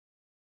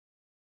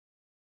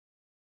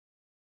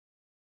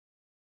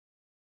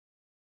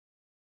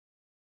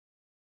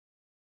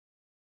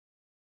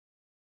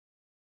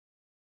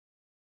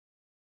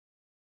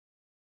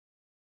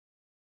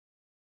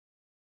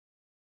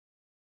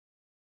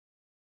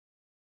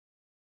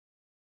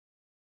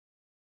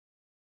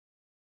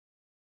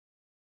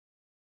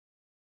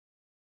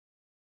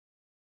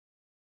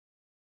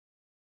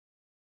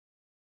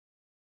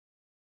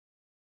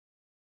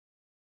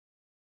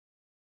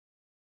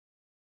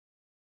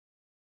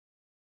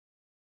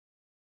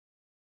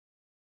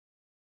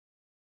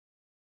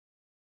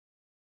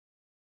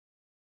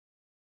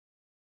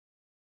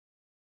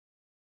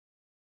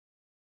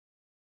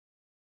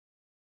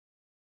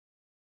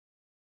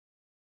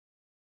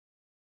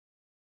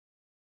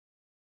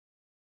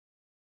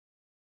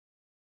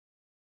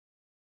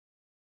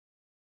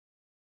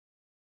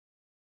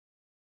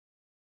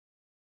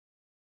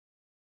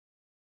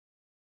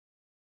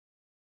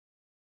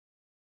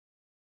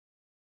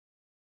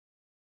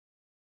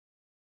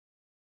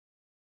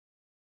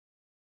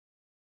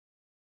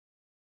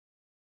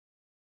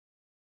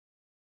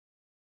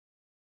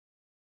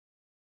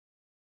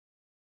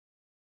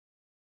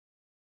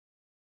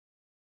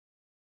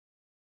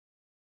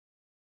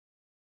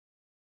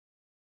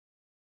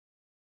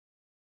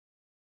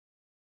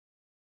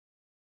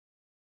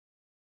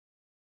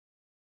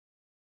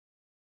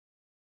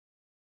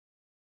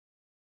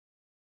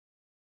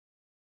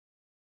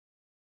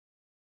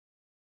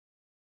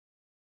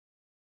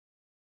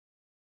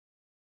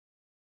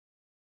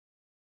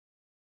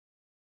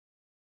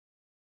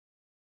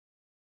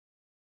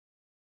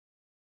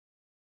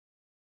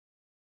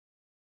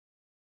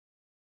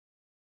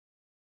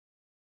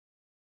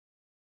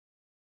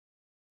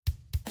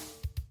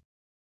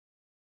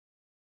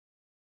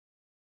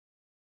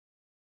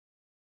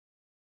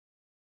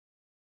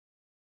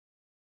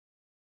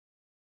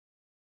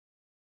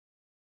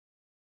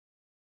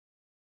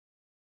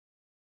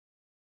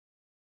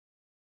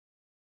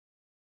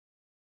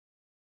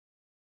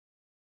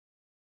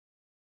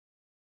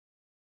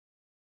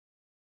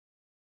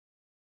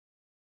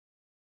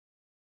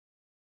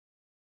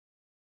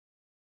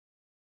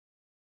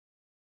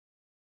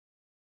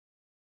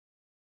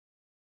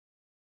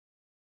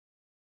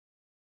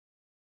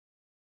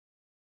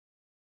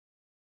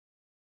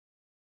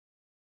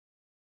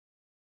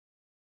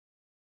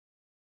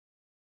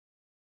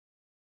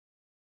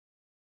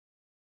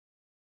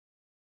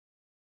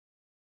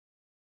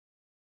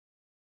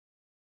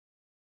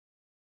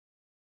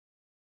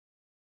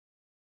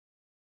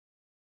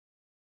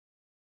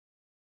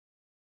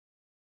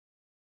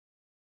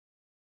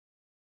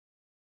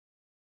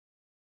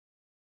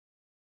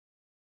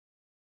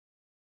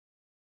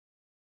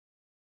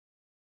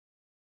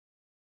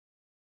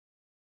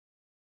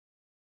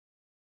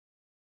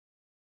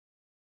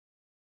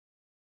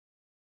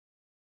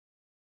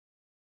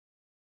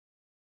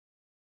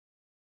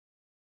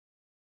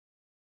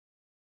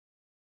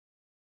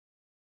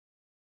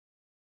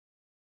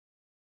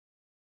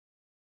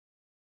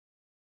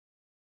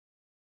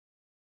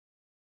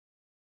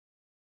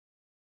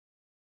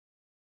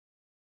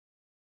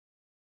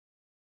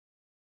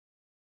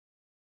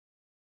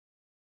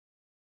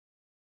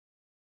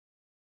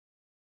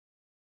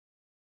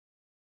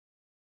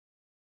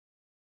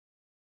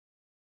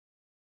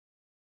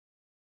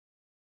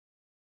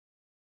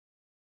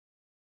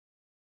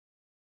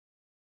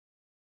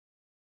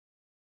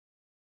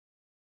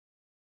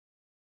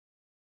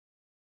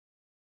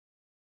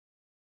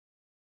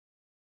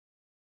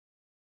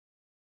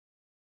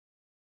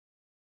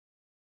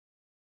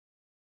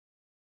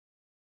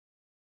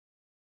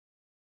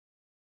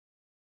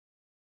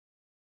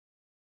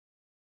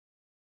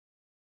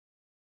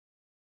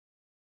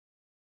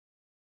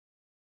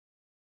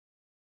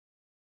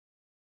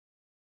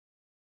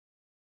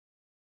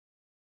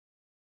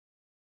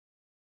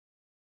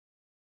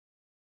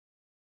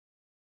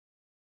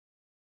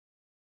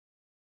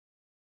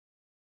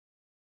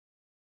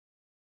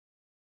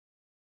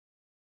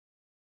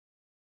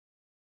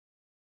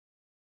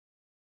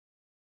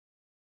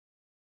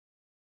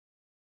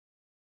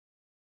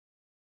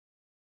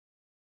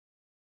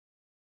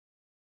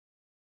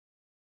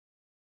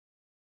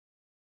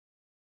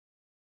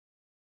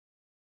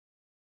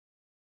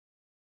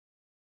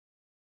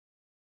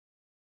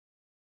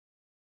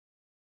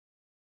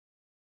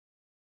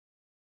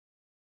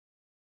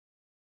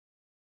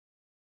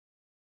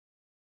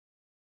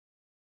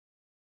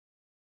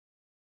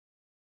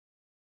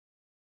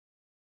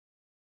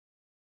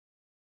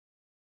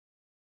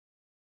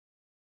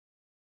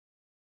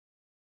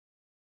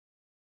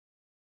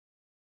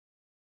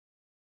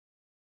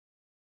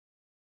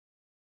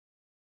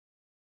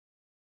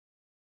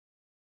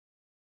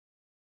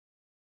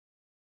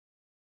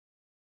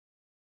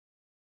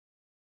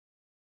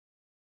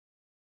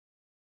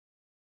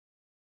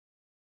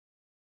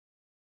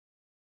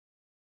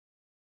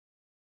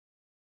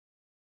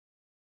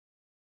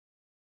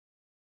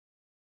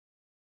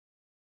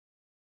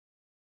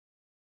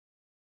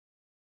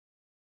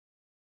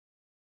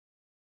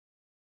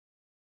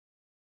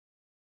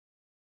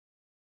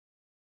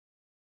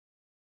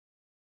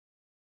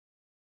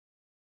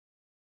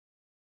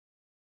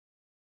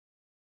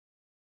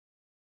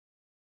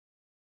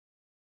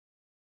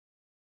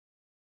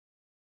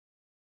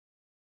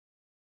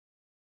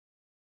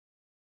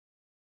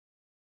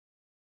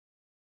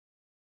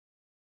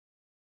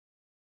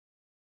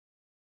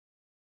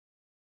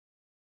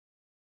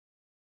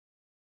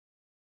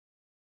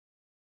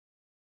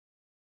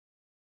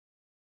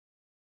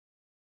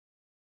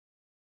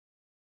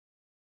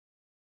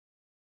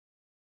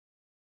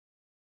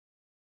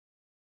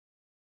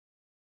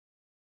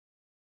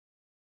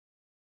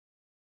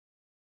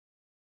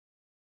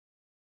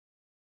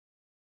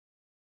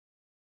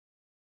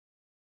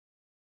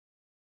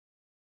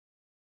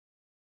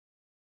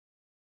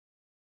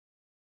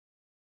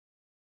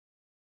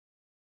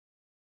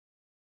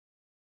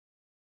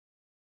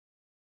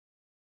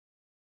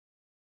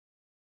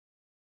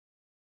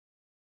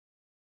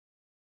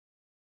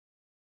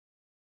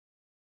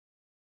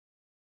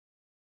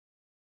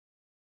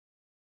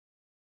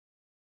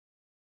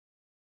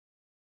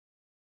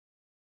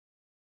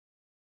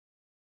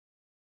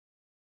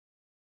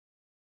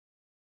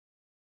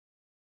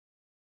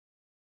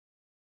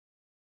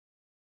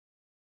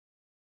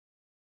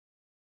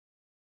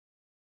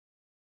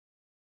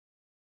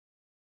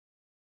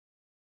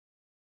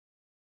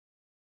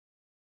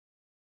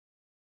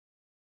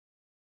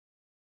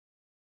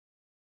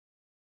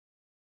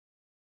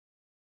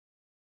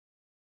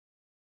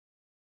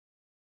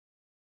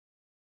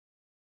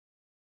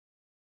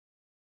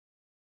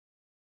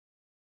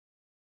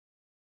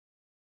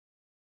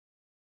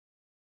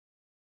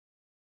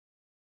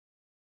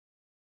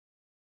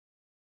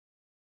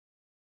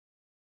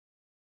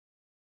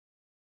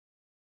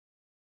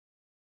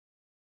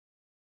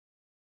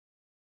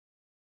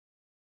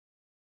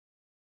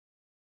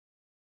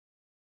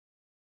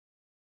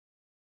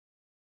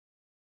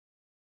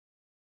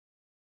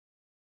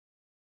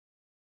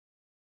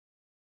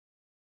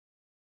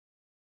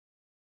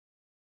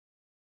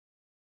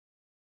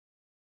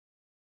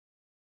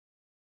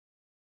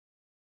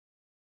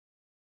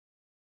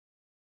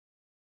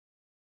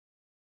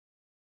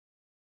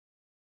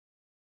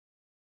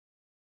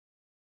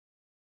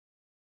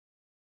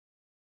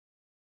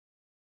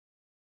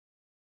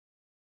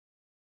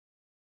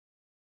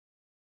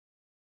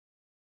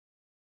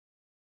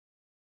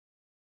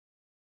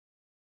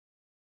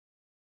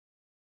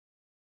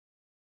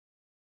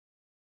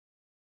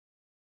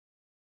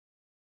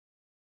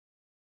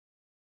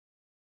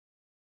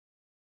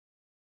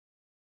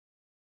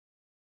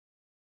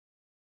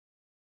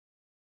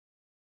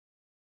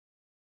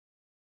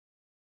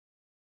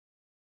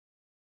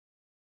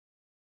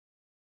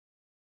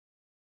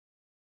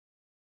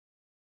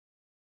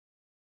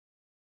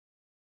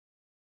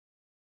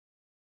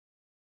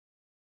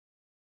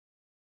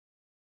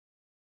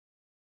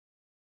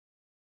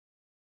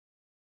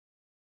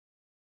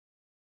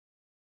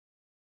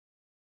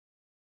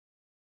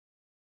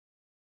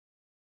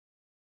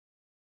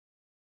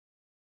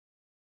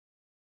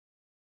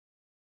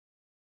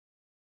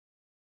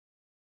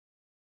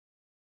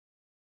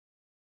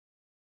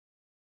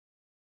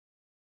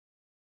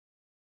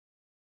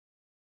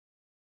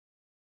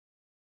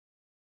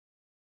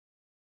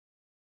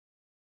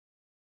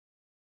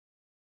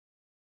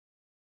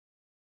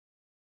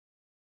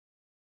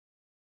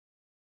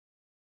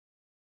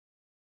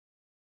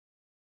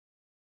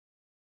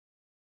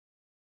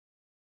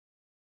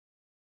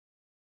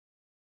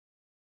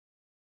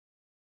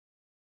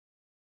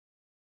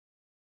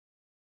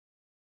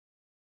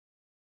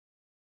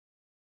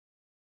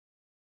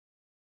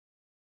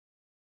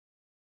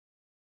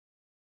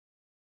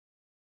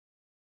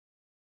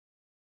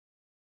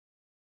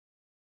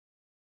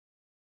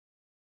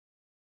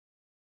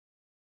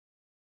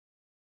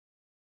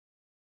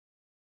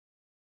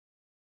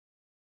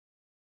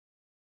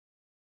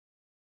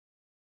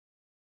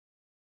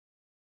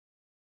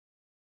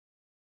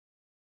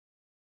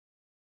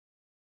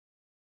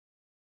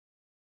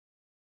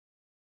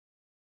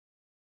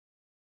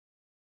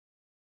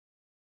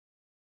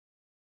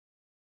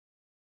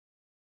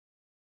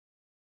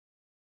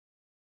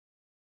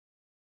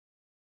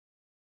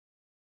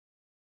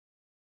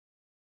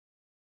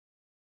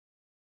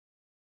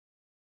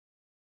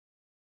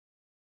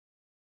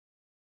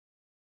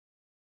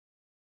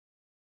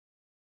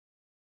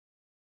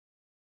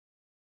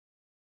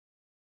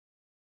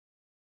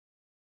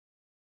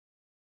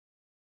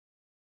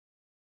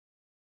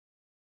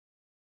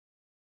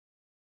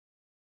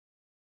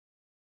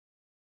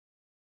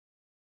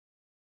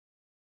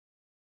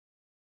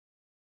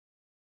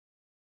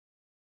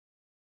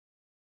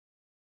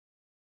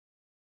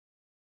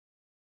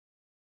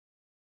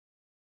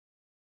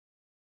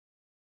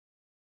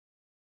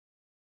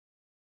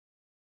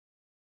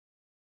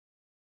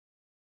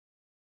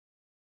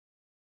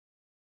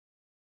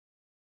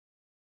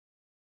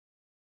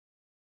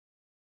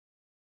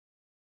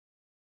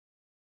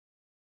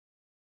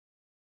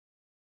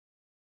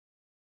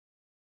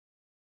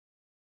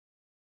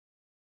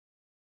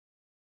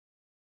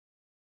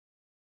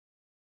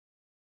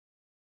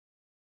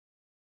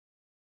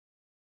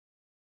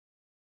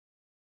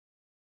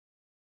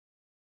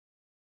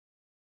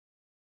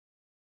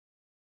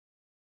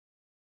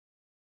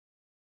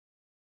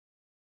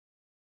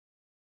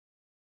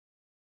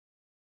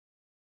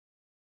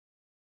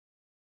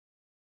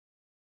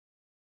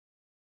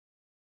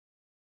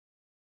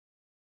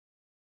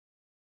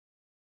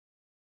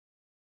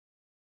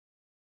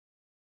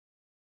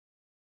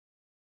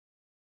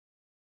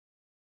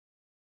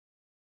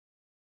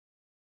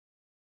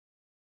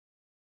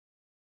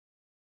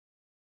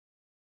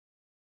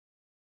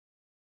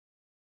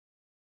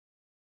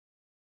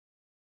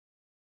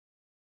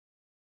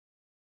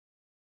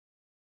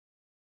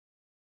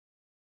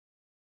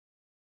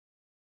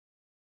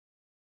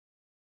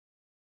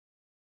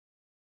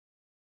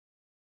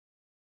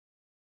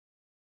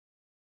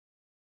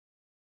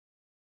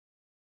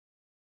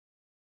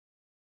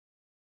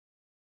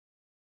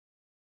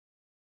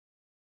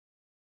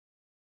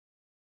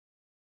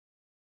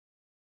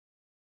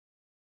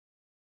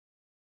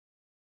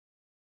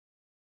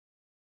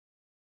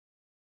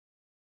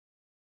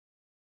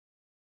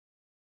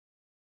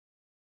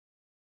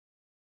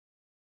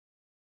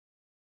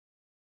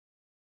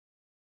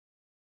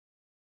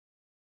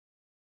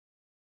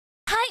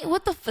Wait,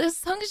 what the this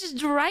song is just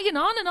dragging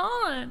on and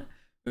on.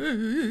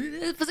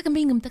 It feels like I'm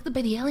being abducted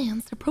by the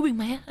aliens. They're probing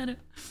my head.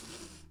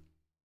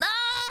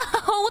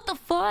 Oh, what the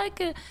fuck?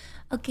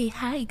 Okay,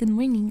 hi, good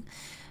morning.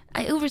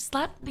 I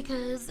overslept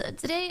because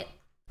today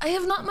I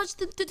have not much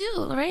to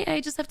do, right?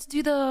 I just have to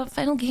do the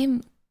final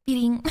game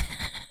beating.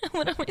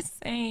 What am I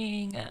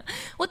saying?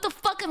 What the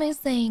fuck am I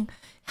saying?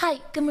 Hi,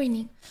 good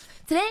morning.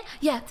 Today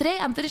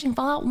I'm finishing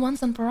Fallout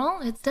once and for all.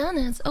 It's done,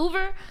 it's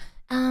over.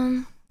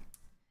 And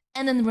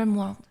then the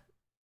RimWorld.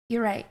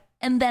 You're right.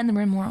 And then the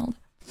RimWorld.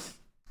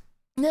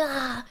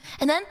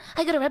 And then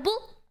I got a Red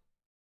Bull.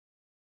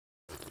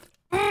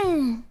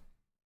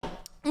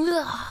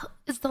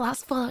 It's the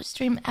last Fallout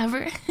stream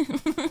ever.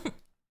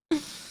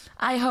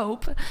 I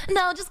hope.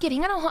 No, just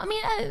kidding. I don't. I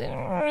mean,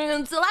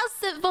 it's the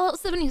last Fallout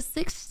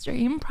 76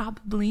 stream,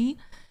 probably.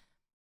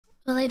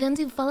 Well, I didn't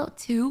do Fallout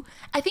 2.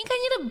 I think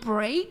I need a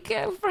break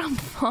from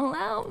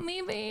Fallout.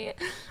 Maybe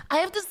I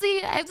have to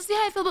see. I have to see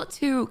how I feel about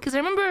 2, because I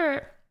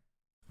remember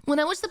when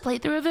I watched the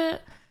playthrough of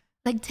it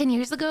like 10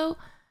 years ago.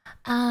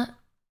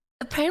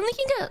 Apparently,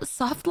 you can get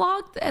soft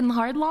locked and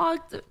hard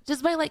locked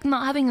just by like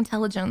not having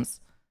intelligence.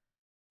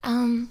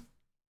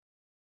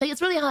 Like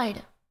it's really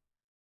hard.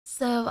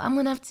 So I'm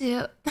gonna have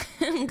to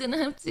I'm gonna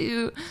have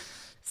to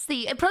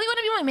see. It probably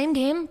wouldn't be my main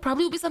game.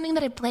 Probably will be something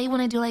that I play when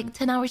I do like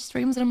 10-hour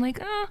streams and I'm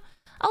like,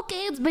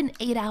 okay, it's been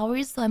 8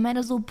 hours, so I might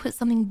as well put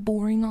something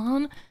boring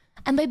on.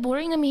 And by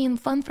boring I mean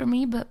fun for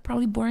me, but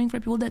probably boring for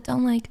people that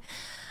don't like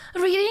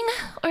reading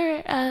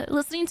or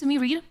listening to me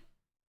read.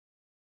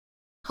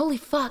 Holy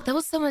fuck, that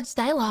was so much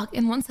dialogue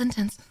in one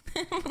sentence.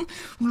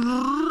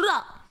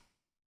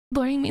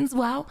 Boring means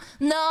wow.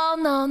 No.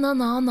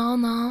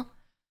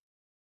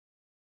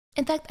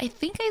 In fact, I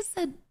think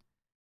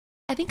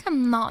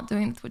I'm not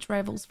doing Twitch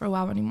Rivals for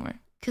WoW anymore.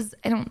 Because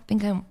I don't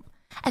think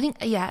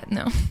yeah,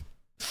 no.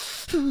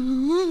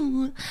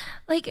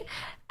 Like,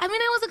 I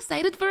mean, I was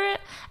excited for it.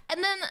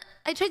 And then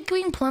I tried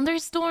doing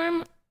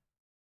Plunderstorm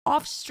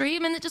off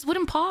stream and it just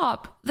wouldn't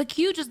pop. The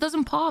queue just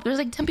doesn't pop. There's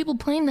like 10 people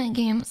playing that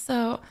game.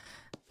 So,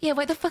 yeah,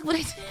 why the fuck would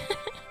I do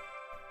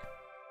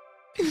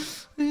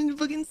I'm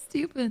fucking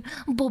stupid.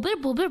 Bobber.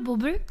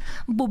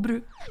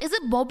 Is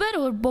it bobber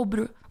or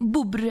bobber?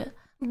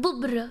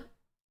 Bobber.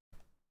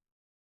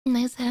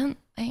 Nice hand.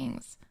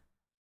 Thanks.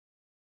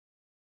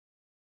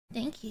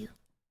 Thank you.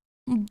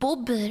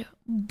 Bobber.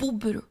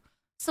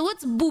 So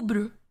what's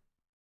bobber?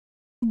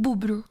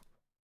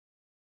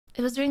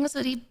 It was during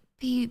the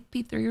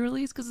P3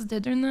 release because it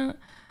did during that.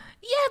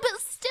 Yeah, but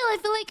still, I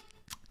feel like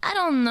I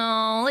don't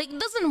know. Like,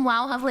 doesn't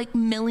WoW have like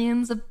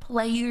millions of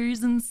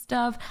players and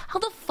stuff? How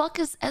the fuck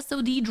is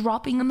SOD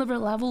dropping another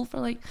level for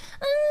like?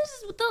 I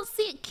just don't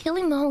see it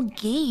killing the whole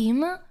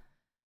game.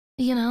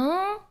 You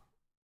know?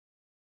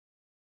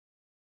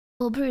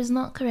 Bobber is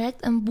not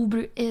correct, and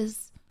Boober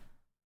is.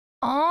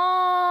 Oh,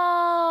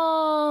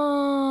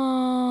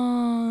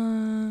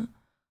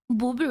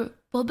 Bobber.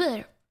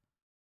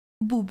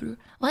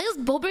 Why is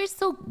Bobber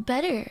so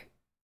better?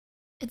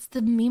 It's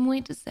the meme way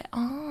to say.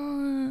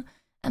 Oh.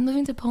 I'm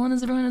moving to Poland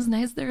as everyone as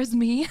nice there as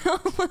me.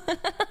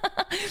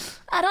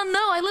 I don't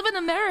know. I live in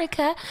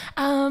America.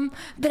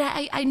 But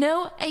I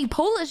know a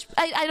Polish...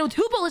 I know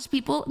 2 Polish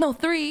people. No,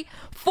 3,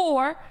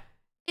 4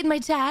 in my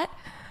chat.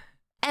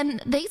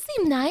 And they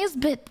seem nice,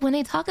 but when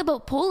they talk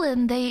about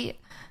Poland, they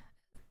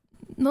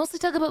mostly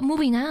talk about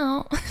moving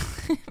out.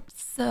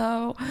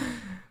 So,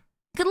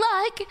 good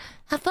luck.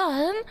 Have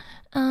fun.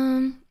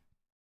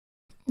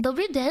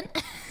 Dobry den.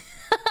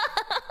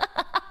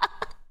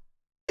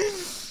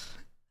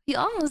 You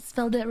almost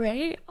spelled it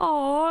right.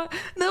 Aw,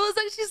 that was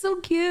actually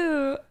so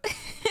cute.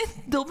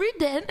 Dobry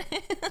den.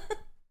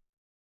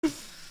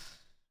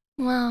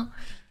 Wow.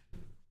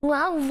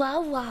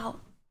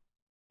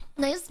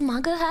 Nice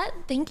manga hat.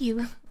 Thank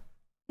you.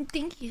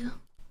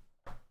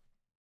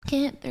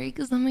 Can't 3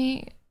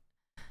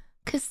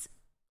 because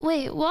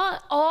wait,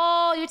 what?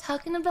 Oh, you're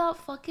talking about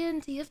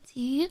fucking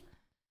TFT?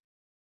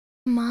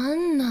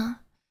 Man,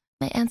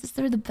 my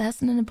ancestors were the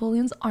best in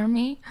Napoleon's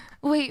army.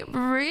 Wait,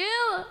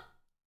 real?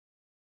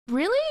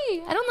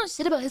 Really? I don't know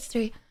shit about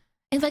history.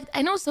 In fact,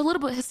 I know so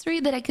little about history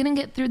that I couldn't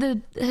get through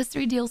the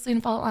history DLC in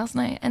Fallout last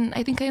night, and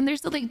I think I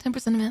understood like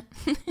 10% of it.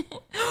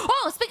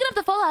 Oh, speaking of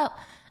the Fallout,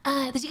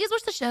 did you guys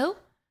watch the show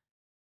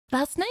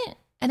last night?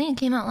 I think it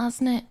came out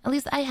last night. At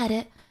least I had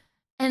it,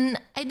 and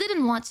I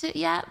didn't watch it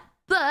yet,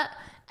 but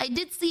I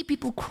did see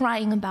people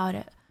crying about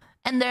it,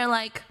 and they're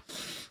like,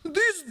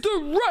 "These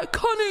direct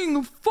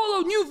cunning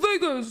Fallout New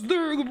Vegas,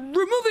 they're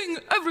removing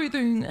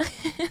everything."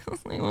 I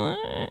was like,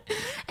 what?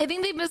 I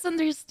think they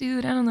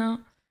misunderstood. I don't know.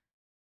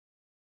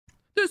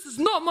 This is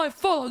not my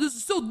Fallout. This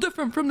is so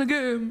different from the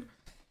game.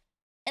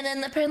 And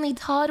then apparently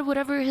Todd,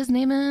 whatever his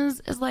name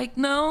is like,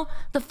 no,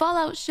 the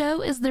Fallout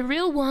show is the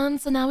real one,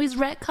 so now he's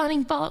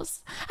retconning Fallout.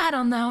 I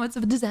don't know. It's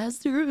a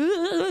disaster.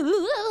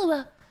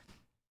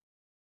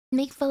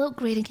 Make Fallout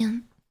great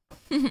again.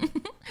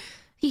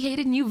 He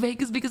hated New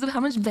Vegas because of how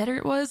much better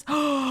it was.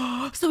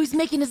 So he's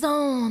making his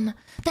own.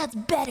 That's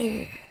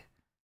better.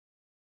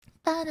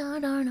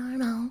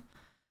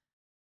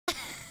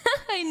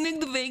 I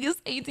nuked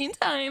Vegas 18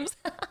 times.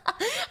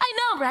 I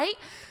know, right?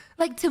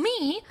 Like, to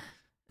me,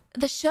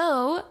 the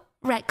show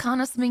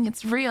retcon assuming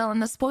it's real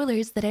and the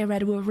spoilers that I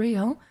read were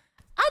real.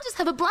 I just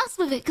have a blast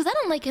with it because I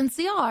don't like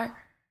NCR.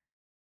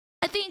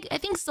 I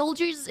think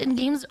soldiers in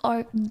games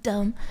are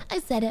dumb. I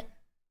said it.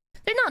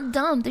 They're not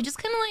dumb. They're just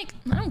kind of like,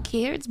 I don't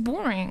care. It's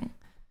boring.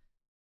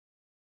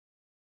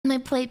 My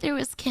playthrough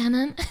is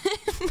canon.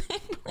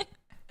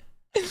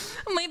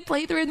 My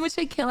playthrough in which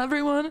I kill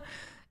everyone.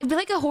 It'd be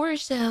like a horror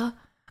show.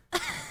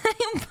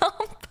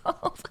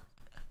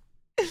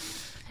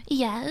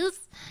 Yes,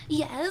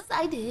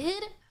 I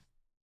did.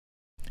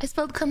 I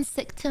spelled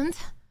consistent.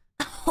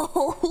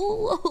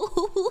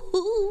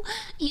 Oh,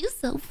 you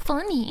so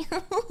funny.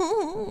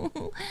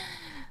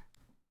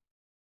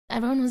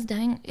 Everyone was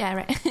dying. Yeah,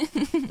 right.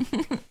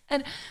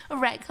 And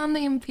retcon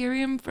the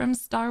Imperium from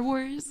Star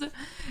Wars.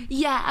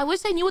 Yeah, I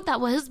wish I knew what that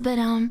was, but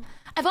I've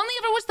only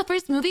ever watched the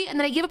first movie and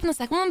then I gave up on the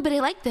second one, but I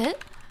liked it.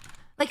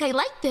 Like, I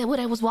liked it, what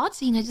I was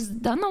watching. I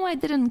just don't know why I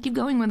didn't keep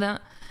going with it.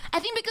 I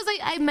think because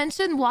I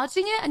mentioned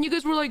watching it and you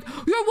guys were like,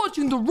 you're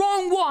watching the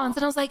wrong ones.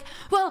 And I was like,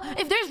 well,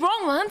 if there's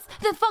wrong ones,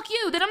 then fuck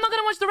you. Then I'm not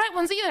gonna watch the right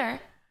ones either.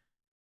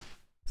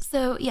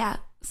 So, yeah.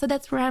 So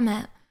that's where I'm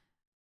at.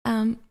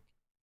 I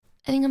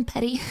think I'm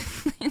petty.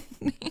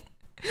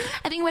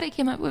 I think what I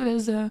came up with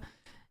is, I'm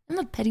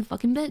a petty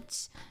fucking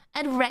bitch.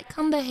 I'd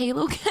retcon the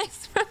Halo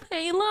guys from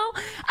Halo.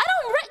 I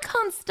don't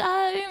retcon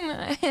stuff.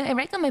 I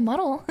retcon my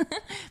model.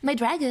 My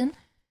dragon.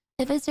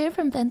 If I started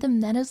from Phantom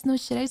Menace, no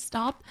shit, I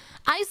stopped.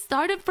 I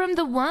started from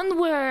the one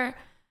where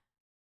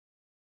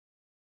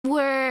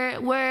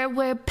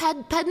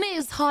Padme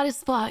is hot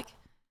as fuck.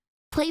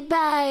 Played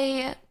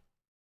by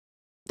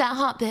that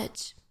hot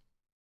bitch.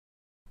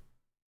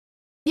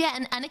 Yeah,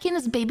 and Anakin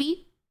is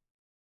baby.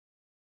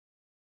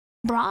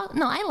 Bra?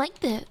 No, I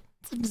liked it.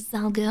 It's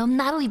so good.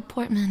 Natalie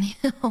Portman.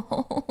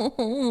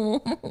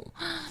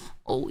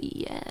 Oh,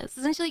 yes.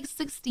 Isn't she like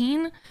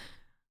 16?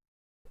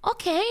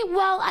 Okay,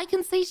 well, I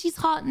can say she's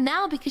hot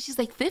now because she's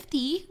like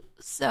 50.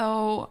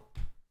 So...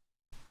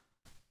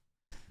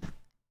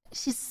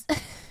 She's...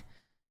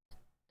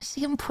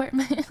 She and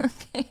Portman.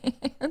 Okay.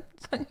 What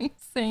are you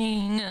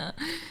saying?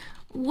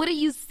 What are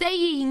you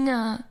saying?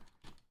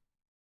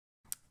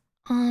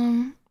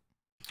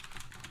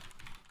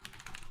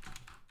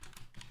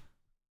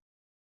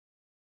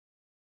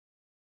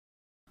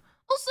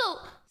 Also,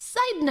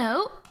 side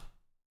note,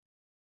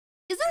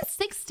 isn't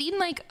 16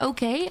 like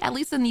okay? At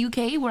least in the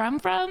UK where I'm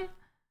from?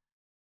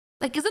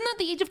 Like, isn't that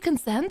the age of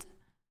consent?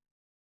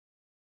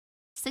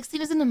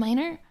 16 isn't a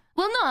minor?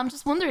 Well, no, I'm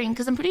just wondering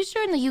because I'm pretty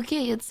sure in the UK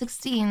it's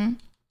 16.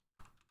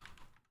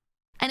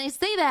 And I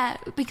say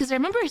that because I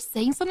remember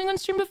saying something on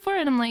stream before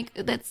and I'm like,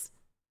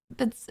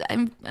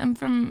 I'm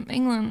from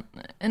England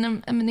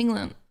and I'm in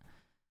England.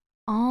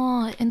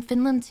 Oh, in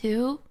Finland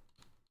too?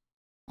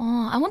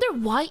 Oh, I wonder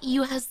why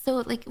EU has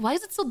so, like, why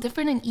is it so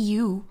different in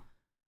EU?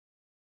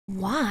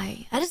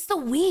 Why? That is so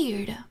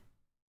weird.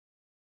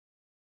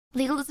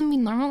 Legal doesn't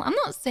mean normal? I'm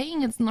not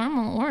saying it's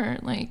normal or,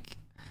 like,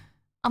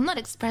 I'm not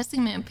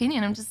expressing my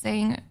opinion. I'm just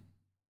saying,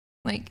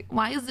 like,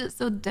 why is it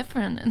so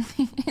different?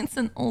 It's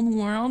an old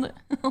world.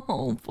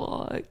 Oh,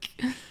 fuck.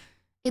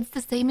 It's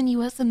the same in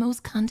US and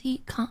most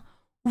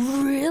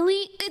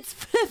Really? It's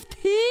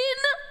 15?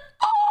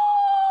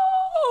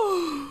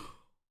 Oh!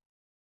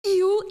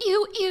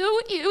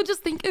 Ew.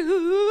 Just think.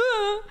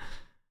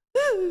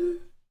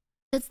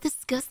 That's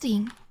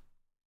disgusting.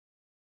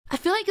 I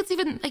feel like it's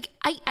even, like,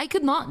 I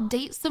could not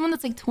date someone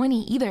that's like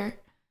 20 either.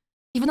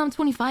 Even though I'm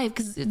 25,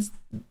 because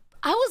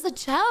I was a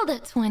child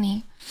at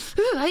 20.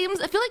 I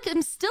feel like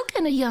I'm still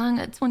kind of young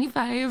at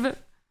 25.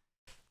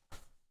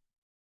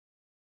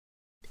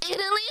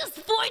 Italy is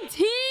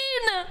 14!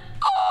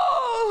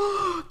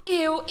 Oh!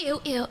 Ew.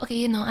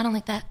 Okay, no, I don't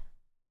like that.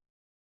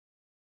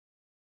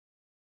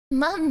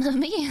 Mamma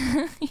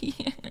mia.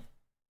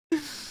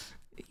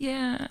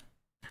 Yeah.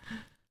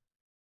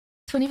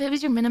 25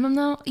 is your minimum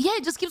though? Yeah,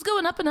 it just keeps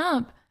going up and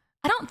up.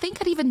 I don't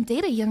think I'd even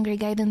date a younger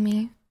guy than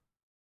me.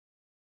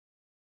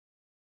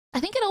 I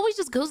think it always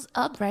just goes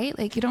up, right?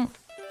 Like, you don't...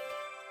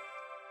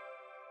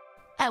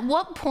 At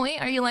what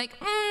point are you like,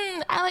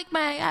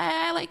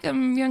 I like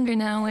him younger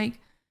now? Like,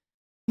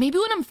 maybe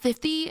when I'm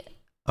 50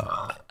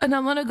 and I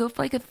want to go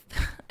for like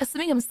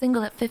assuming I'm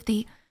single at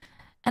 50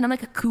 and I'm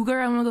like a cougar,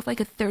 I want to go for like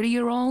a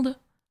 30-year-old.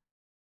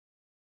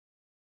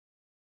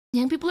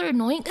 Young people are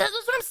annoying. That's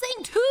what I'm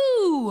saying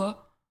too.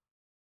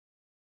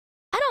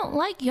 I don't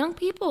like young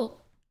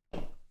people.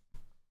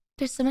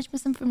 There's so much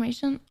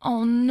misinformation.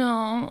 Oh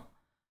no.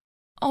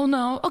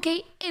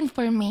 Okay,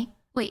 inform me.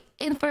 Wait,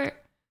 give me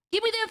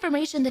the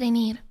information that I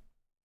need.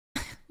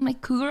 My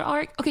cougar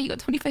arc? Okay, you got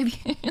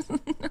 25 years.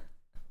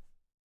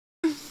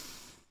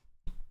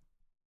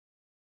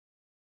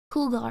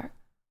 Cougar.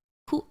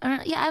 Cool.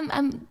 Yeah,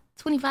 I'm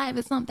 25.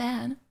 It's not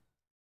bad.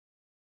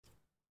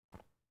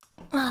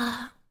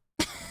 I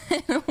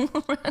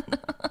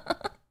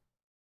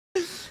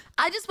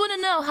just want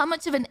to know how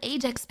much of an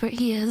age expert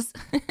he is.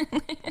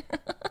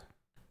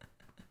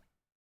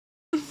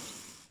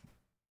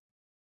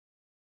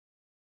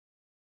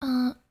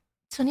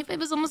 25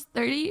 25 is almost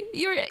 30.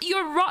 You're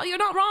wrong. You're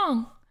not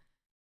wrong.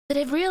 But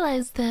I've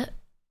realized that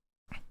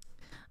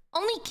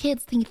only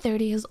kids think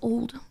 30 is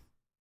old.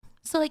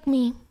 So like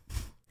me,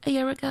 a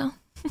year ago.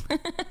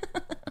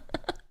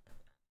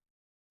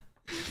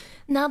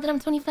 Now that I'm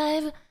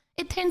 25,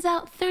 it turns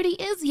out 30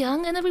 is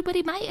young, and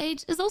everybody my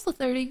age is also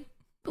 30.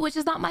 Which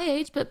is not my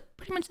age, but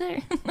pretty much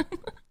there.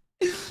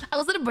 I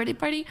was at a birthday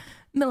party,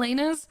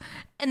 Milena's,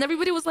 and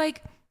everybody was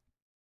like,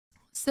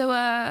 so,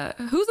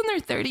 who's in their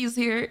 30s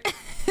here?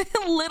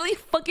 Literally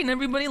fucking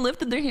everybody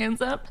lifted their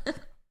hands up.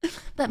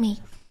 But me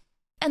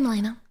and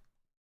Milena.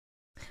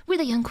 We're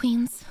the young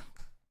queens.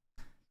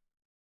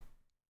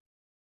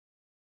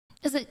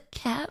 Is it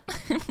cat?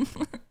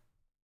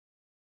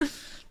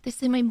 They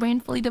say my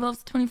brain fully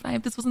develops at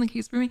 25. This wasn't the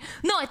case for me.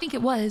 No, I think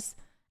it was.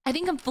 I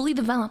think I'm fully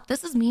developed.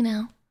 This is me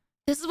now.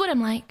 This is what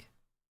I'm like.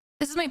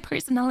 This is my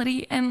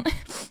personality, and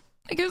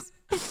I guess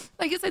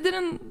I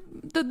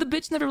didn't. The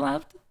bitch never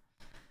left.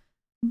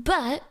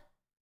 But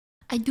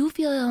I don't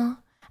feel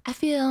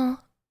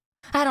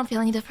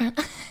any different.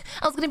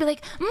 I was gonna be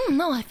like,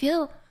 no, I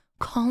feel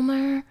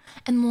calmer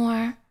and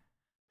more.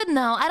 But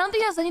no, I don't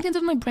think it has anything to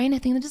do with my brain. I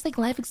think it's just like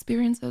life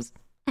experiences.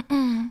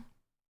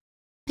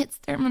 It's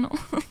terminal.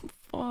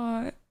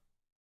 Fuck.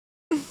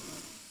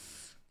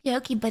 Yeah,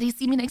 okay, buddy.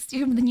 See me next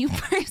year with the new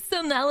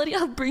personality.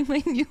 I'll bring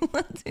my new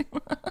one too.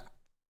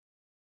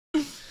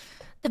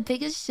 The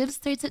biggest shift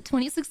starts at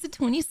 26 to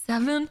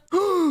 27. Yeah.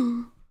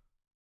 Oh.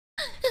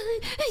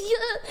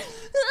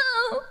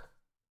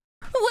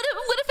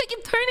 What if I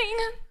keep turning?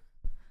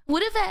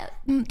 What if at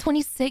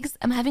 26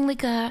 I'm having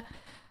like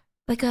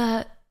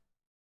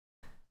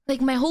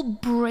my whole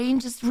brain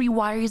just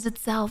rewires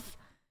itself,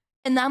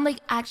 and now I'm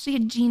like actually a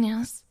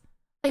genius?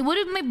 Like, what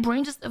if my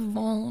brain just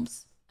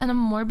evolves? And I'm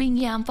morbing.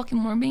 Yeah, I'm fucking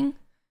morbing.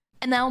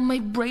 And now my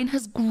brain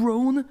has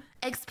grown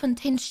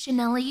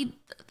exponentially.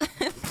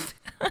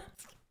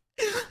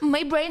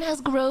 My brain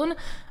has grown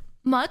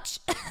much.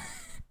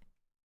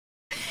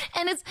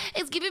 And it's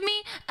giving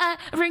me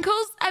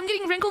wrinkles. I'm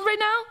getting wrinkled right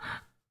now.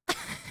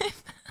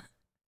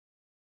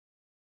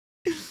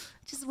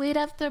 Just wait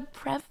after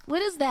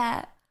What is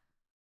that?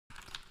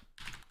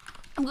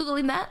 I'm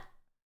Googling that.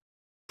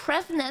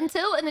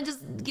 Prefnatal, and it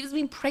just gives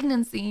me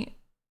pregnancy.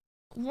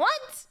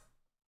 What?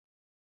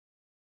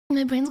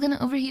 My brain's gonna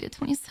overheat at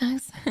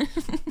 26.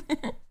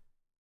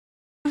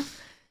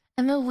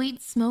 I'm a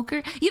weed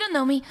smoker. You don't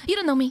know me. You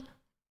don't know me.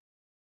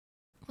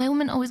 Why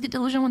women always get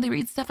delusional when they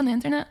read stuff on the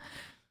internet?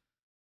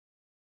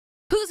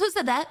 Who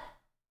said that?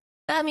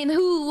 I mean,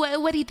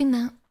 what do you think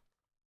that?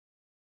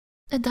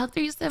 A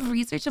doctor used to have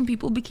research on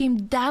people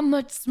became that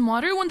much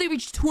smarter when they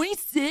reached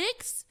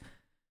 26?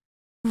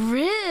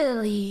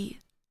 Really?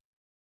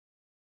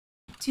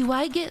 Do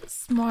I get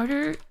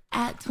smarter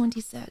at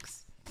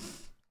 26?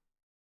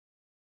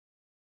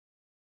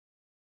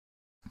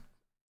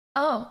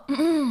 Oh.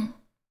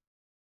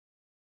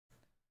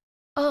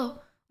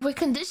 Oh, we're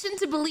conditioned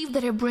to believe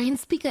that our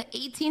brains peak at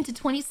 18 to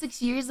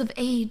 26 years of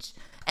age,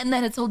 and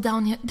then it's all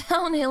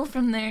downhill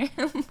from there.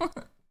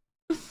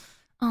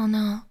 Oh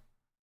no.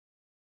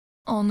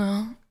 Oh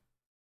no.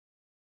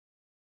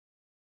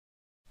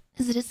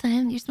 Is it a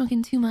sign you're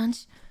smoking too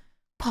much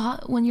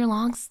pot when your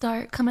lungs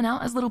start coming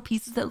out as little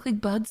pieces that look like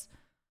buds?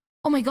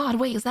 Oh my god,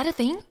 wait, is that a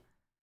thing?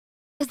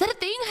 Is that a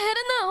thing? I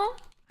don't know.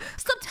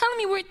 Stop telling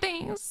me weird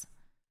things.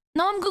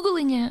 Now I'm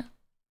Googling it.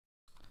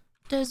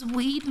 Does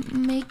weed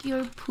make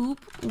your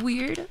poop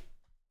weird?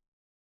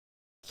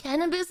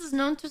 Cannabis is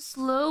known to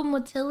slow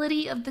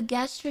motility of the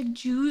gastric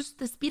juice,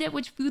 the speed at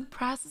which food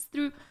passes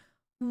through.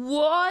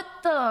 What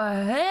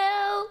the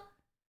hell?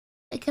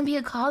 It can be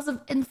a cause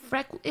of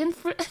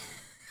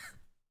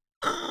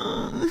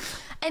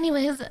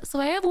Anyways, so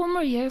I have one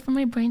more year for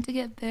my brain to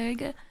get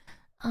big.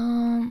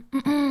 I'm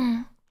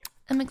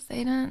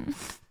excited.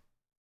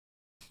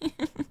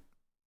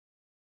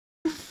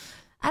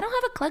 I don't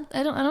have a clogged.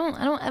 I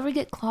don't ever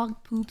get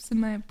clogged poops in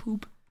my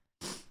poop.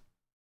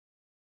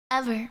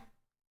 Ever.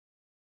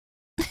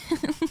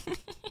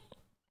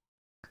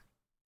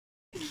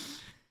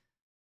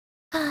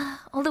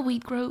 All the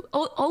weed growth.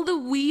 All the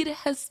weed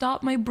has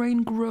stopped my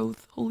brain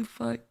growth. Holy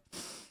fuck.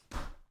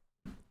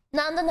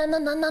 Na na na na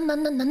na na na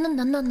na na na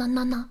na na na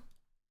na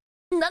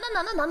na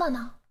na na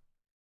na.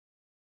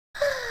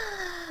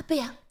 But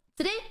yeah,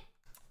 today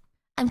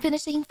I'm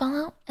finishing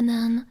Fallout, and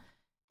then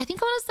I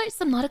think I want to start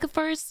Subnautica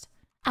first.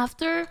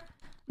 After,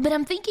 but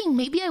I'm thinking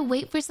maybe I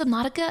wait for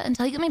Subnautica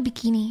until I get my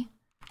bikini,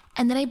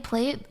 and then I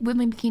play it with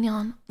my bikini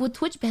on. Would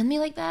Twitch ban me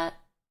like that?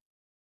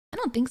 I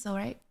don't think so,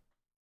 right?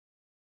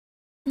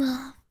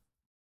 No.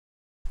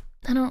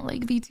 I don't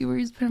like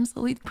VTubers, but I'm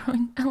slowly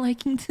growing a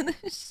liking to the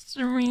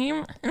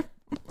stream.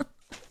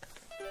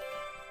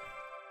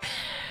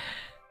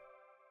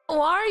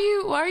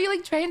 Why are you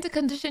like trying to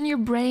condition your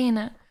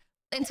brain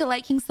into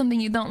liking something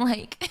you don't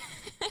like?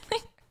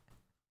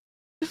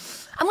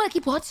 I'm gonna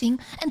keep watching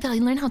until I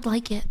learn how to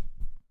like it.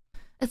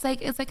 It's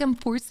like I'm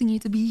forcing you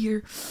to be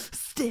here.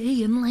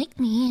 Stay and like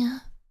me.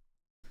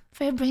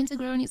 For a brain to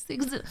grow, it needs to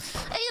exist.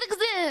 It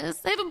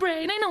exists. I have a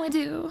brain. I know I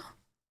do.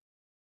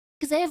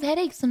 Because I have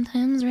headaches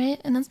sometimes,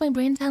 right? And that's my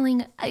brain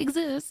telling I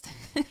exist.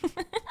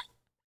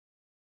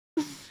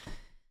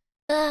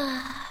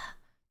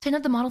 Turn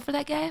up the model for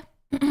that guy.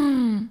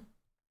 And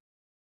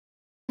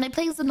I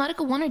play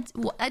Subnautica 1 or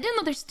 2. I didn't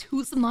know there's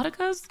 2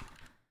 Subnauticas.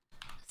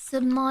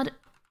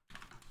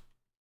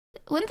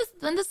 When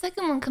the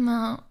second one come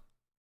out?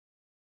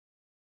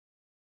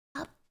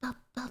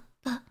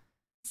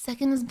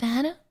 Second is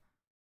bad?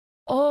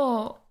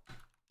 Oh.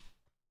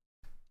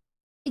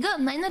 It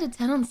got 9 out of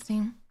 10 on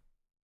Steam.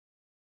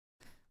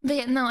 But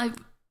yeah, no, I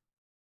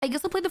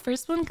guess I'll play the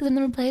first one because I've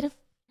never played it.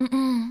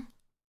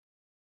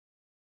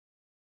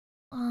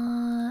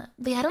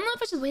 But yeah, I don't know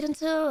if I should wait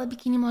until a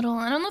bikini model.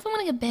 I don't know if I'm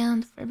gonna get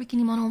banned for a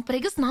bikini model, but I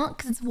guess not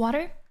because it's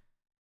water.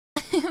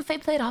 If I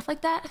play it off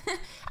like that,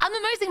 I'm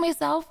immersing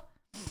myself.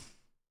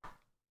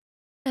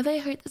 Have I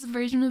heard this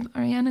version of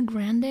Ariana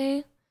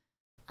Grande?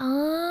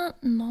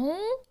 No.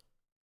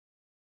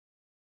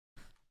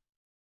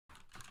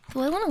 Do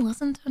I want to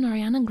listen to an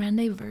Ariana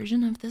Grande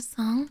version of this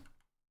song?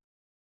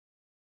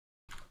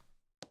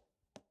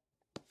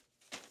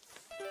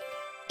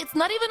 It's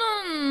not even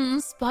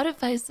on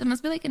Spotify, so it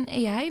must be like an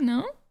AI,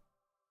 no?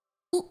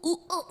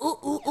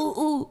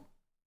 Ooh.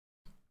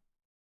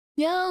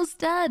 Yo,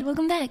 stud,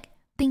 welcome back.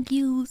 Thank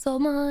you so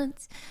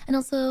much. And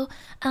also,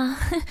 a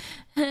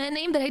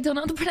name that I don't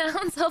know how to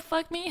pronounce. Oh,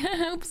 fuck me.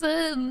 Oops.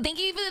 Thank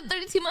you for the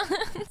 32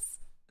 months.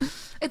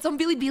 It's on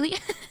Bilibili.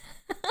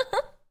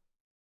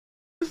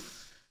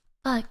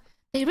 Fuck.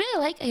 They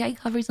really like AI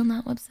covers on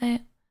that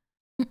website.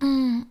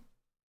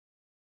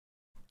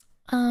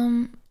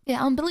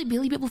 Yeah, on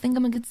Bilibili, people think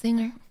I'm a good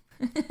singer.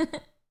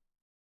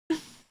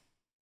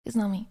 It's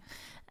not me.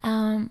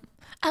 I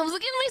was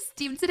looking at my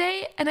Steam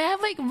today, and I have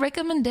like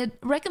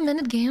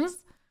recommended games.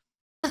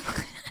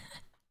 Look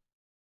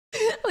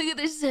at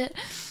this shit.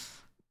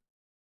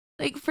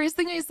 Like, first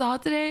thing I saw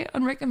today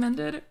on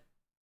recommended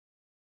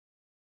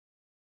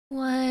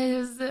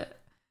was...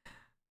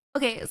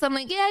 Okay, so I'm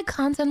like, yeah,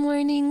 content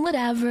warning,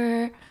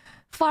 whatever.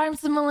 Farm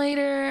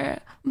Simulator,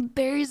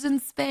 Berries in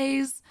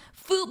Space,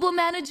 Football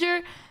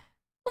Manager,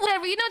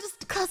 whatever, you know,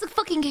 just classic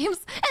fucking games.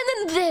 And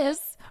then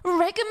this,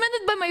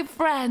 recommended by my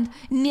friend,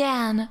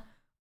 Nyan.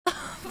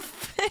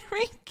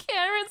 Very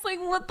Karen's like,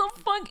 what the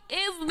fuck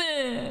is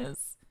this?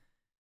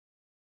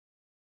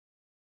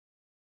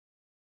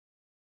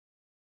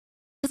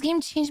 This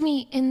game changed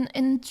me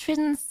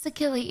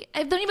intrinsically.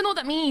 I don't even know what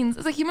that means.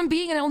 As a human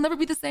being, and I will never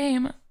be the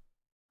same.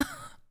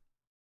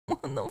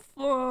 What the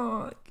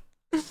fuck?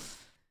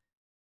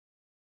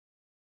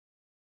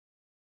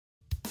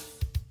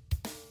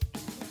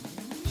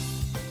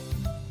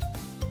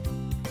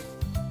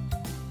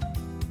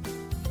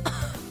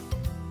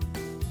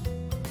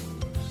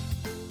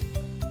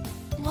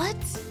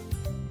 What?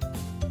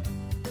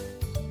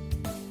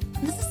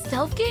 This is a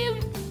stealth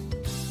game?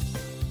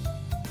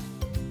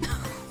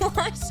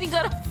 Why she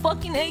got a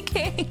fucking AK?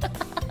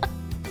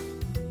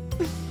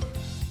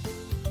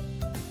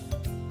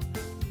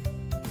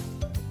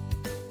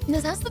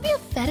 This has to be a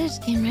fetish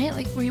game, right?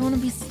 Like where you want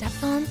to be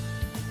stepped on.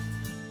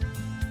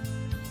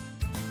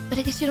 But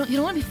I guess you don't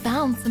want to be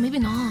found, so maybe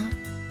not.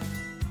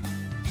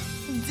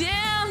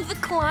 Damn, the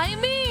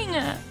climbing!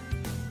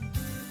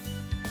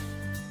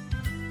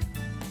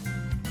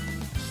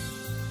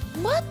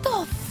 What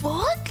the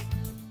fuck?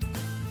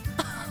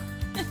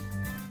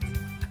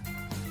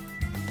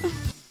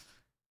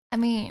 I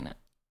mean,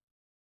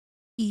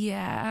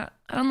 yeah,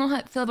 I don't know how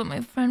I feel about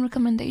my friend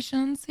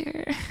recommendations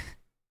here.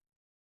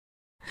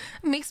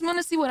 Makes me want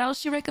to see what else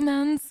she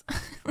recommends.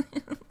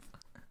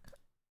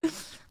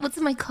 What's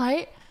in my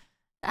cart?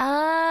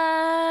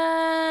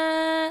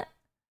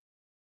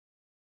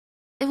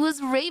 It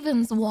was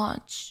Raven's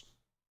Watch.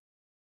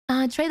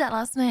 I tried that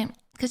last night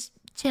because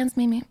Chance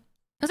made me. It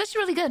was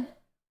actually really good.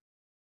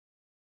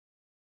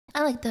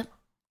 I liked it.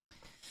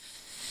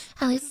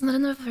 At least it's not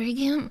another furry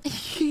game.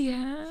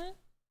 Yeah.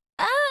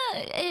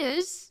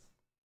 Ish.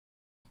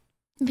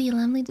 Be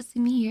lovely to see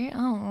me here.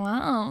 Oh,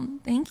 wow.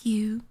 Thank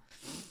you.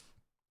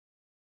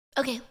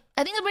 Okay.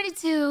 I think I'm ready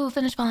to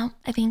finish Fallout,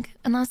 I think.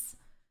 Unless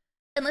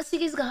you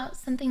guys got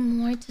something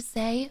more to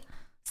say.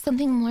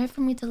 Something more for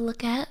me to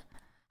look at.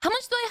 How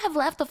much do I have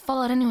left of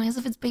Fallout anyways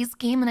if it's base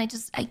game and I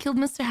killed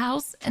Mr.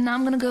 House and now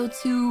I'm gonna go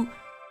to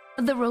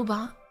the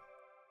robot.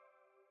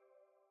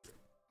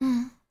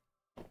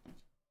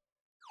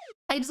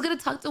 I just gotta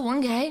talk to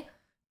one guy.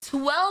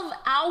 12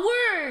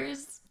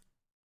 hours!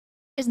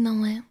 There's no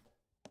way.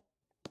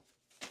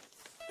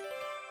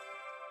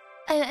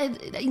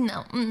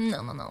 No.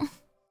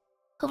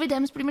 Cover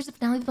Dam is pretty much the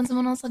finale. Find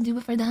someone else I'll do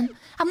before then.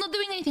 I'm not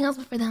doing anything else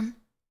before then.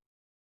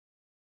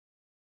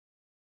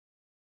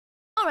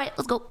 Alright,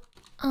 let's go.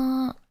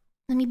 Let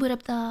me boot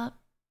up the...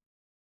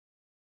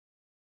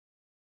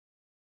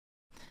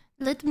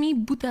 Let me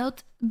boot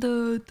out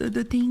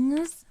the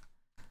things.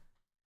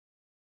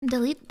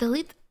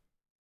 Delete.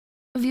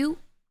 View.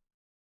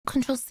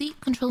 Control C,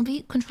 Control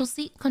V, Control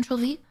C, Control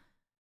V.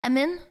 I'm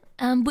in.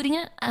 I'm booting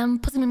it. I'm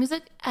pausing my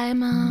music.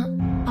 I'm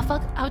oh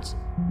fuck, ouch.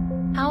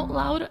 Ow,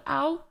 loud,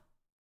 ow.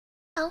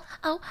 Ow.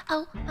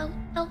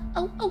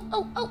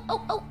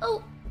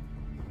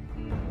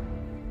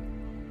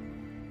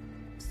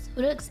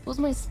 Would it expose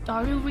my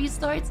Stardew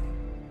restarts?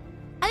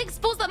 I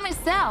exposed that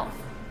myself.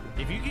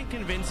 If you can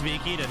convince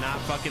Vicky to not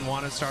fucking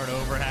want to start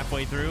over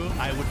halfway through,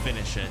 I would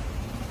finish it.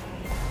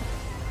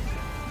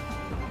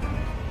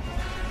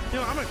 You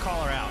know, I'm gonna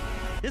call her out.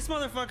 This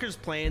motherfucker's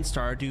playing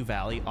Stardew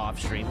Valley off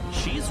stream.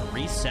 She's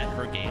reset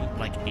her game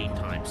like 8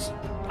 times.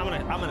 I'm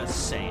gonna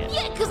say it.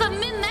 Yeah, because I'm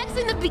min-maxed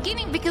in the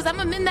beginning because I'm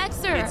a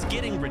min-maxer. It's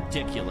getting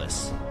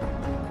ridiculous.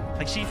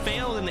 Like, she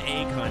failed in the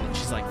egg hunt. And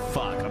she's like,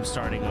 fuck, I'm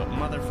starting over.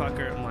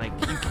 Motherfucker, I'm like,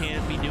 you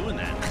can't be doing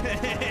that.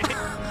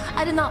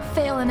 I did not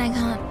fail an egg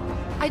hunt.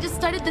 I just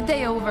started the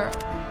day over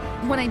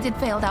when I did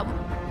fail that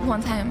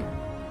one time.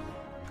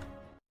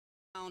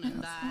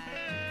 Fucking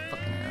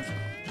asshole.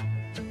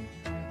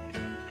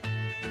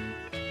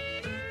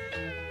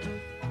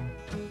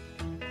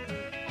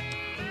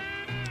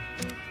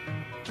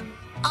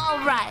 All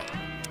right,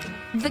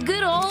 the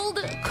good old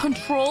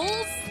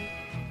controls.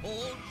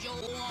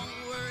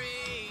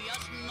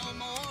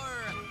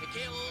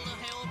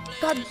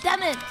 God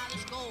damn it.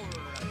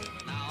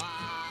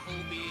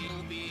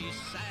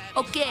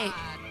 Okay.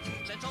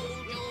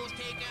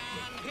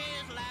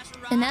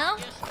 And now,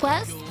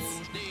 quests.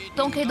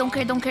 Don't care, don't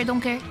care, don't care,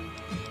 don't care.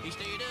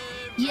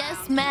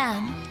 Yes,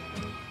 man.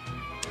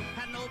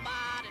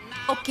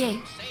 Okay.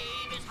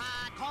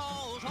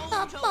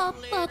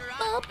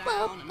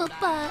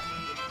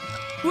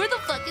 Where the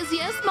fuck is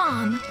Yes,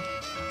 man?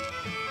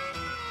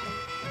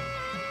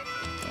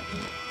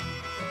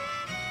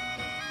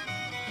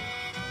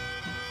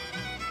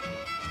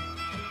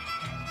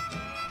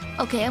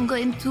 Okay, I'm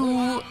going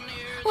to...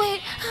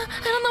 Wait,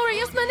 I don't know where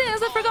Yes Man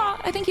is. I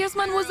forgot. I think Yes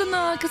Man was in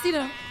the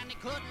casino.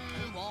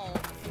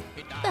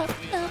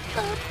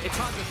 It's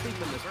hard to sleep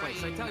in this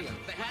place, I tell you.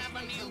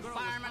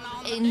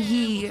 In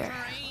here.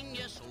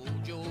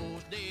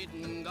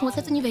 What's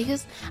that in New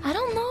Vegas? I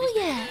don't know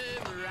yet.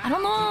 I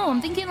don't know.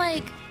 I'm thinking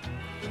like...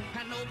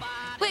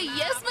 Wait,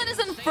 Yes Man is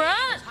in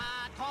front?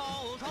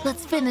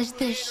 Let's finish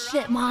this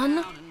shit,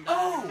 man.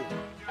 Oh,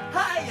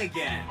 hi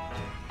again.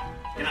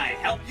 Can I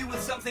help you with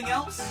something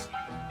else?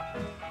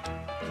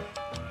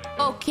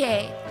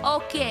 Okay,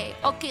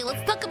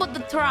 let's talk about the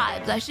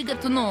tribes. I should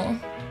get to know.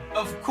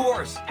 Of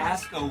course,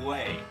 ask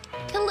away.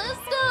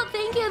 Callista,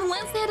 thank you, and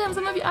Lance Adams.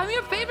 I'm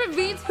your favorite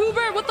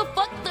VTuber. What the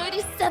fuck,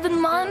 37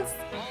 months?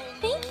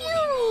 Thank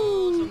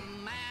you.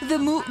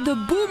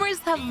 The boomers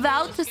have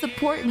vowed to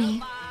support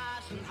me.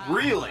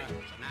 Really?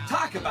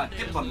 Talk about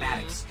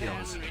diplomatic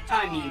skills.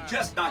 I mean,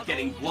 just not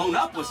getting blown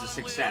up was a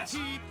success.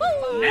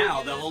 Woo.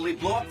 Now they'll only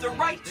blow up the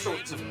right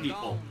sorts of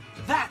people.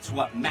 That's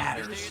what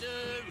matters.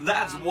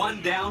 That's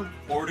 1 down,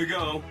 4 to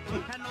go.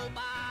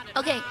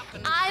 Okay,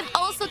 I've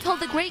also told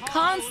the great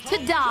cons to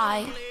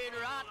die.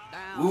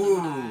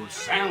 Ooh,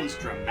 sounds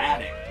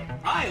dramatic.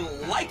 I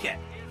like it.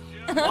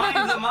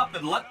 Wind them up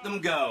and let them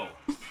go.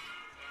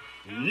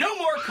 No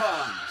more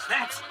cons.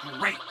 That's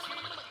great.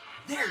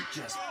 They're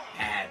just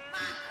bad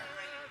people.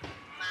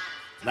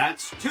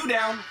 That's 2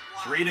 down,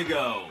 3 to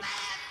go.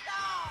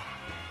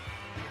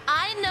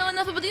 I know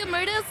enough about the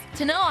Emerdas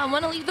to know I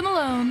want to leave them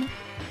alone.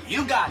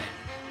 You got it.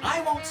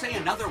 I won't say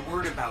another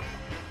word about them.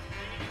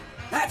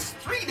 That's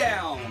 3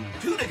 down,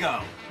 2 to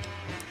go.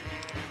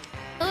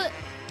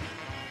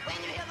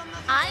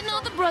 I know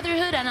the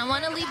Brotherhood and I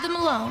want to leave them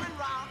alone.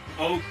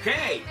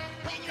 Okay.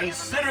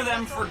 Consider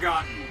them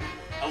forgotten.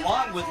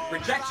 Along with the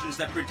projections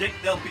that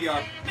predict they'll be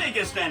our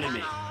biggest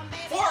enemy.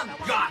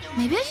 Forgotten.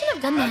 Maybe I should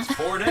have done that. That's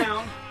 4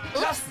 down.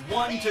 Just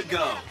 1 to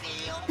go.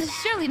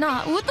 Surely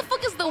not. What the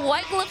fuck is the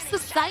White Glove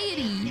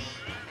Society?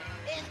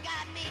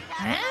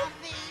 Huh?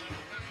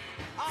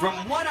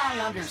 From what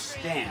I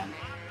understand,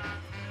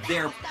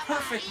 they're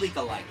perfectly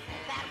delightful.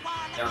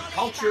 They're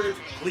cultured,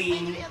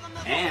 clean,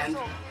 and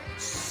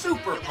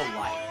super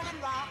polite.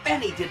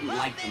 Benny didn't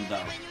like them,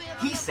 though.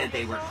 He said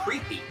they were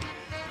creepy.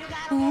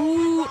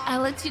 Ooh,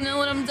 I'll let you know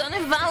when I'm done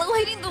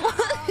evaluating the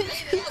one.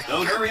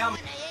 Don't hurry up.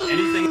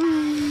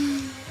 Anything...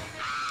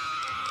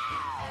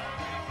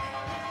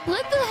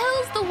 What the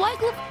hell is the White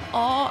Glove?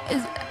 Oh,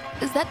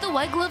 is that the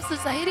White Glove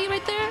Society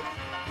right there?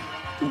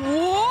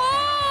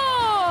 Whoa!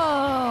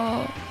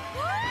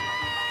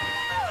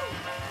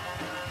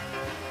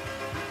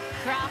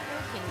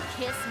 Cropper can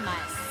kiss my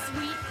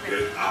sweet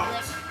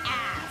republic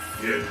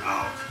ass. Get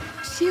out.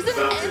 She's an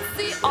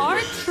NCR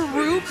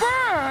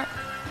trooper.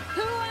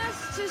 Who wants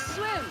to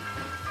swim?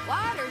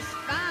 Water's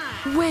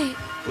fine. Wait.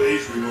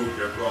 Please remove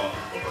your bra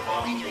from the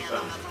bottom of the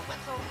fountain.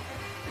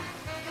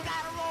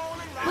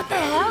 What the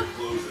hell?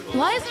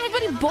 Why is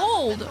everybody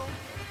bold?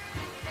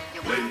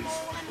 Ladies,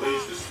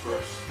 please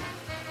disperse.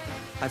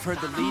 I've heard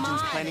the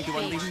Legion's planning to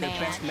unleash their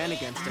best men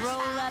against us.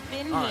 Roll up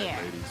in All here.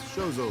 right, ladies,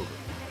 show's over.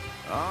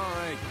 All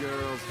right,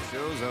 girls,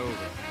 show's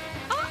over.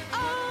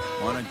 Uh-oh.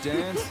 Wanna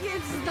dance?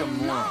 It's the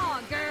Come law,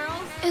 on.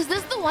 girls. Is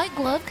this the White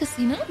Glove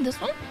Casino? This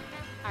one?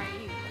 Are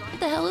you What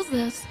the hell is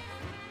this?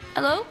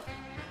 Hello?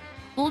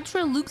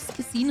 Ultra Luke's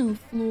casino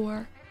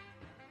floor.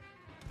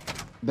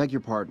 Beg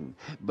your pardon,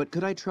 but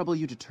could I trouble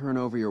you to turn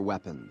over your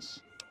weapons?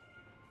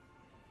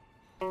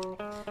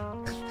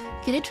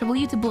 Can I trouble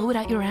you to blow it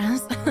out your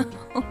ass?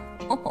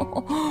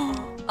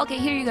 Okay,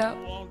 here you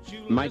go.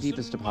 My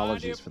deepest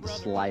apologies for the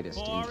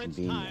slightest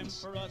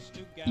inconvenience.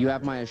 You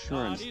have my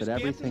assurance that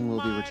everything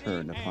will be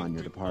returned upon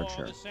your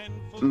departure.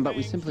 But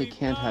we simply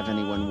can't have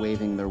anyone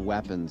waving their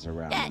weapons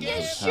around in the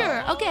Yeah, hotel.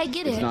 sure. Okay, I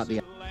get it. It's not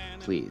the...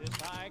 Please.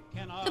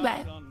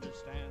 Goodbye.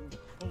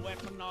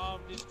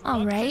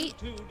 All right.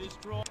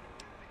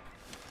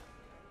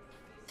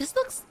 This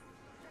looks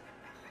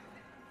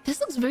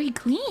very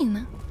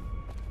clean.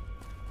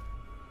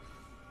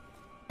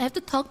 I have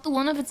to talk to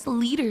one of its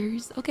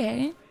leaders.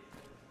 Okay.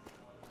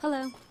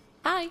 Hello.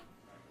 Hi.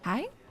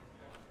 Hi.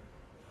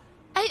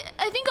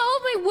 I think all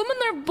of my women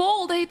are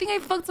bald. I think I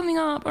fucked something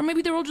up. Or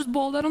maybe they're all just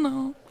bald. I don't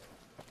know.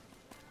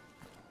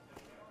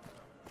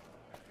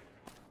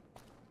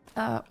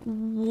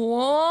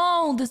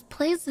 Whoa. This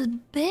place is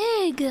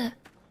big.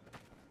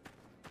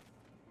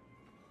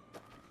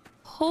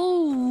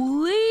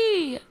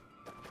 Holy. Who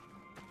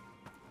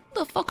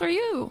the fuck are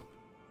you?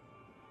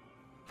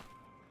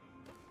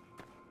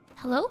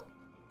 Hello?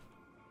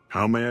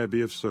 How may I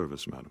be of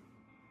service, madam?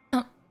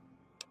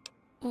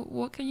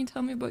 What can you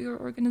tell me about your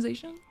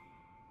organization?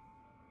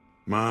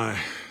 My,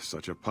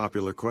 such a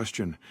popular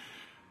question.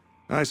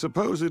 I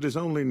suppose it is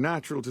only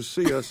natural to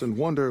see us and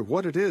wonder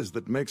what it is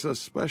that makes us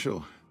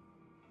special.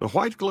 The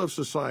White Glove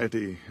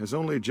Society has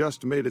only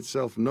just made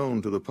itself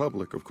known to the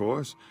public, of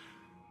course,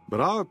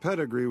 but our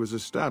pedigree was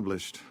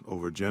established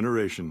over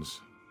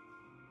generations.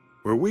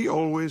 Were we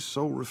always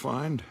so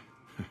refined?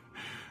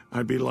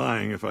 I'd be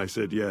lying if I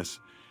said yes.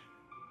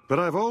 But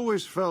I've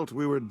always felt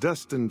we were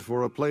destined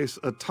for a place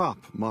atop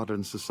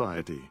modern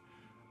society.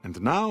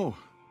 And now,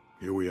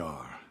 here we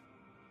are.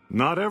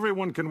 Not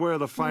everyone can wear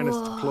the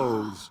finest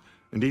clothes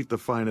and eat the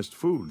finest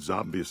foods,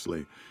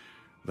 obviously.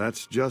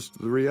 That's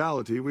just the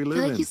reality we live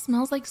I feel like in. he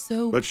smells like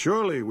soap. But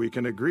surely we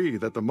can agree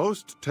that the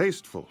most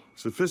tasteful,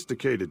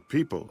 sophisticated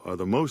people are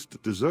the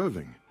most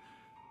deserving.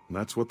 And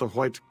that's what the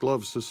White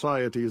Glove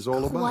Society is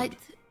all about. What?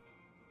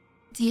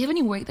 Do you have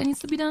any work that needs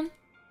to be done?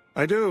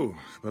 I do,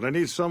 but I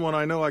need someone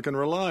I know I can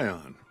rely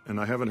on, and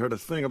I haven't heard a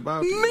thing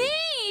about you.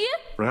 Me?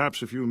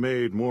 Perhaps if you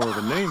made more of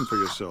a name for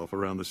yourself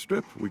around the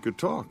strip, we could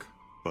talk,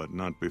 but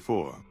not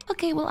before.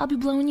 Okay, well, I'll be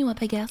blowing you up,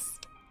 I guess.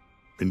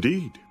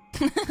 Indeed.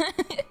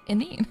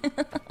 Indeed.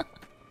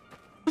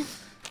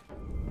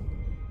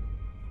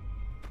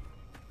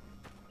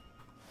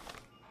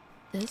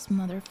 This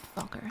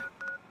motherfucker.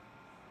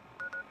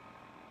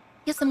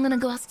 Guess I'm gonna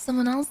go ask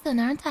someone else then,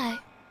 aren't I?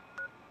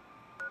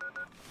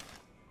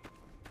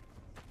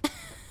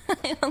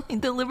 I only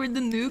delivered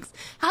the nukes.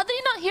 How did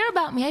he not hear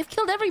about me? I've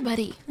killed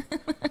everybody.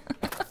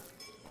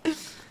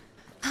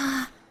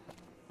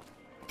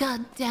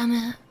 God damn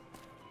it.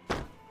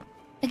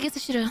 I guess I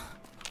should've...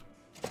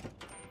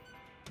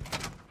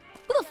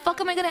 Who the fuck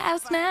am I gonna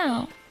ask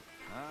now?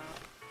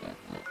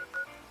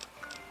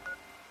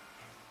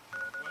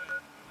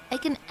 I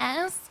can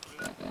ask...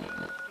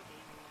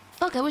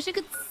 Fuck, I wish I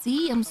could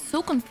see. I'm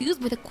so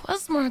confused by the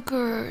quest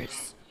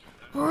markers.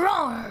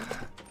 Roar!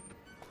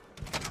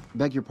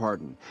 Beg your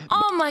pardon.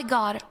 Oh my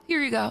god.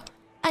 Here you go.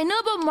 I know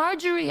about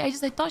Marjorie. I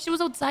thought she was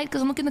outside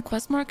because I'm looking at the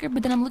quest marker,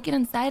 but then I'm looking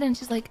inside and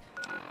she's like...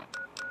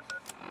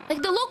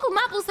 Like, the local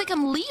map looks like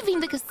I'm leaving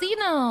the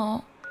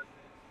casino.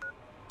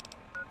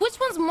 Which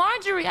one's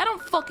Marjorie? I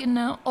don't fucking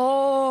know.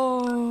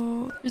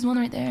 Oh, there's one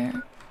right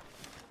there.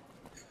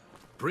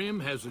 Brim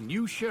has a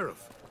new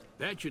sheriff.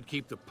 That should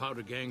keep the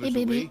powder gangers Hey,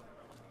 baby. away.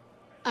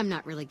 I'm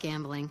not really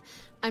gambling.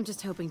 I'm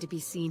just hoping to be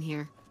seen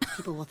here.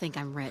 People will think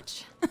I'm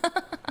rich.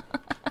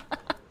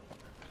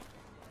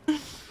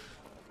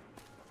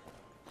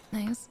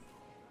 Nice.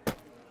 That's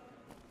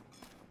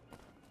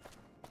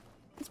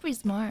pretty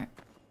smart.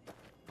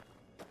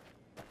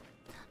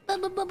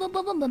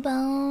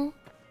 Hello.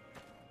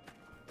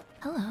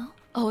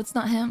 Oh, it's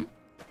not him.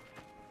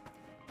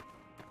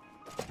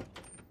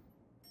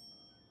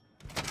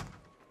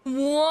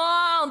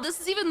 Wow, this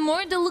is even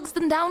more deluxe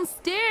than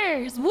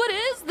downstairs. What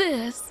is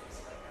this?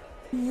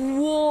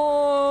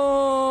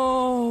 Whoa.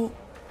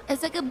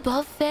 It's like a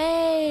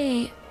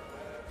buffet.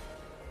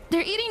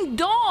 They're eating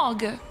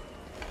dog.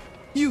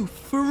 You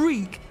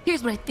freak.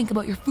 Here's what I think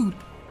about your food.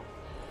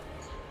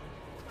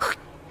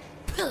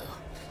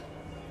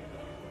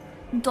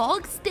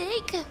 Dog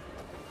steak?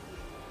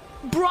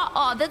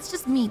 Oh, that's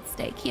just meat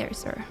steak. Here,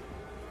 sir.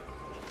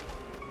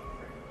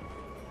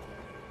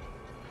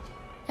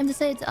 I've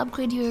decided to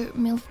upgrade your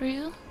meal for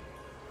you.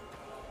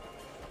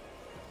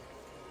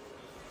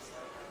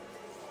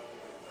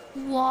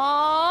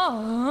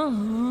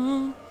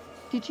 Whoa.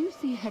 Did you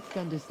see Heck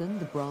Gunderson,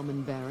 the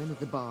Brahmin Baron, at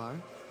the bar?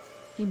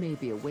 He may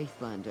be a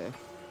wastelander,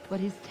 but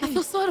his taste... I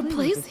feel so out of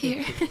place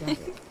here.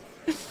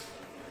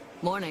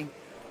 Morning.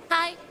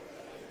 Hi.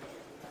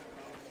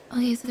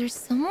 Okay, so there's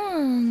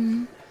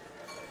someone...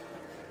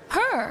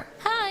 Her.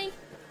 Hi.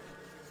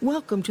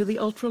 Welcome to the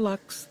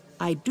Ultralux.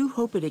 I do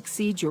hope it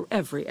exceeds your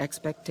every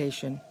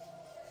expectation.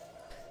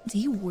 Do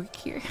you work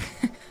here?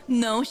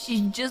 No,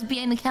 she's just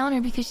behind the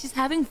counter because she's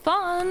having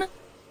fun.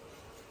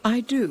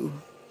 I do,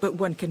 but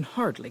one can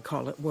hardly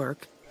call it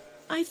work.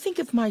 I think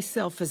of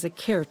myself as a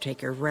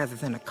caretaker rather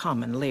than a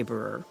common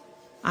laborer.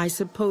 I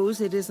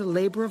suppose it is a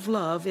labor of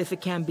love if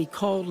it can be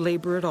called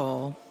labor at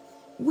all.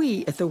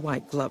 We at the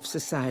White Glove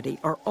Society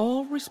are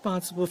all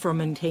responsible for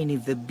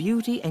maintaining the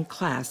beauty and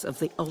class of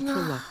the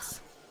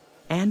Ultra-Luxe.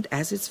 And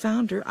as its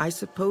founder, I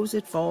suppose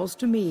it falls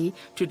to me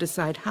to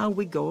decide how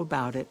we go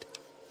about it.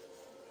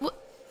 What?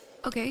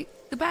 Okay,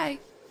 goodbye.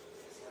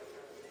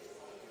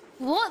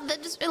 What?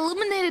 That just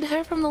eliminated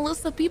her from the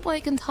list of people I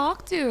can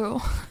talk to.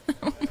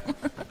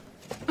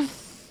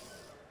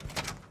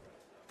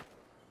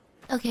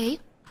 Okay.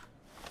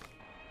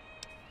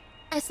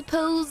 I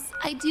suppose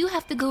I do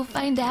have to go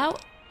find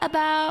out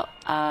about,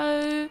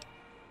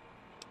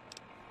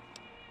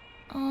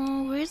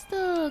 where's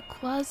the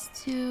quest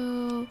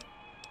to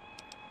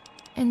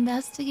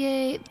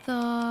investigate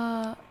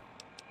the...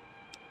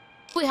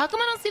 Wait, how come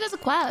I don't see it as a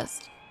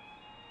quest?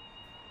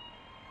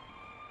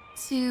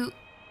 To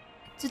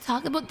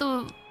talk about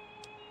the...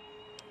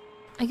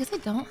 I guess I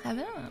don't have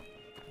it.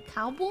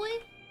 Cowboy?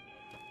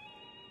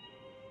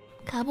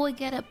 Cowboy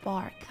get at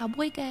bar.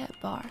 Cowboy guy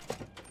at bar.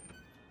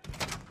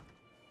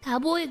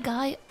 Cowboy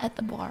guy at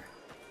the bar.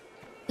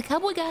 The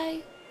cowboy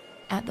guy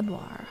at the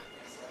bar.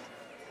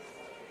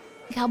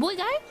 Cowboy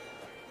guy?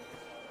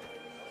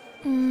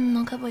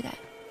 No cowboy guy.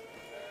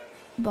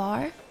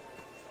 Bar?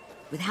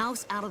 With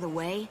house out of the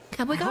way,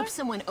 cowboy guy? I hope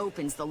someone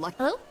opens the luck.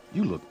 Hello?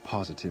 You look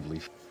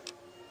positively...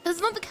 That's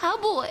not the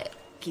cowboy.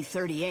 Key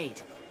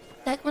 38.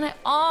 Back when I...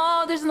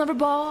 Oh, there's another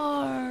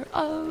bar.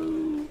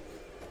 Oh.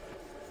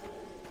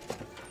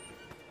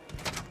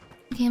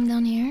 Okay, I'm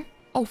down here.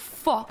 Oh,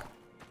 fuck.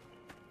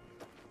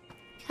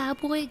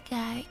 Cowboy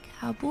guy.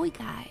 Cowboy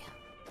guy.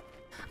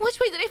 Which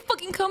way did I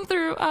fucking come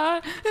through?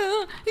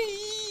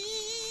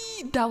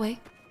 That way.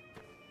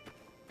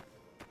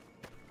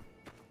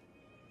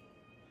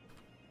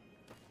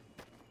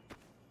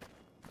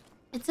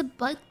 It's a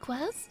bug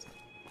quest?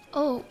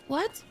 Oh,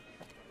 what?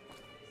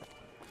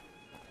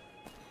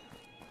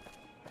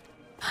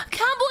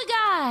 Cowboy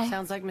guy!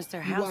 Sounds like Mr.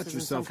 You House watch is in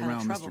yourself some kind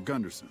around of trouble. Mr.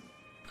 Gunderson.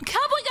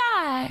 Cowboy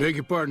guy! Beg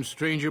your pardon,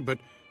 stranger, but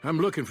I'm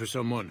looking for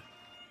someone.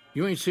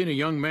 You ain't seen a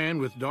young man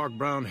with dark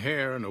brown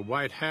hair and a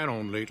white hat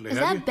on lately, Is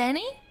have that you?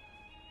 Benny?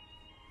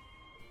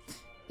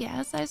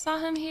 Yes, I saw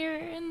him here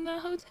in the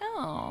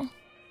hotel.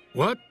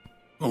 What?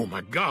 Oh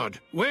my God,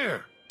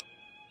 where?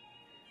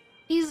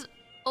 He's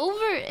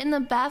over in the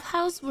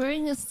bathhouse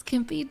wearing a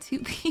skimpy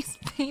two-piece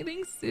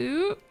bathing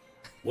suit.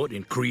 What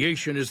in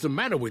creation is the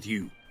matter with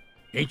you?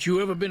 Ain't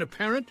you ever been a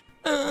parent?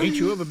 Ain't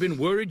you ever been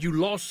worried you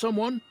lost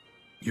someone?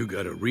 You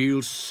got a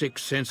real sick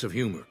sense of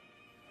humor.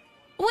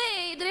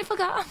 Wait, did I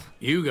forget?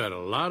 You got a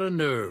lot of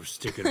nerve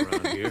sticking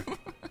around here.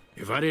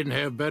 If I didn't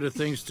have better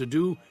things to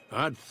do,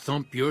 I'd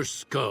thump your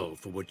skull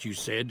for what you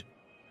said.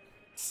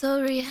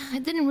 Sorry, I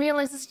didn't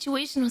realize the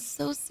situation was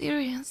so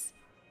serious.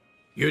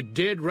 You're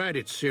dead right,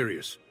 it's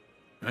serious.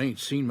 I ain't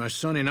seen my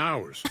son in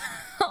hours.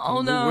 Oh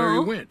Don't know where he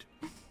no. went.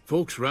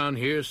 Folks round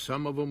here,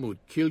 some of them would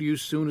kill you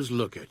soon as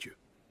look at you.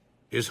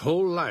 His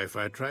whole life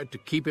I tried to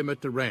keep him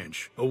at the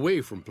ranch, away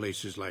from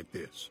places like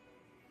this.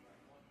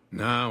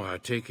 Now I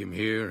take him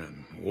here,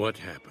 and what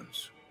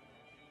happens?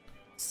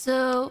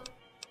 So,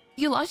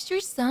 you lost your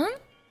son?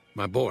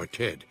 My boy,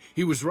 Ted.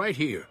 He was right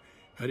here.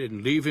 I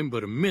didn't leave him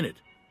but a minute.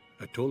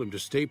 I told him to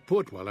stay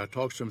put while I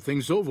talked some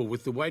things over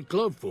with the White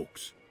Glove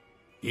folks.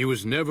 He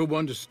was never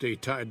one to stay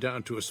tied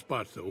down to a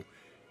spot, though.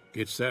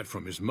 Gets that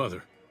from his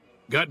mother.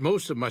 Got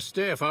most of my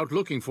staff out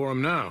looking for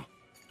him now.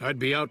 I'd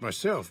be out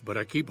myself, but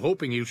I keep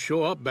hoping he'll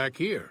show up back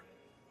here.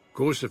 Of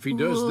course, if he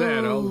does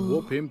that, I'll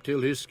whoop him till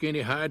his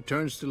skinny hide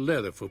turns to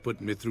leather for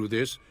putting me through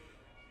this.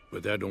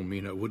 But that don't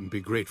mean I wouldn't be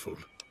grateful.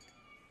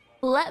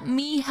 Let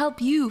me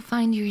help you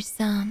find your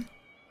son.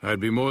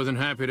 I'd be more than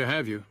happy to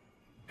have you.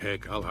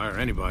 Heck, I'll hire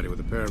anybody with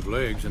a pair of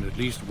legs and at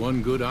least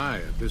one good eye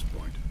at this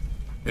point.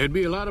 There'd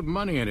be a lot of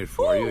money in it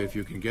for you if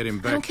you can get him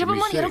back I don't care to about me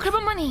money, I don't safe. care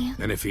about money.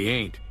 And if he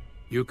ain't,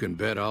 you can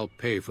bet I'll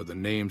pay for the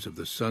names of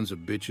the sons of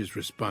bitches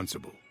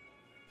responsible.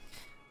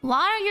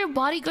 Why are your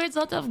bodyguards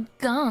out of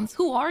guns?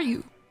 Who are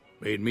you?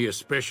 Made me a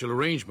special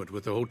arrangement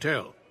with the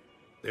hotel.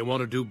 They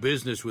want to do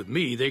business with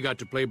me, they got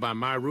to play by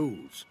my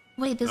rules.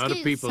 Wait, this A lot guy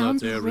of people out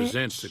sounds there rich.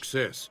 resent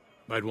success.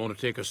 Might want to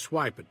take a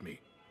swipe at me.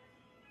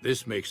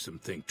 This makes them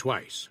think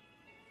twice.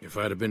 If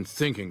I'd have been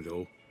thinking,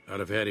 though, I'd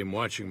have had him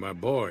watching my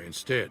boy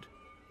instead.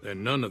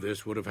 Then none of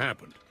this would have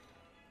happened.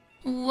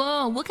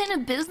 Whoa, what kind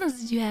of business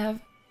did you have?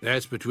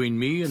 That's between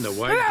me and the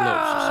White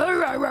Glove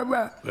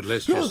Society. But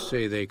let's just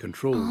say they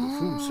control the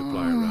food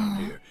supply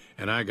around here,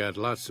 and I got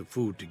lots of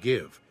food to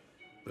give.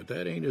 But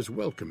that ain't as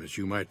welcome as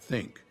you might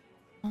think.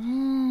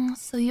 Oh,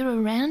 so you're a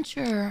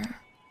rancher.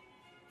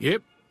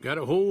 Yep, got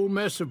a whole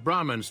mess of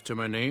Brahmins to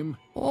my name.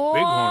 Oh.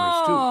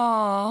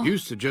 Bighorners, too.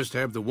 Used to just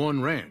have the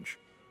one ranch,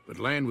 but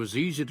land was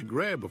easy to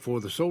grab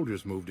before the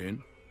soldiers moved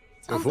in.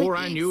 Sounds Before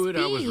like I knew it,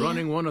 I was XP.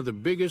 running one of the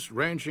biggest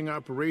ranching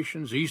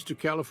operations east of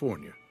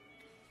California.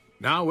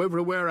 Now,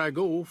 everywhere I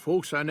go,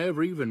 folks I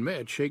never even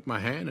met shake my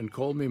hand and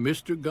call me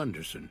Mr.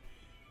 Gunderson.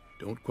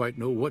 Don't quite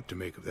know what to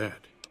make of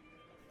that.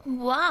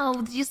 Wow,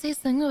 did you say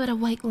something about a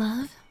white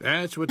glove?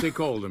 That's what they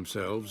call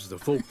themselves, the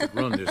folk that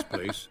run this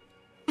place.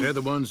 They're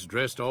the ones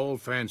dressed all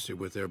fancy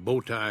with their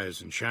bow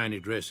ties and shiny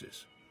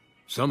dresses.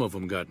 Some of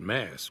them got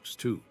masks,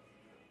 too.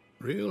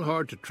 Real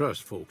hard to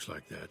trust folks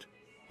like that.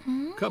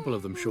 A couple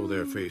of them show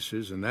their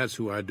faces, and that's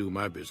who I do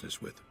my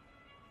business with.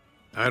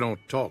 I don't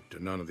talk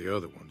to none of the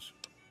other ones.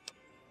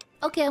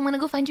 Okay, I'm gonna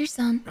go find your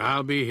son.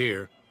 I'll be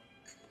here.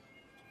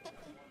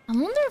 I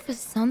wonder if his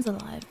son's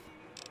alive.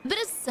 I bet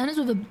his son is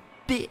with a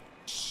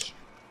bitch.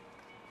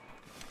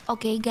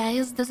 Okay,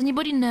 guys, does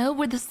anybody know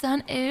where the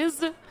son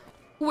is?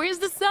 Where's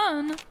the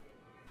son?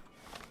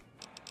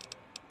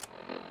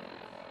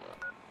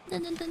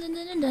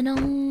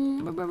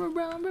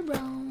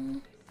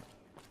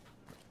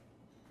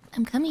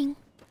 I'm coming.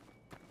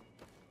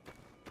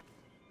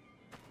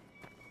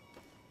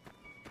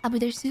 I'll be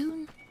there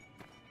soon.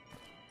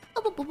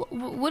 Oh,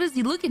 what is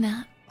he looking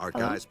at? Our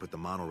guys put the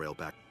monorail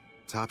back.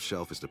 Top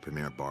Shelf is the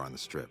premier bar on the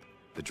strip.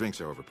 The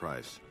drinks are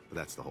overpriced, but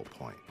that's the whole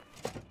point.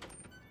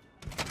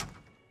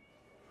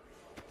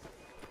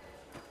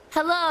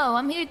 Hello,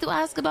 I'm here to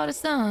ask about a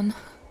son.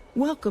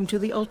 Welcome to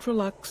the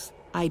Ultralux.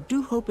 I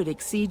do hope it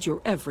exceeds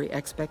your every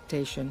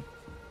expectation.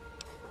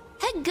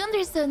 Heck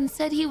Gunderson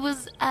said he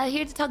was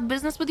here to talk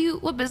business with you.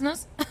 What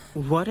business?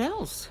 What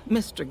else?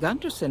 Mr.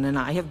 Gunderson and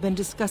I have been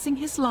discussing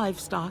his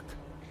livestock.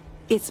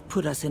 It's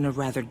put us in a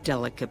rather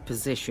delicate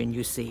position,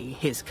 you see,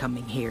 his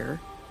coming here.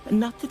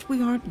 Not that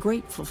we aren't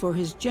grateful for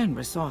his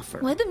generous offer.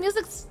 Why the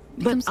music's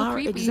become so our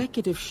creepy?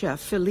 executive chef,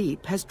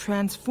 Philippe, has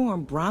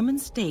transformed Brahmin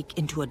steak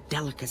into a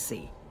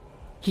delicacy.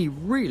 He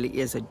really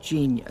is a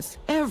genius.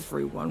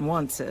 Everyone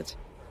wants it.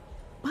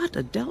 But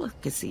a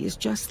delicacy is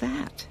just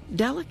that,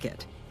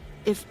 delicate.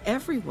 If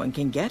everyone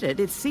can get it,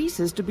 it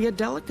ceases to be a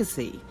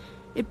delicacy.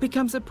 It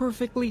becomes a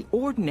perfectly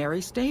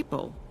ordinary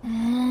staple.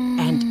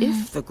 And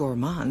if the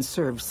gourmand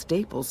served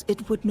staples,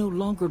 it would no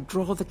longer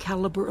draw the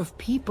caliber of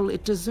people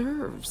it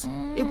deserves.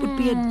 It would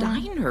be a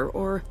diner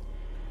or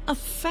a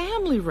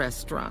family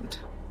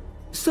restaurant.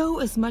 So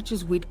as much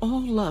as we'd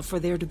all love for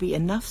there to be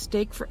enough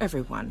steak for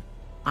everyone,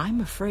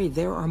 I'm afraid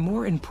there are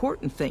more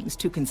important things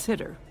to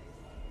consider.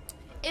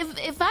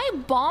 If I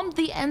bombed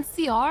the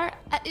NCR,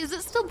 is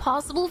it still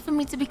possible for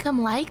me to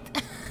become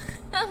liked?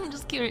 I'm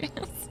just curious.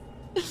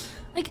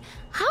 Like,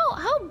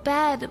 how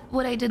bad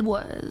what I did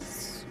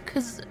was?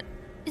 Because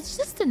it's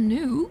just a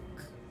nuke.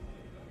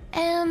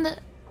 And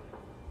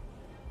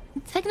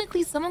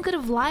technically someone could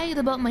have lied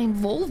about my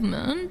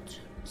involvement.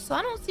 So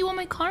I don't see why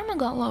my karma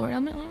got lowered. I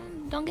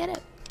mean, don't get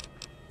it.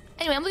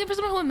 Anyway, I'm looking for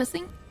someone who I'm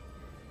missing.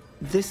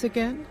 This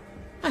again?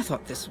 I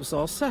thought this was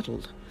all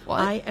settled. What?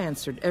 I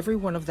answered every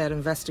one of that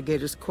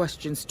investigator's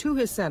questions to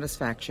his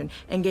satisfaction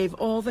and gave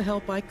all the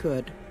help I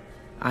could.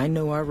 I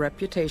know our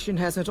reputation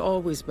hasn't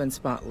always been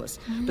spotless,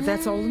 but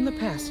that's all in the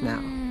past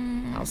now.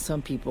 How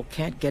some people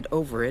can't get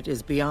over it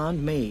is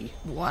beyond me.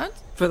 What?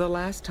 For the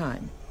last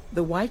time,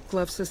 the White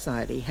Glove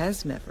Society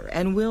has never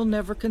and will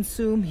never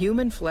consume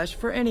human flesh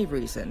for any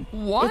reason.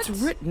 What? It's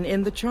written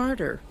in the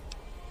charter.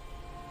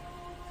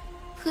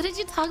 Who did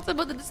you talk to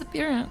about the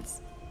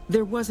disappearance?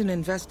 There was an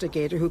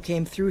investigator who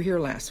came through here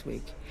last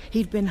week.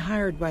 He'd been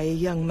hired by a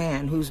young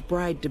man whose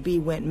bride-to-be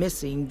went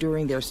missing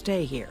during their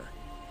stay here.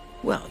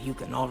 Well, you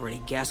can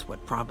already guess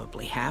what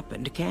probably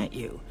happened, can't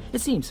you?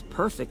 It seems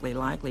perfectly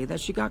likely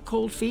that she got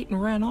cold feet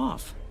and ran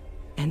off.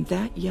 And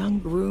that young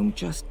groom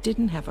just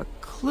didn't have a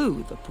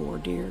clue, the poor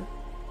dear.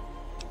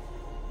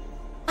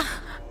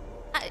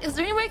 Is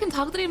there any way I can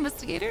talk to the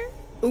investigator?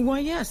 Why,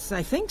 yes,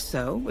 I think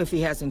so. If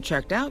he hasn't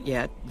checked out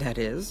yet, that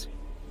is.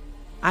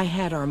 I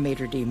had our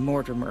maitre d'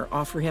 Mortimer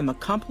offer him a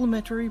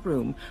complimentary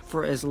room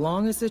for as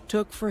long as it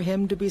took for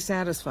him to be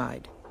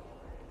satisfied.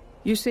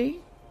 You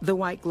see, the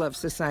White Glove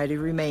Society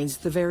remains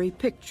the very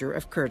picture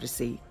of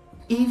courtesy,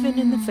 even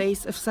in the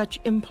face of such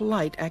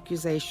impolite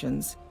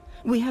accusations.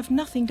 We have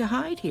nothing to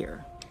hide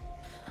here.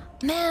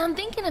 Man, I'm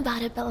thinking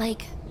about it, but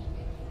like,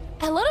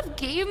 a lot of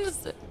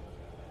games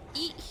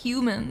eat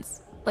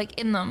humans, like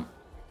in them.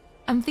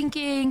 I'm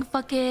thinking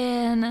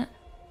fucking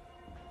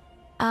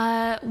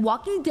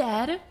Walking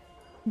Dead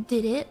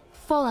did it.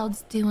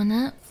 Fallout's doing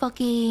it.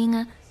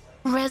 Fucking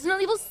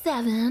Resident Evil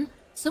 7.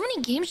 So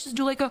many games just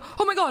do like a,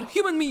 oh my god,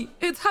 human meat,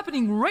 it's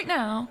happening right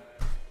now.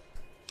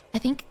 I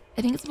think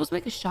it's supposed to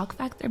be like a shock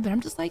factor, but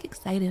I'm just like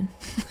excited.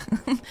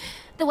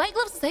 The White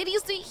Glove Society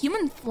used to eat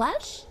human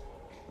flesh?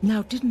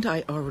 Now, didn't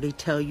I already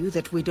tell you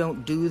that we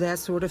don't do that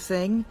sort of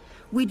thing?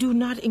 We do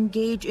not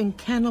engage in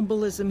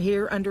cannibalism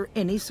here under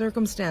any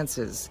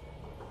circumstances.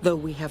 Though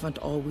we haven't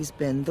always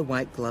been the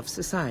White Glove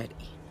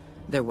Society.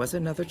 There was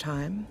another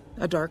time,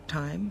 a dark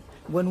time,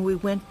 when we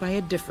went by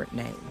a different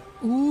name.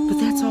 Ooh. But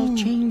that's all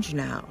changed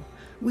now.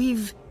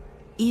 We've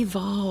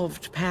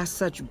evolved past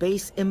such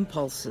base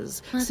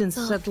impulses since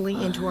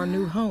settling into our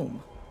new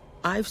home.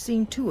 I've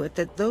seen to it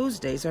that those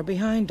days are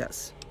behind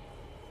us.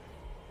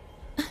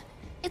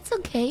 It's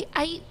okay,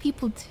 I eat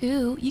people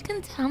too. You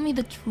can tell me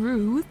the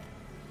truth.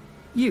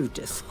 You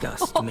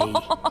disgust me.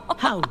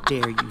 How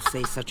dare you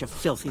say such a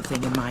filthy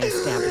thing in my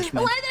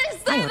establishment? Why did I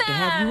say I ought to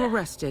have you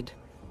arrested.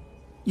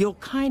 You'll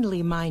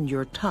kindly mind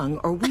your tongue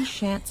or we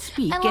shan't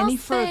speak any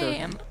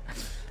further.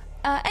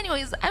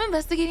 Anyways, I'm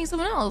investigating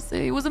someone else.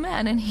 It was a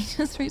man, and he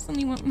just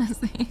recently went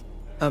missing.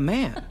 A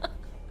man?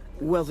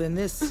 Well, then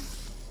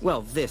this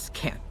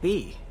can't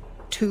be.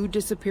 2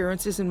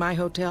 disappearances in my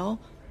hotel?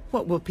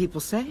 What will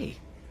people say?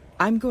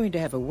 I'm going to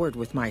have a word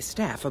with my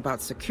staff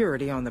about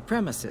security on the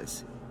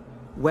premises.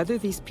 Whether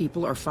these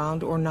people are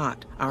found or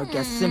not, our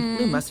guests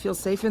simply must feel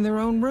safe in their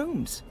own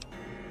rooms.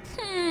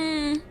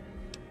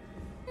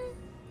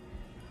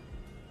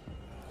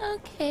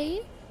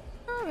 Okay.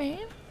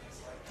 Alright.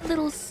 A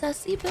little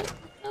sussy, but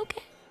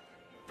okay.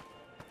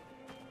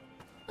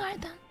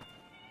 Alright then.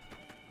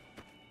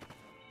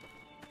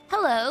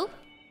 Hello.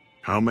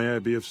 How may I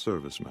be of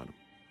service, madam?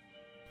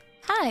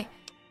 Hi.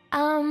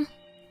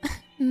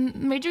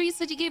 Major, you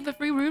said you gave a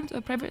free room to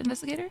a private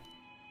investigator?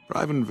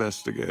 Private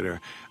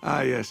investigator.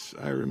 Ah, yes,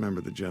 I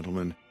remember the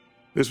gentleman.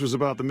 This was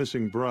about the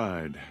missing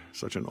bride.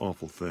 Such an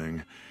awful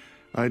thing.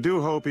 I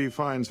do hope he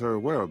finds her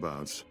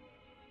whereabouts.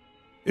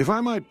 If I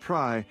might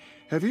pry,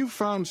 have you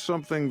found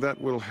something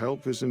that will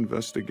help his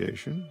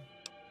investigation?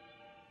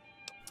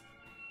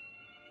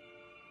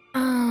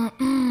 Oh,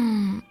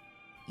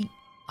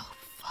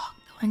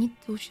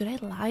 fuck. Should I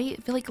lie?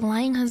 I feel like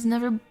lying has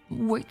never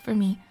worked for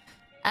me.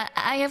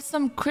 I have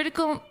some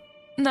critical...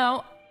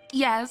 No.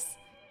 Yes.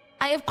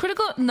 I have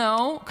critical...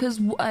 No, because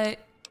I...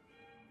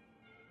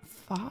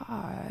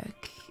 Fuck.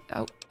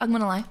 Oh, I'm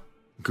gonna lie.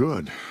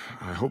 Good.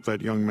 I hope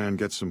that young man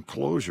gets some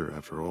closure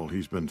after all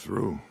he's been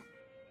through.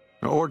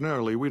 Now,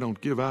 ordinarily, we don't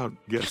give out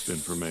guest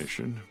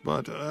information,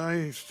 but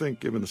I think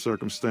given the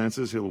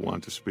circumstances, he'll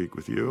want to speak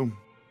with you.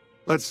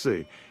 Let's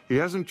see. He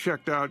hasn't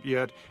checked out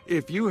yet.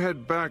 If you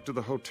head back to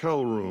the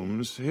hotel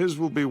rooms, his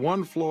will be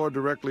 1 floor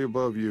directly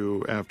above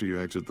you after you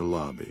exit the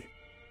lobby.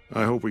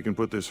 I hope we can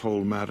put this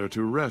whole matter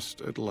to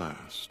rest at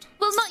last.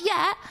 Well, not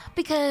yet,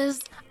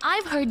 because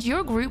I've heard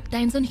your group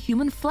dines on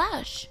human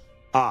flesh.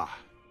 Ah,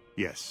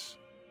 yes.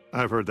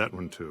 I've heard that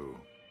one too.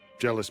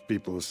 Jealous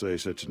people say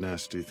such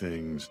nasty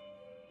things.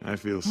 I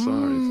feel sorry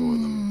for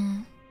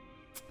them.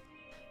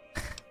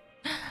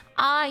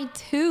 I,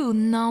 too,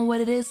 know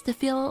what it is to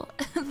feel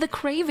the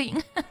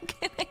craving.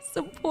 Can I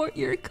support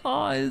your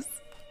cause?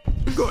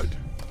 Good.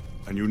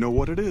 And you know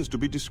what it is to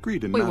be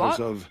discreet in matters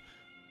of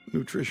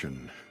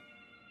nutrition.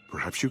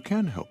 Perhaps you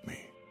can help me.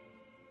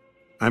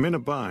 I'm in a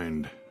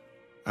bind.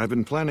 I've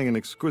been planning an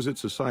exquisite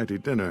society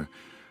dinner,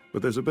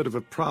 but there's a bit of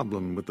a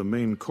problem with the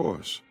main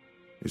course.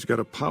 He's got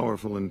a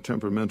powerful and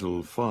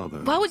temperamental father.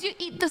 Why would you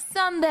eat the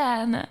sun,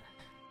 then?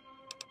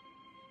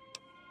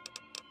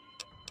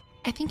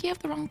 I think you have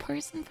the wrong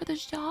person for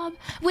this job.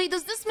 Wait,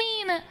 does this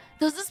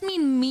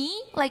mean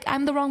me? Like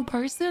I'm the wrong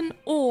person?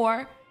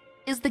 Or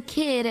is the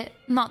kid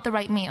not the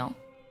right meal?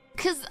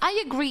 Because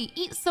I agree,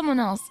 eat someone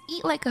else.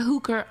 Eat like a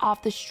hooker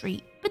off the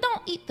street. But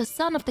don't eat the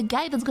son of the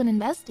guy that's gonna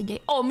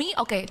investigate. Oh, me?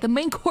 Okay, the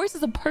main course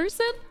is a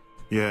person?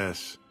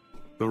 Yes,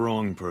 the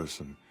wrong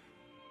person.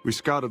 We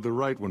scouted the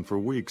right one for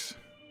weeks.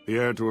 The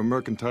heir to a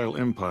mercantile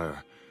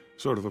empire.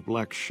 Sort of a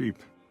black sheep.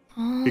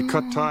 He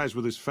cut ties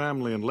with his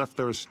family and left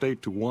their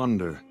estate to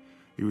wander.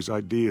 He was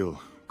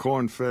ideal,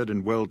 corn-fed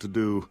and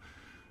well-to-do,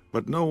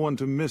 but no one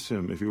to miss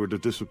him if he were to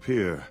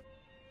disappear.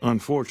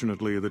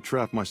 Unfortunately, the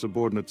trap my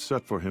subordinates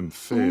set for him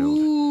failed,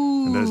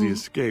 and as he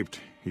escaped,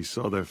 he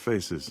saw their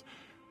faces.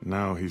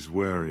 Now he's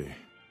wary.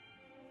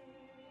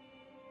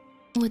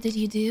 What did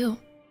you do?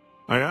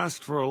 I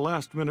asked for a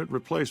last-minute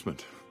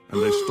replacement,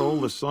 and they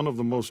stole the son of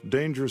the most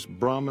dangerous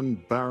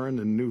Brahmin baron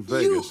in New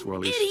Vegas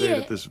while he stayed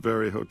at this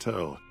very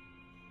hotel.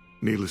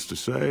 Needless to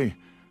say,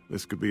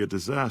 this could be a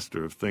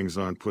disaster if things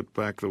aren't put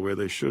back the way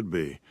they should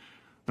be.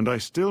 And I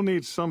still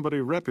need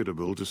somebody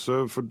reputable to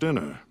serve for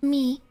dinner.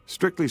 Me.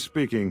 Strictly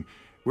speaking,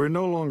 we're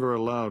no longer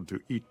allowed to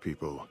eat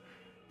people.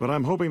 But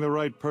I'm hoping the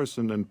right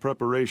person and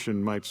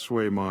preparation might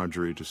sway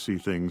Marjorie to see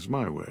things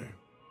my way.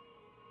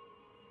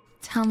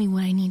 Tell me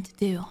what I need to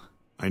do.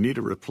 I need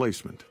a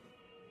replacement.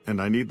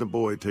 And I need the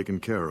boy taken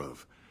care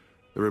of.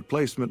 The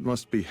replacement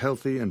must be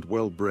healthy and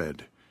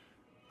well-bred.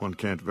 One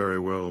can't very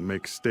well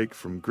make steak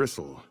from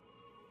gristle.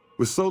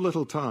 With so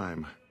little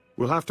time,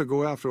 we'll have to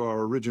go after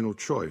our original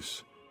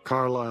choice,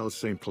 Carlisle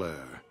St.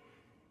 Clair.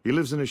 He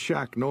lives in a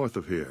shack north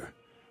of here.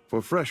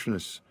 For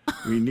freshness,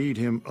 we need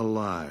him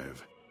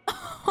alive.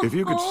 If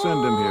you could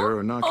send him here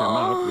or knock him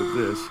out with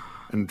this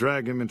and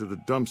drag him into the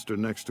dumpster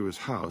next to his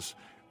house,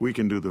 we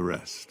can do the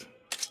rest.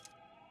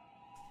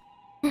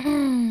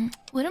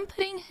 Wouldn't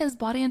putting his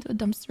body into a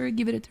dumpster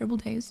give it a terrible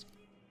taste?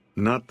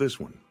 Not this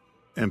one.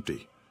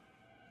 Empty.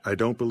 I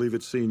don't believe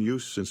it's seen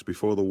use since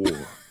before the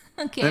war.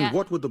 Okay. And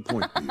what would the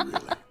point be,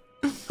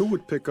 really? Who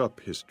would pick up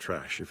his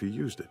trash if he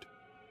used it?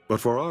 But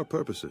for our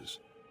purposes,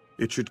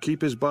 it should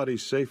keep his body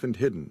safe and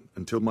hidden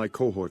until my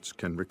cohorts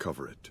can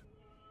recover it.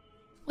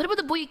 What about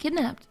the boy you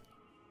kidnapped?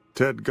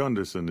 Ted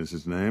Gunderson is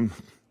his name.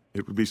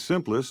 It would be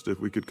simplest if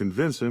we could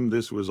convince him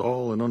this was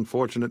all an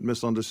unfortunate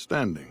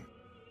misunderstanding.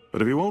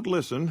 But if he won't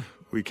listen,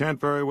 we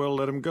can't very well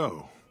let him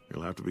go.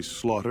 He'll have to be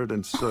slaughtered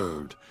and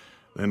served.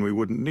 Then we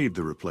wouldn't need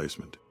the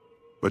replacement.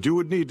 But you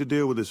would need to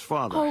deal with his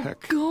father, Oh,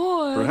 heck.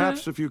 God.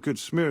 Perhaps if you could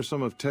smear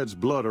some of Ted's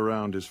blood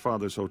around his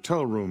father's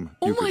hotel room,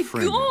 you could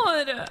frame him. Oh,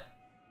 my God.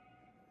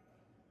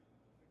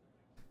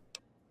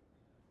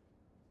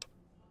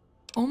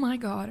 Oh my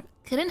god.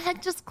 Couldn't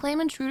Heck just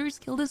claim intruders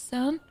killed his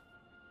son?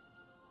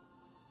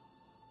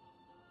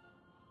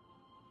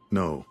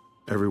 No.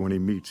 Everyone he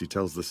meets, he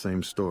tells the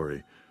same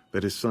story.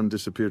 That his son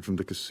disappeared from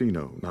the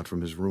casino, not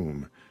from his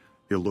room.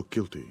 He'll look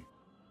guilty.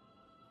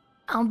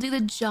 I'll do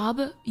the job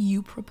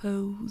you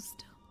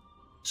proposed.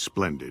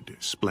 Splendid,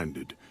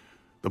 splendid.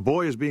 The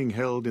boy is being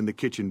held in the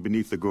kitchen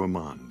beneath the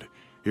gourmand.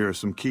 Here are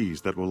some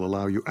keys that will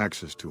allow you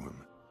access to him.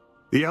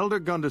 The elder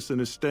Gunderson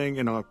is staying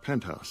in our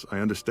penthouse. I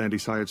understand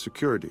he's hired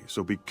security,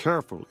 so be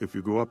careful if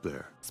you go up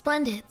there.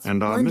 Splendid.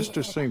 And our splendid.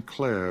 Mr. St.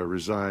 Clair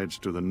resides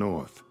to the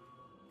north.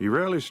 He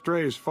rarely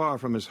strays far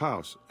from his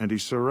house, and he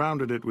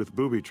surrounded it with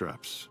booby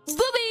traps.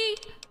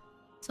 Booby!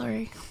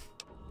 Sorry.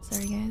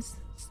 Sorry, guys.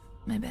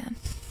 My bad.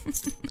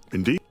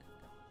 Indeed.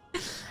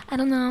 I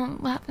don't know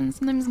what happens.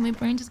 Sometimes my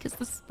brain just gets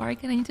the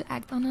spark and I need to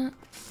act on it.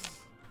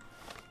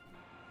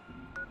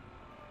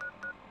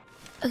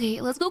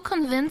 Okay, let's go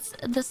convince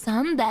the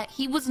son that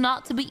he was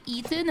not to be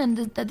eaten and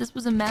that this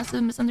was a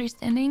massive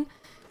misunderstanding.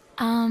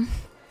 I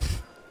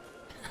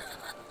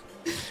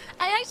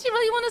actually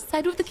really want to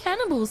side with the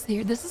cannibals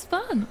here. This is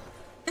fun.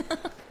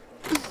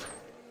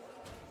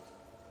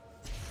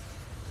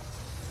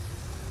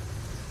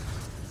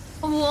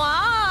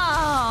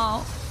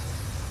 Wow.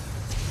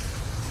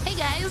 Hey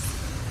guys.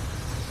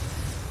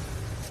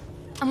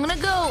 I'm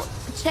gonna go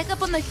check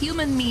up on the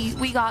human meat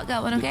we got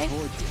going, okay?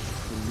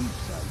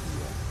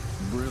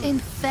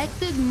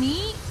 Infected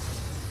meat?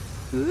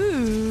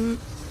 Ooh.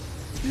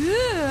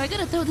 Ooh, I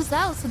gotta throw this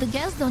out so the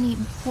guests don't eat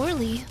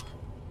poorly.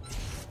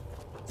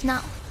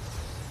 Now.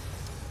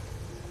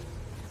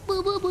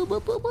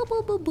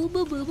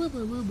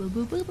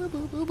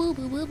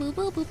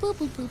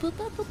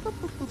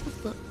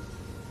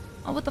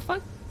 Oh, what the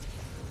fuck?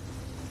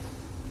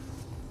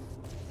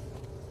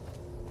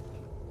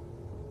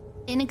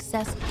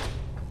 Inaccessible.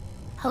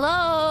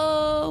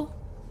 Hello?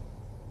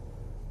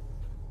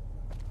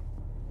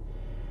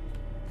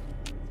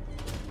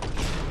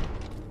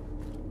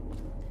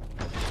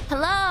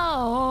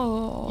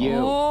 Hello?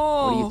 You,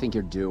 what do you think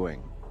you're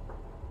doing?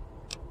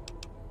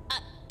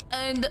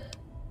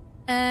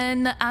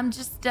 And I'm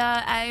just,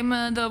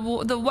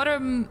 the water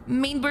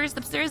main burst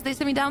upstairs. They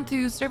sent me down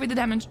to survey the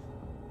damage.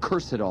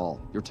 Curse it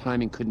all. Your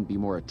timing couldn't be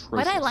more atrocious.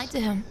 Why'd I lie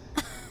to him?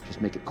 Just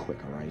make it quick,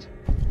 alright?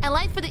 I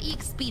lied for the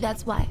EXP,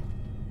 that's why.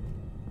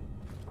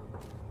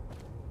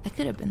 I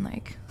could have been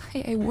like,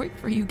 hey, I work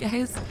for you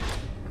guys.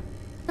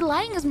 The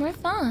lying is more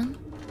fun.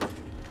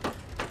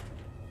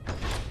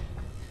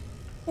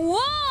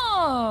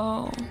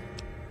 Whoa!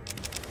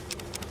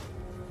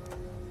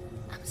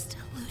 I'm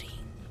still looting.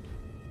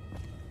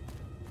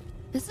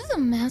 This is a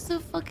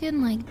massive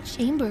fucking, like,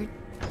 chamber.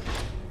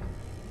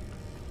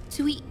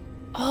 To eat.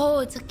 Oh,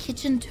 it's a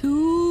kitchen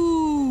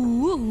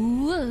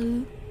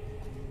too.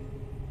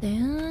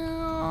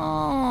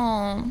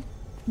 Damn.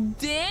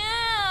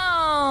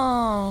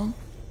 Damn.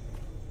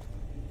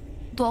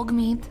 Dog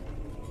meat.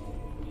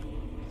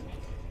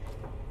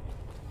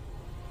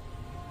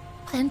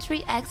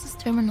 Pantry access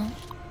terminal.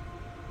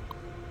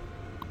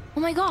 Oh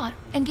my god.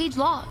 Engage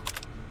log.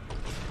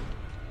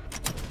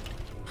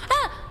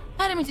 Ah!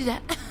 I didn't mean to do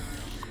that.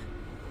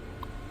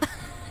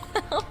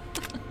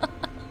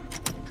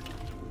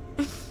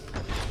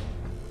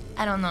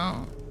 I don't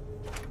know.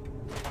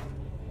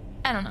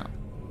 I don't know.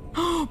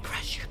 Oh,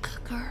 pressure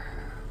cooker.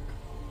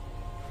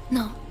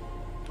 No.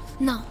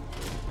 No.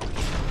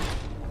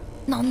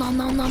 No, no,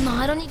 no, no, no.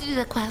 I don't need to do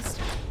that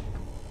quest.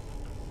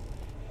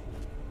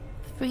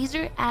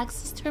 Freezer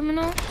access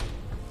terminal.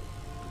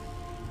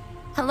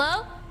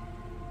 Hello?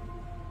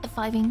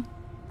 F5ing.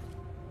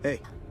 Hey.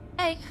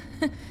 Hey.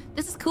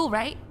 This is cool,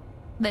 right?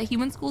 The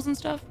human schools and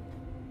stuff.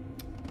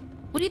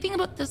 What do you think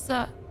about this,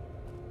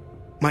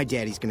 My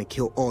daddy's gonna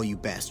kill all you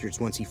bastards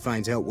once he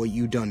finds out what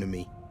you done to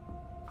me.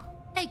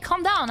 Hey,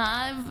 calm down.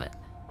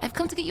 I've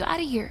come to get you out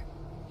of here.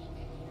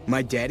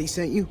 My daddy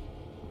sent you?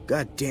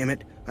 God damn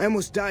it. I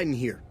almost died in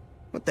here.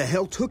 What the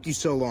hell took you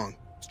so long?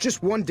 It's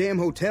just one damn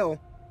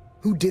hotel.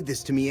 Who did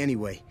this to me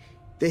anyway?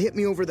 They hit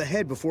me over the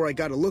head before I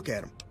got a look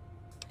at them.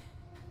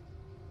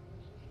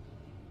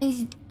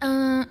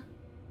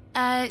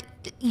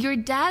 Your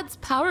dad's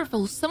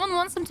powerful. Someone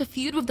wants him to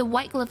feud with the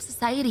White Glove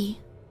Society.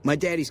 My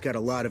daddy's got a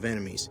lot of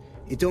enemies.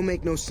 It don't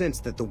make no sense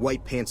that the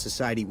White Pants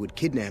Society would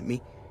kidnap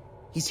me.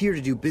 He's here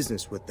to do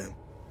business with them.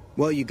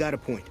 Well, you got a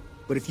point.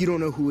 But if you don't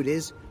know who it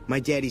is, my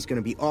daddy's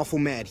gonna be awful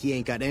mad he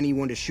ain't got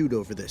anyone to shoot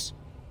over this.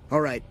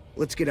 Alright,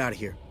 let's get out of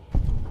here.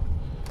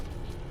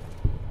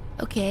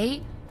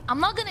 Okay. I'm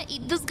not gonna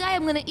eat this guy,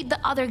 I'm gonna eat the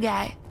other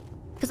guy.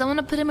 Because I want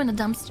to put him in a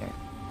dumpster.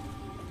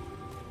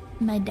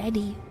 My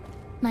daddy.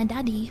 My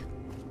daddy.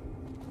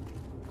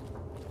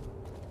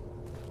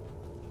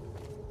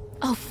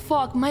 Oh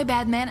fuck, my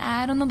bad, man.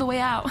 I don't know the way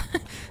out.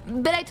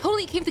 But I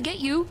totally came to get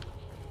you.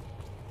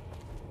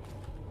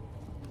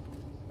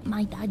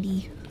 My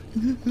daddy.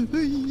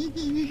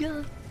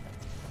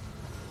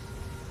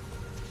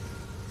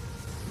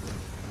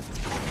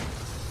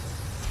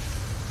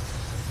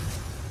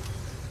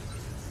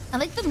 I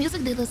like the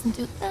music they listen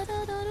to.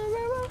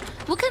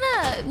 What kind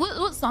of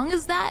what song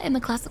is that in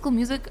the classical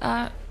music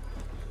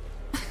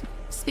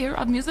sphere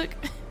of music?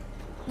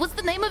 What's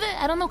the name of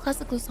it? I don't know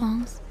classical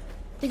songs.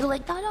 They go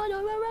like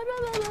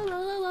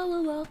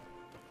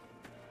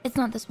It's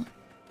not this one.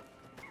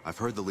 I've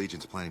heard the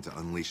Legion's planning to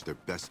unleash their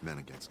best men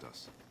against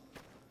us.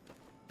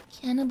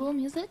 Cannibal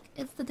music?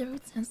 It's the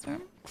Darude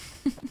Sandstorm.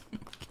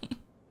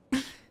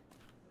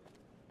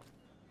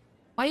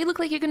 Why do you look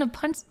like you're gonna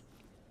punch?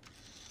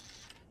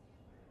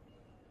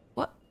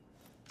 What?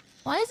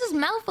 Why is his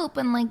mouth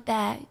open like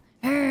that?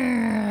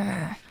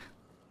 Hi,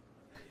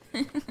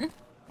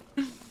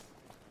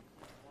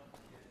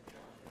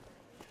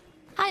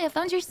 I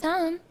found your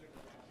son.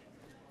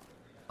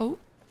 Oh?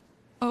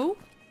 Oh?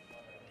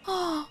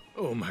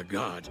 Oh my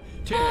God.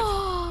 Ted,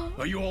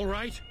 are you all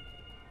right?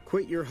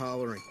 Quit your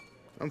hollering.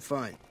 I'm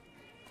fine.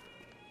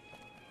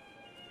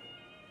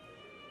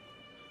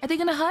 Are they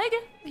gonna hug?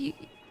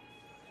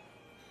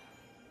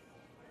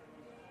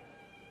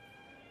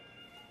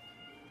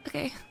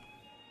 Okay.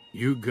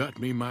 You got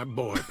me my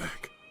boy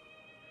back.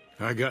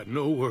 I got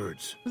no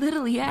words.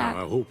 Literally, yeah.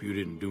 Now, I hope you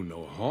didn't do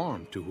no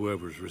harm to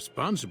whoever's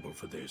responsible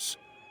for this.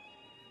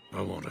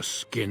 I want to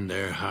skin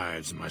their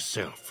hides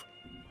myself.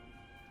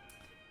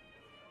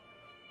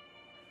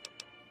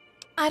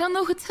 I don't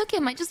know who took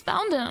him. I just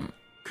found him.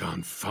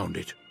 Confound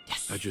it.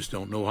 Yes. I just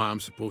don't know how I'm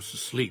supposed to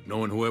sleep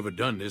knowing whoever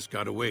done this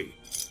got away.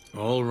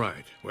 All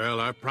right. Well,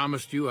 I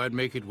promised you I'd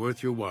make it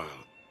worth your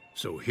while.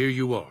 So here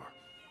you are.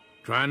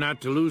 Try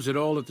not to lose it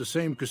all at the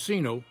same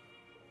casino.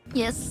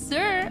 Yes,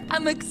 sir.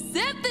 I'm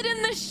accepted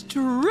in the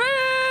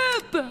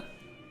strip.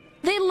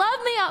 They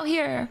love me out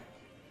here.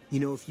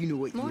 You know, if you knew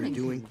what you were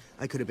doing,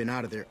 I could have been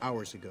out of there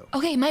hours ago.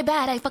 Okay, my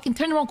bad. I fucking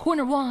turned the wrong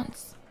corner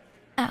once.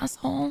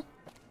 Asshole.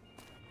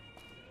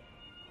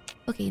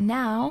 Okay,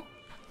 now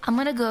I'm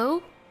gonna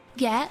go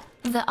get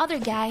the other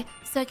guy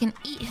so I can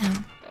eat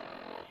him.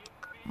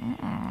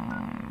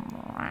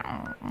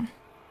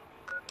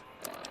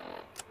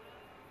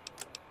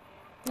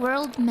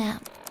 World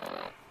map.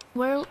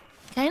 World.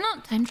 Can I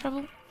not time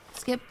travel?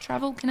 Skip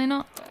travel? Can I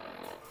not?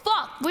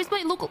 Fuck! Where's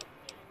my local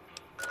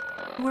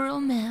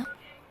world map?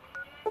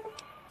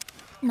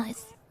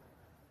 Nice.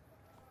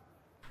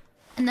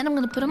 And then I'm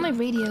gonna put on my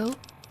radio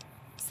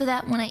so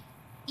that when I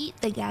eat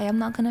the guy, I'm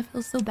not gonna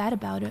feel so bad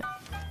about it.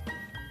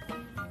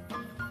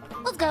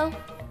 Let's go.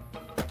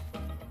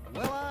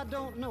 Well, I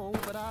don't know,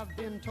 but I've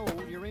been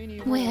told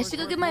uranium. Wait, I should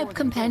go get my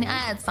companion.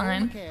 Ah, it's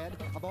fine.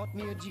 I bought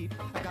me a Jeep.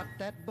 I got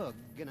that bug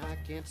and I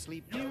can't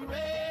sleep.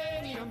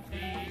 Uranium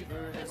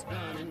fever has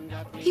done and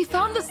got me. He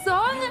found the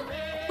song?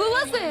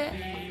 What was it?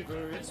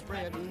 It's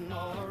spreading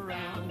all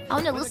around. I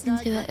wanna listen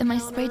to it in my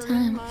spare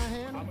time.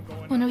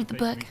 I wanna read the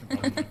book.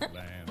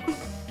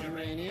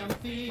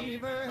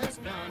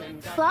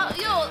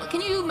 Yo,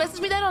 can you message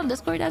me that on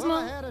Discord,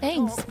 Asma?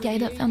 Thanks, guy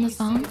that found the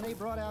song. They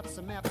brought out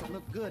some maps that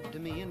looked good to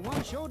me, and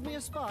one showed me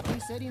a spot. He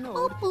said he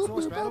knowed, so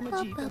I straddled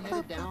my Jeep and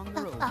headed down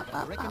the road.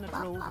 I reckon it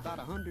drove about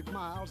 100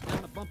 miles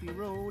down a bumpy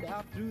road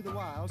out through the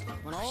wilds.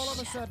 When all of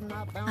a sudden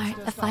I bounced Alright,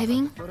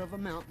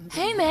 F5ing.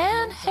 Hey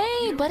man,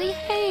 hey buddy,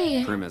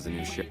 hey. Grim has a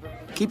new ship.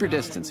 Keep your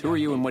distance. Who are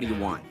you and what do you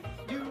want?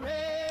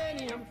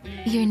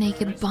 Your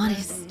naked body,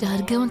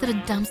 stud. Go into the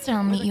dumpster.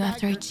 I'll meet you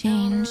after I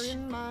change.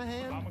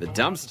 The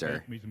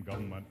dumpster?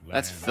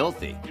 That's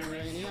filthy.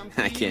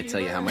 I can't tell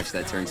you how much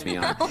that turns me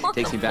on.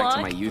 Takes me back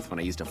to my youth when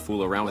I used to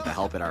fool around with the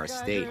help at our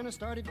estate.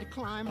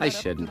 I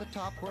shouldn't,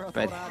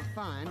 but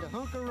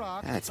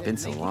it's been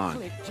so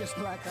long.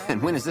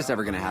 And when is this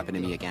ever going to happen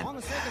to me again?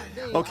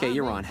 Okay,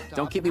 you're on.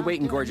 Don't keep me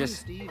waiting,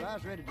 gorgeous. An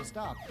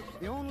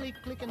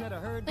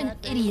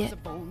idiot.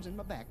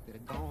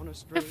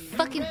 You're a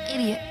fucking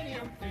idiot.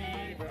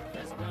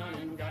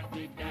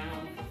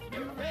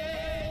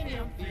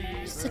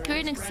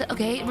 Secured and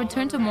okay,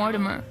 return to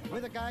Mortimer.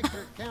 With a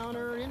Geiger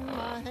counter in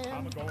my hand.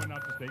 I'm going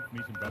out to stake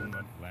me some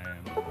government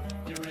land.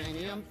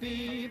 Uranium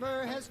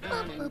fever has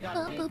done and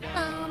got me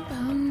down.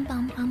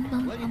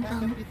 Well, you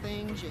pack up your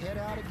things, you head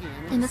out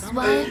again. And that's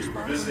why.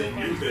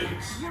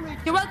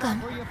 You're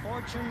welcome. Where your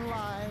fortune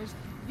lies,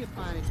 you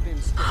find it's been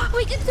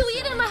we get to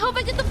eat him. I hope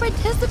I get to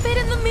participate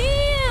in the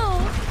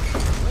meal.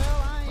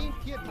 Well, I ain't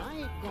kidding. I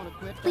ain't gonna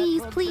quit.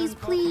 Please, please,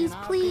 please,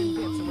 please.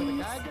 With a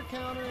Geiger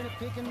counter and a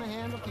pick in my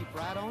hand, I'll keep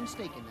right on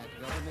staking that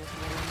government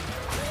land.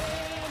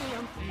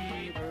 Uranium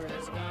fever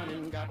has done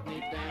and got me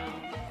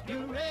down.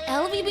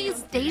 LVB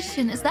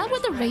station. Is that where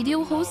the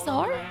radio hosts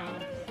are?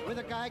 With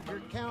a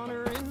Geiger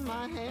counter in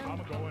my hand.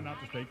 I'm going out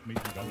to stake me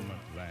some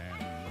government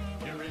land.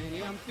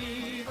 Uranium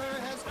fever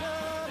has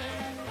done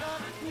and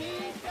got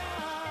me down.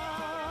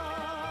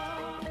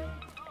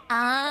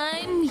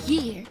 I'm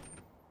here.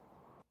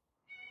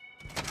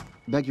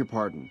 Beg your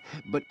pardon,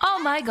 but... Oh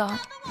my god.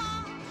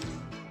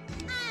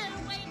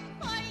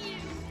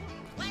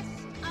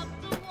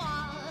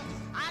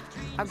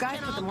 Our guys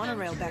put the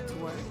monorail back to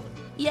work.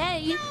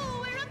 Yay.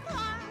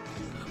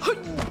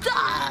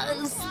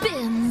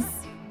 Spins.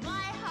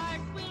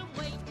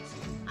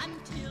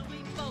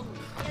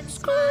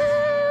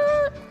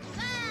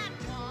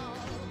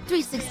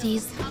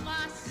 360s.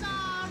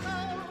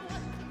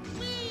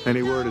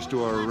 Any word as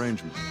to our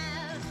arrangement?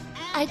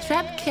 I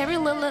trapped Carrie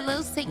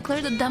Little St. Clair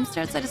the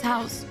dumpster outside his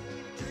house.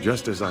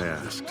 Just as I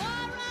asked.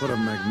 What a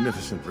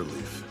magnificent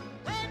relief.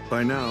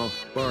 By now,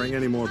 barring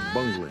any more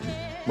bungling,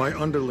 my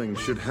underlings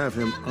should have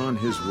him on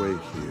his way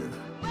here.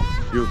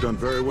 You have done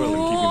very well in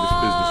keeping this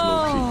business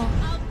low-key.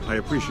 I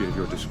appreciate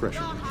your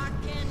discretion.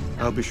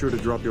 I'll be sure to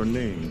drop your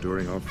name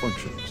during our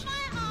functions.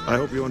 I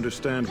hope you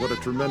understand what a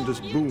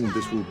tremendous boon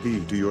this will be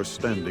to your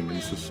standing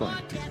in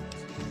society.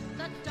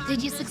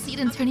 Did you succeed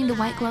in turning the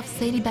White Glove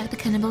Society back to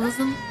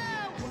cannibalism?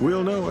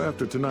 We'll know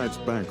after tonight's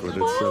banquet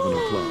at 7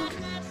 o'clock.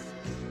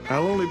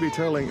 I'll only be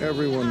telling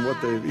everyone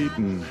what they've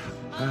eaten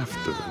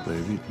after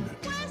they've eaten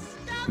it.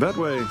 That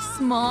way,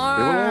 Smart.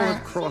 they will all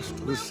have crossed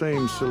the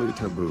same silly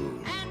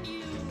taboo.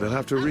 They'll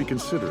have to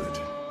reconsider it,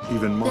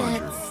 even Marjorie.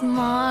 That's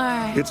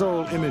smart. It's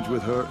all image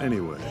with her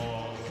anyway.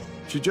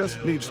 She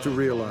just needs to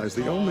realize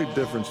the only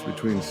difference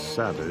between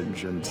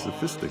savage and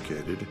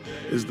sophisticated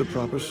is the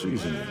proper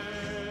seasoning.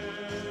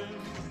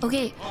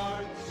 Okay.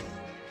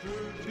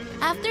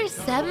 After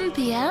 7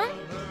 p.m.?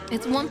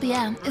 It's 1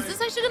 p.m. Is this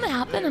actually gonna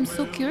happen? I'm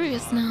so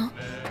curious now.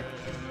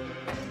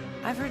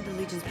 I've heard the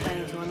Legion's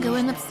planning to unleash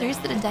Going that upstairs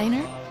to the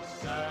diner?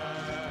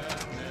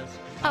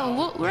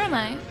 Oh, where am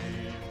I?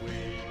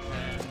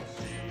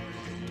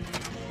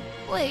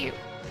 Wait.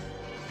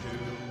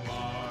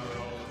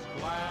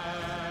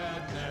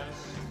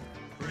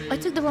 I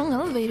took the wrong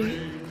elevator.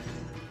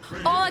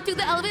 Oh, I took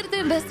the elevator to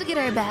investigate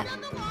our back.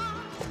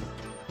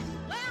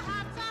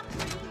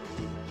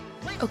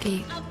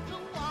 Okay.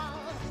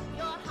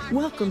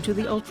 Welcome to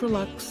the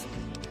Ultralux.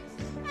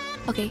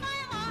 Okay.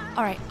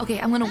 Alright, okay,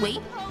 I'm gonna wait.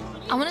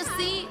 I wanna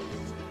see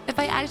if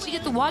I actually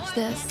get to watch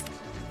this.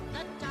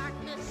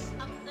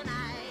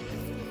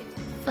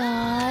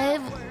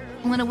 5.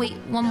 I'm gonna wait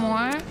one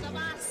more.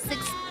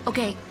 6.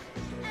 Okay.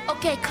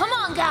 Okay, come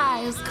on,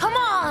 guys. Come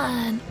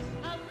on.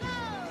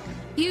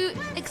 You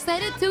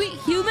excited to eat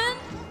human?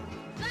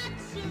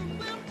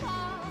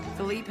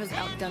 Philippe has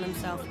outdone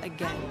himself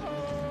again.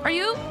 Are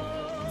you?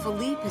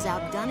 Philippe has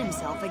outdone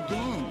himself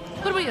again.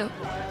 What about you?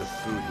 The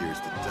food here is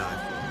to die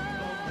for.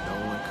 No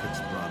one cooks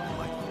ramen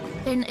like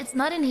Philippe. Then it's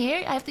not in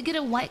here. I have to get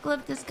a white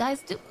glove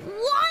disguise to.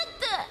 What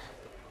the?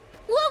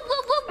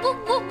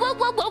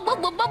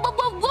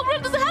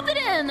 What is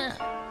happening?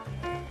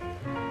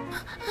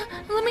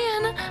 Let me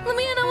in. Let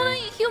me in. I want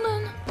to eat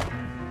human.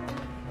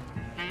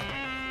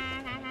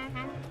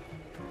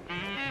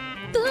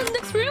 The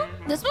next room?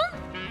 This one?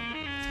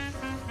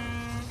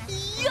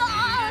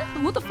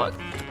 Yeah! What the fuck?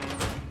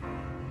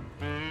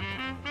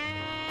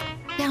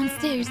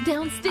 Downstairs,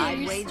 downstairs.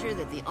 I'd wager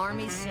that the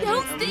army sent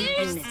downstairs. elite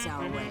units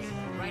our way.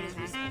 Right as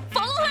we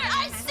follow her,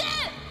 I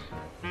said!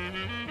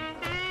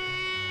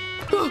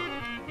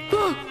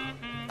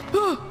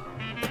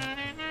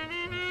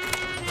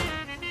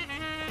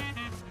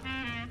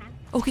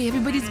 Okay,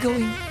 everybody's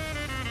going.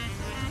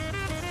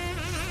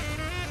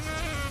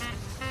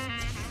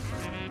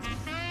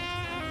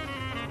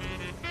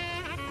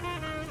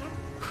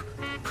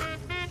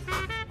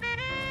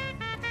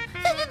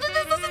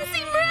 This doesn't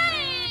seem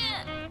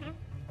right!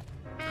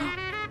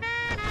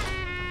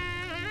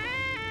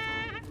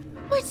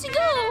 Where'd she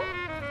go?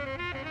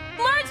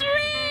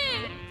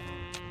 Marjorie!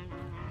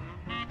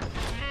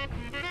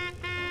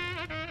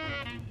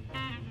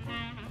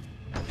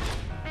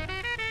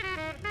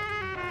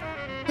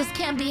 This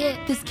can't be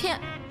it. This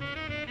can't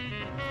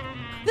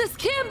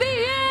be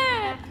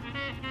it!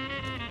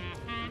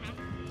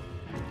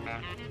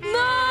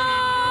 No!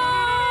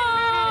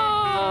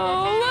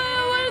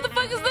 Where the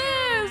fuck is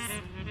this?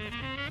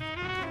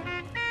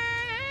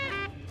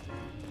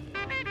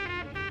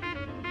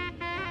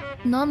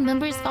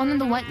 Non-members found in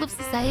the White Glove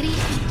Society?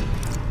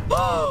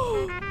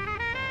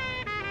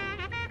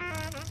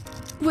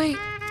 Wait,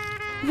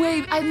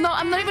 I'm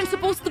not even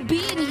supposed to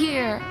be in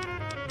here.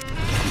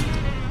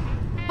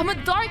 I'm a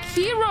dark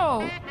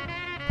hero.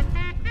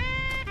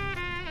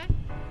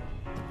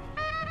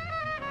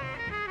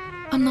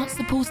 I'm not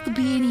supposed to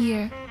be in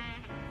here.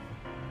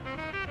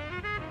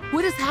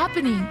 What is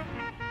happening?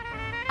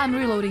 I'm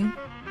reloading.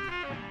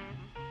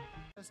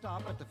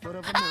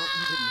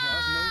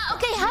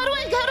 Okay, how do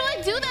I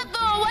do that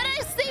though? Why did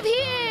I save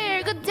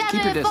here? God damn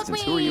Keep it, your fuck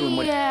distance. me. Who are you and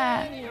what?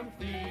 Yeah.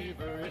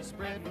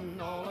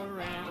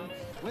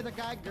 With a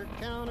Geiger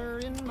counter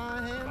in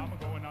my hand. I'm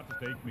going out to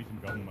take me some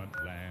government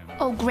land.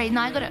 Oh great,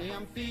 now I gotta.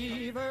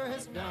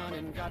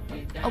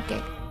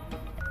 Okay.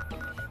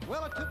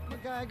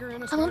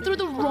 I went through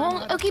the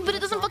wrong. Okay, but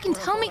it doesn't fucking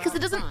tell me because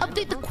it doesn't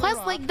update the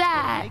quest like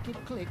that.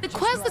 The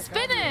quest is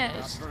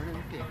finished.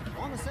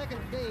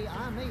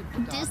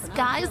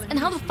 Disguise? And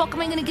how the fuck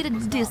am I gonna get a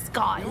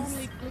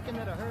disguise?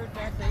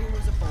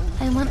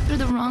 I went through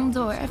the wrong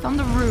door. I found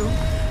the room.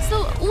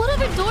 So what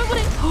other door would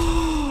I?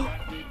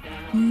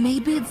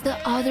 Maybe it's the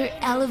other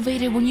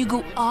elevator when you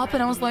go up,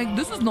 and I was like,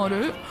 this is not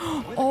it.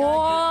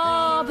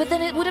 Oh, but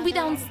then it wouldn't be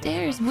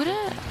downstairs, would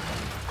it?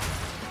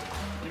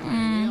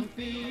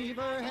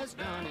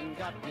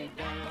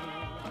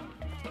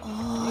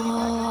 Oh,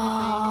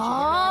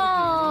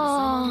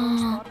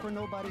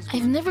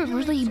 I've never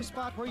really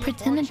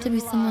pretended to be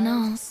someone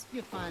else.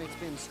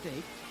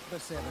 the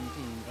 17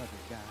 other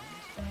guys.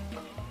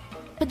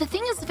 But the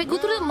thing is, if I go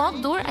through the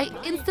locked door, I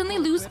instantly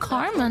lose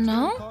karma,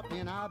 no?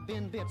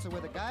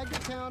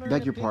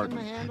 Beg your pardon,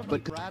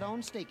 but...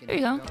 Here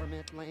you go.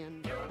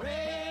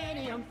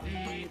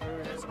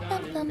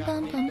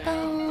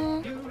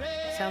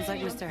 Sounds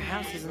like Mr.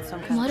 House is in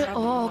some kind What? of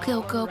trouble. Oh, okay.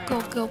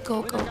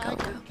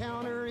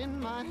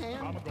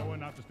 I'm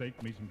going out to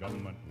stake me some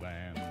government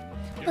land.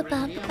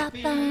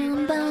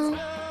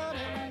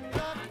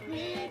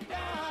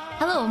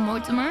 Hello,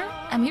 Mortimer.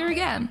 I'm here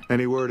again.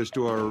 Any word as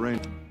to our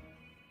arrangement?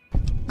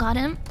 Got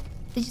him.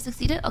 Did you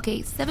succeed it?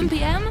 Okay, 7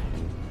 p.m.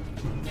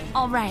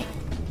 All right.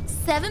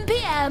 7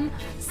 p.m.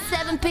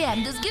 7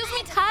 p.m. This gives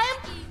me time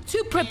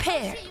to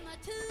prepare.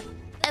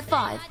 At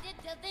 5.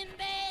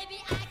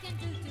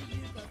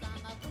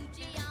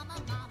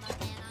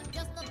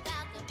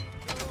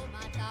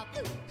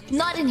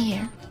 Not in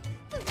here.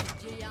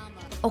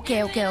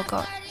 Okay.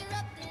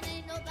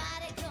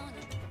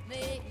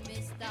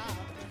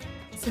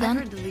 So I then,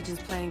 heard the Legion's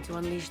planning to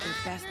unleash their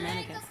fast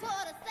mannequins.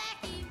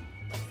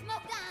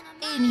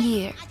 in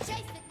here.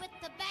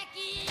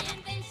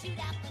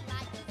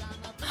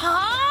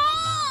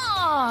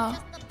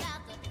 Ah!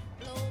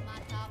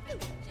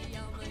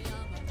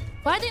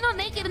 Why are they not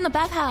naked in the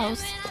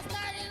bathhouse?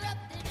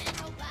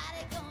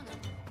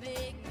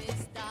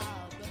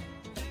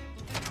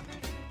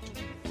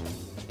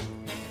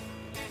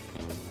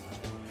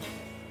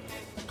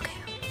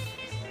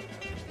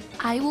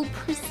 I will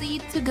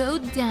proceed to go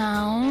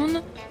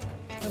down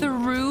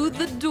through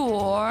the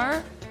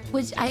door,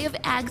 which I have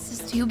access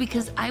to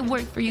because I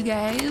worked for you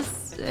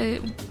guys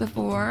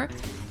before.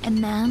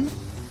 And then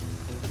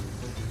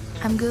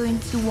I'm going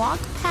to walk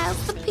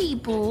past the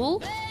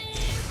people.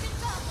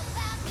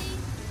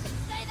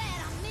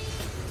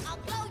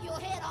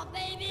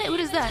 Hey, what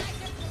is that?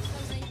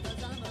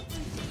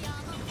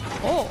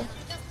 Oh.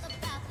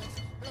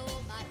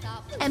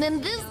 And then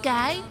this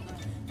guy.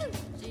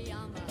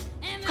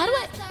 How do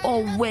I?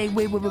 Oh, wait.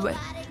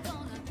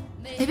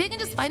 Maybe I can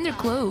just find their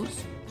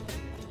clothes.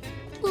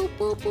 Boop,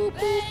 boop, boop,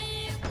 boop.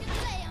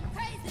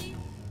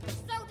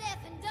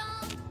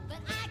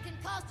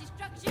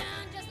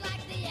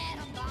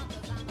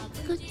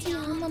 Gucci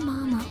on my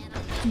mama.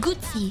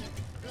 Gucci.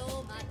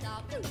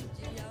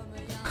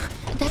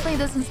 It definitely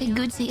doesn't say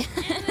Gucci.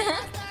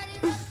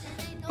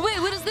 Wait,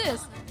 what is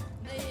this?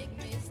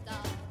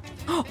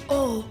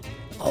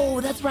 Oh,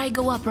 that's where I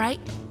go up, right?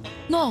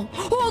 No.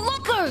 Oh,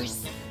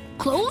 lookers!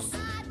 Close?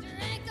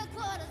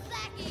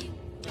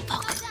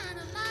 Fuck.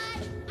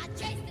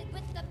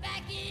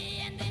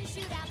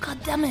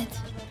 God damn it.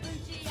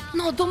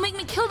 No, don't make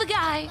me kill the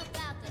guy.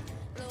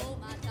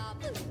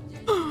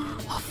 Oh,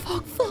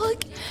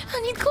 fuck.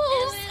 I need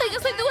clothes. I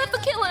guess I do have to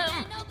kill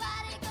him.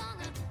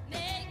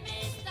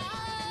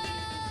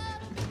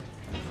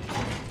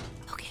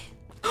 Okay.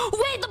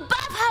 Wait, the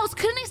bathhouse!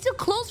 Couldn't I steal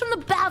clothes from the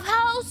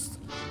bathhouse?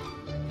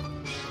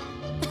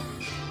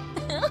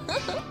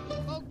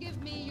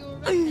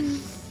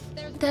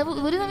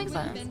 What does that make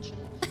sense?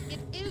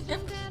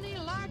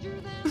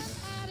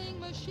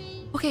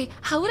 Okay,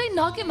 how would I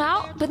knock him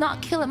out but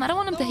not kill him? I don't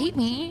want him to hate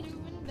me.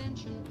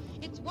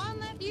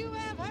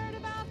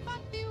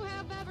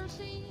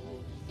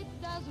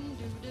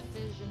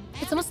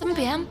 It's almost 7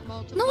 p.m.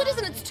 No, it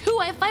isn't. It's 2.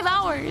 I have 5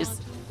 hours.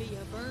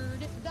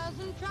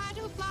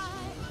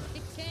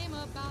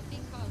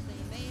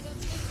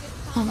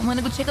 Hold on, I'm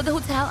gonna go check out the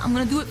hotel. I'm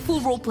gonna do it full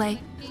roleplay.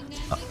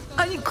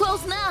 I need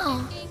clothes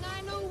now.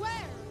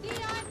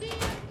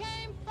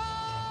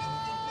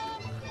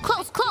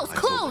 Close. I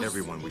told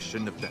everyone we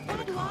shouldn't have bet for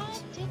the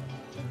cons.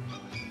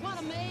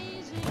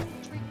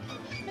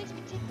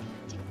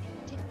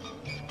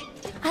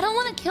 I don't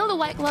want to kill the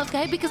white glove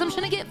guy because I'm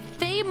trying to get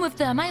fame with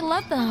them. I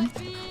love them.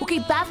 Okay,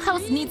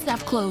 bathhouse needs to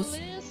have clothes.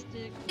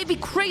 It'd be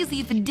crazy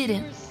if it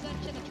didn't.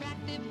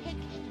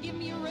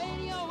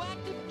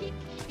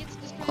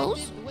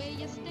 Close?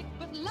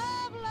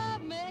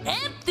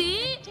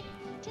 Empty?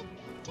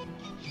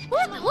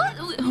 What?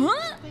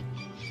 Huh?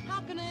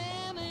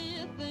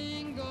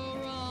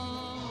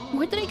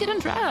 Where did I get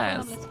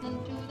undressed?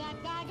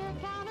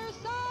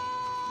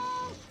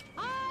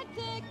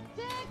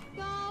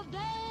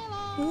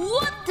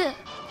 What?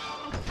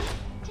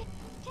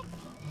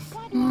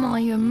 My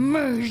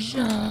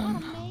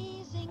immersion.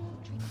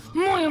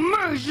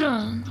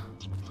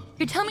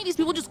 You're telling me these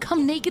people just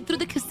come naked through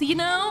the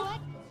casino?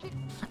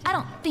 I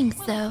don't think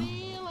so.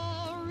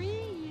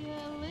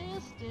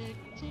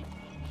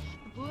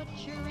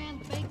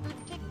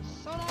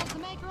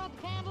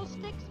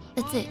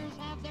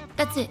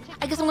 That's it.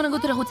 I guess I'm gonna go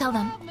to the hotel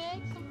then.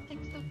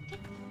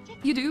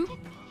 You do?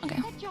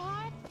 Okay.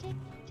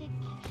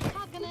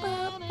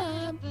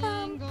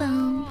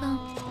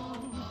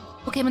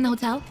 Okay, I'm in the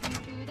hotel.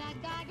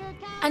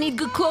 I need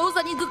good clothes.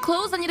 I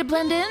need to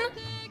blend in.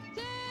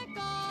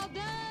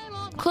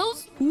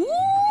 Clothes? Woo!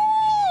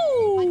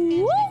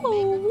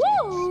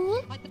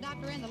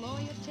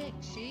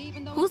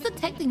 Who's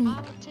detecting me?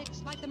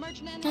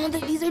 No,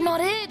 these are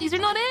not it.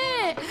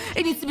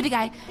 It needs to be the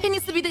guy. It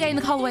needs to be the guy in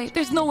the hallway.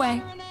 There's no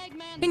way.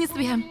 It needs to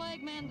be him.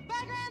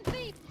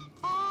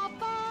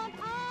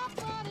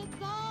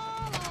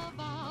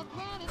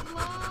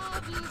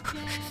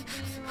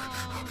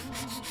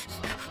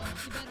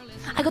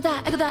 I got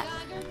that. I got that.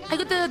 I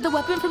got the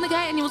weapon from the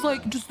guy, and he was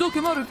like, just knock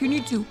him out if you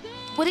need to.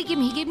 What did he give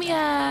me? He gave me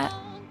a...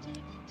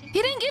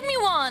 He didn't give me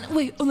one.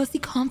 Wait, unless he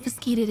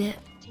confiscated it.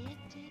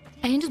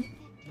 Can I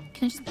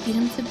just beat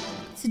him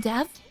to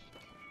death?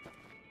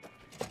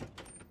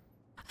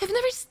 I've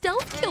never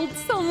stealth killed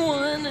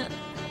someone.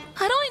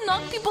 How do I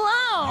knock people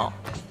out?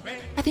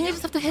 I think I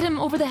just have to hit him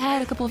over the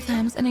head a couple of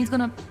times, and he's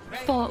gonna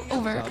fall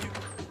over.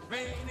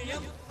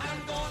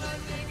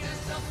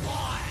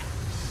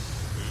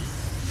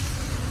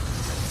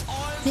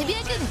 Maybe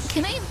I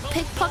can I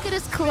pickpocket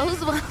his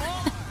clothes while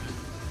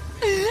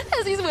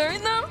as he's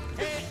wearing them?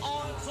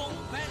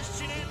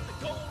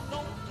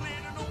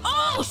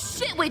 Oh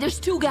shit! Wait, there's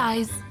two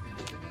guys.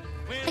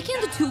 I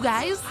can't do two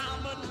guys.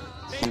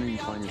 Soon you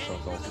find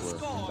yourself elsewhere.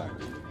 Come back.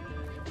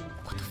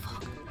 What the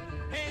fuck?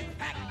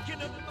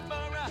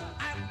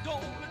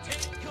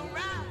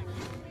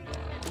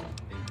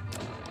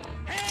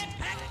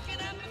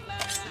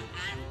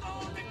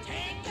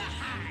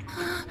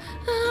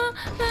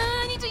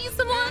 I need to eat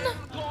someone.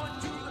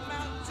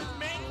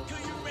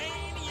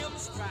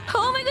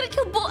 Oh, am I gonna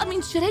kill both? I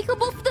mean, should I kill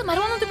both of them? I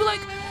don't want them to be like,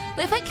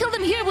 if I kill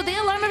them here, would they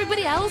alarm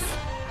everybody else?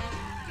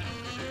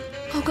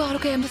 Oh god,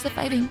 okay, I'm just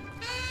F5ing.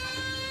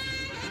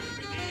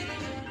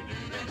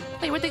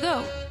 Wait, where'd they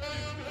go?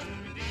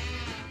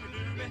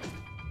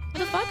 What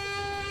the fuck?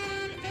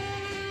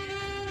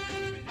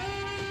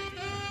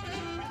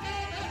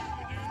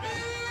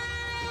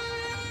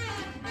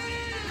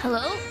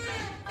 Hello?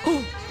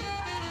 Oh.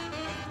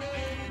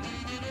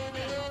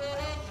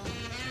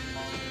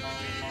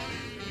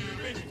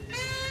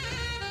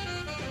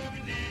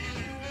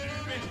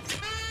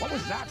 What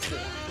was that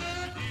for?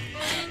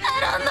 I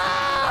don't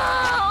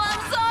know!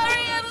 I'm sorry!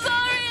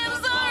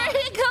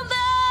 Come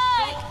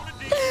back!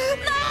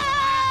 No!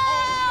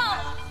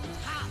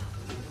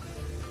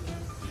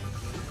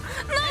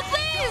 No,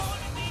 please!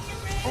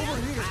 Over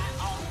here.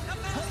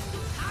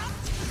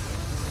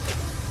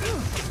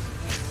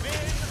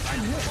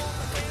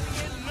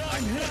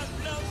 I'm hit.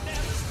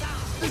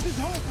 This is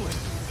hopeless.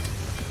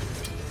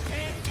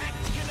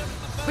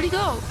 Where'd he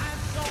go?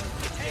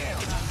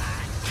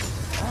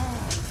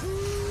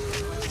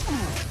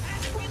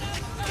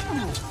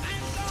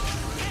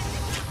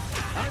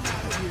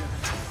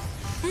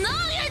 No,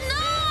 you're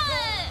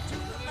not!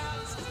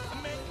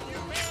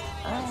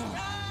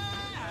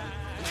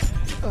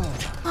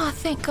 Oh,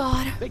 thank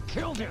God. They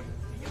killed him.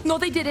 No,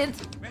 they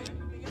didn't. Oh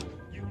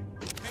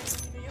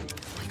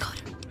my God.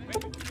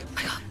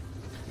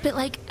 But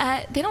like,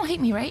 they don't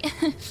hate me, right?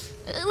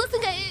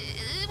 Listen, guys,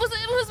 it was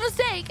a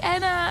mistake,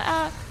 and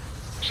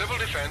Civil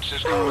defense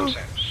is common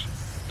sense.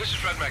 This is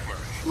Fred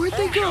McMurray. Where'd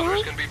they Home go?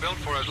 shelters can be built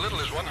for as little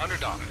as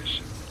 $100.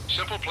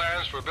 Simple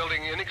plans for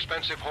building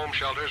inexpensive home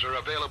shelters are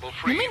available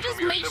free Let me just from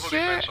your make civil sure,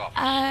 defense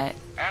office.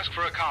 Ask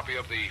for a copy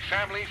of the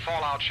Family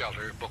Fallout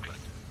Shelter booklet.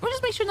 We'll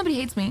just make sure nobody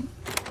hates me.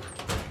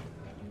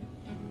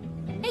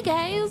 Hey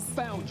guys.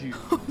 Found you.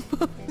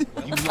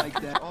 You like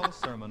that all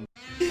sermon.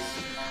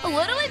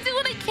 What do I do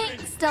when I can't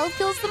stealth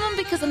kill someone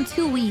because I'm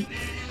too weak?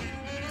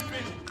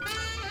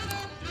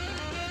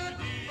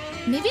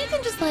 Maybe I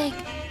can just like...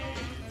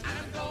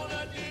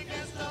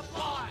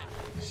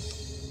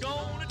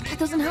 That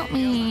doesn't help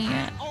me.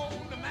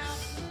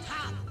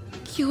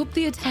 Queue up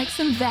the attacks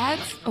and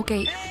VATs.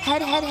 Okay,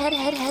 head.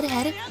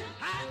 I've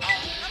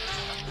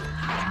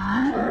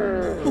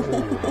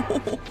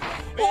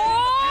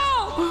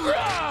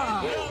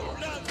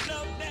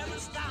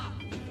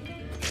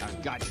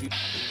got you.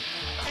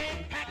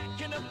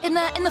 In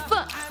the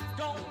foot.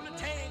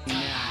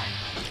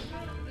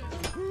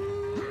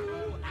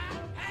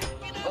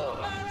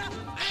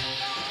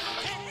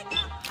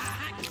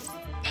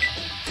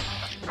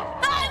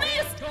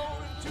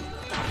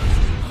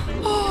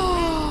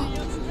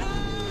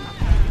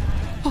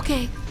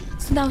 Okay,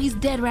 so now he's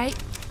dead, right?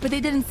 But they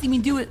didn't see me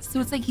do it, so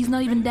it's like he's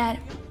not even dead.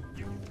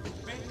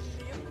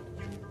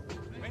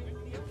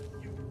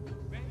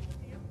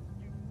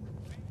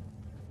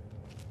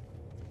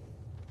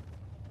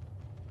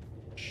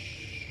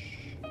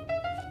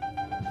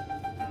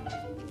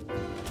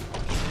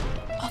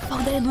 Oh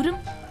fuck, did I loot him?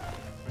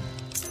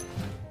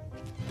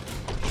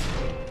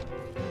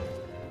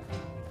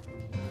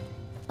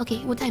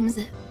 Okay, what time is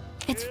it?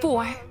 It's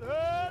 4.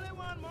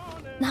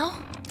 Now?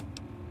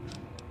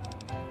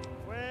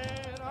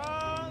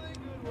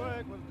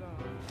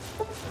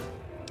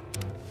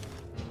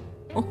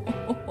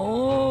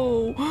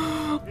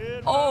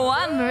 Oh,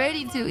 I'm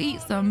ready to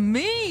eat some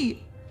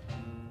meat.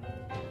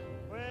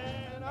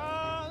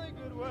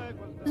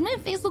 Does my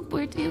face look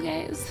weird to you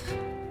guys?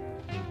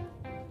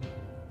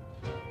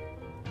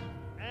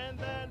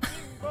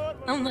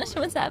 I'm not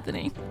sure what's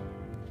happening.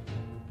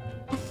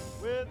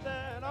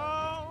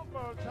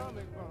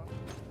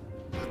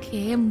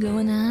 Okay, I'm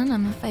going in.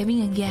 I'm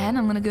fighting again.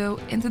 I'm gonna go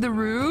into the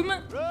room.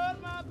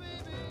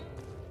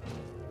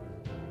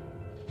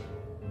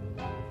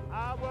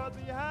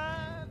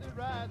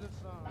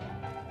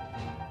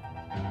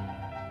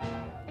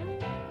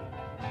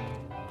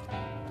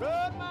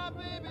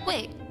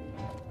 Wait.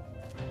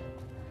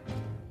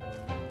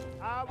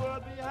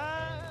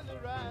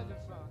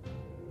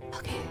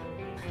 Okay.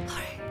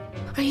 Alright.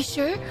 Are you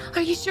sure?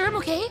 Are you sure I'm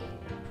okay?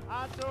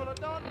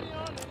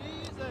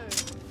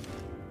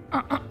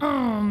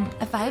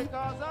 F5?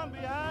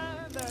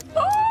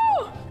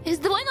 Oh!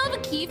 Do I not have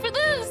a key for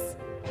this?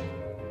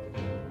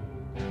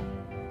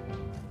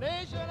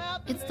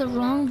 It's the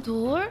wrong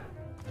door?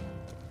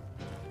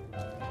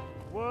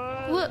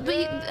 What?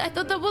 But I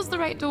thought that was the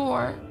right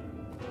door.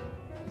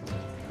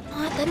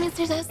 What? That means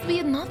there has to be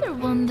another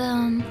one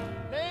then.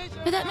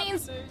 But that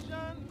means...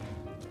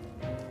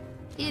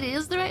 It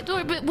is the right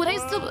door, but would I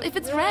still... If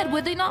it's red,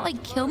 would they not,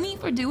 like, kill me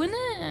for doing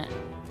it?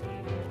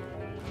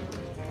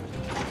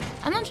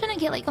 I'm not trying to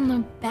get, like, on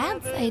the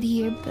bad side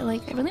here, but,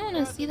 like, I really want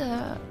to see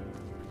the...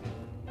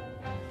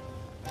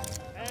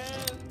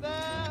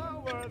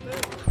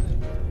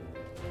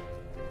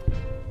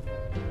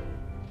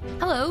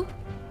 Hello?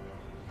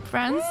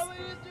 Friends?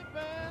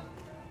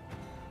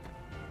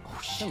 Oh,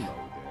 shit.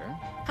 Hello there.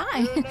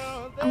 Hi.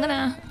 I'm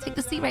gonna take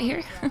the seat right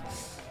here.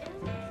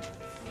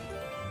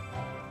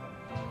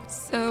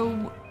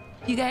 So,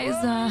 you guys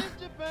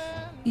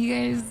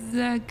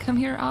come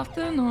here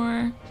often,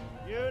 or?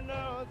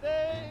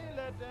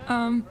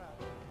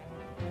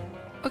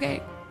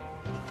 Okay.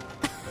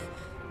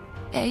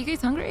 Hey, you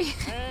guys hungry?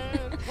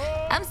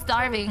 I'm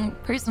starving,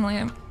 personally.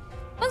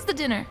 When's the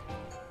dinner?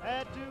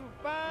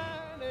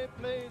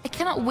 I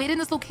cannot wait in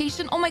this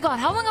location. Oh my god,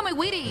 how long am I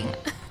waiting?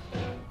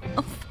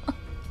 Oh, fuck.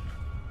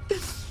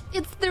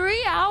 It's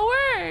 3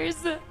 hours!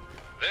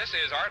 This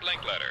is Art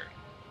Linkletter.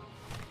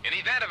 In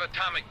event of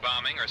atomic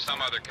bombing or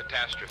some other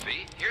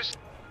catastrophe, here's...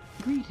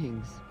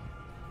 Greetings.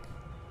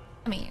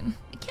 I mean,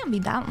 it can't be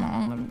that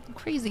long. I'm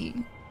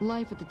crazy.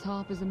 Life at the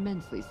top is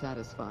immensely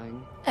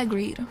satisfying.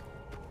 Agreed.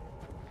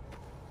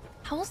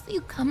 How else do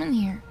you come in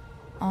here?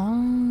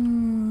 Oh.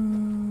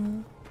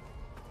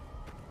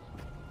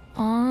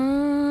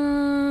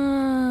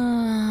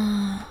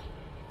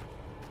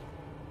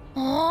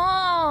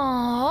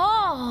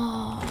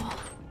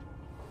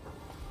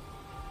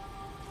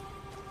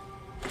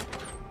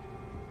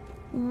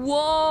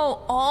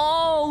 Whoa!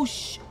 Oh,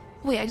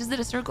 wait, I just did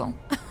a circle.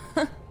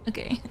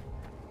 Okay.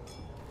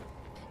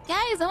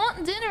 Guys, I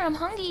want dinner. I'm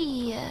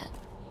hungry.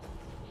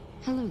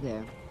 Hello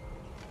there.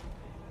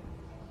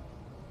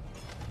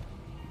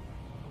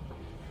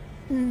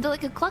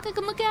 Like a clock I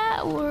can look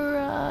at,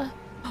 or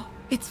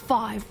it's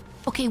 5.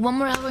 Okay, 1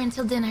 more hour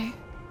until dinner.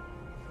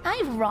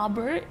 Hi,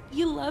 Robert.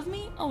 You love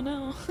me? Oh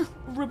no,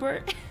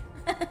 Robert.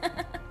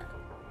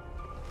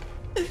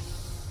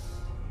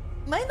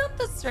 Am I not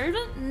the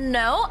servant?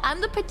 No,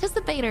 I'm the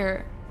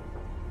participator.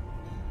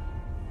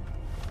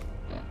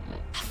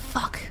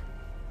 Fuck.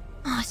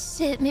 Oh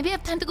shit. Maybe I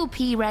have time to go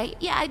pee, right?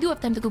 Yeah, I do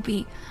have time to go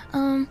pee.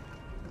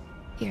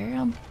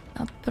 Here,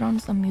 I'll put on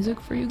some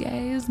music for you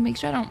guys. Make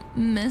sure I don't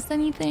miss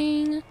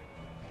anything.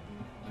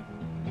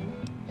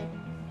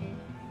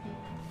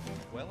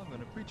 Well, I'm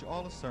gonna preach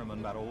all a sermon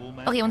about old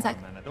man. Okay, 1 sec.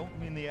 And I don't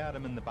mean the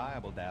Adam in the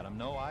Bible, Dadum.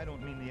 No, I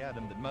don't mean the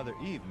Adam that Mother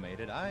Eve made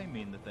it. I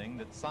mean the thing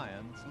that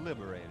science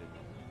liberated.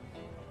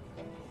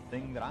 The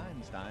thing that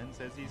Einstein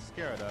says he's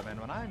scared of. And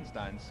when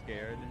Einstein's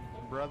scared,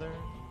 brother,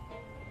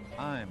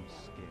 I'm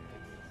scared.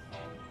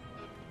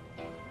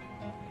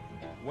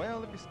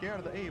 Well, if you're scared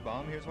of the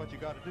A-bomb, here's what you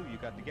got to do. You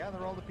got to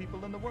gather all the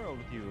people in the world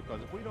with you,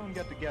 because if we don't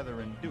get together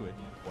and do it,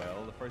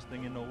 well, the first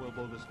thing you know, we'll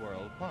blow this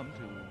world plumb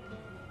to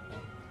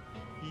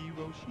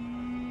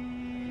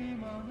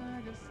Hiroshima,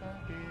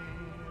 Nagasaki,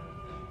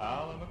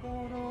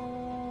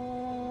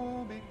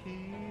 Alamogordo,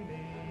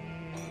 Bikini.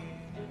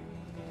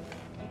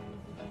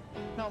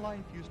 Now,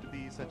 life used to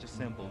be such a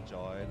simple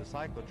joy. The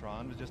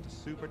cyclotron was just a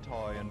super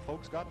toy, and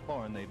folks got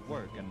born, they'd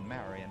work and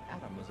marry, and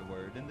atom was a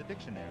word in the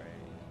dictionary.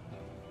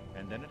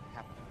 And then it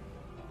happened.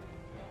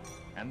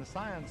 And the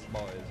science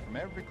boys from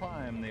every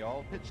clime, they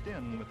all pitched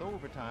in with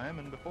overtime,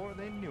 and before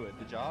they knew it,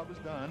 the job was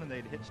done, and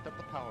they'd hitched up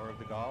the power of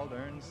the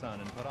gall-darned sun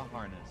and put a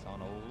harness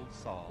on old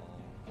Saul.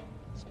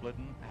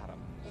 Splitting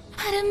atoms.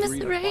 I didn't miss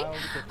it, right?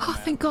 Oh,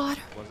 thank God.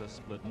 Was a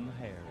splitting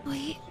hair.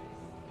 Wait.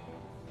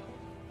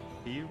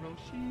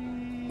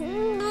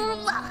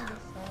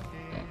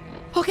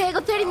 Okay, I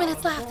got 30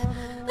 minutes left.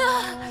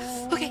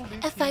 Okay,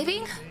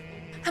 F5ing.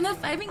 I'm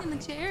F5ing in the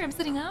chair. I'm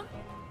sitting up.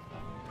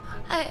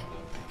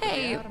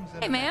 Hey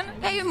man.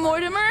 Hey,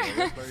 Mortimer.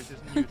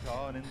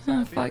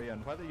 Oh, fuck.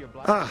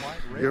 Ah,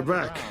 you're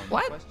back.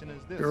 What?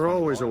 You're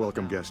always a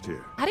welcome guest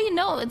here. How do you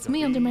know it's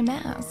me under my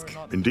mask?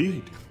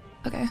 Indeed.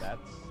 Okay.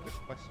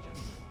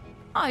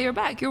 Oh, you're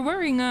back. You're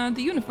wearing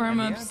the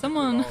uniform of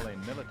someone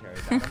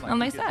on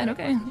my side.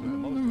 Okay.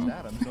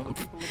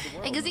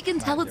 I guess you can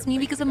tell it's me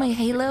because of my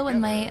halo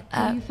and my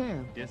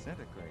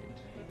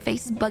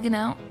face bugging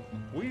out.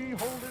 I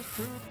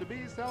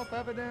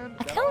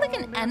kind of like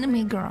an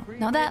anime girl.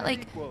 Now that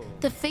like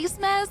the face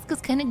mask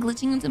is kind of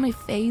glitching into my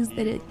face,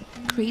 that it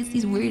creates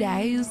these weird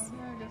eyes.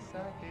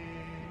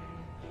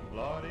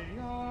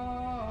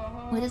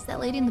 What is that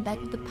lady in the back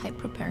of the pipe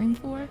preparing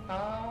for?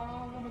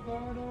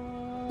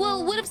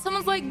 Well, what if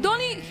someone's like,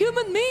 don't eat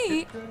human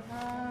meat?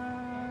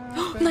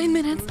 9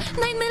 minutes.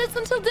 9 minutes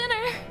until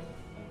dinner.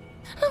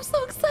 I'm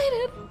so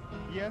excited.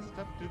 Yes, it's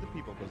up to the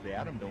people, because the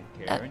Atom don't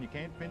care, and you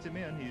can't pinch him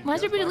in. He's Why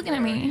is everybody looking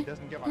at me?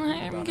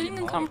 I'm getting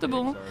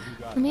uncomfortable.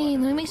 Let me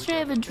make sure I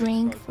have a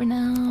drink for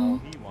now.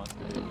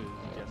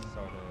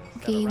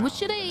 Okay, what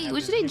should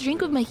I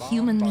drink with my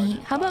human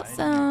meat? How about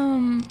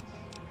some?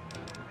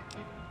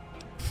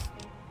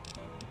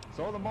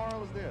 So the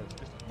moral is this: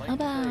 just How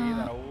about?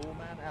 that old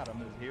man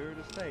Atom is here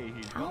to stay.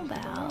 He's How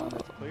about?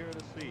 It's clear to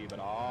see, but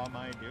oh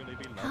my dearly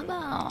beloved.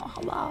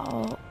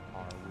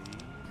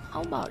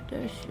 How about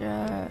this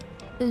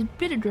this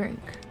bitter drink?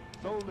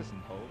 So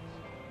listen, folks.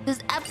 This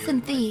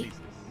absinthe.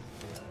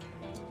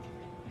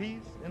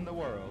 Peace in the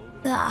world.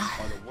 Ah.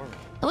 Or the world.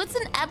 What's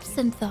an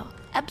absinthe?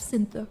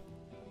 Absinthe.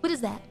 What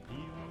is that?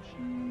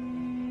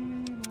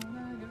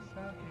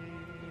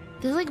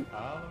 There's like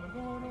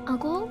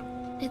alcohol.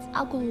 It's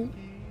alcohol.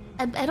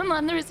 I don't know.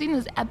 I've never seen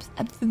this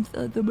absinthe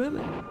at the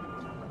moment.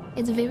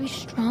 It's very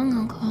strong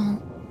alcohol.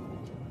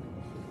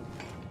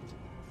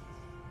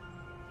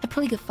 I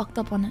probably get fucked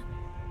up on it.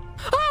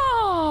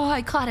 Oh,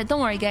 I caught it.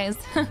 Don't worry, guys.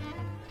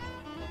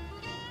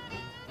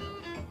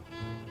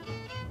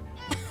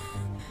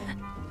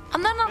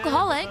 I'm not an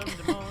alcoholic.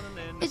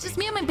 It's just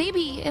me and my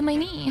baby and my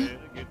knee.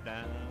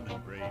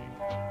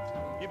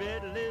 You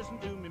better listen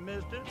to me,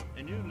 mister,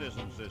 and you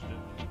listen, sister.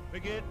 We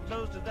get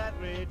close to that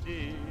red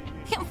deer.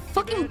 Can't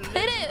fucking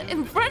put it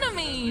in front of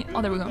me.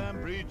 Oh, there we go.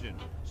 I'm preaching.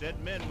 Said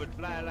men would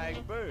fly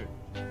like birds.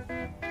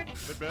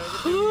 But brother,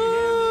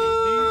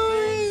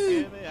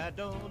 I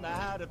don't know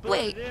how to put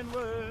Wait. it in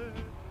words.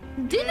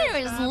 Dinner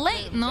is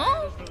late,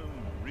 no?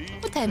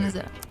 What time is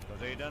it?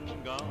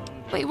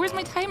 Wait, where's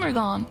my timer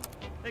gone?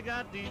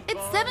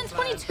 It's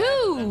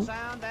 7:22.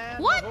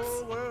 What?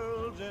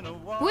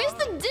 Where's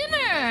the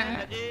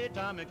dinner?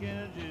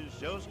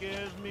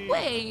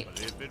 Wait.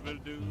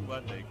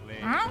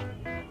 Huh?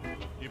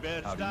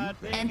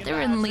 Enter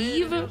and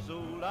leave?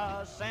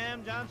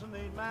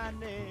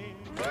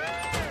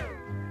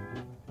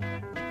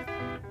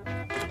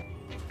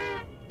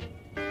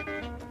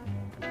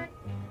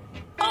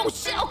 Oh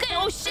shit, okay,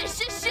 oh shit.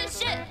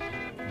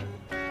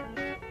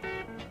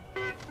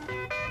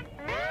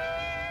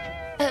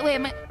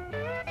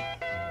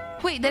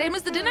 Wait, did I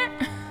miss the dinner?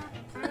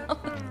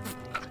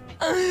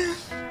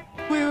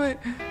 Wait.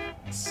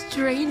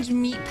 Strange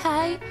meat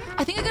pie?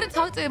 I think I gotta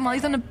talk to him while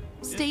he's on the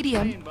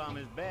stadium.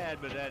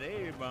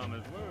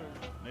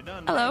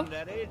 Hello?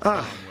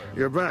 Ah,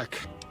 you're back.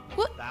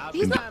 What?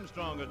 He's not...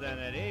 stronger than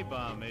that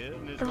A-bomb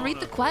is. Read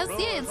the quest?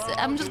 Yeah,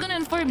 I'm just gonna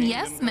inform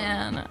yes,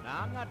 man. Now,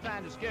 I'm not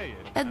trying to scare you.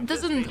 That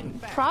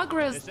doesn't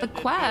progress the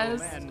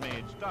quest.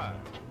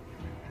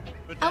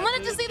 I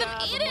wanted to see them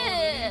eat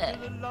it.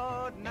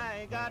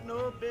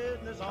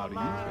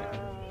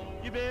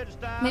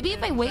 Maybe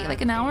if I wait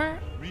like an hour.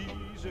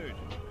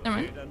 Never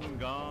mind.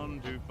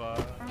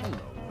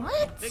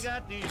 What? They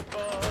got these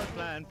boys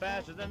flying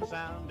faster than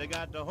sound. They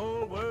got the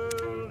whole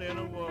world in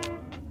a war.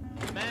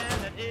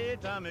 Man, that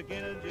atomic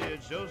energy,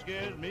 it sure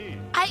scares me.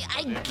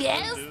 I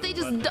guess they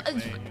just...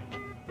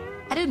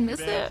 I didn't miss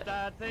it.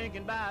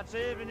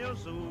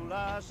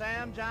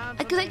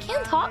 Because I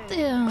can't talk to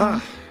him.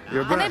 Ah,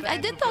 you're back. And I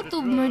did talk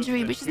to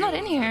Marjorie, but she's not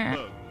in here.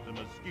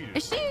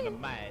 Is she?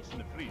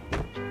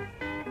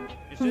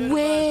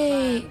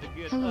 Wait.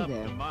 Hello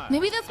there.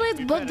 Maybe that's why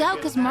it's bugged out,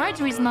 because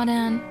Marjorie's not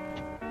in.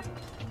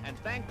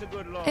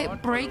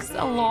 It breaks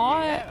a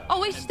lot. Oh,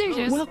 wait, there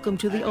she is. Welcome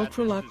to the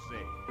Ultralux.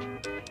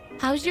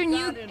 How's your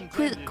new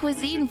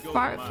cuisine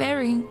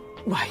faring?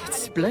 Why, it's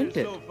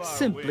splendid.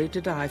 Simply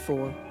to die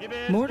for.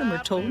 Mortimer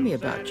told me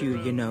about you,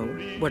 you know.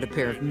 What a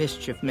pair of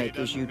mischief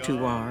makers you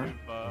two are.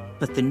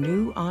 But the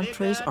new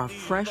entrees are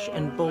fresh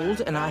and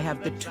bold, and I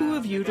have the two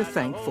of you to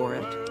thank for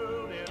it.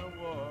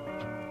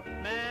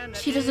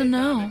 She doesn't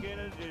know.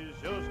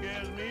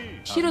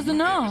 She doesn't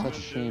know. Such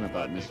a shame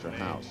about Mr.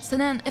 House. So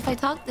then, if I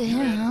talk to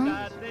him...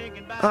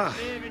 Ah,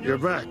 you're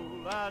back.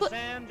 What?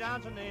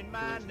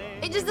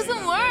 It just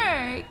doesn't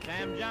work.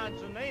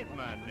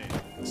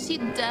 She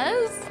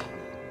does?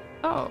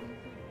 Oh.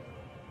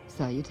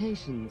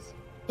 Salutations.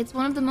 It's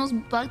one of the most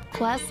bugged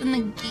quests in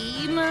the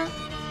game.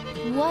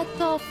 What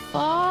the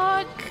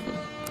fuck?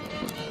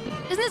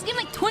 Isn't this game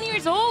like 20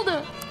 years old?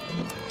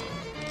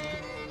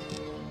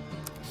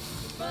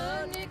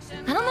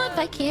 I don't know if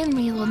I can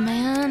reload,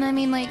 man. I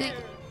mean, like...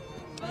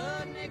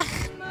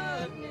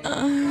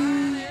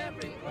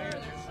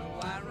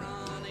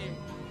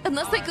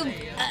 Unless I could...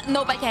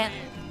 nope, I can't.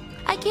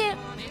 I can't.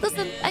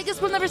 Listen, I guess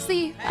we'll never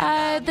see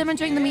them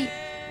enjoying the meat.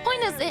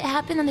 Point is, it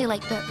happened and they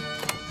liked it.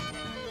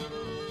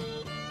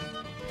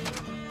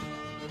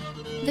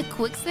 The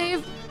quick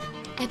save?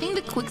 I think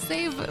the quick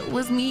save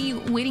was me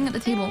waiting at the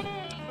table.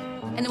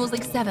 And it was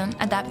like 7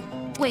 at that...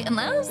 Wait,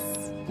 unless...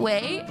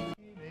 Wait...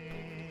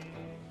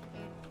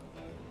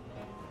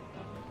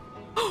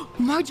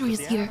 Marjorie is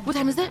here. What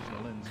time is it?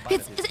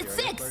 It's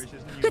 6!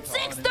 It's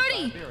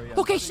 6:30!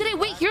 Okay, should I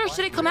wait here or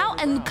should I come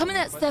out and come in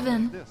at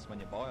 7? This when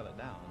you boil it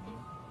down.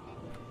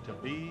 To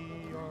be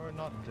or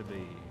not to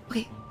be.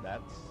 Okay.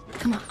 That's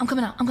Come on, I'm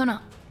coming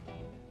out.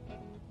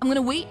 I'm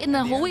gonna wait in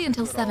the hallway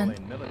until 7.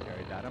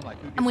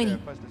 I'm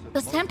waiting.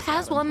 Does time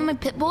pass while I'm in my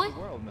pit boy?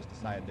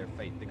 I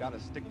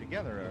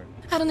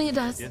don't think it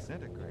does.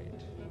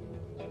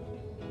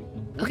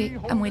 Okay,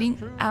 I'm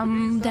waiting.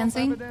 I'm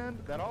dancing.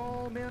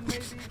 Oh!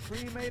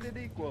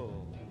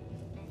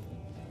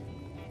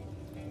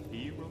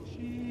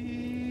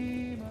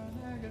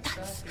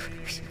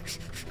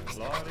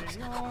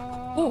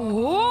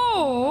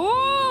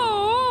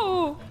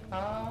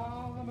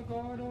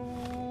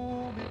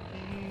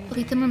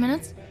 Okay, 10 more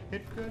minutes.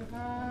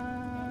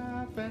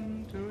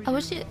 I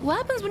wish it. What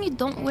happens when you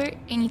don't wear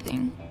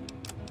anything?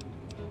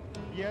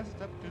 Yes,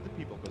 it's up to the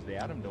people because the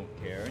Atom don't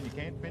care and you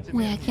can't fence it.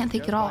 Wait, I can't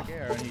take it off.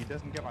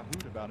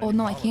 Oh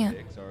no, I can't.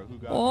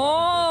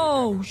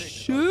 Oh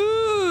shit!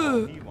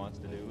 All he wants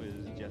to do is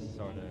just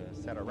sort of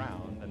sit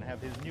around and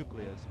have his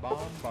nucleus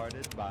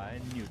bombarded by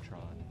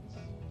neutrons.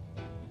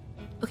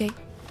 Okay.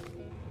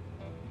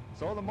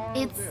 So the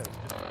moral it's is this,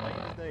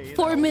 just today,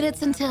 4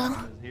 minutes until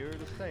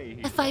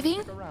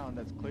F5ing. Around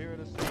that's clear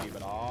to see,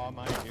 but oh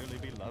my dearly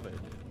beloved.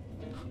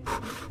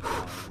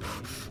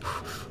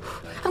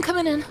 I'm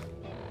coming in.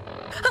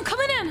 I'm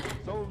coming in.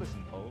 So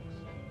listen, folks.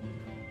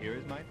 Here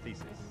is my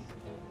thesis.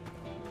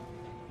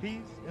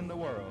 Peace in the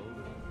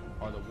world,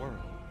 or the world.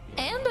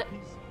 And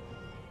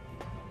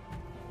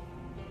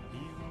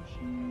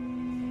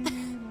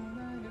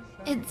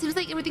it seems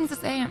like everything's the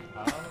same.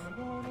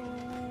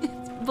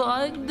 It's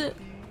bugged.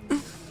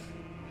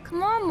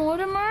 Come on,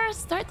 Mortimer,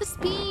 start the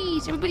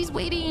speech. Everybody's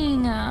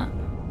waiting.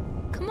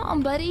 Come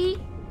on,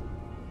 buddy.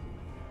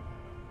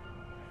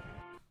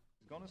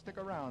 Stick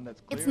around,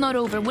 that's it's not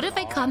over. What if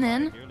I come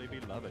in?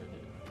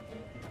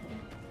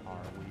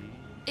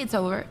 It's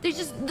over. There's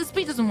just the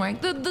speech doesn't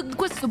work. The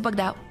quest is so bugged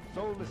out.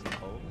 So listen,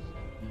 folks.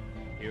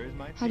 Here is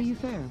my How do you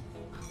fare?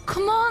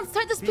 Come on,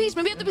 start the speech.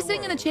 Maybe I have to be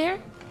sitting in a chair.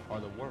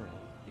 Or the world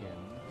in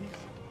peace.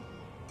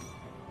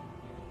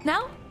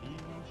 Now?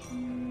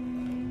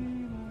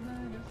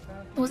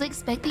 I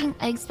expected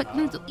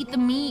them to eat the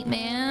meat,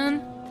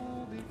 man.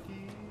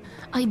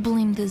 I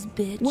blame this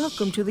bitch.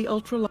 Welcome to the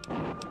ultra.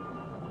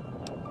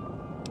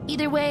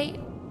 Either way,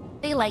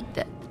 they liked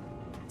it.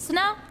 So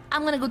now,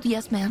 I'm gonna go to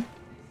Yes Man.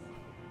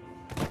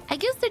 I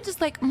guess they're just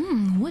like,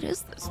 what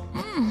is this?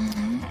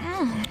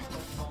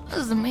 This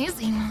is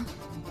amazing.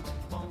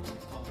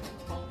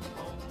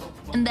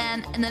 And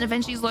then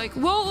eventually he's like,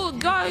 whoa,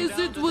 guys,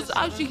 it was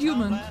actually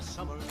human.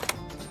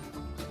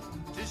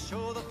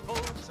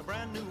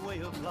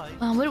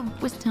 Wow, what a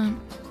waste of time.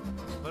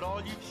 I'm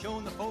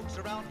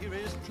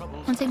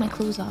gonna take my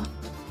clothes off.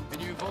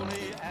 And you've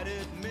only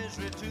added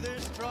misery to their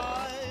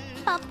strife.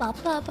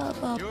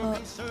 Your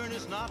concern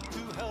is not to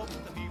help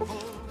the people.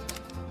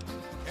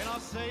 And I'll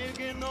say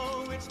again,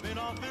 though it's been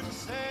often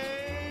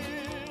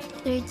said,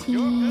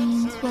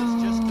 13,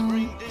 12. Just to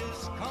bring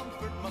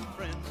discomfort, my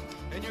friend,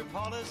 and your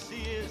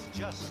policy is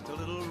just a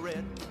little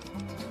red.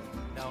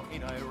 Now,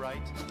 ain't I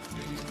right?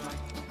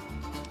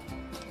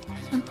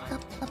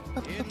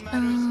 It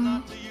matters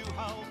not to you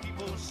how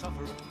people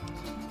suffer.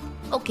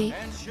 Okay.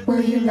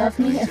 Will you love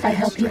me if I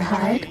help you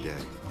hide?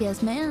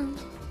 Yes, ma'am.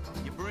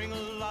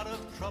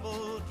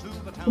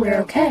 We're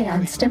okay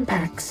on stim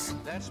packs.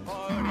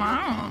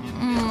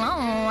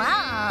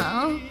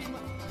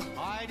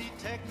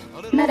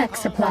 Medic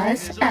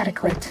supplies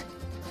adequate.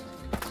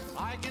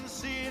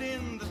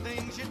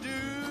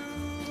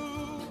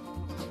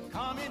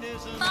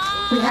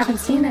 We haven't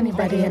seen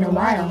anybody in a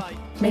while.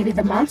 Maybe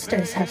the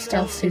monsters have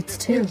stealth suits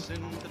too.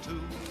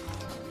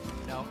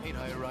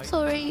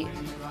 Sorry.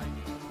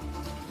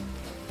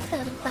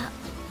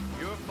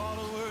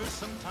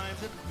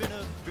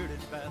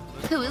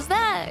 Who is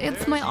that?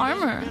 It's my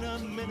armor.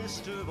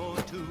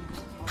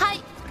 Hi.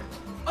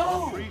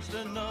 Oh,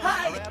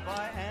 hi.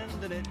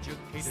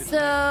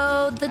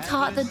 So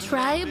the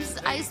tribes,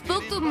 I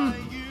spoke to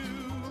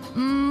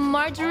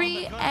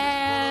Marjorie,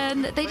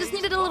 and they just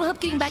needed a little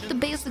help getting back to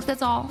basics.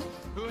 That's all.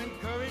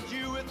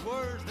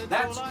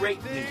 That's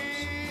great news.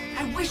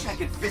 I wish I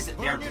could visit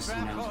their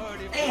casino.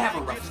 They have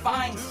a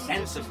refined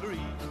sense of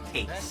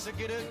taste.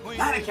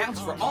 That accounts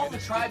for all the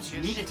tribes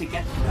you needed to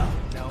get to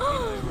know.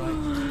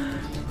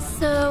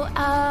 So,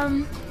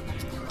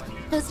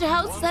 Mr.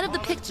 House, set up the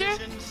picture.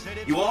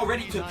 You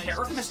already took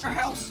care of Mr.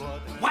 House?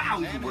 Wow,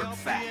 you work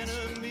fast.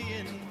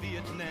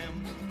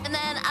 And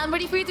then I'm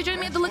ready for you to join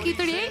me at the Lucky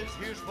 38.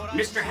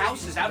 Mr.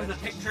 House is out of the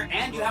picture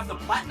and you have the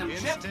platinum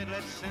chip?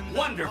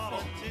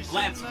 Wonderful.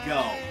 Let's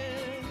go.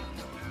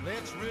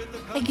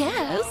 I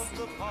guess.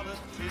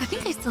 I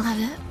think I still have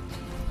it.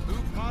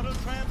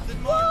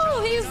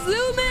 Whoa, he's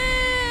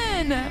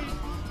zooming!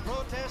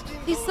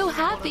 He's so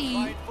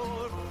happy.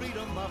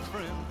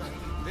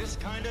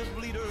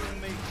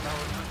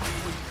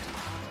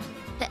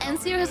 The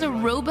NCR has a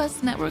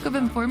robust network of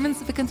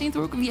informants. If I continue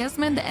to work with Yes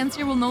Man, the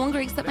NCR will no longer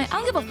accept my... I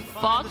don't give a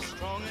fuck.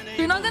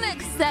 You're not gonna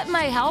accept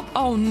my help?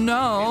 Oh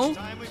no.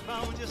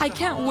 I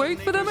can't work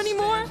for them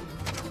anymore?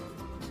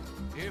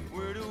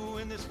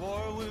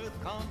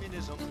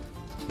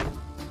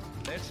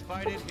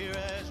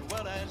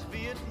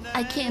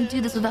 I can't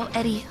do this without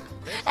Eddie.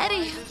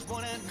 Eddie,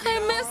 I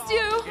missed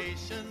you.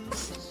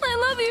 I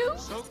love you.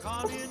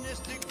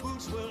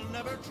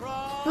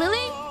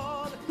 Lily?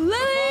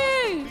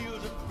 Lily!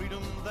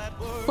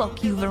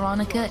 Fuck you,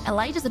 Veronica.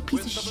 Elijah's a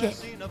piece of shit.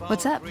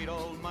 What's up?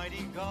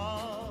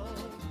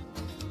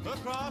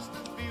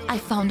 I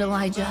found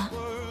Elijah.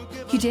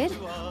 You did?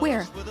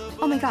 Where?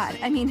 Oh my god.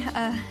 I mean,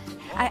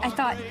 I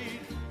thought...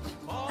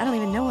 I don't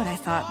even know what I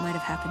thought might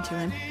have happened to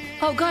him.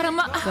 Oh god, I'm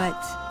not...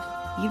 But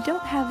you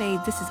don't have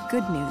a "this is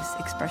good news"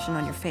 expression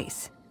on your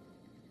face.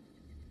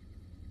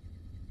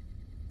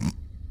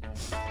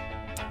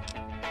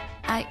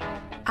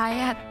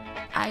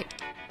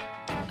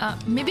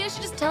 Maybe I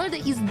should just tell her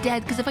that he's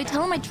dead, because if I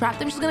tell him I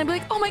trapped him, she's gonna be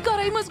like, oh my god,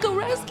 I must go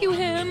rescue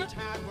him.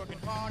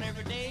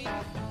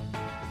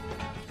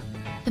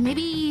 But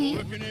maybe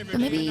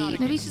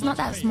she's not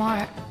that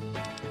smart.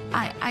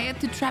 I had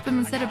to trap him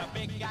instead of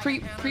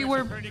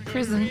pre-war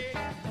prison.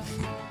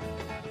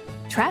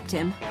 Trapped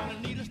him?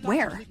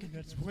 Where?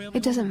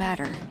 It doesn't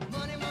matter.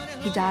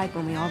 He died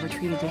when we all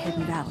retreated to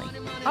Hidden Valley.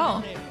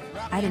 Oh.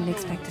 I didn't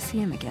expect to see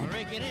him again.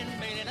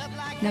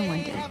 No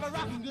one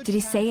did. Did he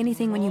say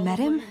anything when you met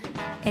him?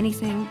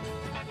 Anything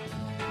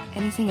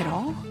at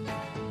all?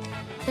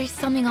 There's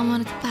something I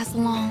wanted to pass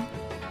along.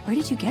 Where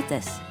did you get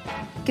this?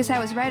 Guess I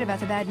was right about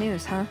the bad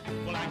news, huh?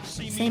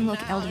 Same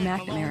look Elder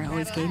McNamara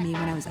always gave me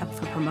when I was up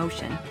for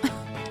promotion.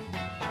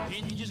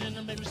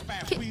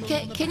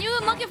 Can you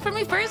unlock it for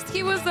me first?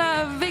 He was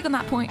vague on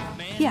that point.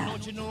 Yeah.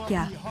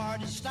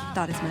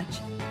 Thought as much.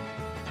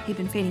 He'd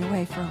been fading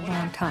away for a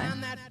long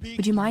time.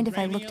 Would you mind if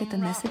I looked at the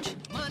message?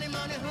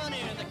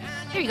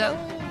 Here you go.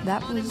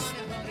 That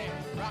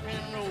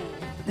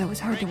was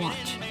hard to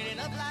watch.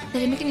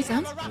 Did it make any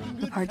sense?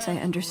 The parts I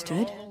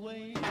understood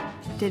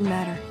didn't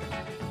matter.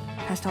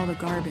 Past all the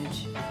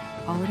garbage,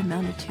 all it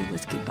amounted to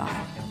was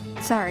goodbye.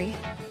 Sorry.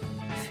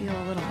 I feel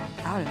a little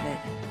out of it.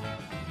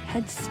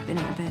 Head's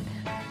spinning a bit.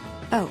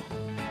 Oh.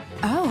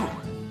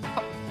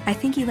 I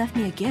think he left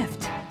me a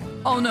gift.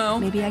 Oh no.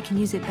 Maybe I can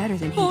use it better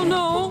than he did. Oh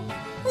no.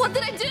 What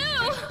did I do?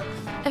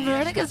 And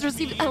Veronica's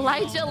received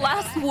Elijah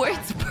Last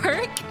Words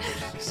perk.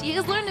 She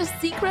has learned a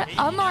secret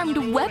unarmed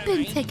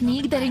weapon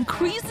technique that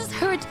increases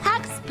her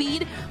attack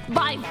speed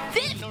by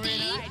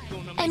 50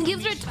 and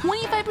gives her a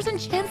 25%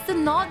 chance to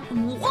not...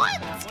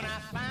 What?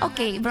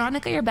 Okay,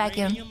 Veronica, you're back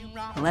in.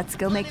 Let's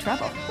go make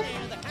trouble.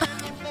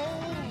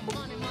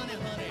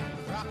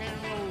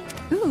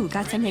 Ooh,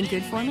 got something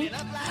good for me?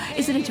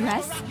 Is it a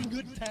dress?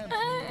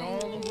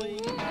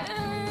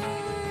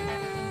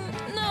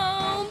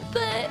 No,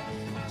 but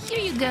here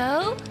you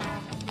go.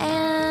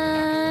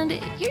 And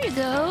here you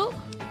go.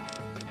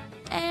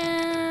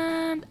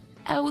 And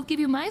I will give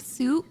you my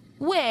suit.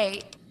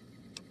 Wait.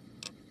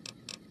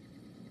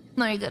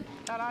 No, you're good.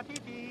 Do I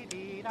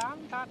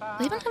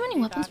even have any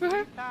weapons for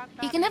her?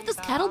 You can have this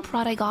cattle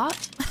prod I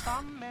got.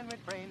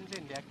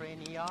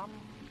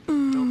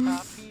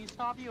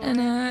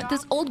 And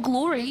this old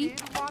glory.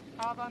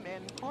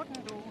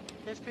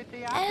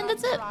 And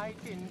that's it.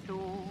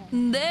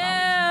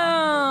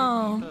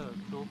 Damn!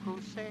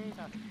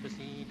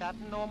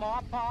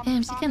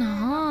 Damn, she's kinda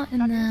hot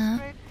in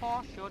there.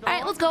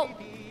 Alright, let's go.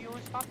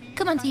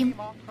 Come on, team.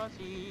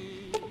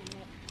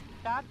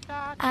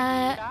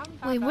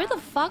 Wait, where the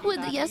fuck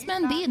would the Yes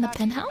Man be? In the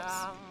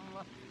penthouse?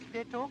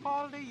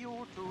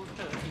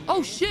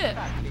 Oh shit!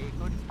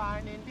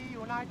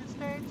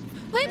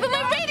 Wait, but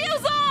my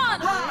radio's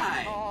on!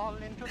 Hi!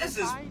 This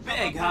is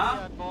big,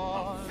 huh?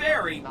 A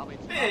very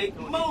big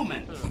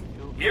moment.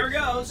 Here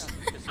goes.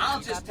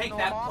 I'll just take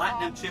that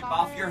platinum chip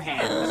off your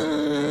hands.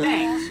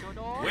 Thanks.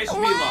 Wish me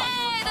luck.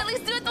 Wait, at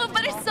least do it to a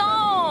better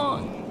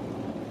song!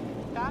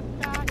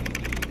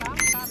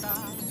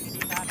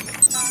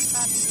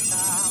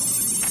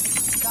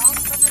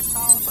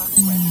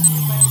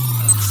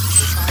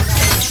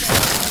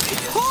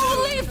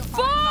 Holy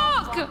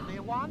fuck!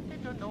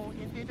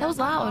 That was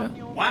loud.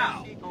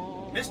 Wow.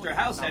 Mr.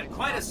 House had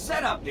quite a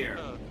setup here.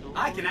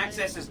 I can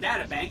access his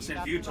databanks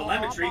and view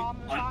telemetry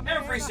on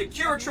every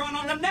Securitron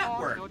on the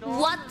network.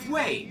 What?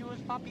 Wait.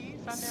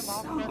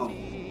 So,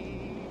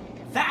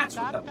 that's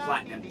what the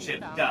platinum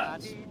chip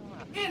does.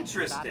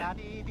 Interesting.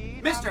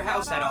 Mr.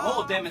 House had a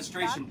whole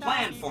demonstration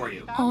planned for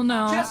you. Oh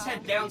no. Just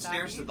head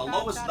downstairs to the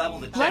lowest level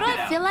to check Why do it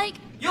I out. feel like...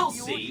 You'll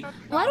see.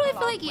 Why do I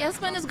feel like Yes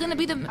Man is gonna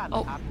be the...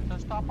 Oh.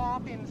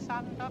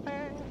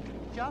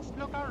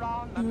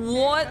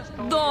 What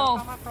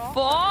the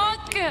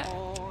fuck?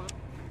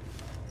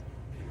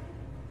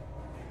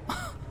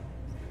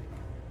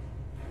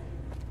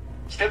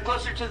 Step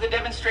closer to the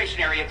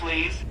demonstration area,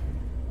 please.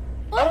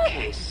 What?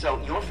 Okay, so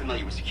you're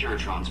familiar with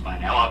Securitrons by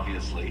now,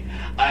 obviously.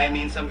 I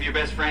mean, some of your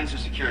best friends are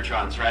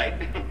Securitrons, right?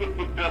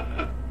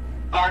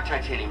 Our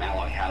titanium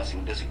alloy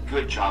housing does a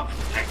good job of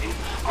protecting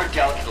our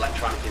delicate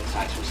electronic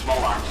insides from small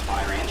arms,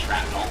 fire, and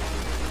shrapnel.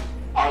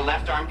 Our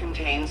left arm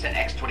contains an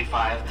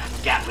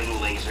X-25 Gatling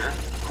laser,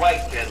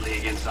 quite deadly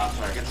against soft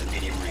targets at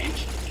medium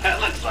range. That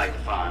looks like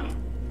fun.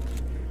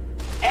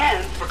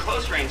 And for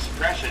close-range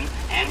suppression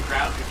and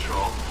crowd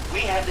control, we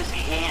have this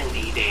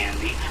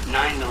handy-dandy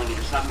 9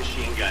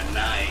 submachine gun.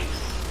 Nice.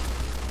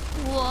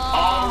 Whoa.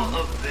 All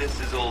of this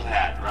is old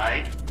hat,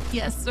 right?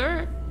 Yes,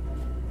 sir.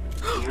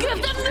 Here is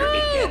where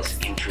it gets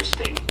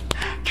interesting.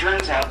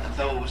 Turns out that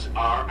those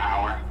are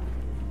our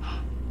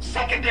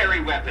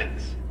secondary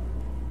weapons.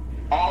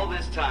 All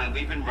this time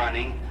we've been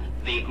running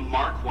the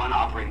Mark I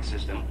operating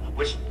system,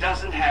 which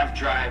doesn't have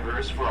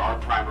drivers for our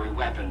primary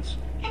weapons.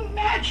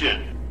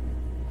 Imagine!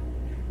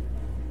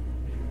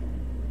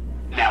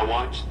 Now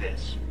watch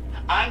this.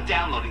 I'm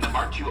downloading the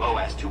Mark II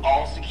OS to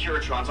all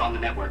Securitrons on the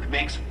network.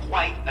 Makes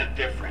quite a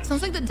difference.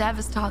 Sounds like the dev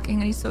is talking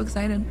and he's so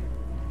excited.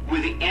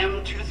 With the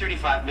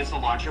M235 missile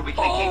launcher, we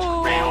can engage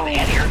ground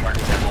and air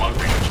targets at long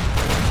range.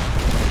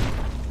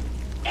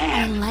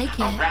 And I like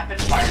a it.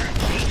 rapid-fire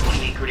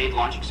K-28 grenade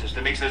launching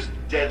system makes us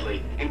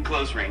deadly in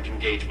close-range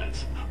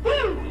engagements.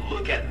 Woo!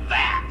 Look at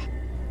that!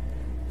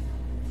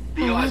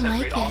 The OS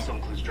upgrade also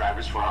includes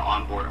drivers for our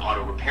onboard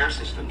auto repair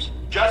systems.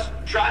 Just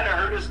try to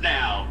hurt us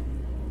now.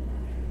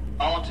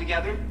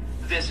 Altogether,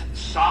 this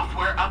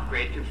software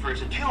upgrade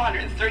confers a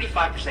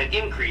 235%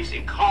 increase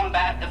in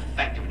combat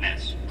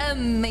effectiveness.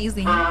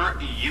 Amazing. Per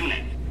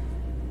unit.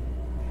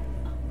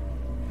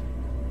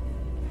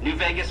 New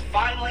Vegas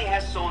finally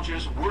has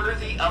soldiers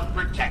worthy of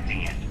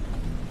protecting it.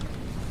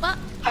 What?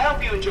 I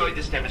hope you enjoyed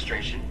this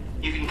demonstration.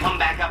 You can come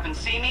back up and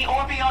see me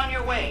or be on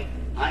your way.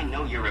 I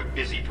know you're a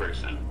busy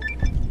person.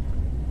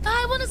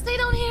 I want to stay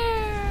down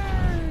here.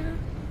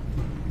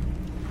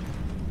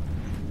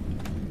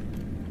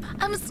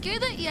 I'm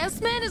scared that Yes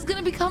Man is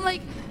gonna become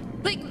like,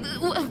 I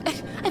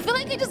feel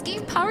like I just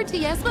gave power to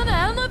Yes Man and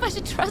I don't know if I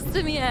should trust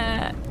him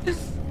yet.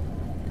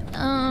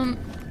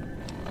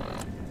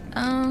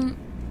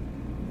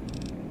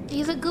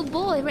 He's a good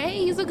boy, right?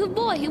 He's a good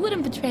boy. He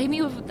wouldn't betray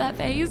me with that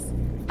face.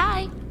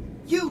 Hi.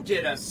 You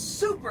did a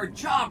super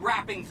job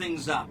wrapping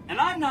things up,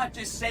 and I'm not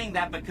just saying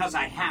that because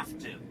I have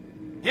to.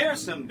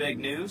 Here's some big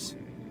news.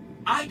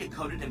 I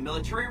decoded a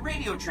military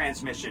radio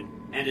transmission,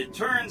 and it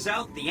turns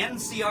out the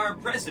NCR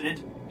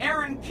president,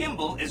 Aaron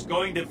Kimball, is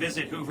going to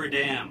visit Hoover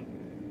Dam.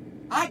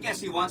 I guess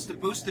he wants to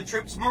boost the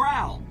troops'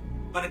 morale,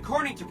 but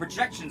according to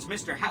projections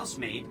Mr. House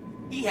made,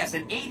 he has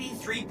an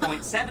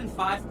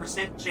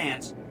 83.75%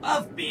 chance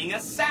of being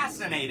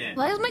assassinated.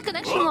 Why is my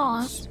connection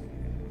lost?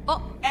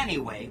 Oh,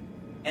 anyway,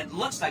 it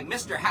looks like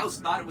Mr. House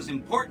thought it was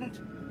important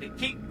to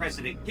keep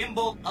President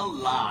Kimball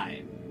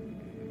alive.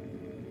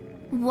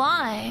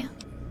 Why?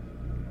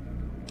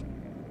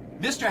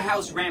 Mr.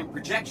 House ran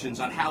projections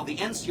on how the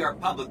NCR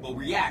public will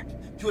react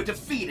to a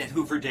defeat at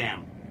Hoover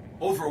Dam.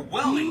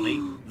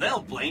 Overwhelmingly,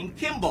 they'll blame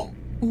Kimball.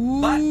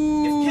 But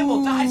if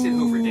Kimball dies at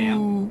Hoover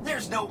Dam,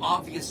 there's no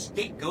obvious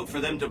scapegoat for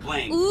them to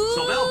blame,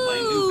 so they'll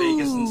blame New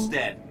Vegas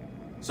instead.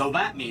 So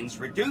that means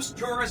reduced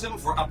tourism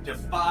for up to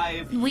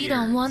 5 years. We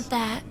don't want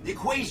that. The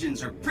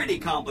equations are pretty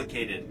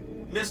complicated.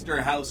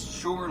 Mr. House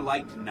sure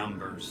liked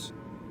numbers.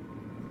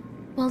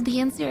 Well, the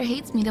NCR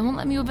hates me. They won't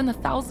let me within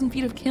 1,000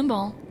 feet of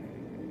Kimball.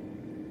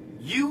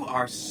 You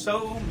are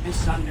so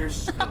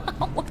misunderstood.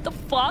 What the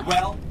fuck?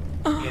 Well,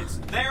 it's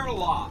their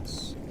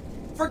loss.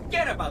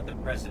 Forget about the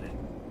president.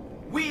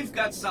 We've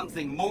got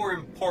something more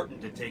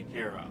important to take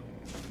care of.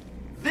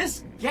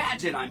 This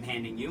gadget I'm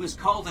handing you is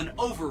called an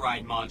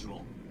override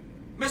module.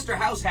 Mr.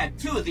 House had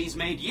 2 of these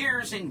made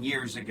years and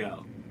years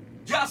ago.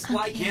 Just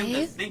like him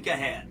to think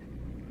ahead.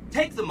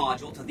 Take the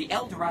module to the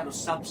El Dorado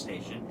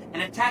substation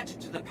and attach it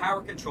to the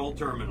power control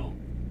terminal.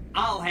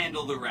 I'll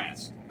handle the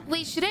rest.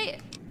 Wait, should I...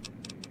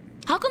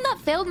 How come that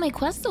failed my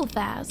quest so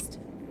fast?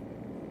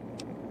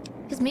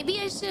 Because maybe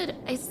I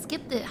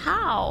skipped it.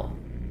 How?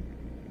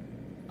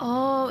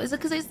 Oh, is it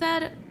because I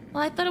said...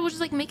 Well, I thought it was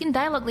just like making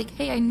dialogue like,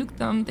 hey, I nuked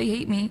them. They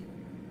hate me.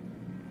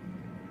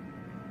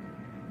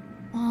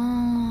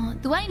 Oh,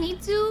 do I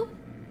need to?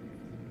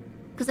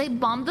 Because I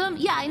bombed them?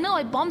 Yeah, I know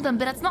I bombed them,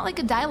 but that's not like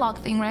a dialogue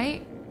thing,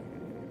 right?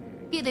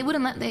 Yeah, they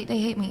wouldn't let... They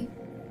hate me.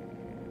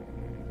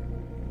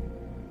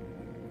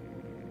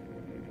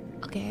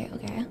 Okay.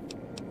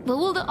 What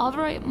will the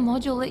override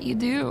module let you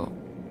do?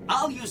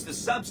 I'll use the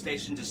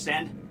substation to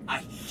send a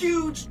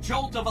huge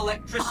jolt of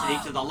electricity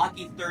to the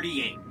Lucky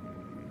 38.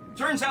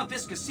 Turns out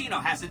this casino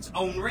has its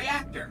own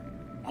reactor.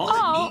 All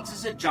it needs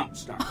is a jump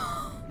start.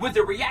 With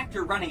the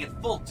reactor running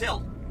at full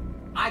tilt,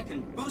 I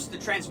can boost the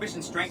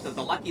transmission strength of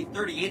the Lucky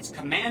 38's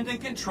command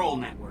and control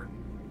network.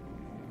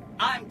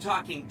 I'm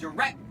talking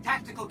direct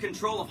tactical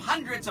control of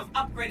hundreds of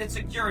upgraded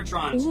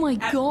Securitrons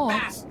at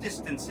vast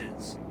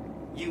distances.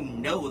 You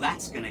know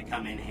that's gonna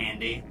come in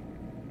handy.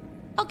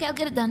 Okay, I'll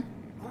get it done.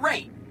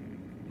 Great!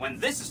 When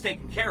this is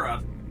taken care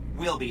of,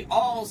 we'll be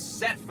all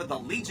set for the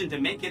Legion to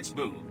make its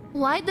move.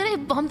 Why did I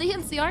bomb the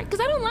NCR? Because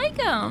I don't like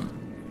them.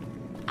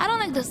 I don't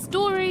like the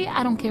story,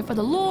 I don't care for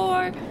the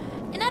lore,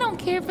 and I don't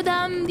care for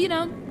them, you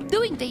know,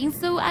 doing things,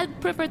 so I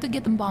prefer to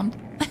get them bombed.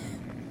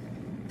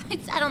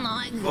 I don't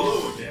know.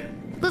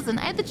 Listen,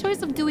 I had the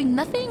choice of doing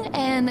nothing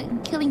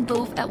and killing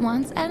both at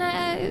once, and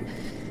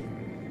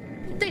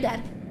they're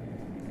dead.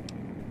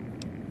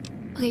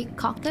 Okay,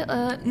 cocktail,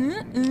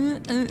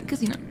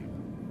 casino.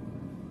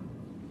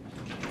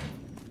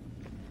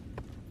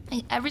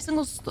 Every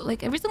single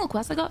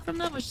quest I got from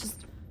them was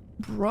just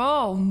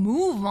Bro,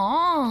 move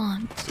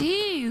on.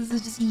 Jeez,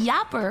 it's just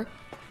yapper.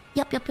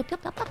 Yup.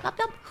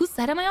 Whose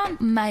side am I on?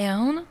 My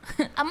own?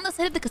 I'm on the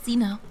side of the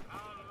casino.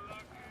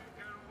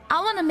 I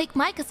want to make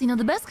my casino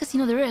the best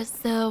casino there is,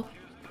 so...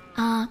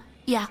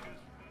 yeah.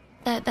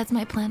 That's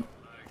my plan.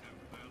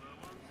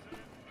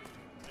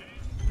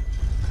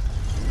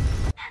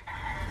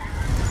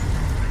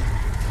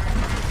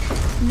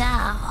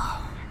 Now...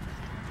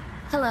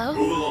 Hello?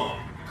 Move along.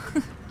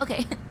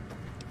 Okay.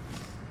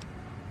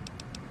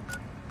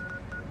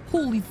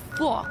 Holy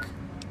fuck.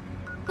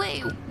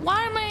 Wait,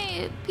 why are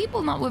my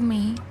people not with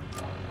me?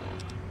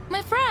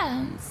 My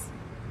friends.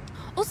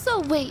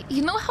 Also, wait,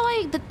 you know how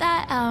I did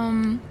that,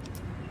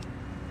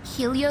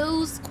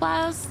 Helios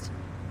quest?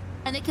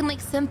 And it can, like,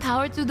 send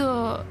power to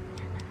the...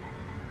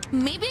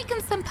 Maybe I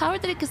can send power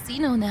to the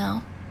casino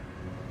now.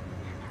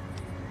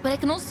 But I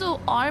can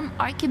also arm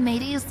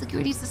Archimedes'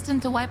 security system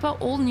to wipe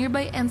out all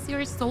nearby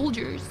NCR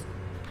soldiers.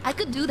 I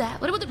could do that.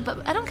 What about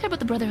the... I don't care about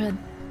the Brotherhood.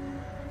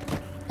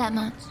 That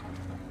much.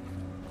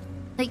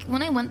 Like,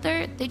 when I went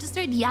there, they just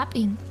started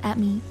yapping at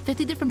me.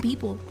 50 different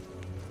people.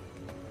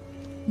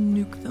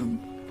 Nuke them.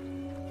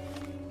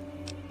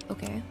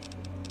 Okay.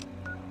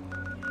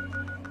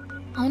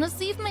 I want to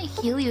see if my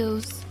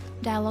Helios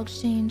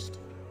dialogue's changed.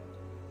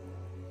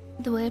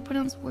 The way I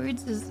pronounce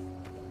words is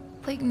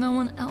like no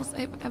one else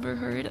I've ever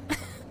heard.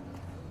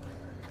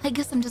 I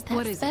guess I'm just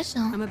that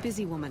special. I'm a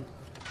busy woman.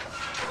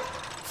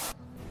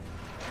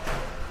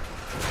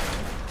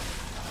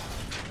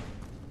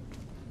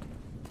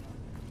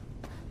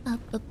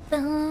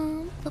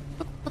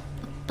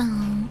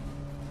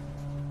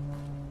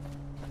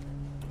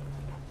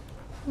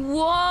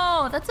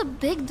 Whoa, that's a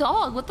big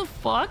dog. What the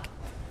fuck?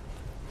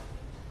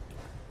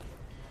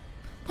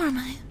 Where am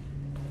I?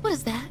 What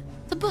is that?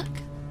 It's a book.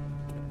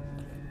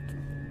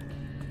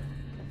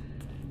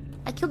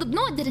 I killed the...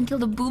 No, I didn't kill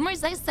the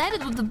boomers. I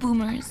sided with the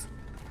boomers.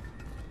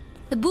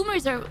 The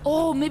boomers are...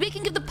 Oh, maybe I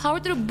can give the power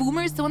to the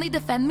boomers so when they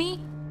defend me,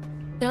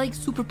 they're like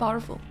super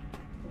powerful.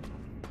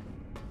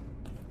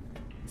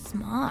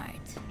 Smart.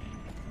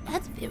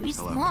 That's very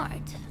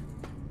smart.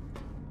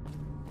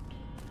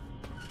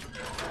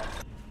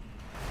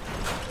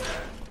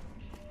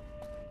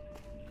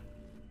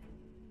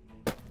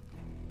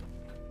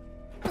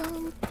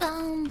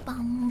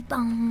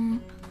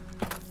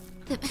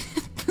 The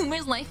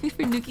boomers like me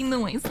for nuking the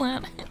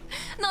wasteland.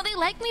 No, they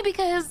like me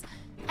because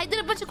I did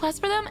a bunch of quests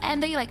for them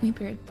and they like me,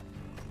 period.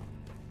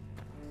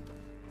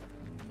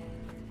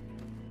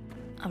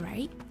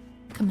 Alright,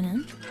 coming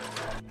in.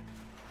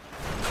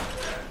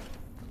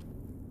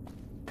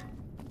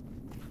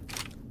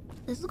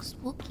 This looks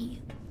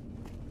spooky.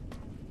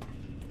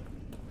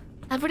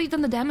 I've already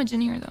done the damage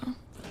in here though.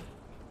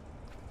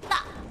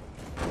 Ah.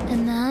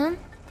 And then...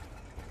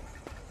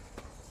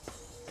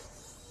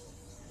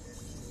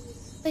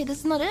 Wait, this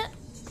is not it?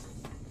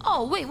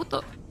 Oh, wait, what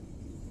the...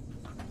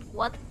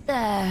 What the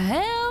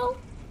hell?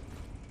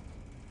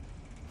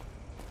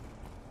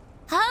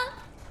 Huh?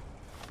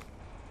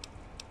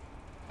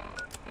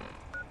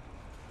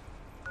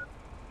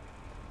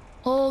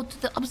 Oh,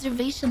 to the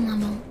observation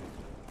level.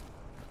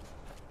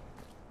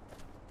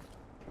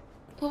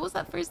 What was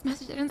that first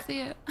message? I didn't see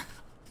it.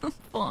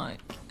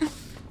 Fuck.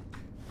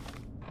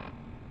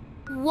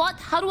 What?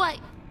 How do I...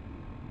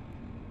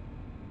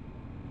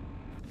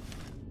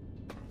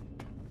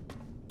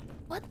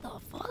 What the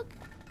fuck?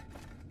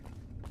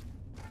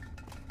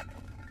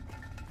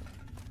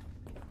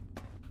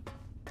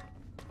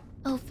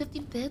 Oh, 50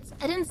 bits?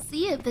 I didn't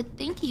see it, but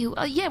thank you.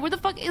 Oh, yeah, where the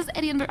fuck is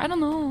Eddie and Bert? I don't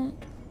know.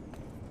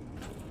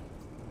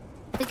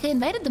 Like, I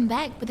invited them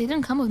back, but they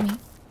didn't come with me.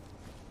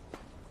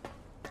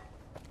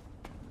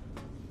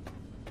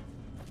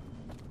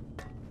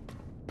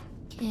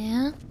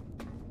 Okay.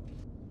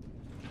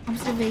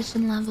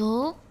 Observation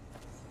level.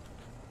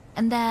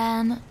 And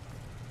then...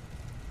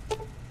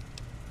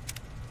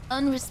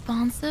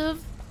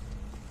 Unresponsive?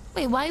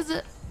 Wait, why is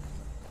it...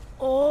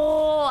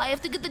 Oh, I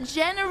have to get the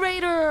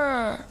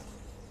generator!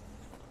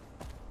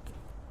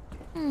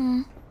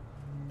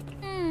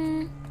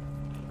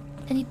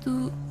 I need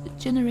to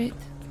generate.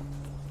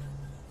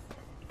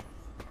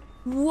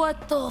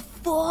 What the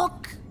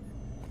fuck?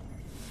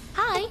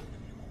 Hi.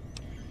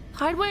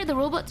 Hardwire the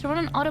robot to run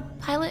on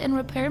autopilot in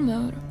repair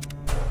mode.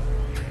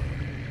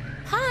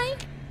 Hi.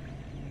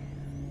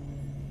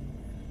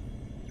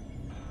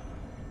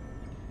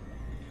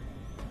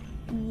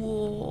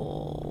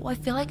 Whoa, I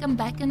feel like I'm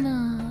back in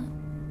the...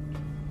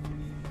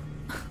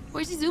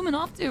 Where's he zooming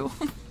off to?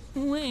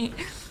 Wait.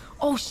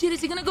 Oh shit, is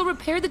he gonna go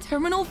repair the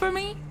terminal for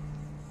me?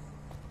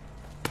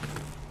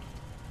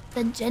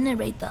 The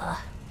generator.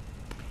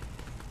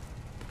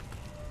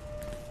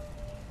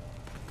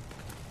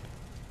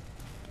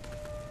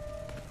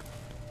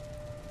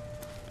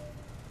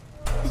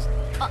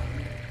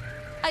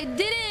 I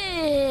did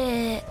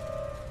it!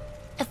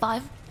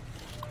 F5.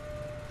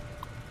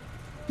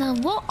 Now,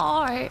 what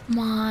are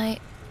my...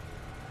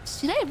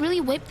 Should I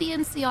really wipe the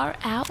NCR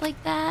out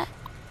like that?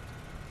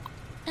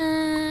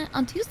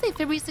 On Tuesday,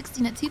 February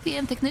 16 at 2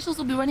 p.m., technicians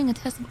will be running a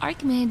test of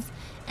Archimedes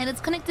and its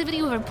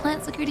connectivity with our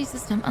plant security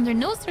system. Under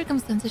no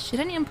circumstances should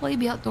any employee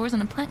be outdoors on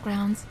the plant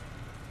grounds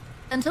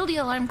until the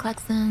alarm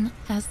klaxon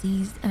has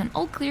ceased and an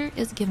all clear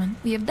is given.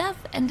 We have deaf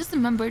and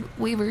dismembered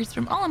waivers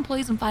from all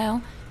employees on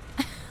file.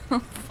 Oh,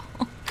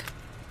 fuck.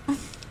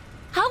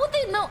 How would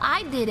they know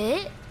I did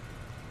it?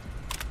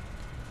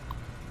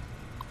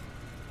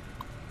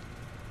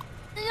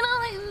 You know,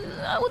 like,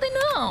 how would they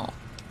know?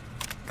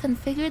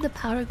 Configure the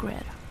power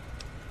grid.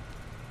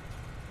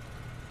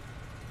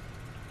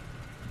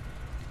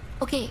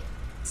 Okay,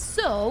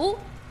 so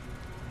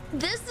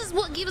this is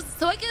what gives...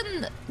 So I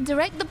can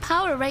direct the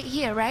power right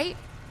here, right?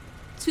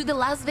 To the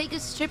Las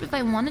Vegas Strip if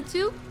I wanted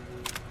to.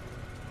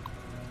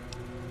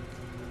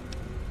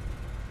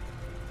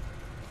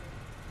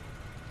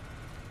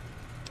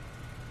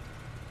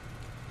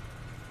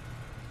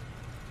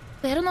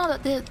 Wait, I don't know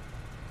that the...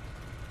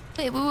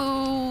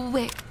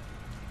 Wait.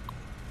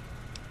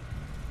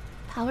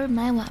 Power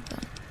my weapon.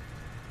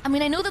 I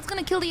mean, I know that's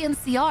gonna kill the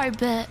NCR,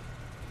 but...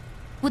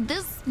 Would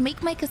this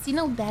make my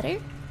casino better?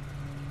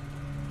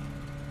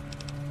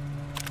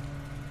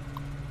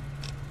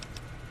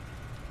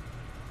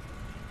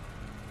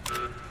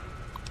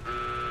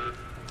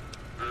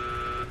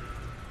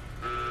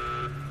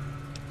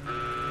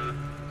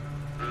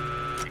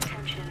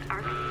 Attention,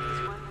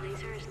 Archimedes 1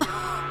 laser is now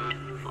armed.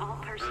 Move all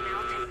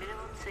personnel to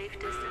minimum safe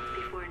distance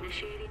before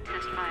initiating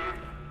test fire.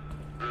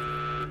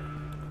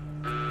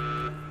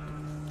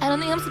 I don't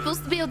think I'm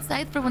supposed to be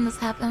outside for when this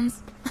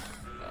happens.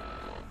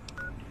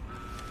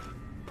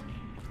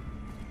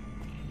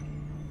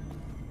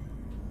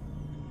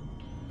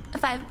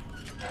 Five.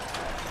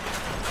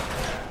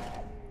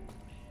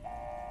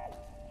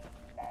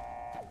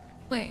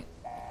 Wait.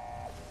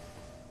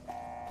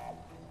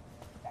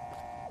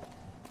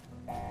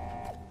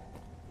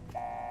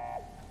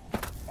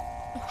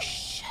 Oh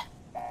shit.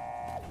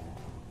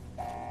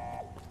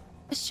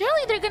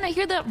 Surely they're gonna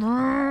hear that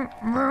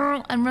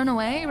and run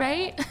away,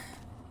 right?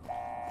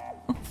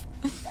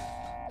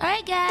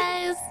 Alright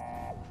guys.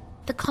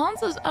 The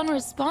console is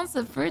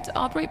unresponsive. For it to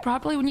operate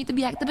properly, we need to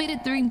be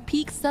activated during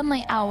peak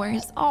sunlight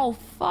hours. Oh,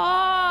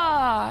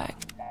 fuck.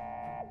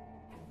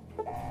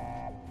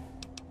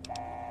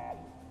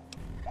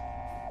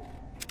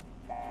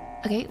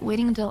 Okay,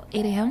 waiting until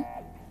 8 a.m.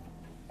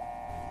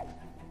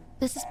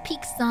 This is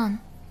peak sun.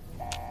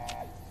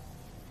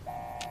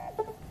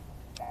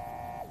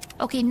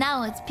 Okay,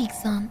 now it's peak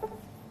sun.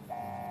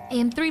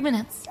 In 3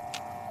 minutes.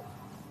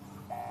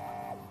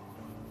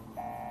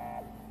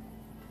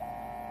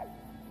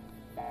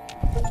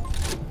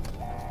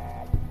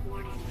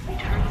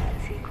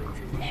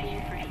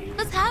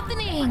 What's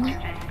happening?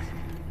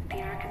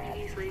 The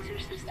Archimedes laser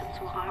systems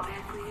will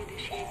automatically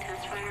initiate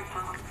test fire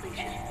upon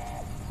completion.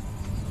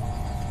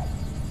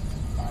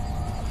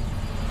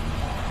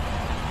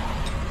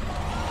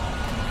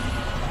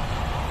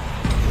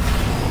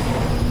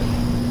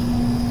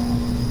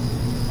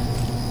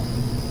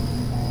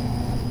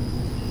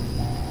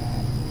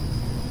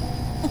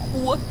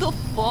 What the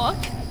fuck?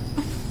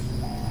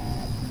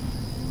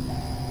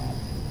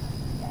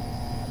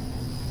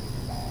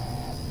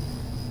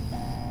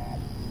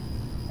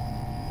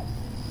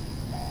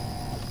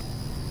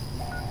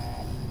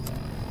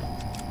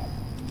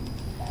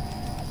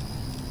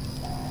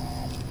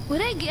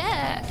 What'd I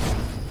get?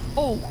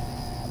 Oh.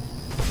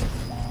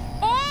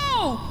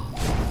 Oh!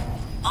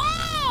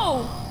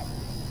 Oh!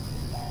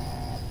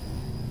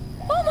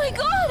 Oh my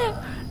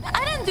god!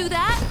 I didn't do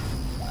that!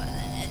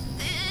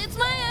 It's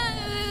my...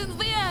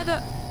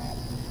 bad.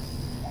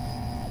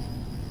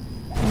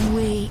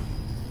 Wait.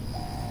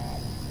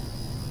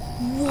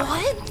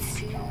 What?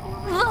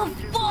 The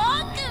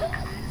fuck?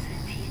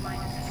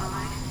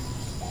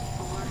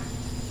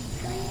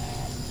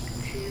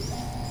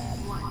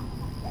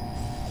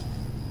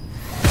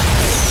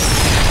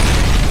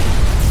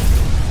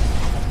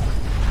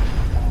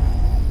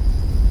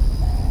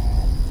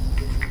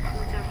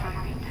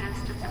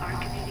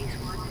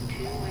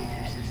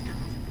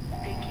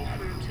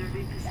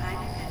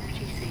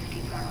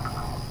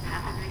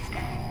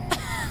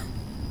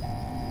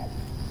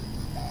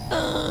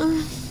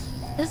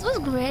 This was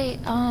great.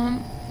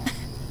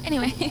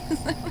 Anyways.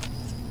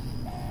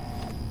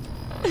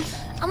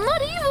 I'm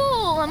not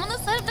evil! I'm on the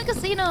side of the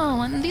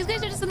casino, and these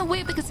guys are just in the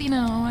way of the casino,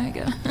 I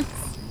guess.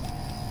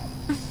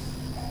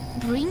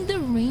 Bring the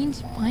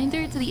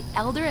rangefinder to the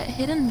Elder at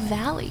Hidden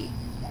Valley.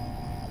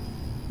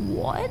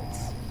 What?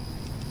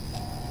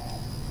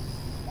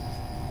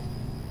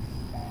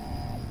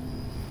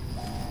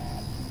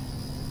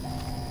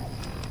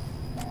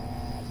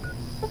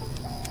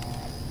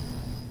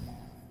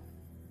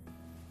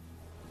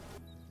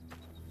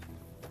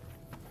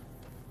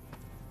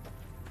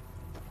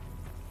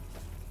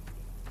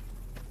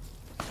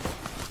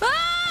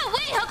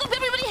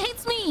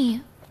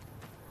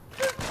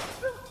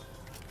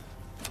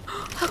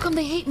 How come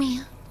they hate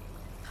me?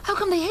 How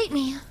come they hate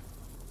me?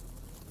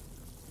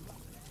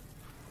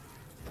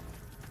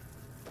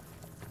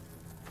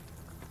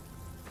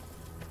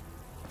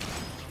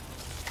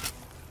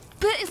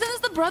 But isn't this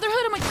the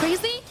Brotherhood? Am I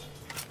crazy?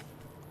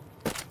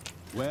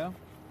 Well,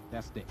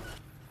 that's it.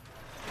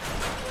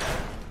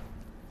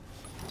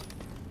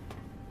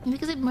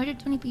 Because I murdered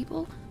 20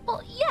 people?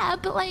 Well, yeah,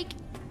 but like...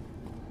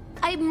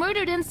 I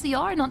murdered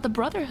NCR, not the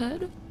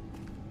Brotherhood.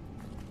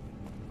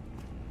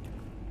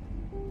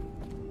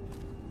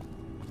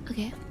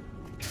 Okay.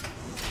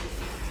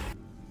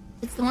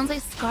 It's the ones I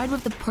scarred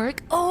with the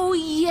perk. Oh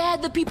yeah,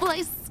 the people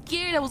I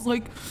scared. I was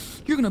like,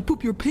 you're gonna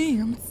poop your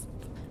pants.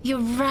 You're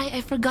right,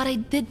 I forgot I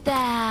did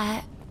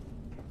that.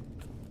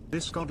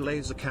 This god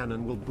laser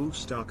cannon will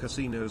boost our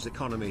casino's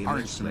economy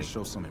Orange's immensely. gonna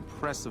show some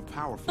impressive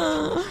power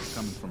fluctuations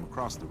coming from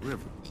across the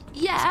river.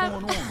 Yeah.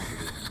 What's going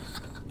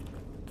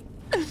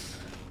on?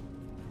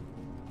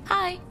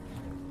 Hi.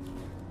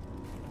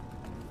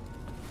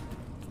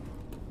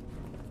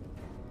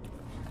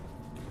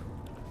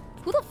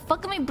 Who the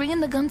fuck am I bringing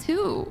the gun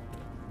to?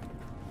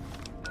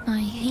 I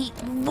hate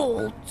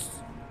volts.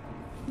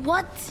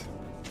 What?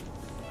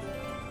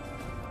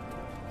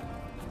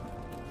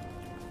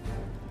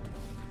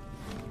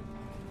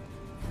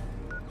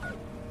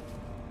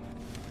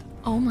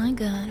 Oh my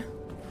god.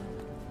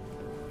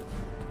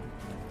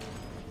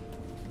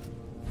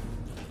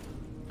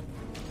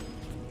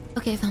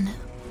 Okay, I found it.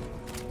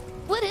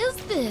 What is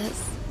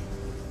this?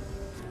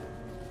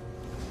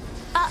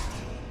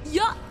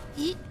 Yeah.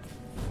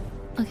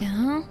 Okay,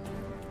 huh?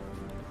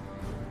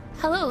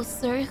 Hello,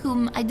 sir,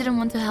 whom I didn't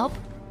want to help.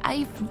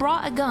 I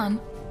brought a gun.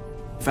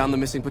 Found the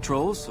missing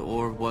patrols,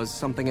 or was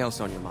something else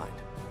on your mind?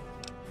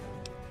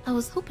 I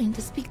was hoping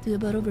to speak to you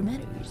about other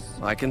matters.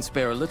 I can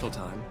spare a little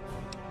time.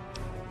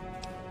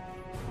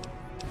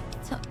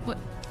 So, what?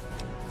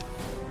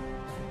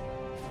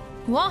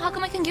 Well, how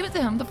come I can give it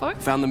to him? The fuck?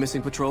 Found the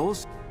missing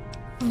patrols?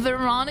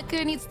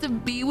 Veronica needs to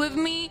be with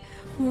me?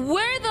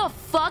 Where the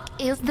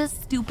fuck is this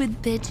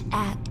stupid bitch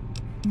at?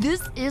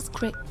 This is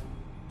crazy.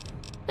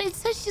 But it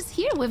says she's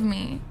here with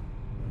me.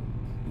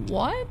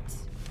 What?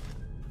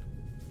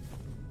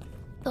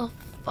 The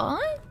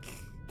fuck?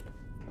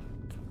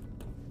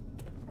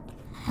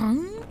 Huh?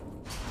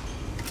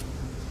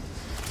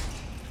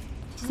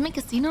 She's in my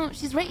casino?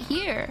 She's right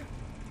here.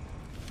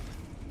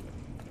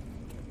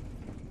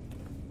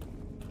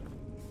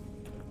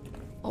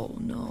 Oh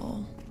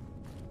no.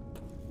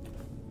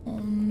 Oh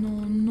no,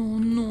 no,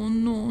 no,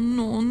 no,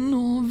 no,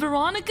 no.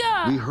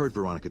 Veronica! We heard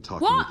Veronica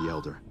talking with the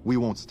Elder. We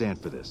won't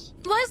stand for this.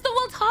 Why is the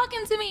world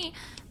talking to me?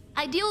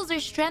 Ideals are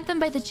strengthened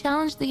by the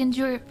challenge they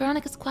endure.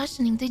 Veronica's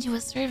questioning did you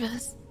a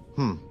service.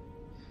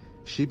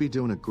 She'd be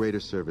doing a greater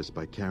service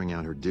by carrying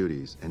out her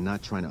duties and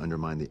not trying to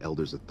undermine the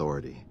Elder's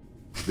authority.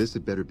 This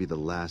had better be the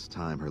last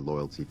time her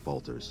loyalty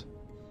falters.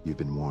 You've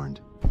been warned.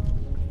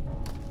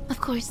 Of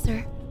course,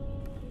 sir.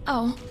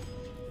 Oh.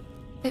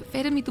 It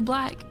faded me to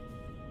black.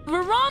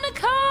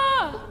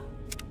 Veronica!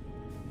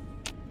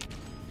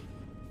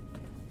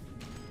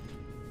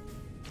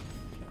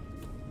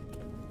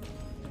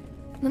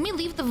 Let me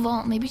leave the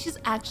vault. Maybe she's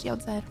actually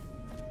outside.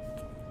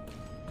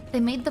 They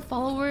made the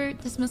follower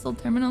dismissal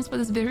terminals for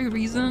this very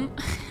reason.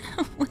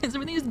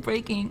 Everything is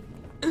breaking.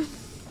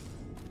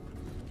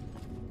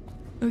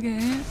 Okay.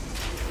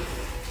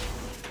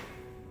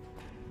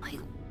 Why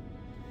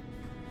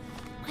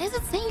is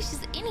it saying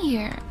she's in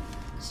here?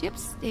 Is she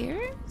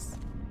upstairs?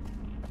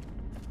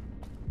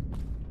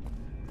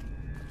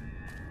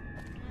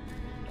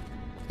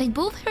 Like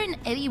both her and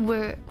Eddie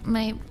were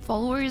my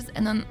followers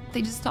and then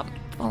they just stopped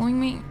following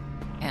me.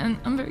 And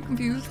I'm very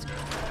confused.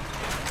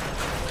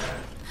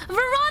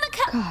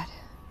 Veronica! God.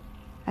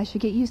 I should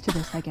get used to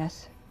this, I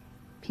guess.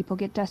 People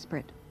get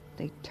desperate.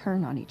 They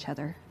turn on each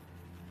other.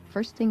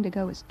 First thing to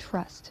go is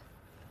trust.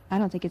 I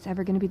don't think it's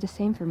ever going to be the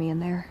same for me in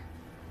there.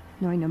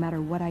 Knowing no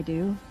matter what I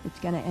do, it's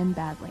going to end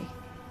badly.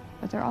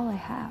 But they're all I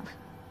have.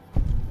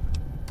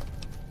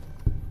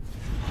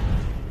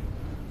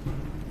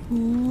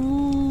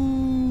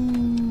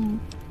 Ooh.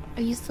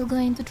 Are you still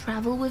going to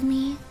travel with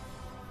me?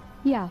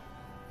 Yeah.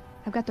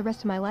 I've got the rest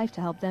of my life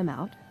to help them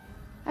out.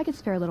 I could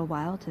spare a little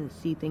while to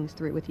see things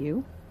through with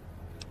you.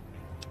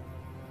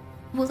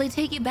 Will they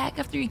take it back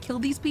after you kill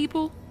these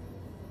people?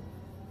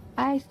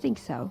 I think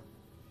so.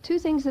 Two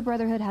things the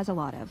Brotherhood has a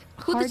lot of.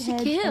 Who did she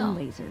Hardheads kill?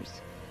 and lasers.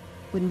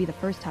 Wouldn't be the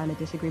first time a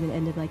disagreement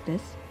ended like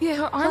this. Yeah,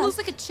 her arm looks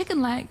like a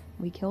chicken leg.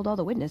 We killed all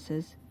the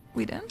witnesses.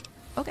 We did?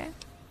 Okay.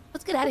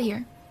 Let's get out of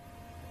here.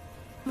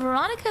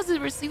 Veronica has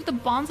received the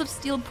Bonds of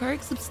Steel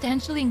perk,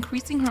 substantially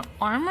increasing her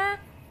armor?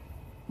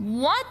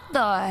 What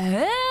the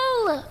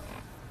hell?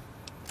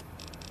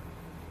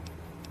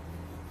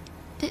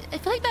 I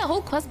feel like that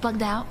whole quest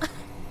bugged out.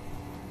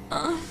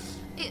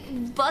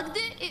 It bugged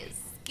it? It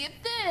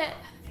skipped it?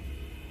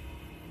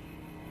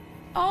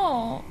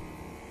 Oh.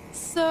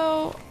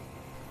 So...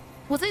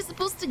 was I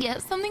supposed to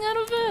get something out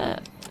of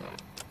it?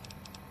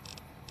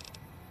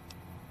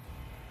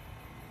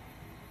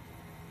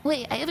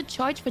 Wait, I have a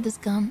charge for this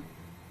gun.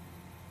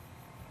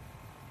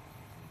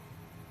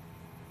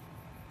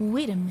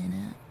 Wait a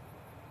minute.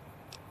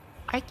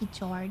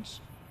 Archicharge.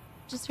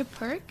 Just her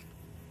perk?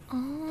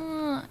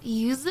 Oh,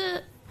 use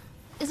it?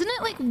 Isn't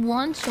it like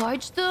one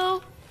charge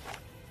though?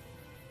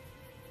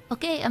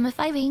 Okay, I'm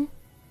F5ing.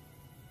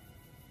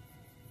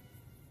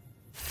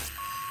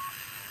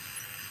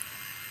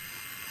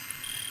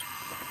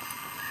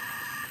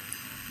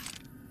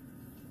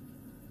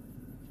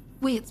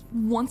 Wait, it's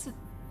once it...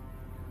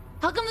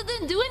 How come that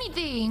didn't do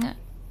anything?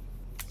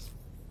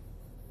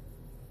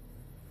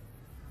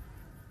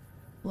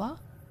 What?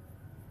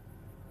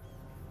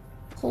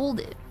 Hold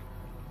it.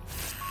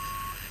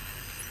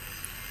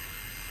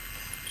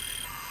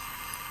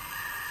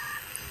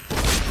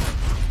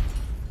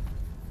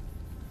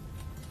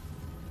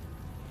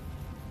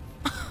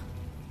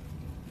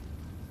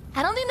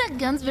 I don't think that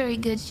gun's very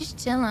good. She's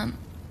chilling.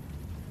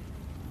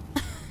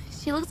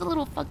 She looks a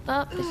little fucked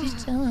up, but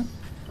she's chilling.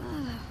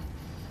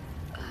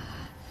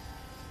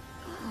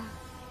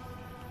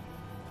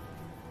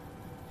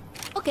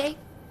 Okay.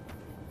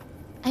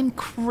 I'm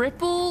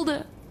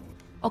crippled.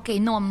 Okay,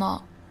 no, I'm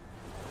not.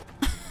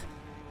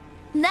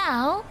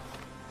 Now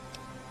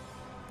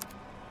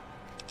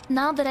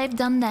that I've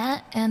done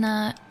that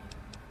and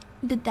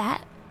did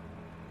that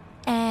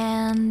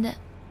and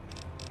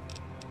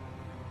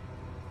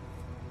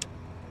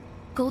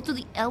go to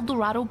the El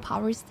Dorado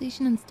power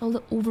station and install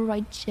the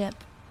override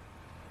chip.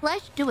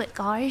 Let's do it,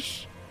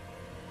 guys.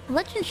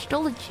 Let's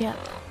install the chip.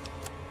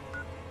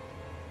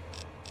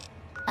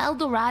 El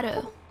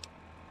Dorado.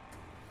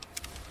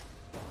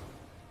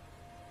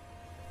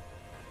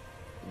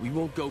 We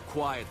won't go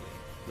quietly.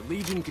 The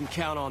Legion can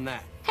count on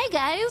that. Hey,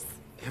 guys.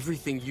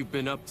 Everything you've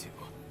been up to.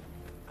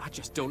 I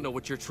just don't know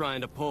what you're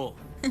trying to pull.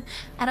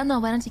 I don't know.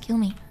 Why don't you kill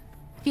me?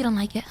 If you don't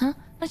like it, huh?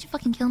 Why don't you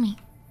fucking kill me?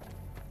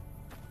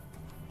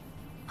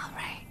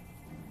 Alright.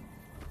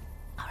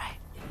 Alright.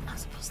 I'm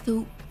supposed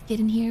to get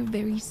in here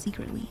very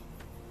secretly.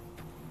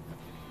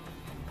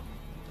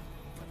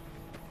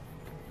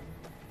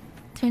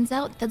 Turns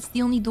out that's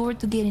the only door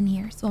to get in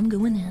here, so I'm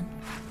going in.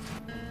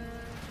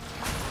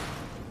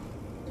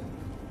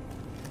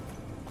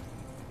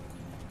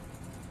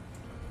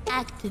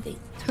 Activate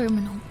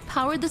terminal.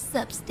 Power the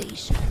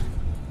substation.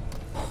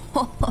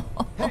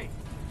 Hey.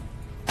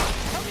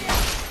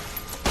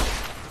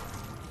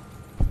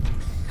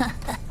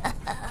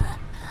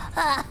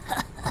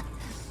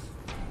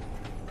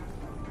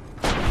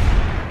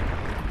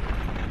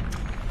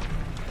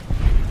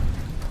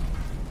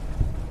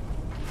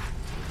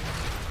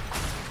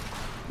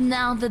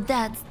 Now that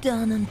that's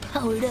done and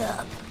powered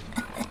up,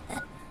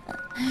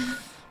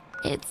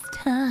 it's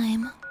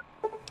time.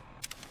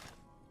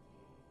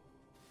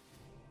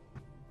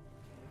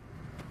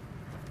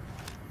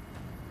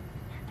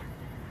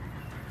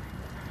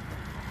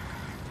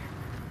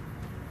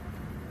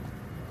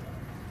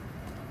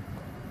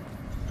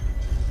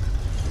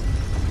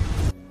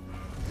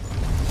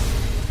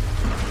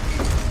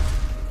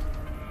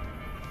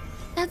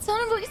 That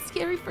sounded really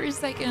scary for a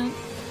second.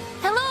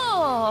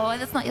 Hello!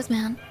 That's not Yes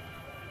Man.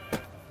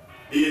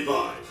 Be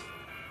advised,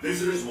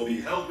 visitors will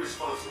be held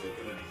responsible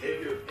for the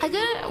behavior... I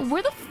gotta...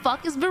 Where the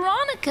fuck is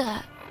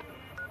Veronica?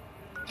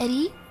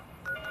 Eddie?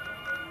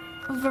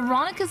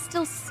 Veronica's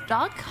still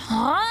stuck?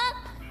 Huh?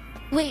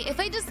 Wait, if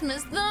I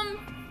dismiss them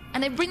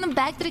and I bring them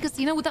back to the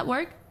casino, would that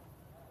work?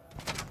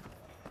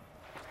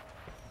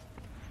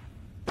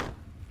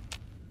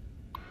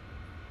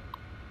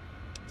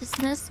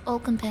 Dismiss all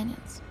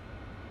companions.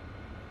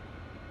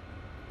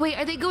 Wait,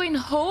 are they going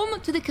home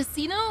to the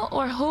casino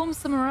or home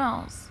somewhere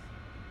else?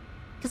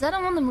 Because I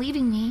don't want them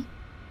leaving me.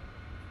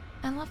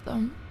 I love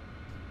them.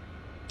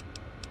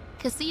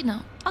 Casino.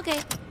 Okay.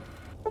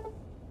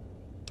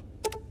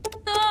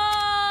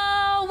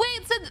 No! Wait,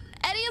 it said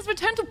Eddie has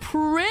returned to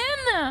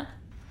Prim!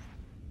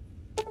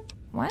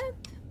 What?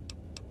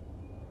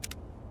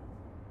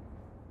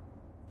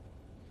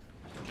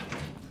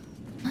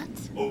 What?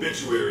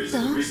 Obituaries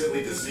of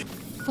recently deceased...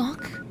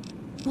 Fuck.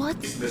 What?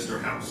 Mr.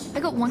 House.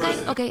 I got one guy.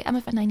 Okay,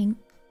 I'm F9ing.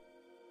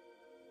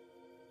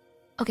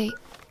 Okay,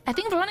 I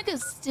think Veronica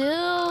is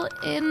still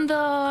in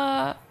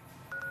the...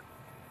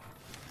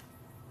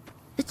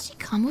 Did she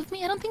come with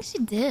me? I don't think she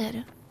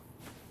did.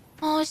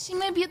 Oh, she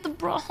might be at the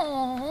bro.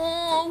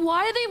 Oh,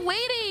 why are they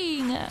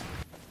waiting?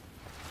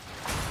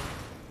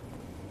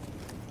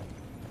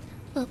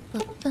 Ooh.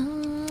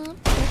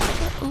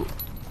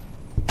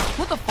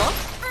 What the fuck?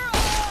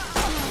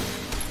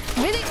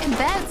 Why are they in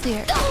beds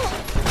here?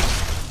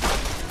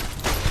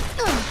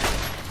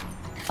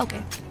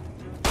 Okay.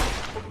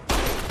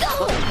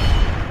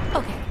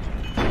 Okay.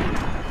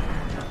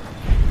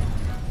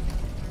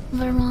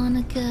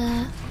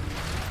 Veronica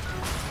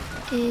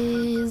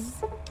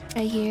is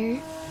right here.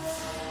 Is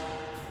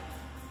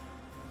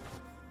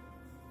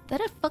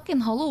that a fucking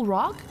hollow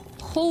rock?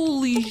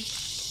 Holy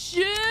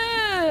shit!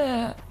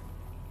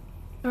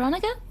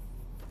 Veronica?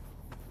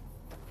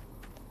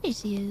 Here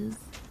she is.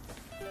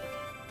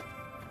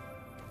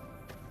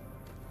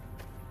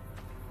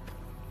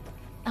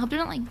 I hope you're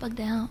not like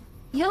bugged out.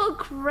 Yo,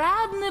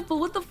 crab nipple,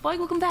 what the fuck?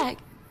 Welcome back.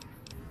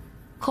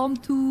 Come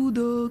to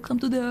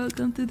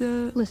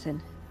the.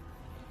 Listen.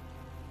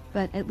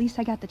 But at least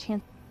I got the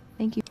chance.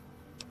 Thank you.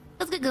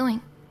 Let's get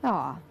going.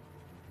 Aw.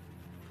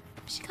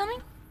 Is she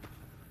coming?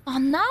 Oh,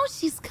 now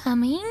she's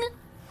coming.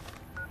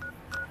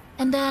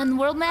 And then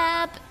world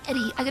map.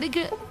 Eddie. I gotta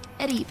get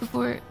Eddie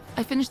before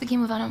I finish the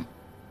game without him.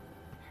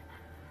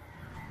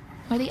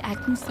 Why are they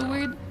acting so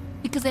weird?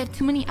 Because I have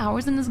too many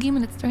hours in this game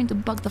and it's starting to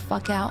bug the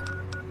fuck out.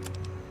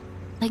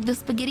 Like, the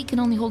spaghetti can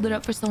only hold it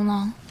up for so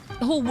long.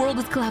 The whole world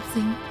is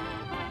collapsing.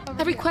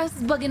 Every quest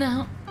is bugging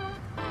out.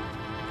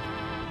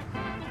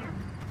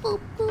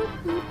 Boop, boop,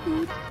 boop,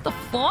 boop. The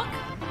fuck?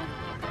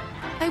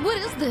 Hey, what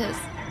is this?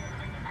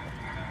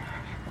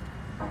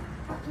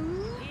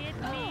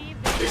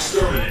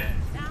 Exterminate.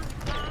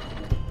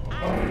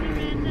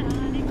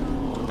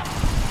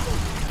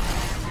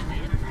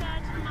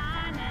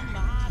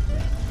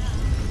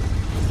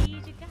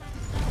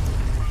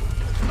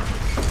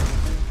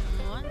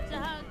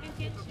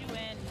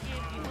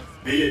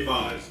 Be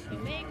advised,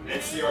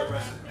 NCR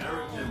President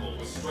Eric Kimball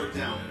was struck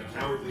down in a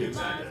cowardly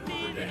attack at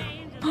Hoover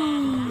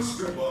Dam. The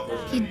strip offer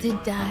He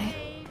did die.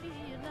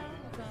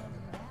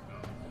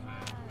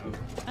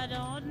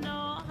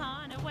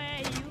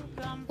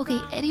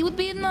 Okay, Eddie would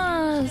be in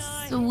the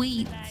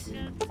suite.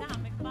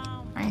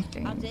 I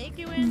think.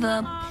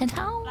 The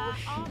penthouse?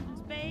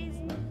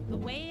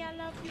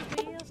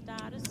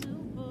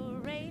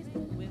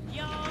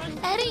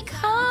 Eddie,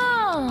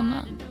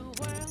 come!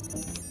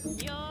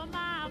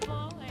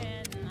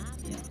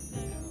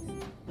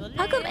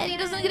 How come Eddie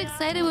doesn't get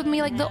excited with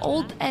me like the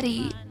old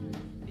Eddie?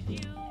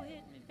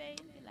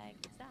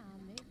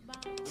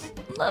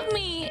 Love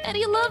me!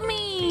 Eddie, love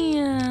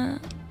me!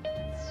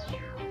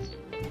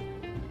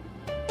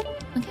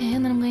 Okay,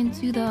 and then I'm going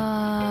to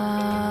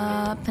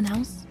the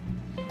penthouse.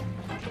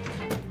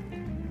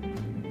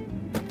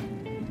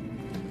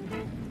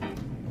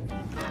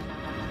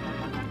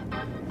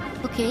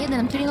 Okay, and then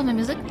I'm turning on my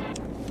music.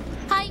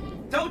 Hi!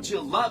 Don't you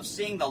love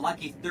seeing the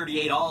Lucky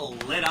 38 all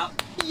lit up?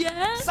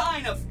 Yeah?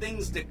 Sign of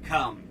things to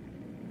come.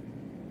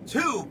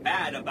 Too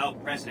bad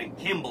about President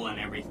Kimball and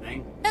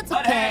everything. That's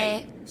but okay.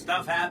 Hey,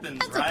 stuff happens,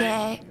 That's right?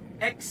 okay.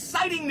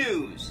 Exciting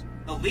news!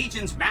 The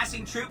Legion's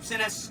massing troops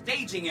in a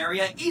staging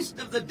area east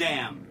of the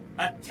dam.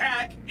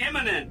 Attack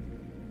imminent!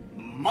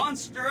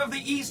 Monster of the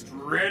East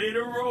ready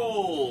to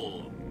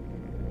roll!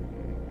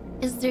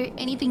 Is there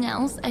anything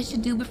else I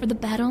should do before the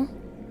battle?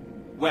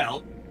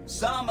 Well,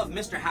 some of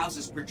Mr.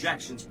 House's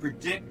projections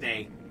predict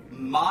a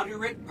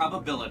moderate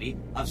probability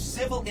of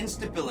civil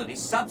instability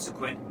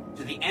subsequent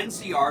to the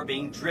NCR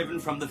being driven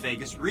from the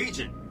Vegas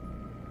region.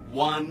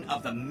 One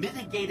of the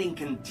mitigating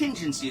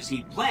contingencies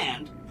he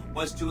planned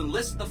was to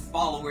enlist the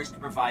followers to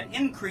provide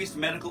increased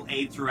medical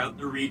aid throughout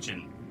the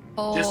region.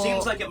 Just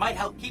seems like it might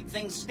help keep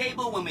things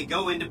stable when we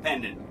go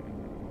independent.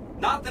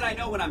 Not that I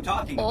know what I'm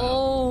talking about.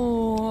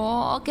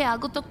 Oh, okay, I'll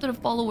go talk to the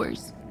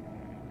followers.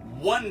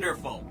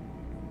 Wonderful.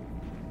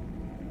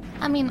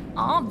 I mean,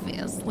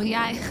 obviously,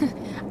 I'm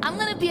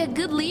gonna be a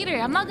good leader.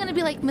 I'm not gonna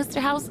be like Mr.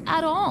 House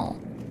at all.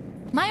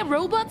 My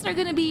robots are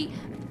gonna be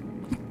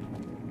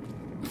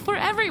for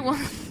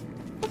everyone.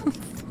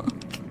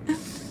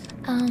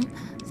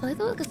 So let's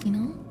go to the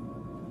casino.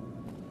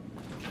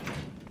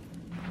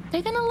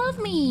 They're gonna love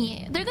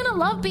me. They're gonna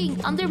love being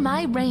under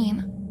my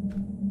reign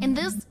in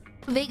this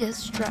Vegas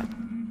strip.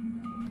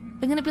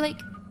 They're gonna be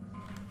like,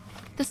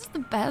 this is the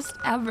best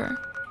ever.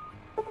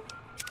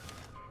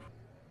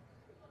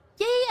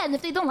 Yeah, and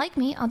if they don't like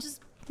me, I'll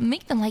just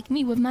make them like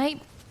me with my...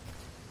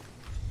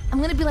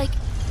 I'm gonna be like,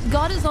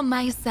 God is on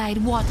my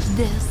side, watch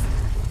this.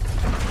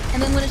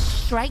 And then I'm gonna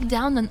strike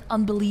down an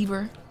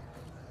unbeliever.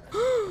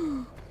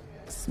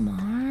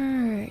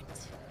 Smart.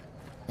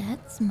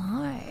 That's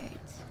smart.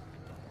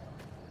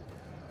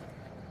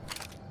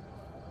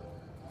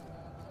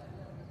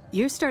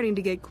 You're starting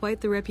to get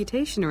quite the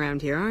reputation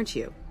around here, aren't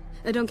you?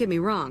 Don't get me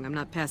wrong, I'm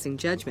not passing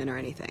judgment or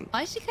anything.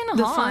 Why is she kind of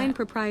The hot? fine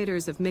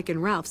proprietors of Mick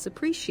and Ralph's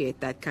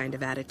appreciate that kind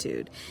of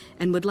attitude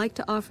and would like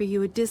to offer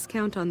you a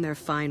discount on their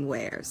fine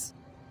wares.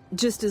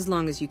 Just as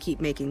long as you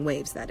keep making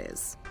waves, that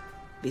is.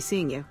 Be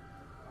seeing you.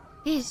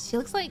 Yeah, she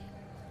looks like...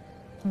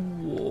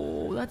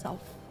 Whoa, that's a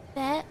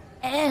fat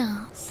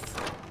ass.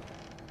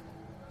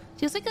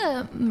 She looks like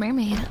a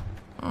mermaid.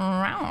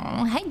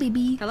 Hi,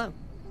 baby. Hello.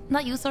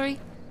 Not you, sorry.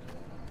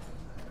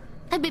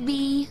 Hi,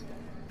 baby.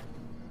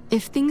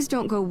 If things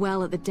don't go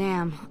well at the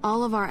dam,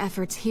 all of our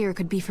efforts here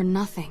could be for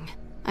nothing.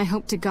 I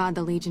hope to God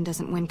the Legion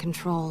doesn't win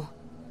control.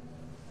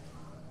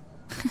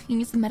 You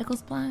need some medical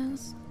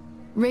supplies?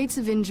 Rates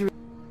of injury...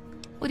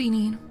 What do you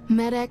need?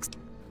 Med-X...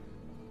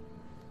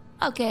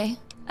 Okay.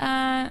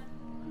 Here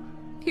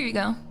you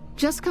go.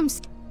 Just come...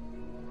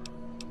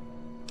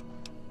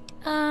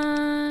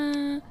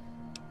 I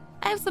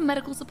have some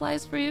medical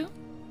supplies for you.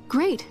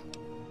 Great.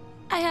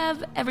 I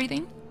have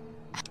everything.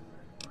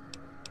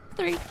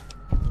 3.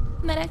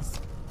 Med-X.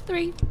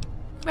 3.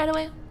 Right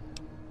away.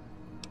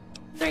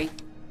 3.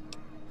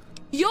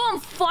 Yo, I'm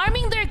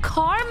farming their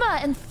karma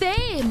and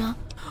fame.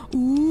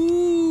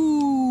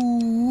 Ooh.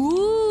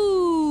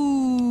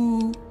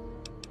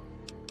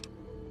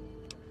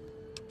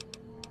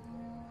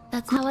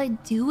 That's how I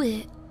do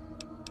it.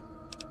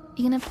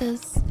 You can have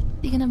this.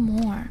 You can have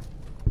more.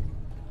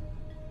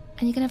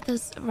 And you can have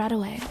this right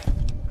away.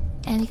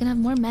 And you can have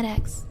more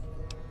Med-X.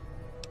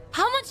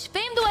 How much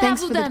fame do I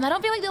have with them? I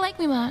don't feel like they like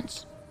me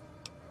much.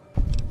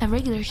 A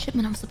regular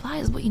shipment of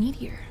supplies is what you need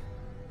here.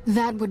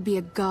 That would be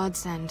a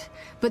godsend.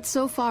 But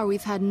so far,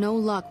 we've had no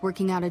luck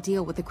working out a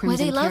deal with the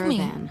Crimson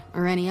Caravan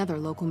or any other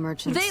local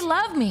merchants. They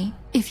love me.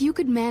 If you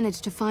could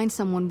manage to find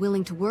someone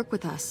willing to work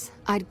with us,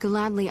 I'd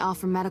gladly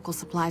offer medical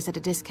supplies at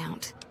a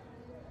discount.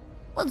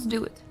 Let's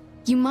do it.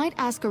 You might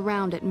ask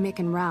around at Mick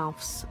and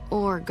Ralph's,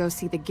 or go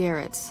see the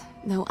Garretts,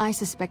 though I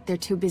suspect they're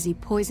too busy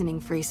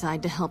poisoning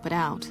Freeside to help it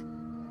out.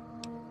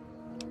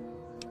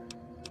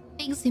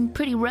 Things seem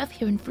pretty rough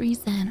here in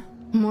Freeside.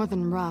 More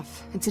than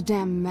rough, it's a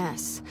damn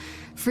mess.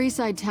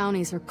 Freeside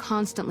townies are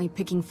constantly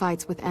picking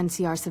fights with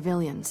NCR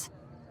civilians.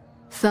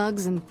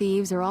 Thugs and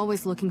thieves are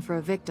always looking for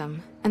a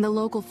victim, and the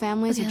local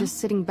families are just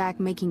sitting back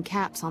making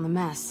caps on the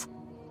mess.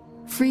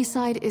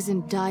 Freeside is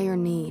in dire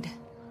need,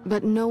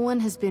 but no one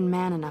has been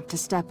man enough to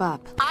step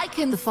up. I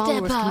can The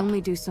followers step up. can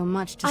only do so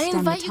much to stem the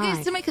invite tide. you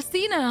guys to my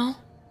casino.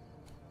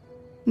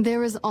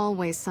 There is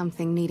always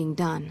something needing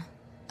done.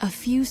 A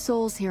few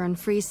souls here in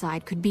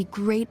Freeside could be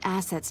great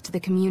assets to the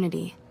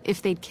community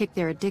if they'd kick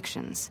their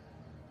addictions.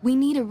 We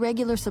need a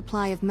regular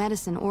supply of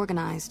medicine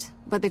organized,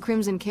 but the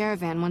Crimson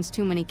Caravan wants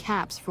too many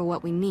caps for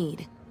what we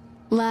need.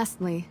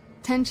 Lastly,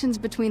 tensions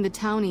between the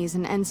townies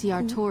and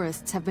NCR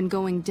tourists have been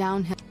going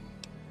downhill.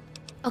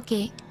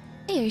 Okay.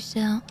 Hey,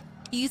 Urshel.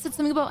 You said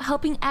something about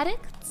helping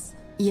addicts?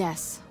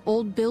 Yes,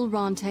 old Bill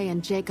Ronte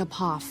and Jacob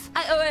Hoff.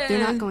 They're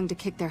not going to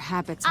kick their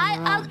habits on their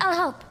own. I'll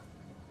help.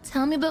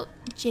 Tell me about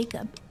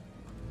Jacob.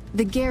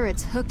 The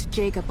Garretts hooked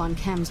Jacob on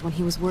chems when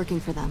he was working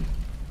for them.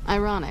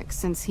 Ironic,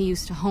 since he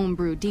used to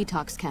homebrew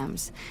detox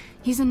chems.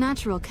 He's a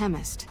natural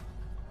chemist.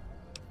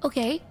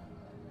 Okay.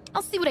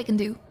 I'll see what I can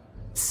do.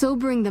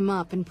 Sobering them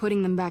up and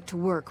putting them back to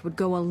work would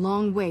go a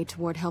long way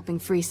toward helping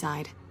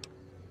Freeside.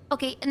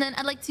 Okay, and then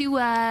I'd like to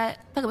talk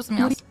about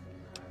something else.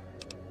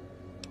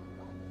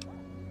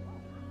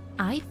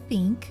 I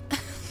think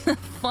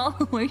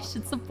followers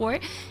should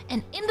support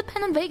an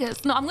independent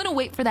Vegas. No, I'm gonna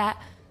wait for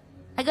that.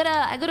 I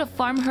gotta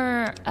farm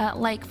her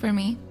like for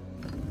me.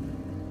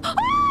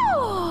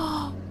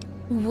 Oh,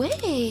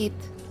 wait.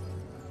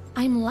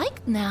 I'm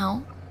liked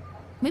now.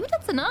 Maybe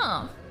that's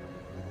enough.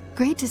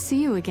 Great to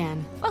see you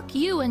again. Fuck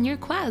you and your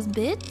quaz,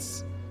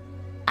 bitch.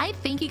 I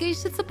think you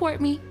guys should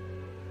support me.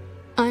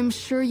 I'm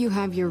sure you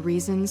have your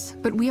reasons,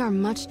 but we are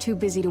much too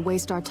busy to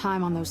waste our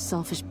time on those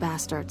selfish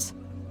bastards.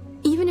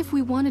 Even if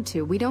we wanted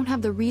to, we don't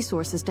have the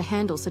resources to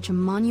handle such a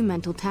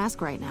monumental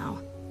task right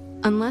now.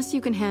 Unless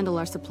you can handle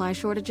our supply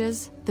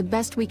shortages, the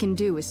best we can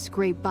do is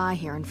scrape by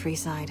here in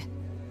Freeside.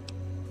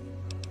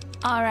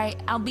 All right,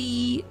 I'll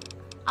be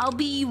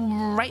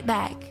right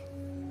back.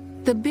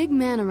 The big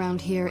man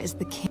around here is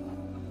the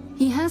king.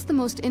 He has the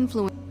most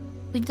influence.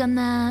 We've done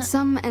that.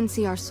 Some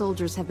NCR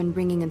soldiers have been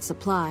bringing in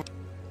supply.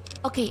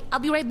 Okay, I'll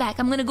be right back.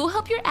 I'm gonna go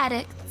help your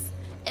addicts.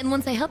 And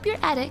once I help your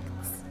addicts...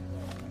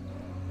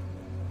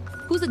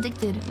 Who's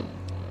addicted?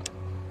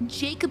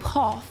 Jacob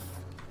Hoff.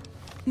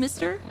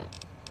 Mr.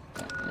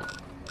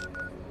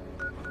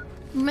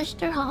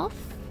 Hoff?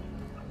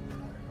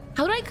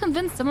 How do I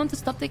convince someone to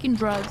stop taking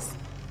drugs?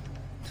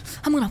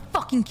 I'm gonna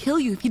fucking kill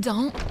you if you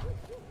don't.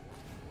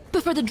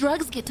 Before the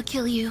drugs get to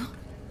kill you.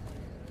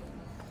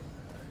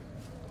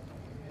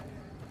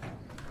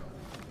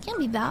 Can't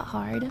be that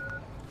hard.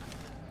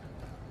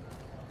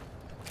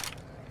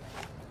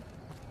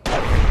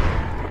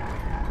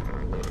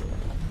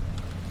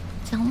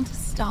 Tell him to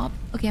stop.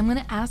 Okay, I'm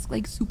gonna ask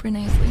like super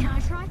nicely. Can I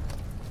try?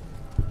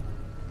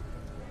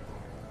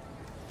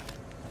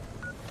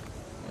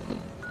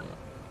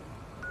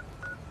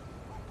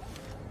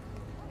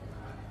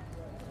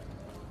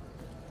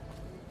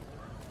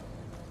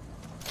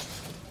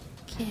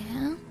 Okay.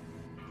 Head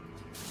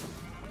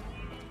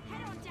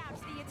on down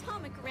to the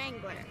Atomic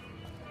Wrangler.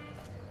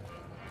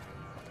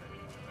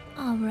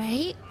 All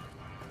right.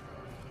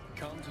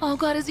 Oh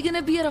god, is he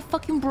gonna be at a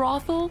fucking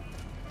brothel?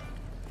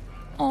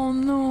 Oh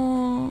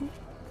no.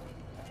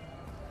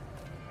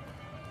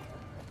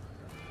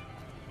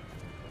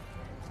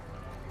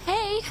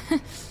 Hey.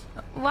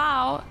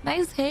 Wow,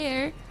 nice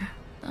hair.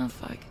 Oh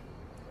fuck.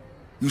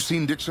 You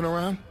seen Dixon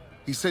around?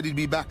 He said he'd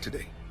be back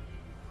today.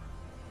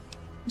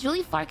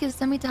 Julie Farkas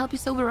sent me to help you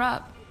sober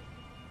up.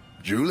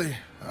 Julie?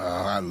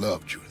 I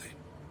love Julie.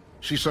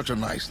 She's such a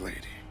nice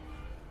lady.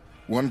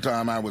 One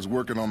time I was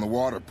working on the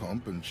water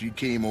pump and she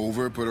came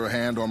over, put her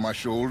hand on my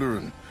shoulder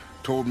and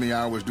told me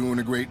I was doing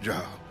a great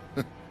job.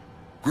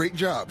 Great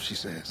job, she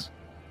says.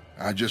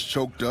 I just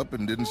choked up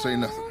and didn't say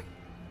nothing.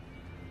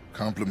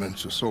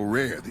 Compliments are so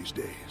rare these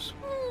days.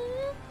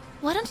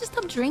 Why don't you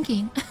stop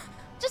drinking?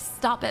 Just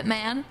stop it,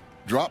 man.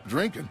 Drop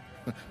drinking?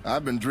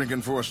 I've been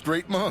drinking for a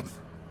straight month.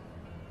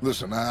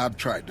 Listen, I've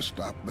tried to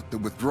stop, but the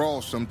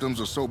withdrawal symptoms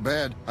are so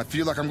bad, I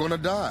feel like I'm gonna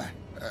die.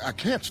 I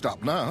can't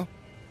stop now.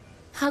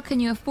 How can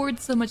you afford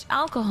so much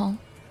alcohol?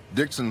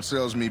 Dixon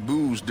sells me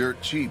booze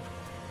dirt cheap.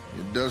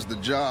 It does the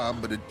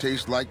job, but it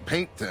tastes like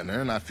paint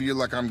thinner, and I feel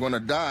like I'm gonna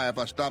die if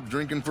I stop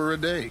drinking for a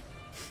day.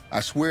 I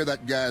swear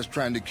that guy's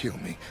trying to kill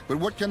me, but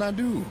what can I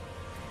do?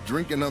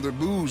 Drinking other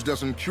booze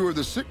doesn't cure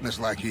the sickness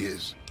like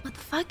his. What the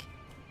fuck?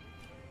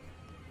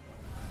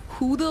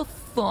 Who the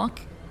fuck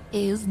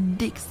is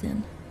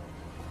Dixon?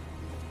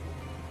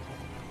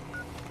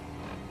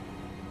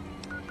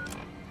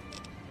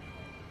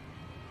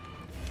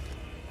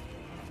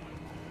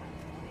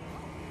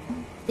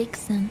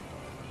 Dixon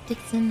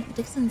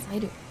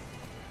Cider.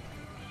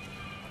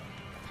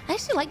 I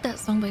actually like that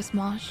song by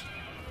Smosh.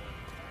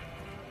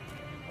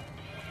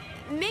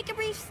 Make a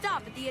brief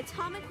stop at the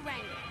Atomic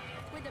Wrangler,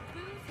 where the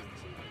booze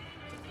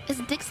is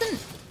cheap.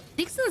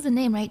 Dixon's the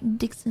name, right?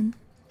 Dixon.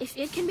 If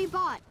it can be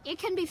bought, it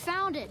can be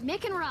found at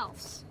Mick and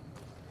Ralph's.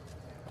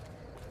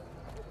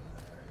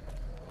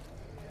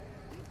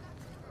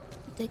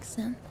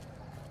 Dixon.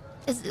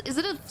 Is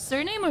it a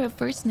surname or a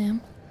first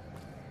name?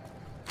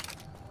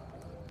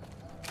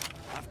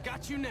 I've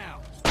got you now.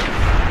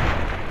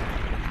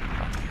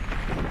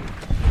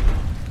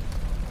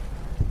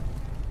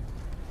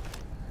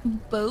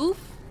 Both?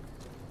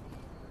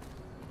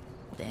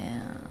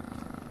 Damn.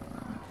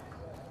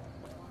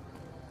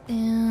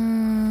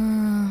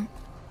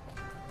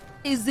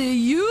 Is it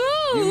you?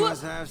 You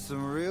must have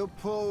some real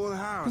pull with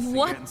house.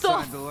 What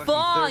the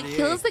fuck?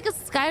 He looks like a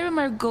Skyrim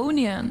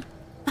Argonian.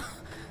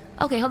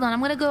 Okay, hold on. I'm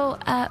gonna go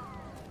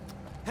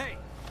Hey.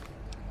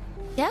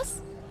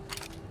 Yes?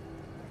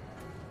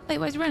 Wait,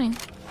 why is he running?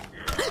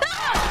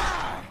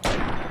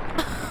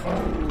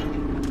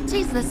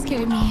 Jeez, that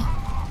scared me.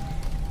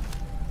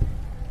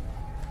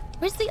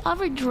 Where's the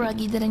other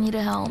druggie that I need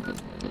to help?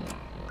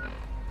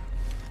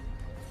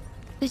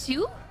 Is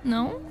you?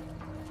 No?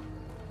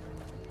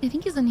 I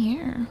think he's in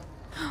here.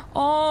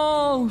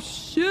 Oh,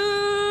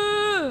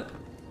 shit!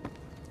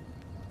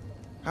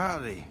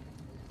 Howdy.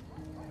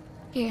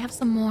 Here, have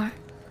some more.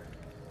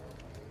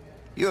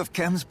 You have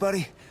chems,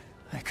 buddy?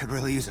 I could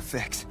really use a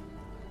fix.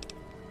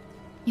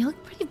 You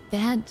look pretty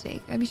bad,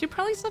 Jacob. You should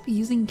probably stop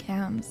using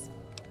cams.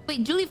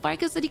 Wait, Julie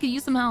Farkas said he could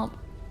use some help.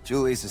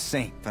 Julie's a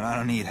saint, but I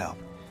don't need help.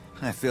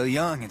 I feel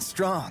young and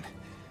strong,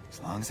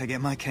 as long as I get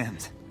my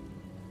chems.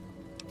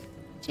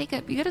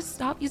 Jacob, you gotta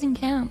stop using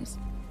cams.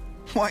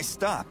 Why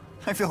stop?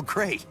 I feel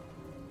great.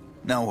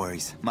 No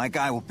worries. My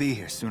guy will be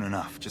here soon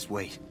enough. Just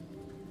wait.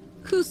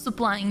 Who's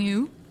supplying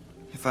you?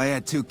 If I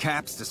had 2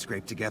 caps to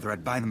scrape together,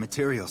 I'd buy the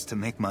materials to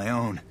make my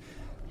own.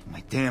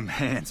 My damn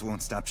hands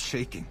won't stop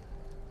shaking.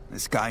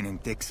 This guy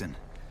named Dixon.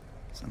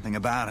 Something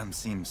about him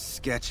seems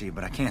sketchy,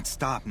 but I can't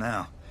stop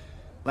now.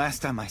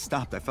 Last time I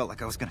stopped, I felt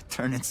like I was gonna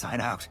turn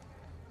inside out.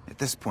 At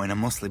this point, I'm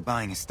mostly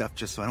buying his stuff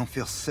just so I don't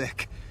feel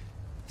sick.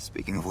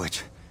 Speaking of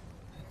which,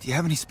 do you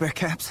have any spare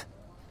caps?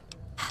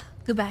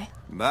 Goodbye.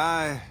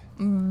 Bye.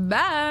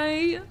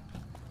 Bye.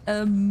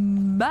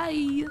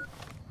 Bye.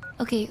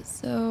 Okay,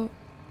 so...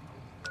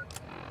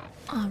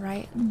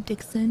 Alright,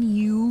 Dixon,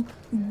 you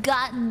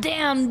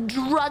goddamn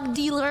drug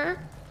dealer.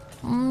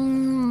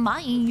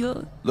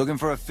 Bye. Looking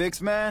for a fix,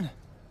 man?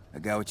 I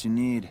got what you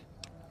need.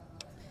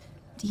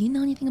 Do you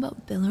know anything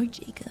about Bill or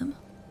Jacob?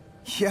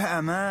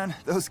 Yeah, man.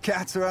 Those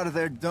cats are out of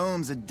their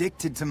domes,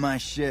 addicted to my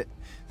shit.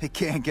 They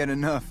can't get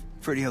enough.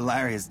 Pretty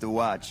hilarious to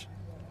watch.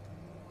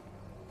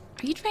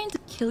 Are you trying to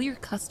kill your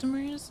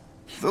customers?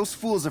 Those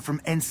fools are from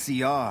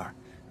NCR.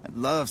 I'd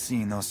love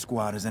seeing those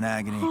squatters in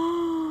agony.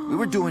 We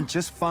were doing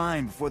just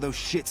fine before those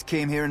shits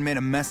came here and made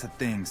a mess of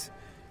things.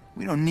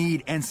 We don't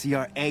need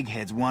NCR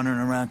eggheads wandering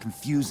around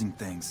confusing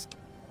things.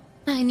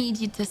 I need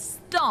you to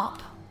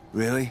stop.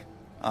 Really?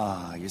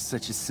 Ah, you're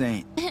such a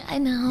saint. I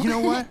know. You know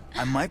what?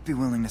 I might be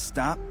willing to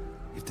stop,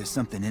 if there's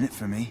something in it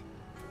for me.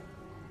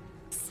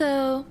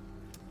 So,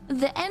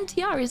 the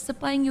NTR is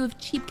supplying you with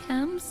cheap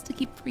cams to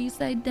keep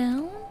Freeside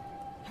down?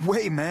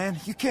 Wait, man,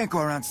 you can't go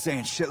around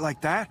saying shit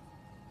like that.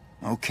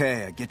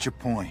 Okay, I get your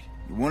point.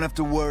 You won't have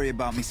to worry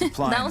about me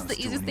supplying That was the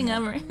easiest thing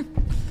ever.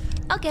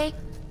 Okay.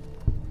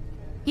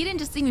 You didn't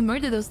just see me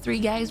murder those 3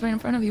 guys right in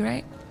front of you,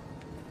 right?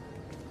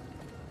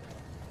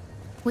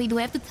 Wait, do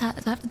I have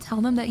to tell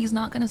them that he's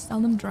not gonna sell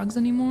them drugs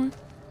anymore?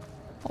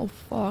 Oh,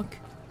 fuck.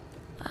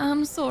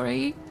 I'm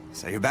sorry.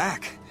 So you're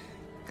back.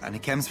 Got any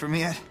chems for me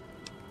yet?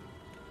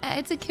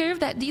 I took care of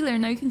that dealer,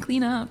 now you can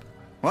clean up.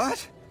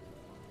 What?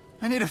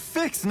 I need a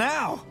fix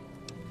now!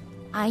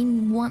 I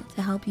want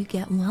to help you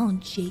get well,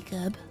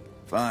 Jacob.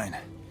 Fine.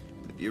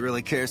 If you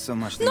really care so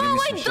much, then No, give me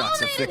I some shots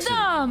to donated fix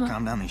them! it.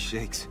 Calm down these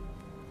shakes.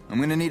 I'm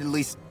gonna need at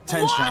least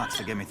 10 shots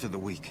to get me through the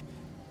week.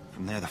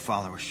 From there, the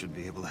followers should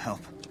be able to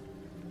help.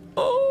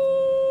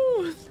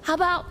 Oh! How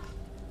about...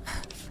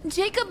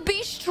 Jacob,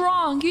 be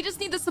strong. You just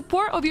need the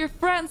support of your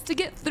friends to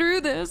get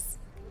through this.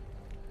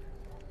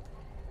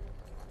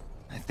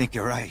 I think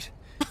you're right.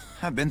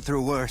 I've been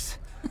through worse.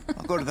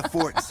 I'll go to the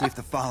fort and see if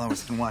the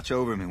followers can watch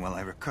over me while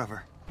I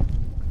recover.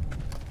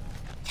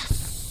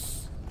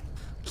 Yes!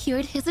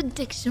 Cured his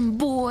addiction,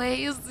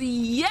 boys.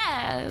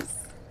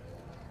 Yes!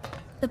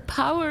 The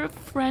power of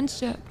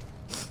friendship.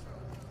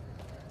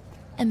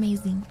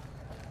 Amazing.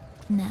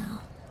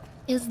 Now,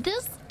 is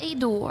this a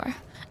door?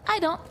 I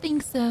don't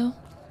think so.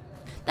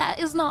 That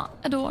is not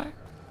a door.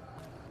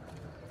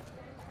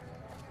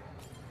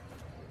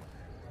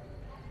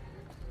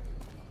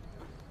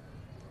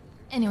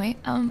 Anyway,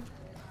 I'm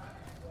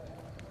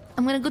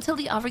gonna go tell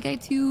the other guy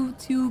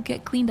to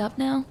get cleaned up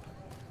now.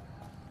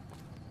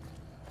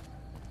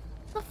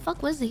 What the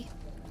fuck was he?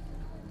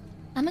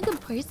 I'm a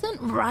good person,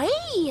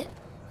 right?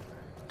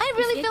 I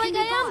really feel like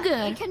I am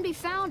good. It can be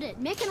found at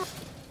Mick and...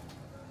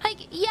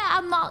 Like, yeah,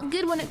 I'm not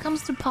good when it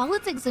comes to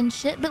politics and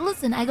shit, but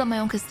listen, I got my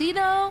own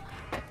casino.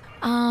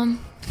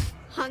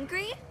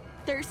 Hungry?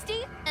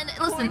 Thirsty? And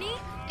listen, Horny?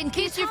 in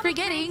case you're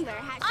forgetting,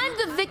 I'm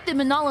the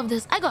victim in all of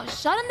this. I got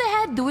shot in the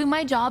head doing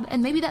my job,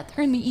 and maybe that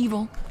turned me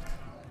evil.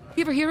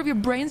 You ever hear of your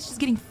brains just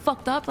getting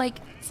fucked up? Like,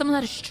 someone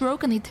had a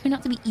stroke and they turned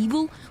out to be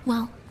evil?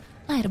 Well,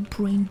 I had a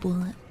brain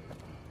bullet.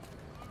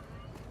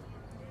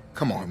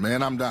 Come on,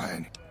 man, I'm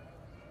dying.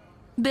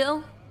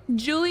 Bill,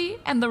 Julie,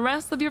 and the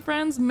rest of your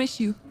friends miss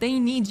you. They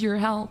need your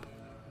help.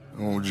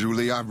 Oh,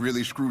 Julie, I've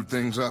really screwed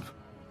things up.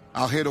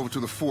 I'll head over to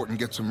the fort and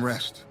get some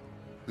rest.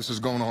 This has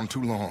gone on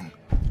too long.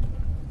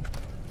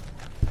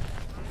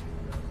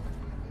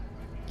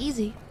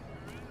 Easy.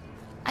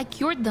 I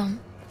cured them.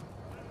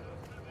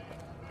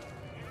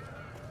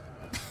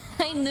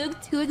 I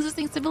nuked 2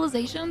 existing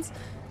civilizations.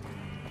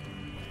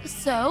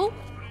 So,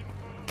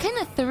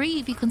 kinda 3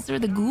 if you consider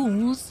the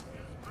ghouls.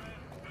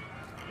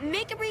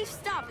 Make a brief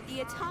stop at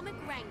the Atomic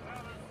Wrangler,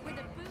 where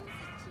the booze is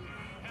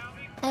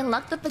cheap. I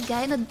locked up a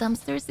guy in a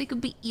dumpster so he could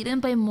be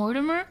eaten by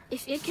Mortimer.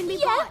 If it can be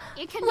bought,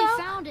 it can be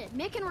found at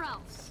Mick and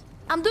Ralph's.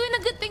 I'm doing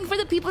a good thing for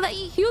the people that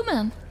eat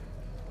human.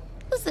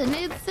 Listen,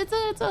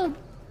 it's a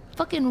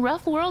fucking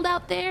rough world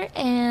out there,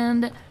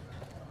 and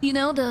you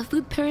know, the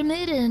food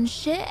pyramid and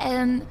shit,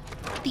 and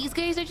these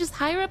guys are just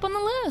higher up on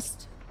the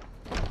list.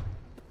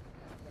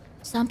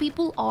 Some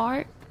people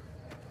are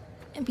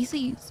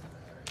NPCs.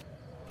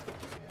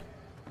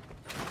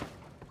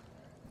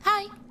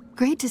 Hi.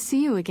 Great to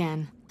see you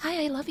again.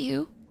 Hi, I love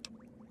you.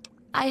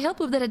 I help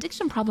with that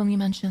addiction problem you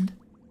mentioned.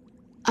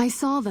 I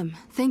saw them.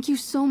 Thank you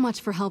so much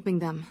for helping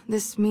them.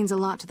 This means a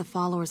lot to the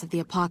followers of the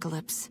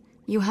apocalypse.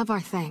 You have our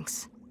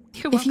thanks.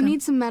 You're If you welcome.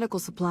 need some medical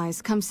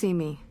supplies, come see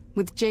me.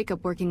 With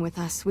Jacob working with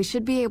us, we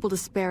should be able to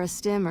spare a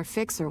stim or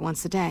fixer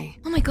once a day.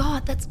 Oh my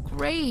god, that's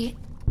great.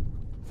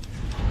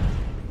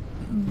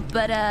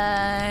 But,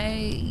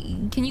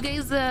 can you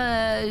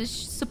guys,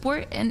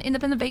 support an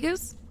independent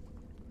Vegas?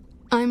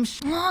 I'm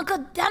Oh,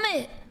 god damn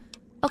it!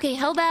 Okay,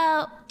 how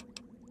about...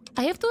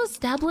 I have to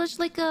establish,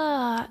 like,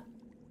 a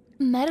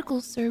medical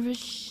service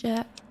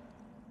shit.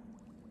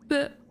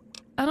 But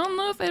I don't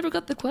know if I ever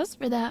got the quest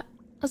for that.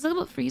 Let's talk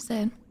about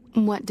Freeside.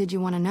 What did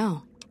you want to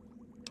know?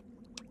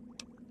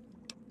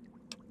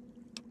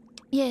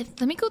 Yeah,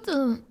 let me go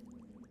to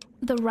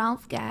the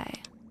Ralph guy.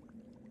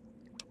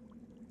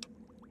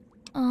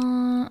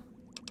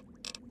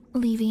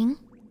 Leaving.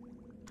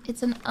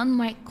 It's an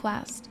unmarked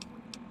quest.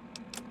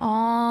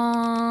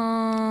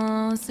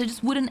 Oh, so it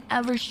just wouldn't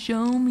ever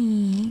show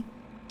me.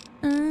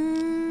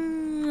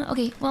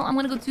 Okay, well, I'm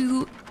gonna go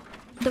to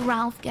the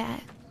Ralph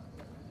guy.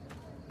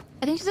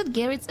 I think she said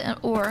Garrett's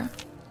or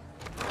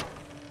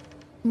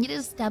need to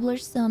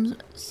establish some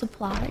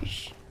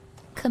supplies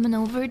coming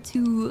over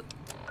to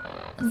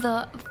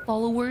the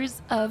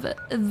followers of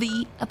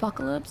the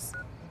apocalypse.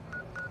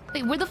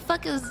 Wait, where the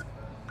fuck is...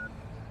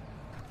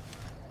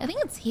 I think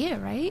it's here,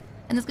 right?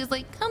 And this guy's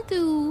like, come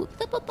to...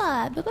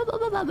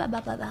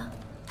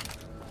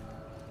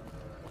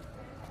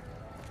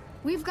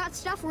 We've got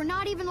stuff we're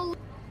not even...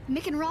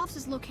 Mick and Ralph's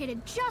is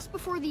located just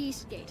before the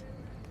East Gate.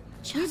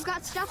 We've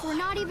got stuff we're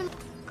not even...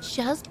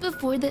 Just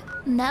before the...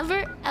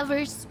 Never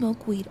ever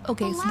smoke weed.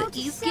 Okay, so the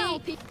East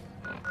Gate...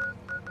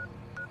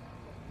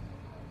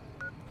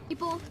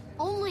 People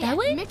only That at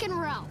way? Mick and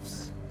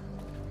Ralph's.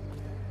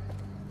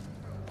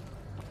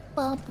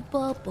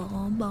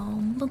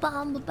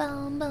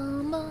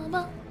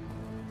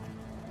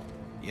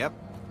 Yep.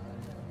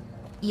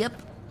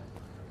 Yep.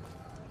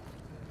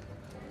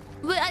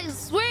 But I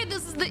swear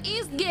this is the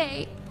East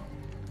Gate.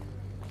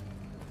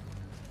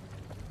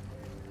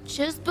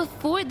 Just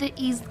before the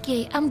East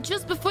Gate. I'm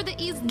just before the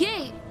East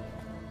Gate.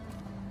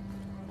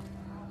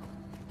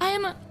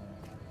 I'm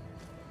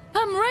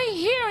right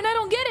here and I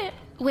don't get it.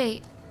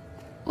 Wait,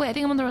 I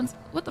think I'm on the runs.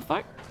 What the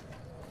fuck?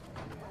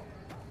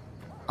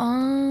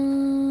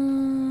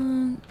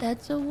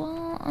 That's a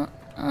wall.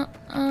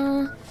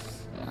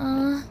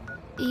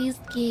 East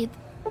Gate.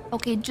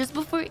 Okay, just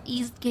before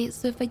East Gate.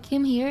 So if I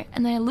came here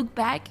and then I look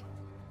back.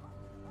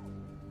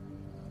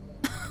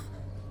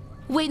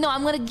 Wait, no,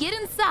 I'm gonna get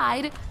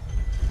inside.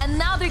 And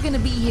now they're gonna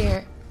be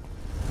here.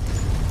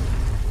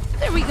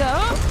 There we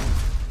go.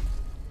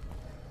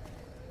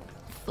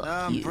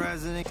 Fuck you.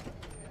 President.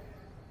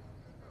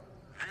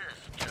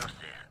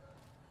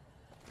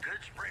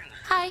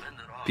 Hi.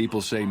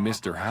 People say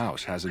Mr.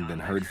 House hasn't been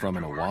heard from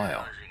in a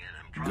while.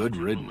 Good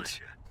riddance.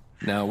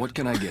 Now, what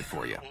can I get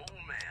for you?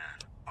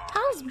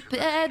 How's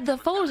bad? The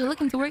followers are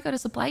looking to work out a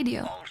supply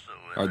deal.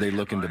 Are they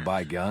looking to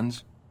buy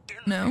guns?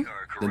 No.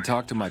 Then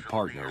talk to my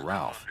partner,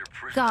 Ralph.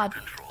 God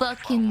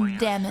fucking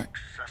damn it.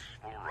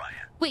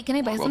 Wait, can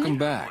I buy something? Welcome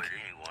back.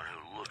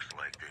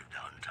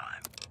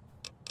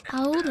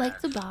 I would like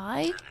to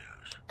buy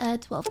a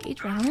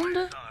 12-gauge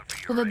round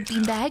with a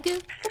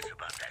beanbag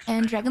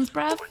and dragon's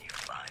breath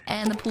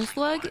and a pool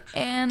slug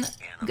and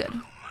good.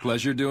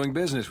 Pleasure doing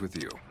business with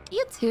you.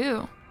 You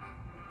too.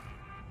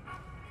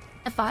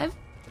 F5?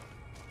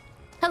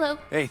 Hello.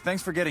 Hey,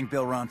 thanks for getting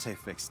Bill Ronte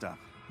fixed up.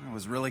 I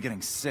was really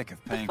getting sick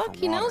of paying for Fuck, water.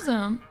 he knows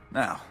him.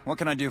 Now, what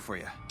can I do for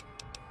you?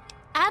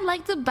 I'd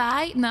like to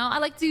buy. No, I'd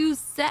like to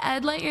set.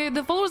 I'd like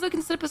the followers looking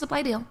to set up a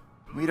supply deal.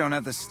 We don't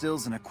have the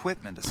stills and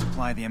equipment to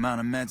supply the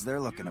amount of meds they're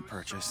looking to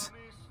purchase.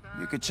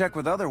 You could check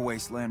with other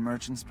wasteland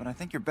merchants, but I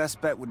think your best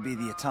bet would be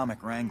the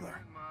Atomic Wrangler.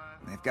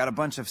 They've got a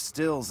bunch of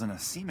stills and a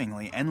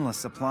seemingly endless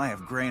supply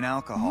of grain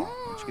alcohol,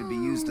 which could be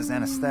used as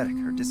anesthetic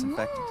or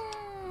disinfectant.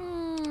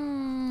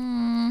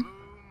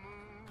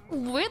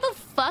 Where the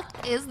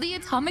fuck is the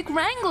Atomic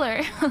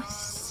Wrangler?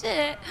 Oh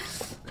shit.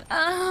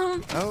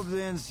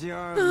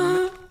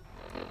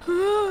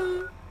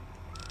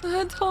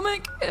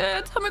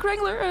 Atomic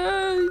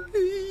Wrangler.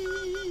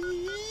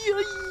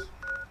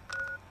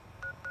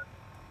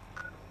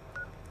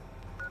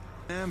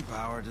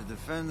 Manpower to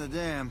defend the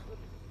dam.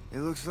 It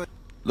looks like...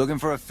 Looking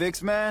for a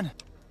fix, man?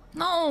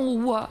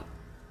 No.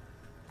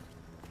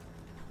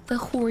 The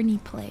horny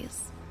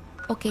place.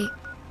 Okay.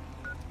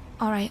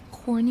 Alright,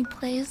 horny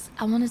place.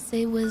 I want to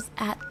say was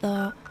at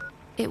the...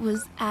 It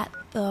was at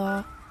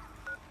the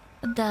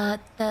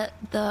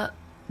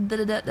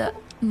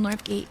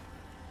North Gate.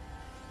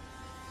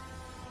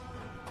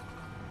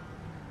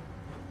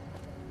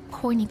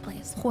 Horny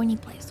place.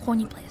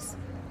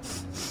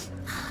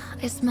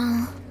 I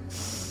smell.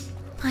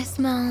 I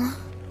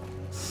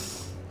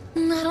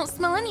don't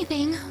smell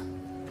anything.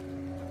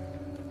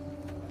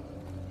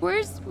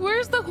 Where's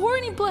the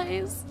horny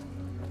place?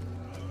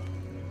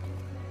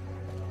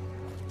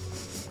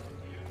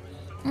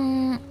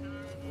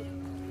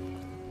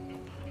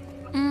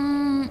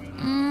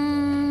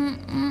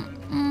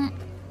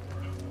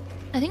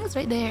 I think it's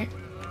right there.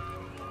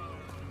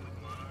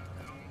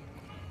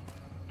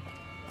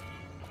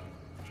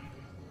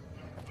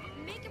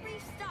 Make a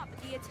brief stop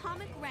at the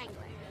Atomic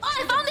Wrangler. Oh,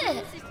 I found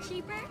it! This is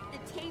cheaper, the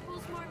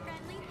table's more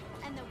friendly,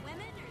 and the women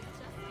are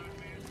just...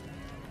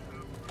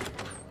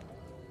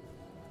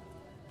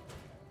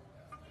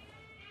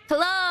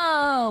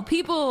 Hello,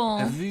 people!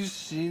 Have you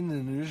seen the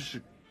news?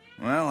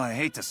 Well, I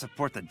hate to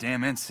support the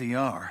damn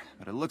NCR,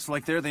 but it looks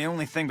like they're the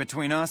only thing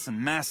between us and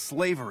mass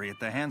slavery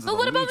at the hands of Oh, the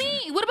what about Legion.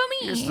 me? What about me?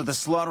 Here's to the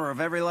slaughter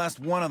of every last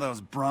one of those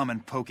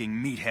Brahmin-poking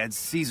meatheads,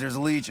 Caesar's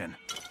Legion.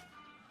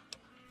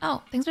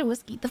 Oh, thanks for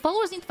whiskey. The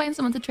followers need to find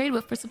someone to trade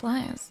with for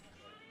supplies.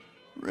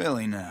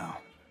 Really now?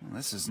 Well,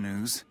 this is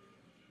news.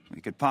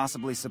 We could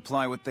possibly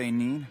supply what they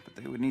need, but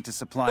they would need to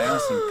supply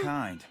us in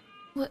kind.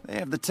 What? They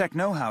have the tech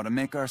know-how to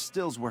make our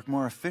stills work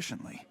more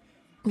efficiently.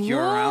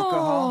 Pure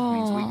alcohol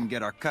means we can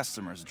get our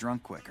customers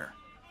drunk quicker.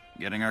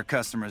 Getting our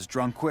customers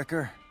drunk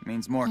quicker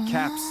means more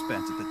caps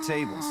spent at the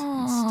tables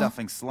and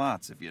stuffing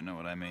slots, if you know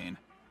what I mean.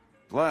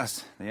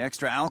 Plus, the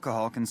extra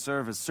alcohol can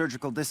serve as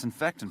surgical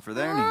disinfectant for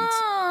their needs.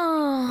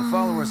 The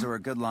followers are a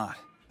good lot.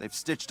 They've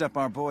stitched up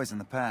our boys in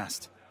the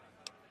past.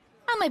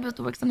 I might be able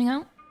to work something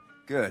out.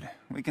 Good.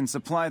 We can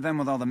supply them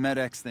with all the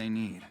med-X they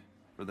need.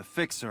 For the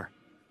fixer,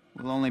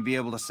 we'll only be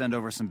able to send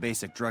over some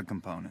basic drug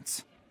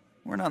components.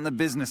 We're not in the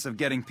business of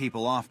getting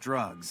people off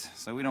drugs,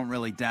 so we don't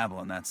really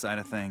dabble in that side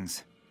of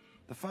things.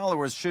 The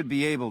followers should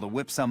be able to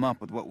whip some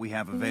up with what we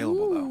have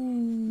available, though.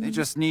 They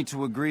just need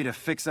to agree to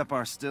fix up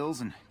our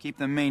stills and keep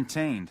them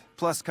maintained,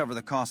 plus cover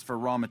the cost for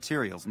raw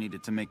materials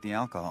needed to make the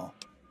alcohol.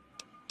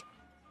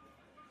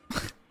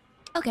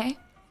 Okay.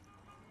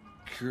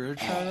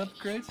 Curotron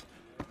upgrades?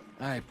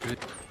 I put...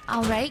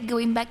 Alright,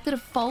 going back to the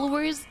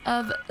followers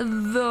of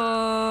the...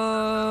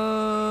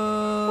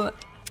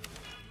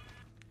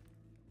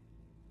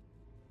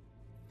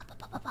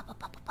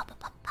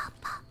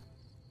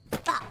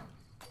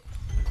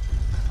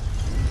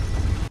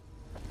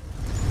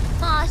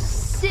 Aw,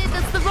 shit,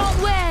 that's the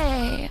wrong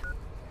way!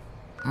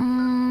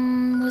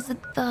 Was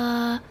it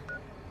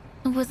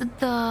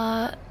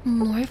the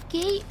North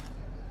Gate?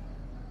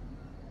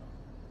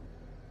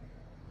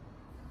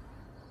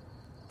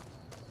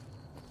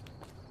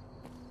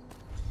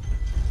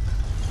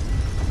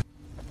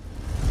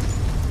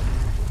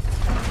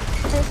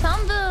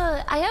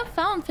 I have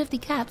found 50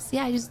 caps.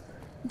 Yeah, I just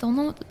don't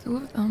know what to do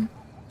with them.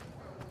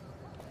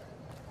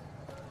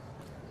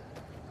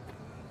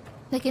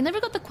 Like, I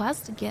never got the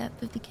quest to get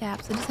 50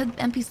 caps. I just had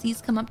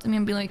NPCs come up to me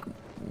and be like,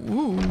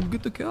 "Whoa,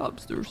 get the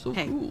caps. They're so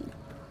cool."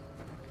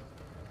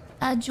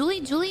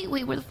 Julie,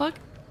 wait, where the fuck?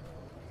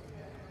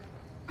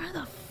 Where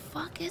the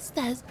fuck is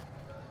that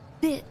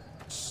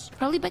bitch?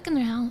 Probably back in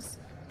their house.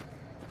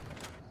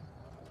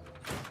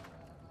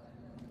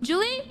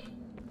 Julie?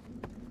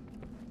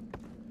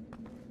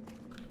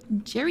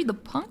 Jerry the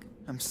punk?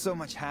 I'm so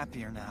much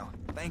happier now.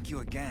 Thank you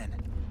again.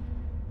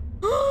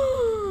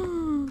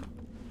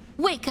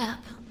 Wake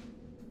up.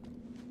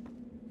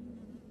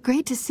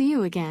 Great to see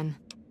you again.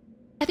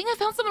 I think I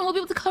found someone who will be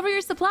able to cover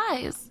your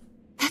supplies.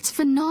 That's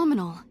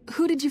phenomenal.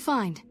 Who did you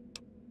find?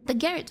 The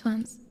Garrett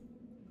twins.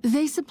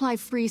 They supply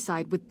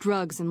Freeside with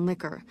drugs and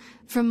liquor.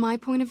 From my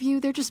point of view,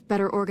 they're just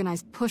better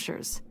organized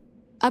pushers.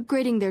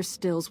 Upgrading their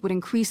stills would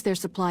increase their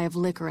supply of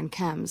liquor and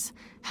chems.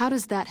 How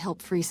does that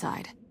help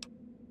Freeside?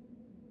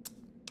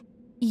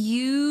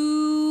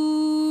 You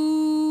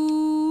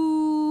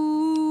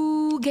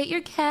get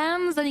your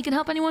chems and you can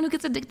help anyone who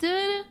gets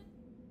addicted?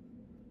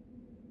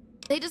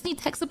 They just need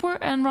tech support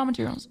and raw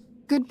materials.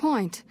 Good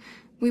point.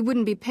 We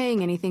wouldn't be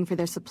paying anything for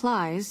their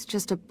supplies,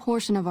 just a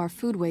portion of our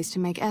food waste to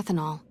make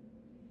ethanol.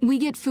 We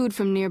get food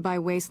from nearby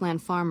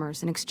wasteland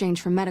farmers in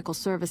exchange for medical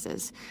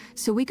services,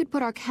 so we could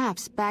put our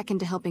caps back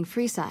into helping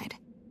Freeside.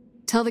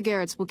 Tell the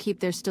Garretts we'll keep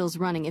their stills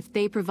running if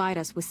they provide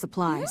us with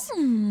supplies.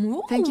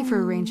 Thank you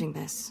for arranging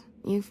this.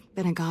 You've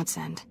been a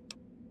godsend.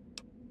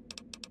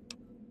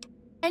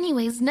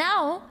 Anyways,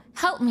 now,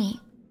 help me.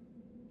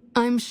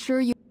 I'm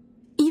sure you...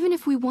 Even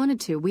if we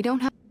wanted to, we don't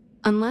have...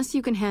 Unless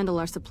you can handle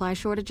our supply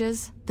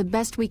shortages, the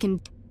best we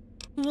can...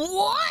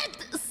 What?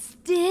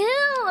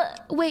 Still?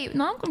 Wait,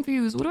 now I'm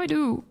confused. What do I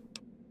do?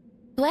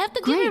 Do I have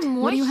to give her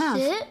more What do you have?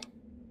 shit?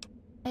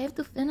 I have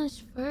to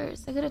finish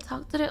first. I gotta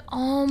talk to the...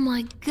 Oh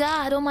my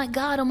god, oh my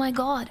god, oh my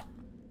god.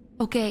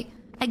 Okay,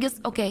 I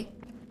guess... Okay.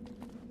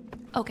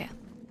 Okay.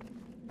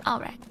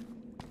 Alright.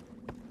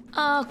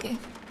 Okay.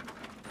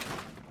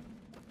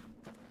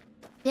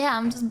 Yeah,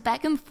 I'm just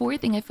back and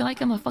forthing. I feel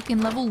like I'm a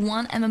fucking level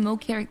 1 MMO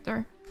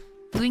character.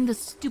 Doing the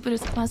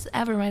stupidest quest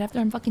ever right after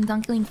I'm fucking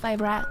done killing 5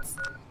 rats.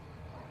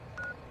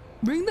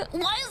 Bring the...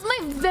 Why is my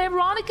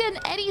Veronica and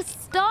Eddie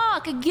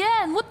stuck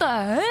again? What the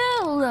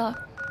hell?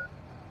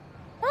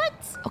 What?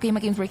 Okay,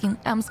 my game's breaking.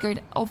 I'm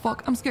scared. Oh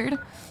fuck, I'm scared.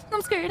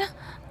 I'm scared.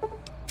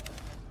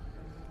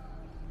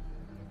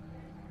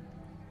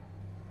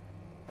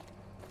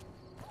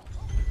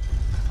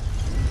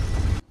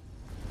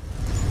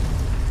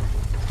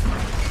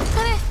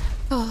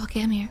 Oh,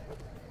 okay, I'm here.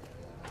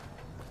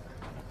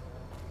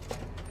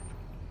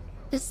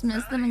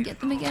 Dismiss them and get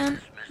them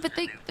again. But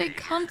they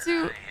come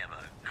to...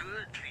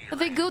 But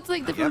they go to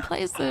like different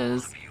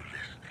places.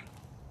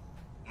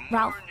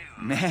 Ralph.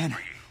 Man,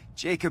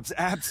 Jacob's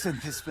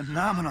absinthe is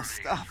phenomenal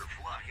stuff.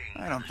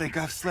 I don't think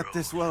I've slept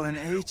this well in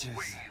ages.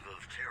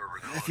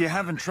 If you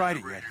haven't tried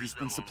it yet, he's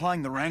been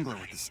supplying the Wrangler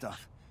with the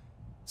stuff.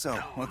 So,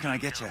 what can I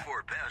get you?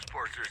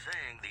 Passports are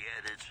saying the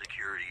added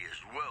security is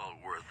well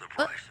worth the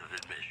price of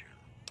admission.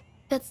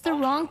 That's the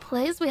wrong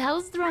place? Wait, how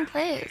is it the wrong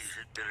place?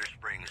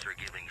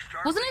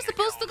 Wasn't I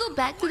supposed to go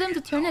back to them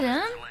to turn it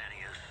in?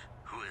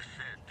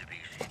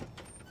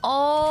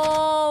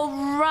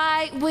 Oh,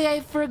 right. Wait, I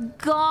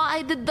forgot.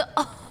 I did the...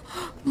 Oh,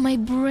 my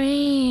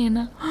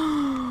brain.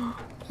 Oh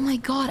my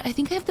god, I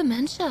think I have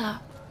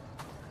dementia.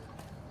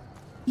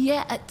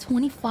 Yeah, at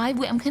 25.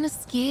 Wait, I'm kind of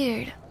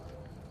scared.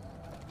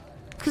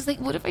 Because, like,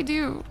 what if I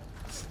do?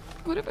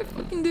 What if I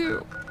fucking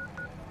do?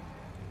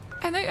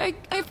 And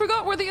I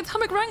forgot where the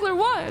Atomic Wrangler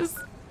was.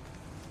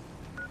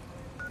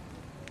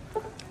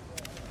 Oh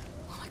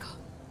my god.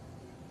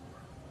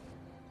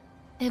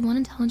 I have 1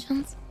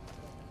 intelligence.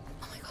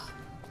 Oh my god.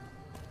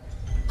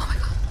 Oh my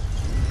god.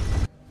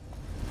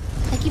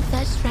 I keep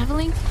fast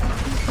traveling.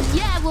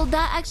 Yeah, well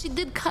that actually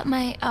did cut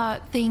my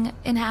thing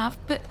in half,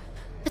 but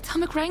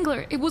Atomic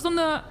Wrangler, it was on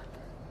the...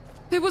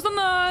 It was on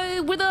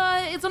the... Where the...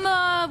 It's on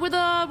the... Where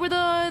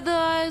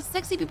the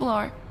sexy people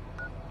are.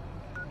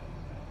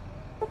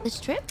 This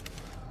trip?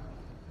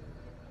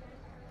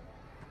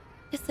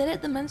 I said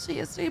it dementia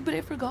yesterday, but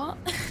I forgot.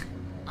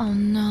 Oh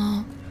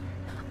no.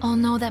 Oh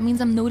no, that means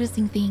I'm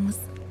noticing things.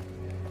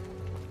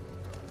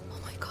 Oh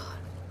my god.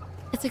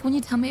 It's like when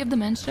you tell me I have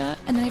dementia,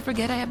 and then I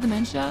forget I have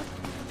dementia,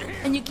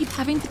 and you keep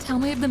having to tell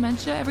me I have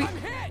dementia every...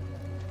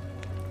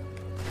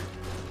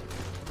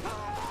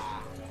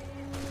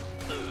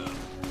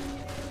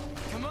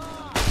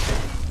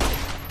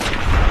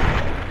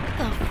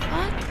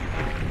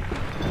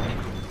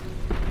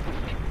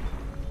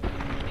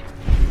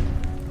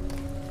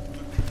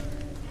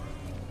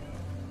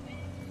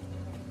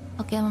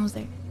 Okay, I'm almost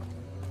there.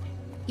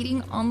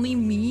 Eating only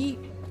meat?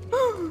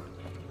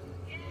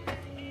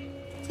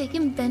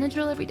 Taking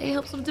Benadryl every day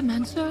helps with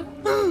dementia?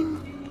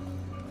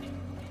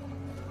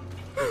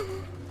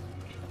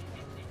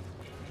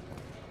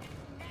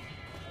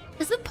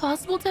 Is it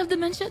possible to have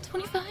dementia at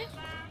 25?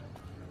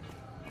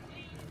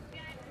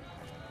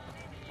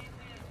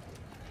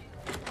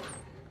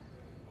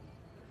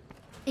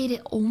 Ate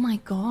it. Oh my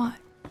god.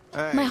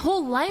 Hey. My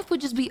whole life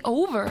would just be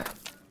over.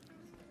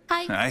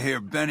 Hi. I hear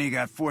Benny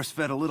got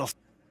force-fed a little...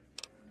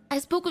 I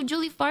spoke with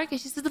Julie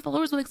Farkas. She said the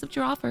followers will accept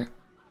your offer.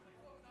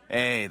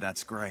 Hey,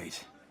 that's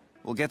great.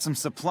 We'll get some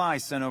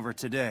supplies sent over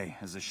today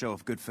as a show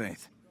of good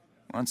faith.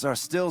 Once our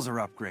stills are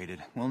upgraded,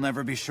 we'll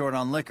never be short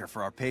on liquor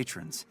for our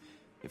patrons.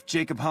 If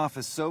Jacob Hoff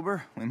is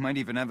sober, we might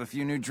even have a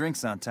few new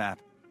drinks on tap.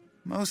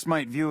 Most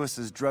might view us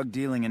as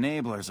drug-dealing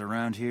enablers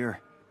around here.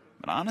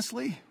 But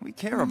honestly, we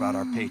care about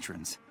our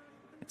patrons.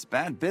 It's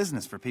bad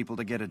business for people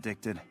to get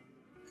addicted.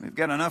 We've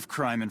got enough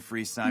crime in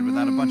Freeside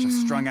without a bunch of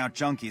strung-out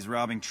junkies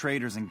robbing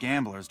traders and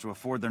gamblers to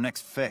afford their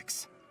next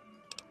fix.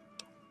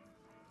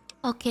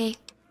 Okay.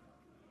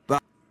 Bah.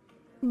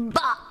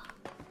 Bah.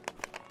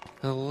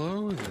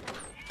 Hello there.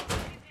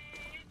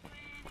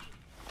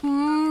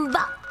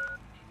 Bah.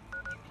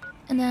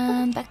 And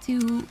then back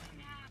to...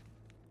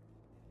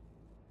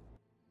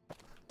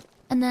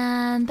 And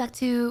then back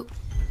to...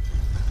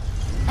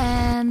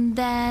 And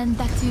then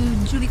back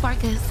to Julie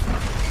Farkas.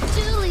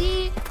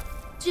 Julie!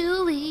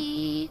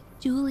 Julie!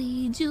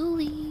 Julie!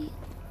 Julie!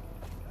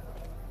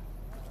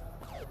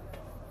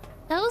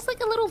 That was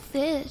like a little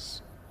fish.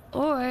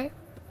 Or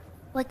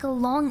Like a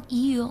long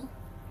eel.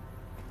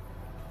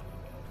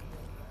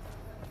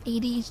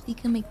 ADHD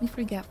can make me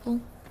forgetful.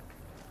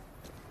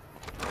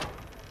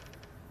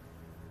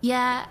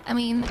 Yeah, I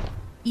mean,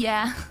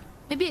 yeah.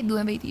 Maybe I do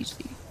have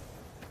ADHD.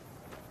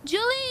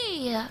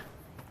 Julie!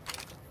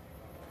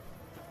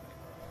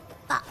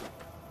 Bah.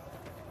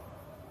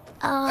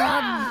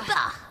 Bah.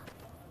 Bah.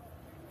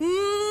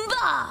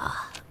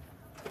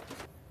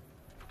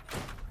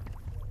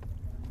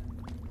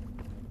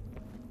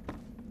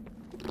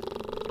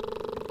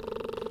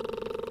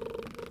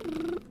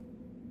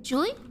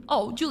 Julie?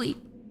 Oh, Julie.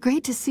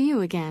 Great to see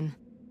you again.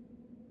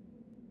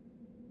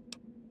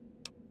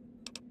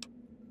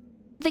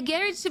 The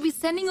garage should be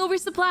sending over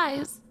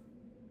supplies.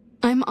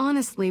 I'm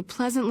honestly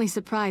pleasantly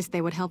surprised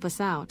they would help us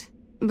out.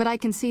 But I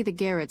can see the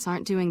Garretts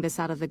aren't doing this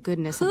out of the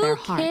goodness of their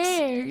hearts. Who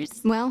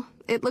cares? Well,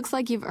 it looks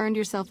like you've earned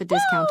yourself a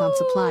discount on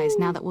supplies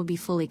now that we'll be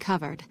fully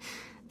covered.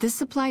 This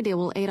supply deal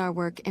will aid our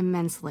work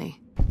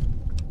immensely.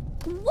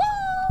 Whoa!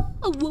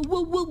 Whoa,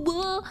 whoa, whoa,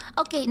 whoa.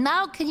 Okay,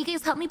 now can you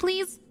guys help me,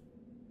 please?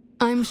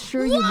 I'm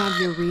sure you have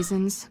your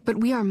reasons, but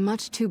we are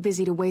much too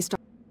busy to waste our...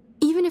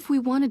 Even if we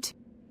wanted to.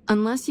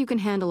 Unless you can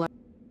handle our...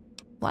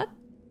 What?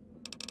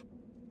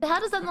 How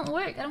does that not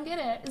work? I don't get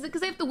it. Is it because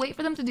they have to wait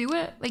for them to do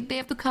it? Like, they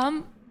have to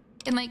come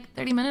in like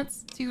 30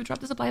 minutes to drop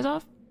the supplies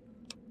off?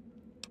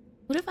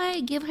 What if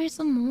I give her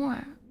some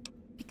more?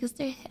 Because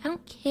they're... I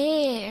don't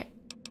care.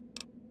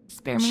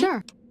 Spare me?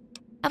 Sure.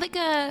 I'd like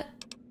a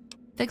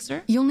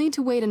fixer. You'll need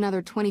to wait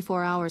another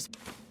 24 hours.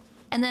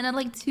 And then I'd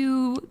like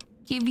to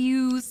give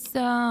you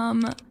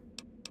some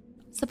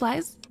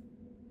supplies.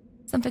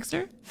 Some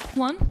fixer.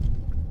 1.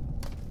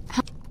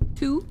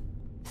 2.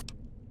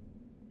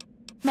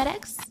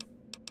 Medics.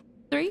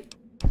 3.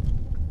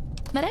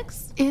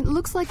 Medics? It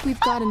looks like we've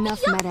got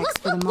enough medics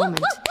for the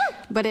moment,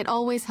 but it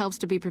always helps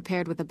to be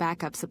prepared with a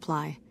backup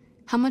supply.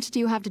 How much do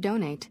you have to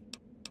donate?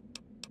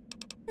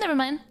 Never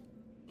mind.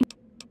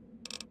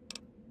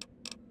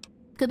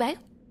 Goodbye.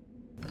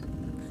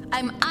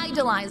 I'm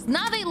idolized.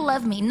 Now they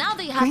love me. Now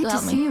they have Great to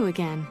help me. Great to see you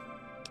again.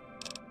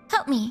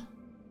 Help me.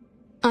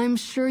 I'm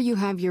sure you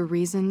have your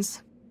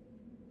reasons.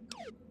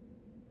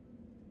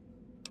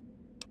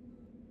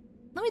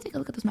 Let me take a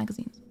look at those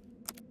magazines.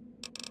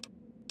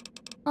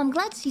 Well, I'm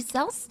glad she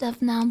sells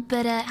stuff now,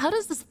 but how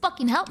does this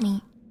fucking help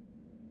me?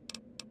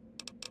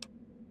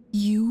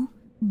 You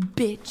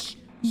bitch.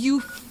 You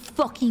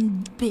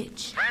fucking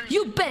bitch. Friends,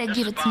 you better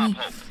give it to me.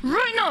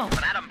 Right now. If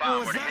an atom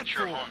bomb were to hit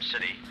your home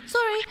city...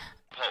 Sorry.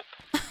 Hope.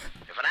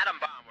 If an atom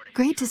bomb were to...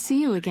 Great to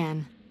see you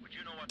again. Would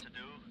you know what to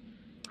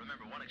do?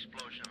 Remember, one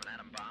explosion of an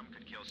atom bomb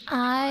could kill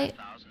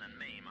 75,000 and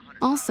maim 100,000.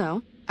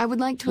 Also, I would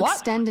like to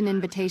extend an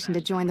invitation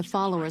to join the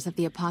followers of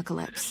the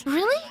apocalypse.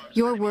 Really?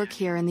 Your work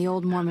here in the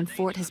old Mormon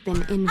fort has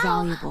been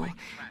invaluable,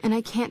 and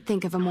I can't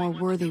think of a more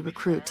worthy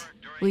recruit.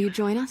 Will you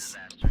join us?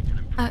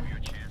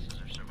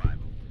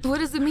 What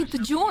does it mean to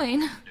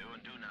join?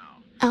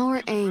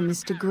 Our aim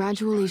is to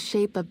gradually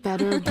shape a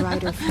better,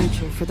 brighter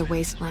future for the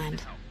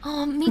wasteland.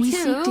 Oh, me We too.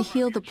 seek to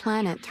heal the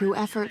planet through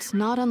efforts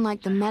not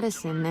unlike the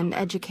medicine and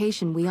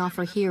education we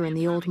offer here in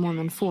the old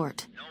Mormon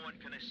fort.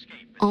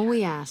 All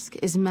we ask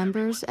is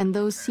members and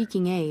those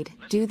seeking aid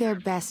do their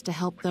best to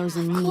help those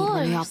in need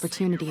when the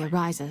opportunity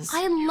arises.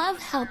 I love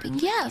helping.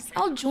 Yes,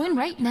 I'll join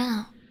right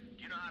now.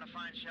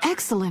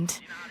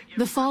 Excellent.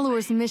 The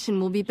followers'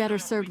 mission will be better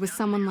served with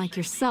someone like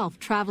yourself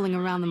traveling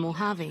around the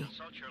Mojave.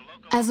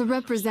 As a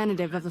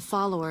representative of the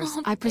followers,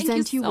 I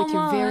present you so with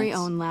your very much.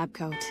 own lab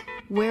coat.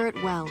 Wear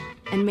it well,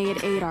 and may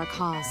it aid our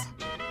cause.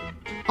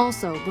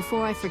 Also,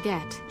 before I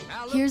forget,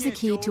 here's a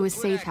key to a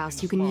safe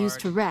house you can use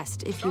to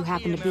rest if you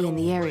happen to be in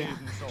the area.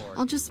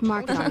 I'll just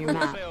mark it on your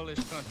map.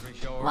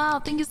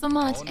 Wow, thank you so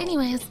much.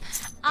 Anyways,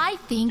 I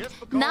think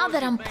now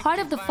that I'm part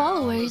of the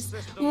followers,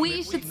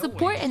 we should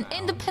support an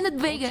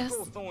independent Vegas.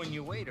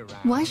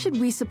 Why should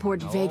we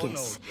support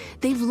Vegas?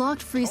 They've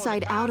locked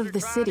Freeside out of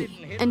the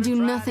city and do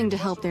nothing to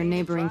help their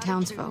neighboring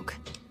townsfolk.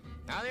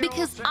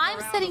 Because I'm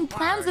setting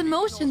plans in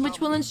motion which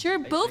will ensure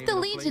both the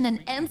Legion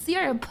and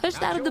NCR are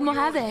pushed out of the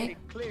Mojave.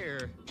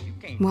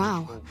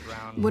 Wow.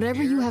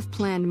 Whatever you have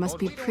planned must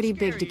be pretty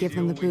big to give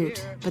them the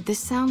boot, but this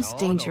sounds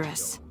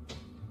dangerous.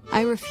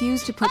 I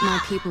refuse to put my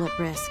people at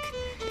risk.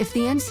 If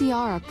the NCR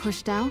are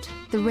pushed out,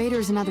 the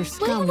raiders and other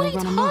scum will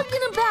run amok. What are you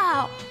talking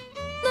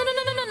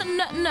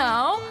about?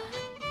 No.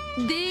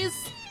 This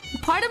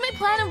part of my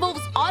plan involves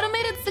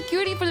automated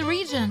security for the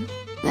region.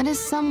 That is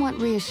somewhat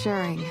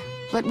reassuring,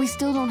 but we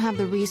still don't have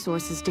the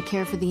resources to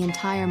care for the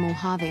entire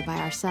Mojave by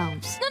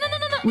ourselves. No.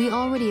 We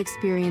already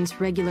experience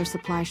regular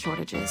supply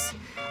shortages.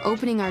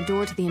 Opening our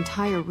door to the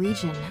entire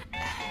region,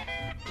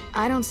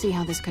 I don't see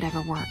how this could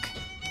ever work.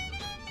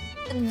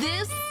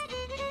 This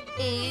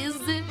is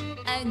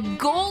a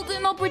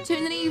golden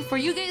opportunity for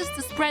you guys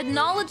to spread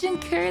knowledge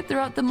and care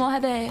throughout the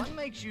Mojave.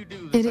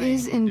 It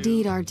is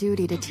indeed our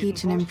duty to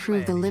teach and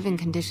improve the living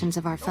conditions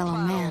of our fellow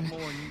man.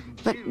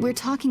 But we're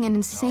talking an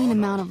insane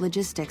amount of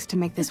logistics to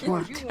make this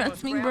work.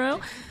 Trust me,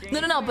 bro.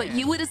 No, but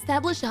you would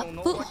establish a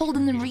foothold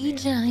in the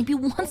region. You'd be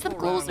one step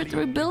closer to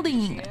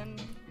rebuilding.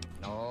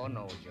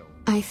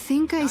 I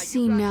think I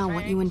see now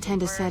what you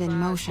intend to set in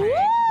motion.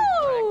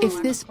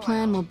 If this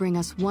plan will bring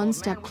us one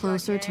step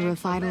closer to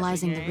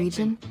revitalizing the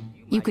region,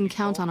 you can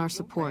count on our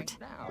support.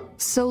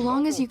 So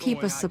long as you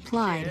keep us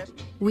supplied,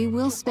 we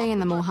will stay in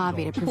the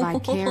Mojave to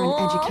provide care and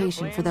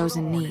education for those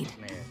in need.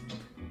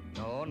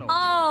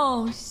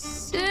 Oh,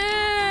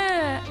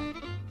 shit.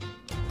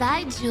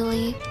 Bye,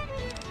 Julie.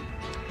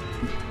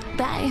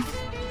 Bye.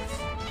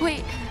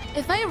 Wait,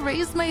 if I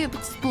raise my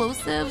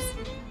explosives,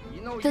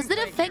 does it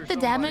affect the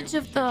damage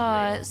of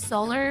the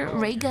solar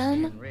ray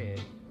gun?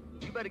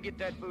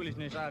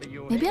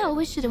 Maybe I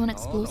always should have won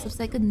explosives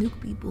so I could nuke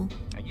people.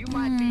 You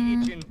might be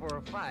itching for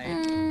a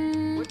fight.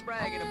 Quit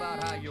bragging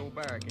about how your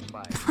bear can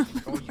bite.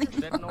 Because you're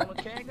sitting on a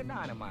keg of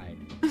dynamite.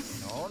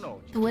 No.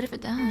 But what if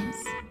it does?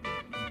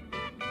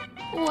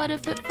 What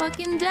if it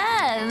fucking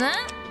does,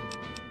 huh?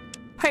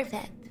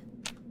 Perfect.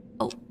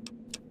 Oh,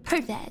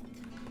 perfect.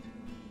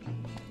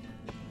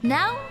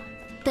 Now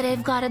that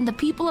I've gotten the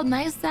people on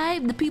my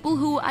side, the people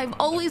who I've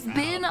always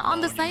been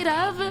on the side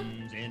of,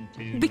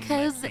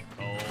 because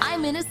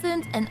I'm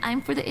innocent and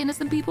I'm for the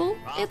innocent people,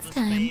 it's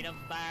time.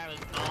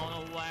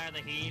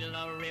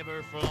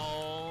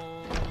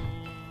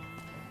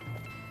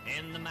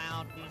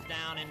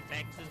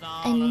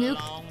 I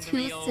nuked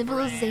 2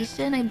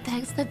 civilization. I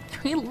backstabbed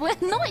 3.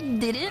 What? No, I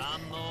didn't.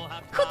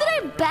 Who did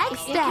I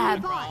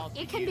backstab?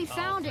 It can be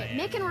found at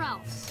Mick and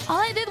Ralph's. All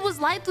I did was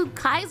lie to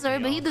Kaiser,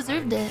 but he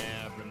deserved it.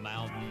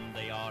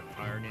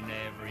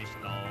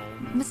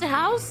 Mr.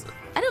 House?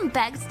 I didn't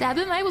backstab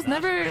him. I was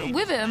never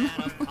with him.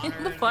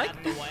 What the fuck?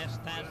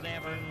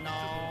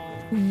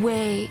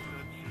 Wait.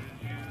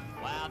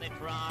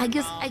 I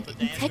guess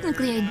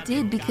technically I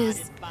did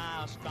because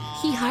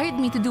he hired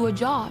me to do a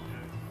job.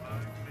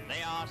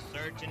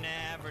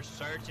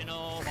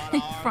 I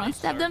front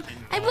stabbed him.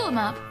 I blew him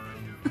up.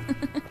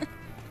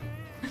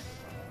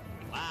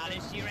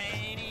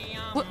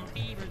 What?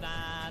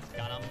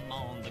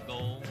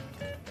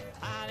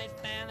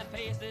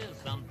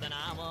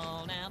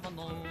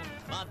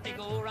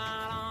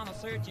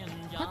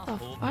 What the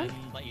fuck?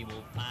 They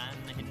will find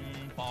the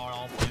hidden far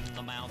off in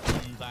the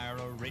mountains there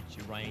a rich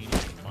uranium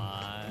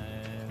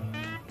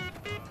mine.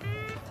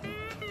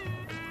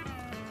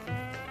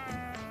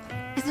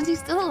 Isn't he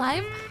still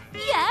alive?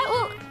 Yeah,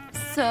 well,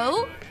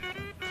 so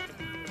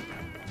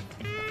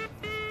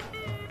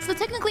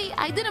technically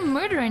I didn't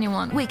murder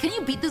anyone. Wait, can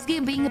you beat this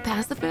game being a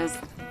pacifist?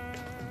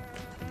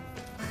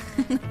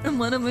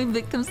 One of my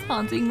victims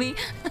haunting me.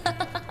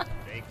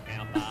 They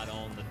camp out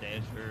on the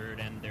desert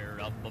and they're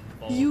up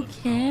above. You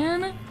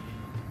can?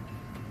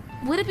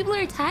 What if people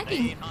are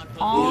attacking?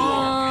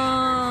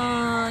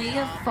 Oh, you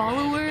have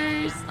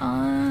followers?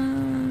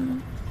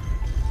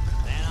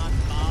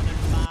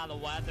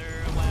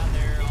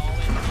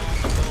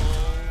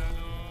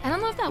 I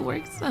don't know if that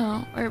works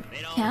though, or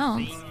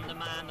counts.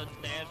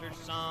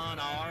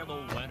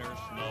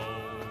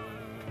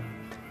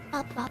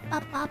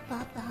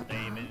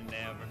 They may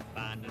never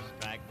find us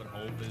back, but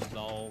hope is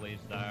always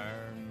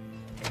there.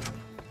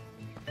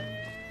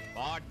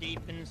 Far deep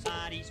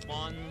inside each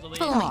one's wish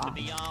to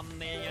be a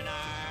millionaire.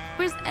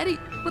 Where's Eddie?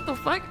 What the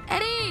fuck?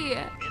 Eddie!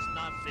 It's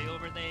not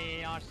silver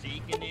they are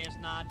seeking, it's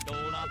not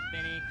gold of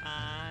any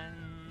kind.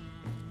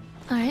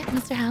 Alright,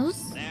 Mr.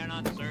 House. They're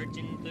not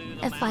searching through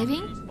the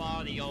F5ing?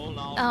 for the old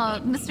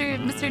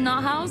Mr.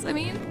 Not House, I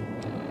mean.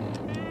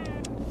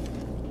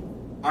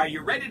 Are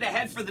you ready to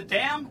head for the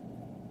dam?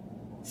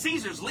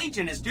 Caesar's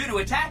Legion is due to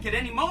attack at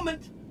any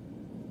moment.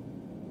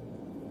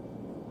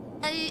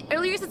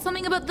 Earlier you said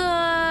something about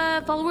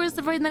the followers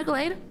of Void Medical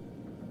Aid?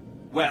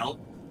 Well,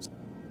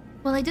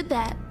 I did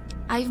that.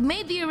 I've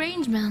made the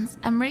arrangements.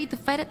 I'm ready to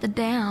fight at the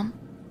dam.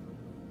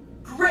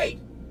 Great!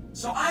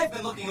 So I've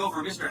been looking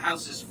over Mr.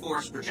 House's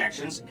force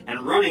projections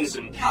and running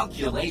some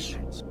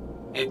calculations.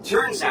 It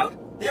turns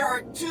out there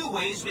are 2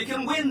 ways we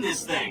can win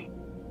this thing.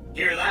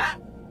 Hear that?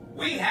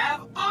 We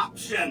have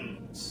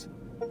options.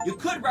 You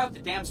could route the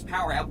dam's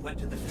power output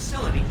to the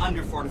facility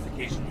under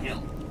Fortification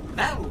Hill.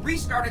 That'll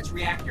restart its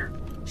reactor,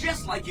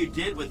 just like you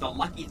did with the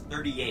Lucky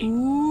 38.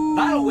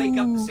 That'll wake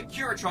up the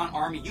Securitron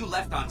army you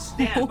left on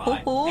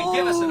standby and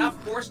give us enough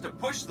force to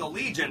push the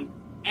Legion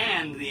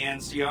and the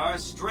NCR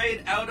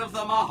straight out of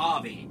the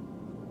Mojave.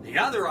 The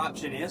other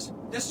option is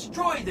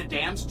destroy the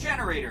dam's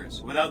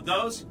generators. Without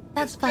those,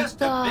 it's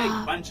just a big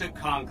bunch of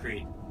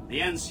concrete.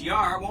 The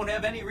NCR won't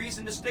have any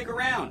reason to stick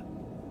around.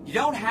 You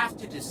don't have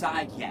to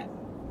decide yet.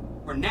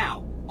 For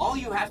now, all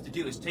you have to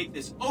do is take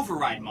this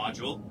override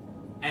module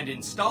and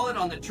install it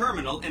on the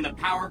terminal in the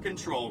power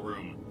control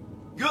room.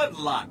 Good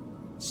luck.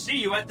 See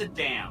you at the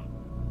dam.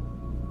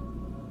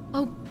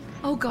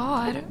 Oh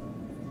god.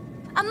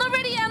 I'm not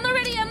ready yet,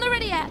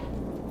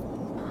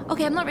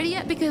 Okay, I'm not ready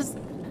yet because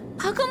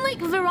how come like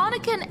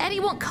Veronica and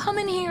Eddie won't come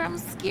in here? I'm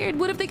scared.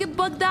 What if they get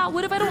bugged out?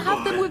 What if I don't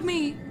have them with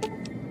me?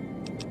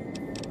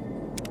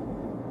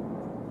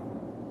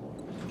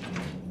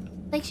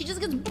 Like she just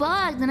gets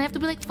bugged and I have to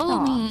be like, follow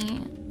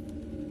me.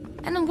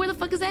 And then where the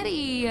fuck is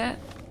Eddie?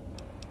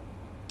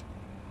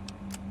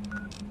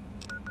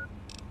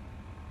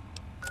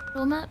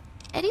 Roll map.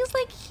 Eddie's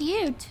like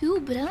here too,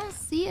 but I don't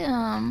see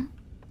him.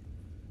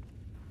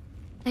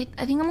 I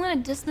think I'm gonna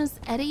dismiss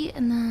Eddie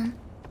and then...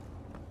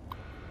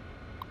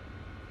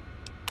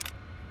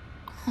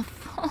 Oh,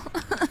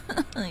 fuck.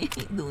 I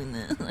hate doing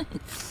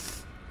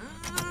this.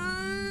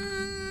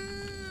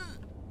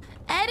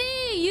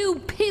 Eddie, you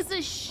piece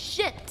of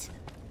shit!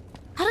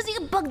 How does he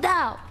get bugged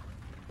out?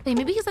 Wait,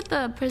 maybe he's at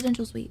the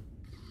presidential suite.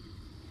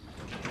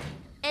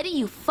 Eddie,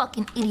 you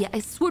fucking idiot.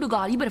 I swear to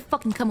God, you better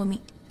fucking come with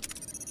me.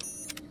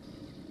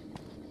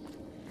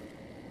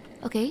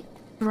 Okay.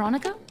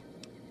 Veronica?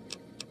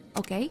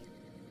 Okay.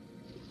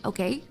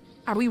 Okay.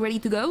 Are we ready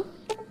to go?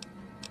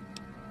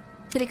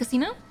 To the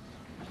casino?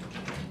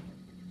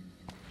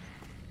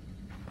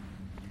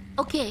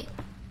 Okay.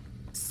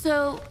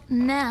 So,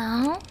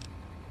 now...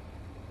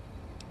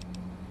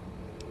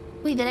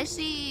 Wait, that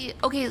actually...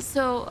 Okay,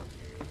 so...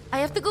 I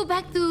have to go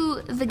back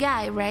to the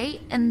guy,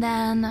 right? And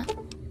then...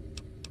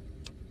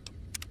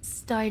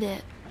 start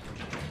it.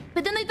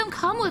 But then they don't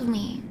come with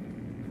me.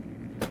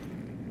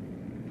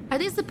 Are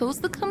they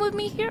supposed to come with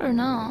me here or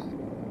no?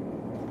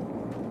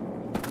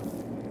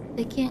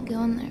 They can't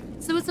go in there.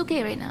 So it's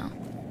okay right now.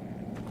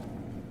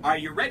 Are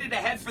you ready to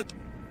head for...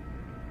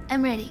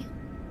 I'm ready.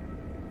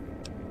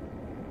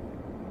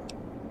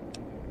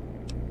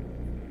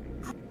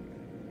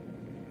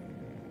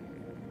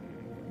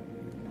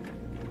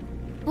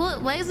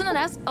 Well, why isn't it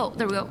asked? Oh,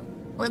 there we go.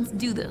 Let's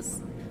do this.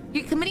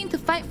 You're committing to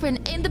fight for an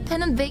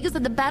independent Vegas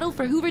at the battle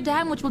for Hoover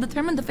Dam, which will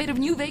determine the fate of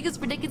New Vegas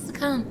for decades to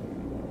come.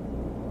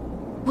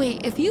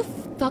 Wait, if you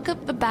fuck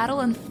up the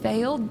battle and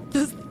fail,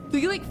 do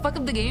you like fuck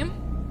up the game?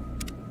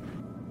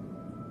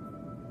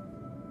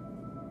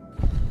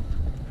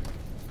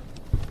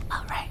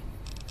 Alright.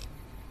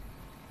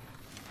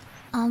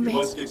 You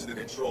must get to the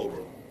control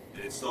room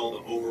and install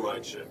the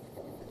override chip.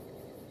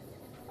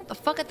 What the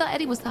fuck? I thought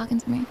Eddie was talking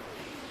to me.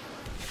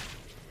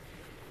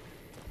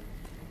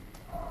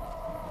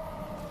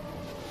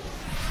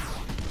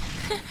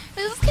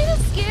 This is kind of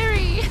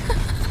scary.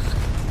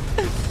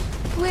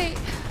 Wait,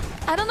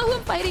 I don't know who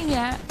I'm fighting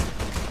yet.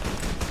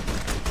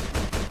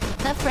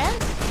 That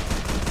friend?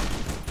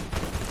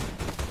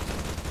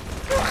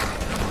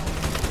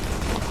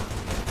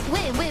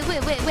 Wait.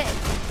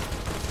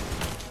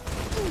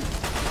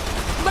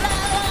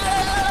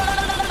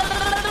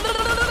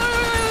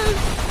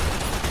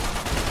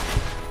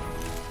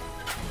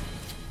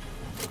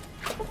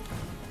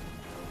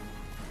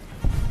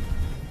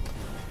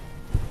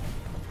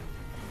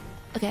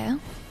 Okay.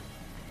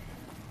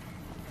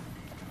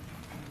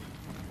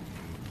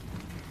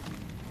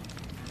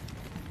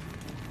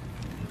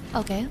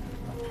 Okay.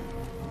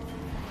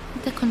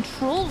 The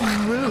control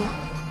room.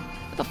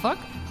 What the fuck?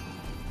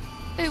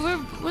 Hey,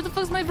 where the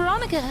fuck's my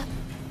Veronica?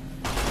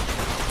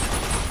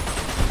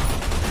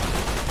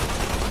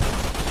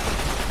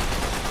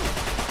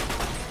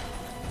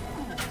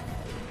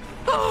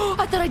 Oh,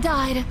 I thought I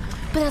died,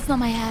 but that's not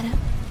my head.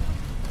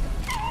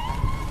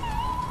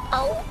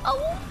 Oh.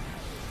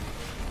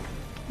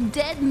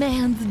 Dead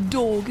man's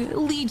dog.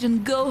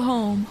 Legion, go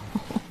home.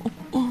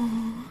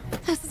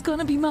 This is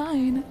gonna be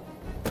mine.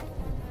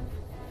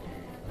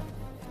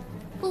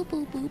 Boop,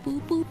 boop, boop,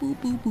 boop, boop, boop,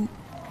 boop, boop.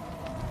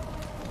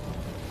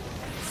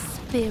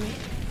 Spirit.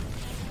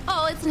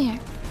 Oh, it's in here.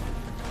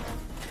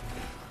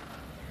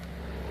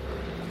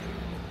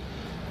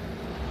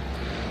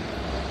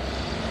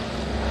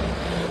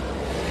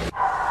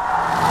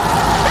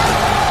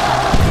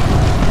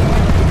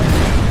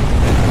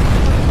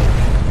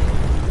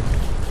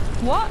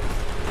 What?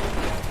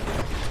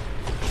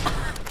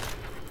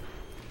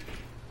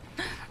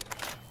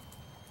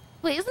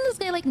 Wait, isn't this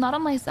guy like not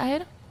on my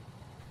side?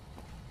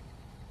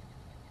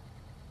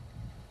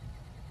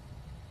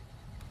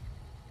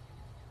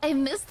 I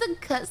missed the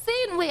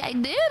cutscene? Wait, I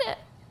did it.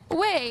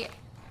 Wait.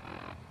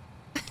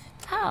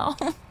 How?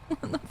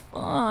 What the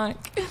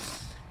fuck?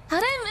 How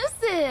did I miss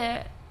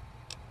it?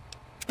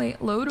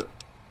 Wait, load.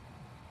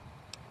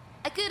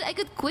 I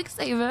could quick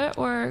save it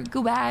or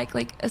go back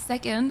like a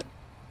second.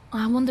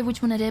 I wonder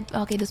which one I did.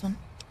 Okay, this one.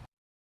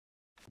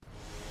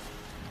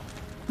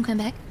 I'm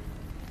coming back.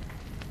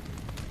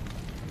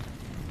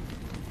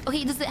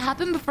 Okay, does it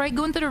happen before I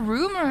go into the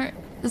room or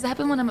does it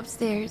happen when I'm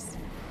upstairs?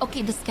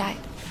 Okay, this guy.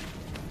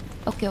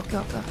 Okay. No!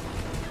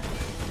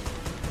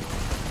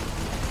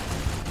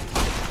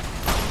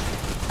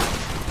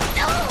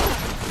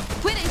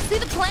 Wait, I see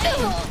the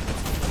plane!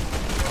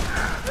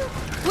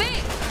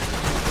 Wait!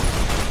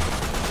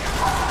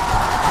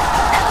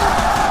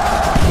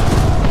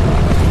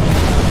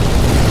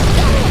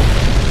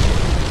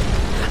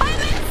 I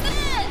missed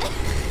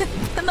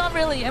it! Not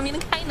really, I mean,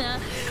 kinda.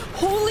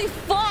 Holy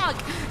fuck!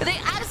 They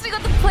actually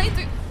got the plane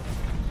through...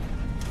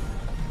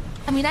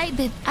 I mean, I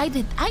did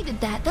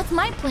that. That's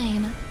my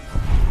plane.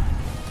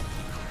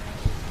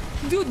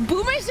 Dude,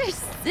 boomers are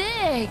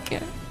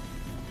sick.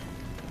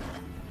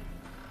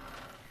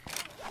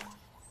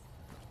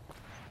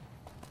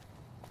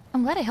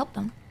 I'm glad I helped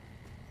them.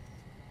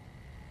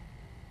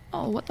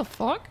 Oh, what the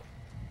fuck?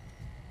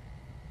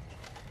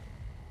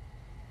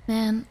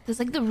 Man, there's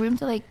like the room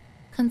to like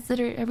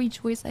consider every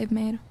choice I've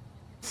made.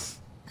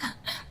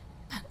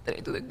 Did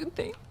I do the good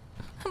thing?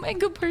 Am I a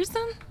good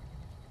person?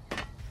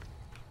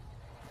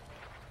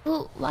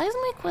 Well, why is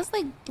my quest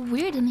like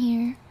weird in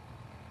here?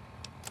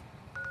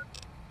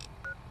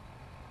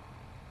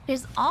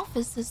 There's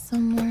offices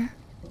somewhere.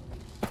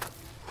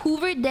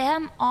 Hoover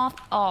Dam off.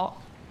 Oh.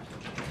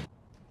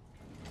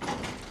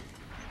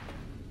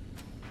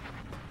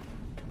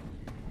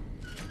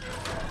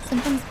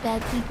 Sometimes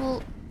bad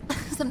people.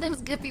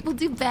 Sometimes good people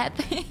do bad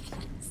things.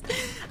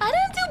 I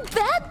didn't do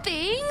bad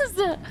things!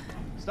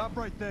 Stop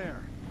right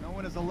there. No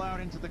one is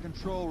allowed into the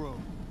control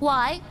room.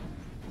 Why?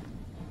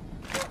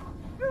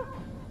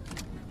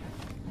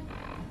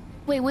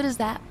 Wait, what is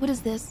that? What is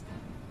this?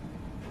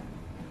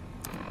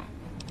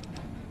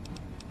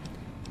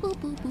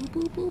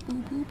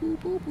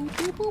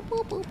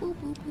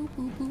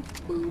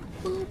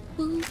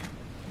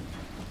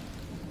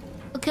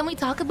 Can we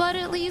talk about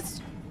it at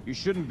least? You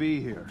shouldn't be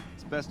here.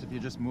 It's best if you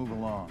just move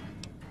along.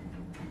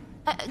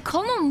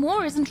 Colonel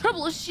Moore is in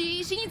trouble.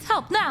 She needs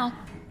help now.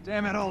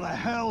 Damn it all to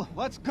hell.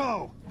 Let's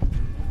go.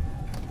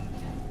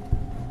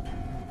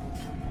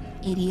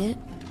 Idiot.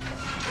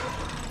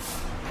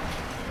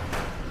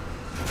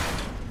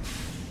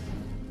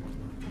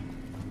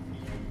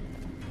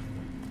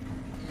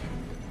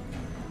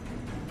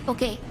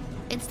 Okay,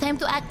 it's time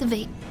to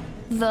activate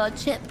the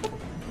chip.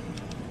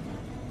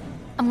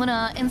 I'm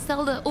gonna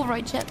install the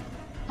override chip.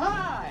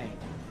 Hi!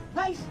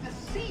 Nice to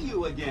see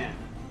you again.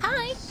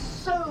 Hi.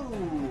 So,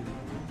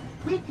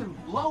 we can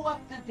blow up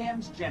the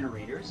dam's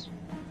generators,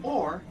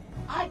 or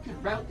I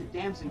could route the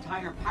dam's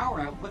entire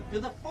power output to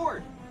the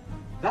fort.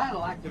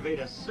 That'll activate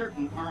a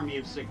certain army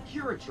of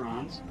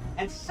Securitrons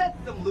and set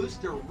them loose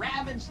to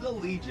ravage the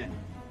Legion.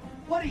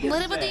 What do you say?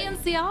 What about the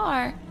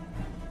NCR?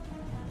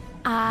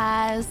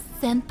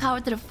 Send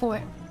power to the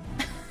fort.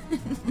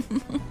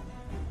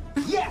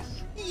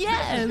 Yes!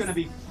 Yes! This is gonna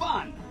be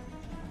fun!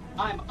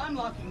 I'm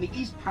unlocking the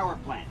East Power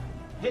Plant.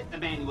 Hit the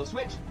manual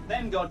switch,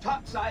 then go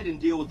topside and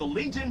deal with the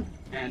Legion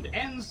and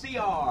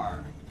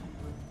NCR.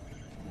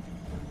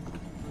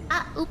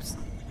 Oops.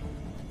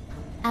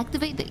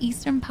 Activate the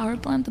Eastern Power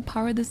Plant to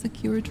power the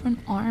Securitron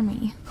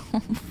army. Oh,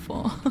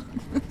 fuck.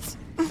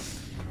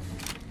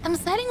 I'm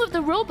siding with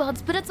the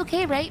robots, but it's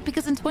okay, right?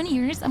 Because in 20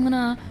 years, I'm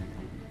gonna...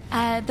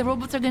 the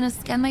robots are gonna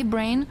scan my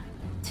brain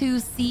to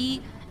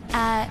see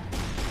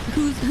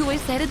who I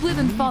sided with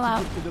and fall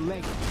out.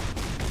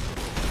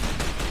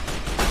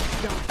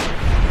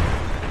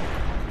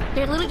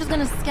 They're literally just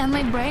gonna scan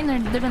my brain,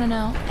 they're gonna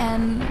know,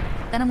 and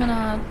then I'm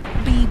gonna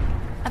be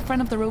in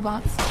front of the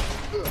robots.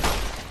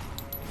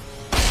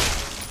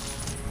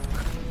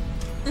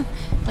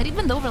 Why'd he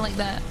bend over like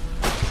that?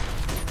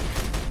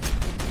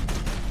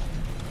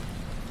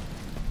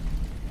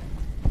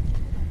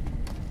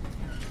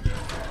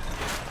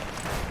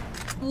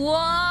 Whoa!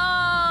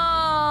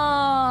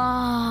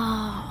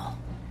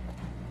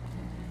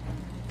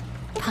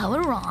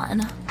 Power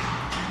on.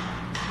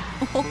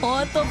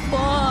 What the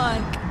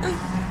fuck?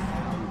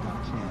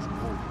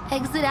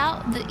 Exit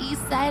out the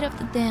east side of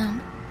the dam.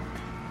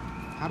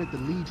 How did the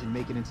Legion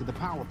make it into the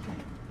power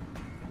plant?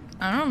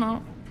 I don't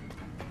know.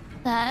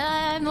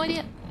 I have no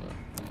idea.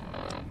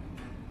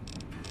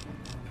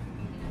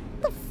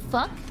 What the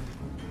fuck?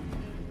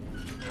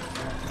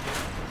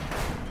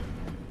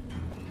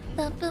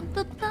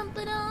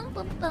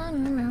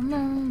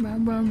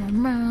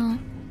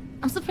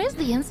 I'm surprised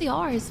the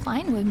NCR is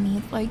fine with me.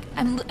 It's like,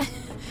 I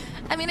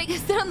mean, I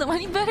guess they don't know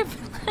any better,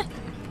 but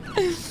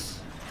like...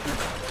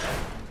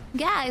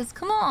 Guys,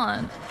 come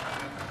on.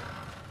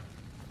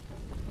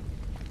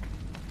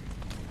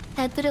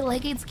 Head to the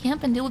Legate's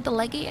camp and deal with the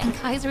Legate and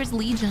Kaiser's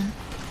Legion.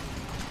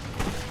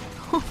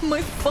 Oh,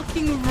 my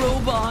fucking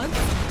robots.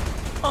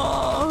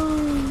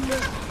 Oh.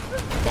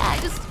 Yeah, I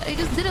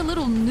just did a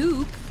little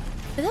nuke.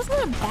 But that's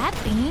not a bad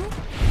thing.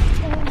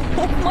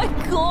 Oh my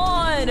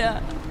god.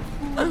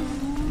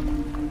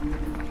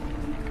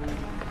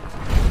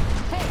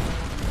 Hey.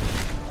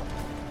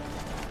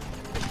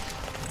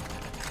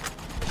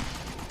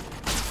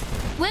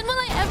 When will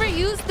I ever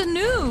use the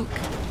nuke?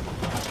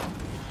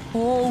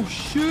 Oh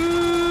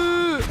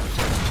shit!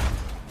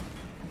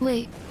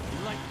 Wait.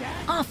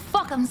 Oh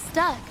fuck, I'm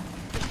stuck.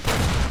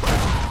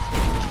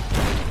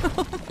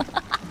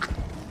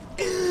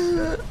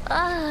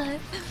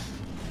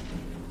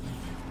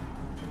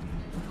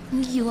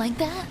 You like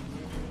that?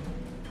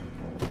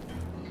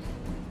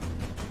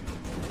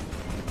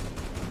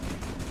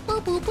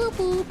 Boop boop boop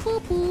boop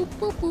boop boop boop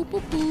boop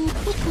boop boop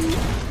boop boop.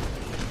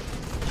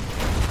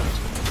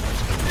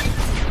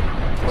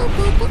 Boop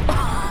boop boop.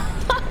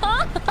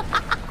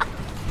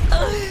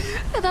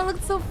 That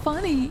looked so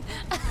funny.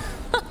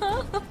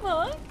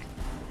 Fuck.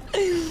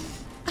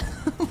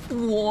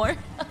 War.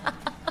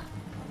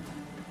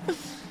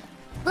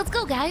 Let's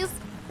go, guys.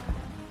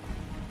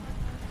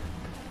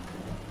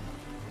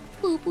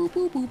 Boo boo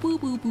boo boo boo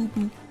boo boo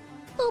boo.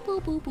 Boo boo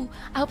boo boo.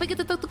 I hope I get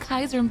to talk to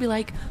Kaiser and be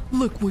like,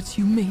 look what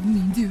you made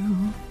me do.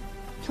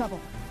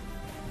 Trouble.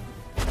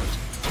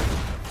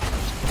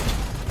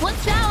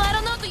 Watch out, I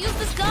don't know how to use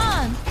this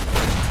gun.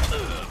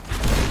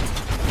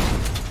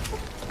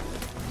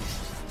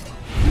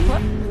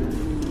 What?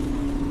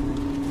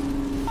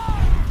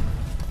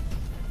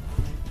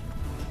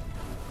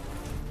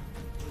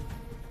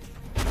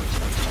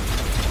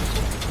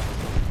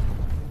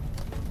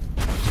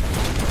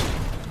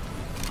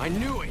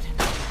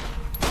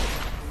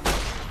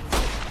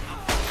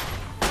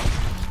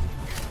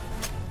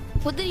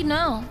 What did he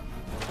know?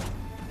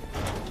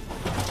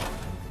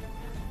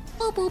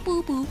 Boo boo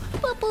boo boo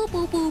boo boo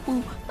boo boo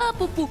boo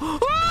boo boo.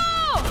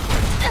 Oh!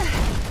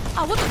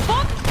 Ah, what the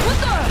fuck? What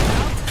the?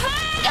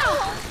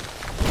 Ah!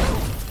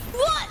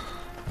 What?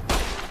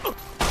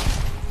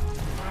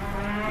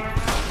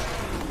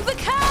 The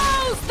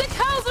cows! The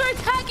cows are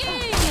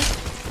attacking!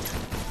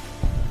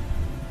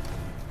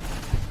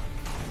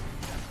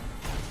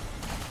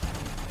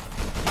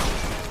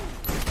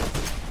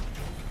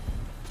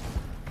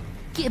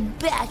 Get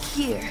back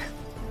here!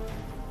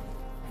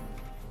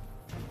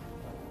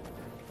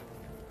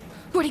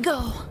 Where'd he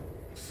go?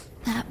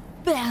 That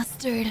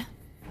bastard.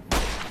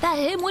 That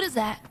him? What is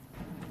that?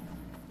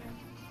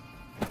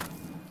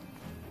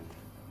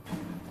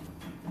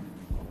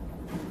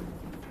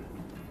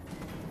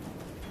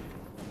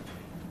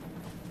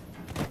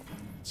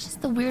 It's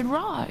just a weird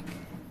rock.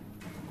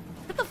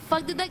 Where the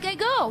fuck did that guy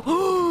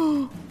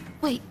go?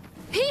 Wait,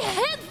 he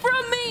hid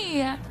from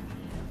me!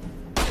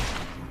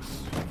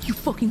 You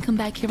fucking come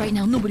back here right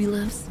now. Nobody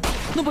lives.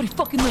 Nobody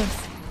fucking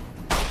lives.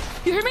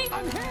 You hear me?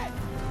 I'm hit!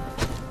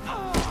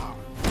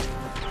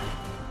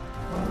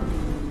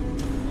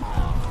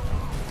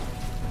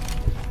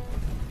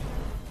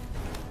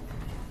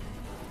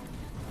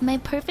 My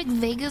perfect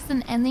Vegas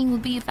and ending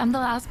would be if I'm the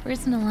last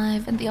person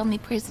alive and the only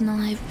person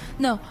alive.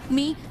 No,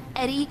 me,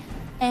 Eddie,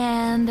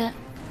 and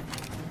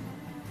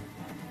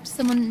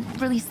someone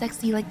really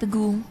sexy like the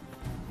ghoul.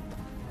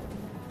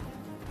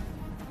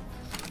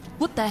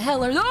 What the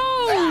hell are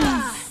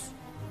those?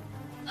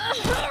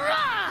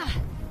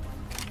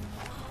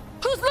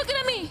 Who's looking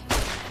at me?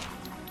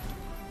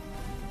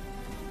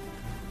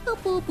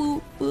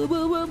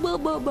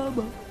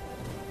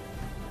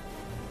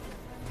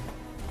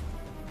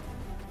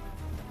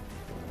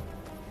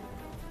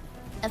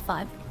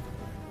 F5.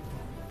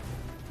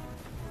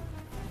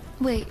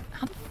 Wait,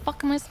 how the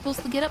fuck am I supposed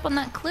to get up on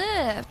that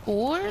cliff,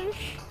 boys?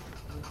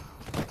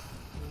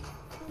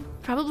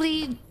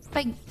 Probably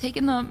by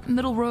taking the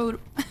middle road.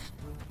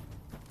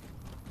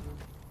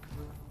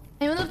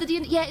 I don't know if the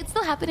D&D... Yeah, it's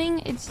still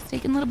happening. It's just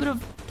taking a little bit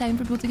of time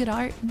for people to get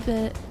art,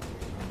 but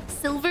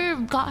Silver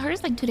got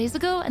hers like 2 days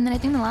ago, and then I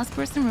think the last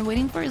person we're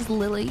waiting for is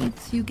Lily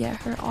to get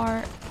her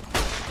art.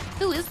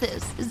 Who is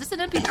this? Is this an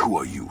NPC? And who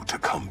are you to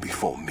come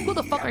before me? Who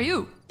the fuck are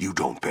you? You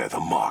don't bear the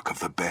mark of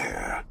the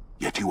bear,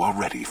 yet you are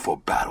ready for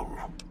battle.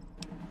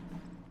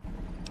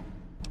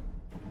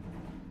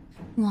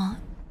 What?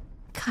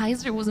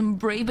 Kaiser wasn't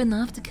brave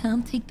enough to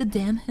come take the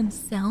dam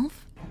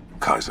himself?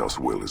 Kaiser's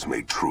will is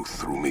made truth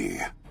through me.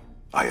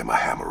 I am a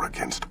hammer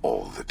against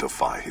all that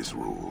defy his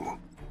rule.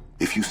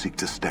 If you seek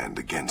to stand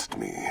against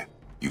me,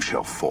 you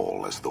shall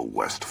fall as the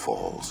West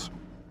falls.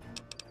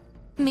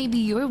 Maybe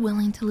you're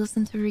willing to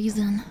listen to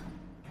reason.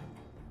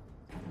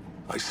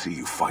 I see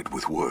you fight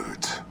with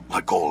words,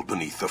 like all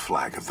beneath the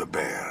flag of the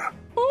bear.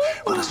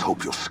 Let us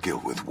hope your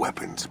skill with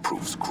weapons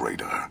proves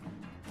greater.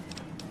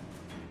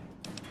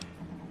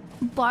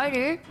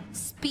 Barter?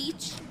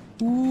 Speech?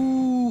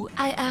 Ooh,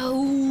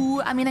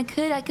 I mean, I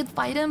could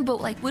fight him,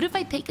 but like, what if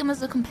I take him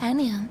as a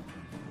companion?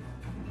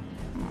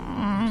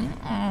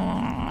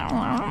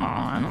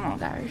 Oh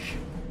gosh.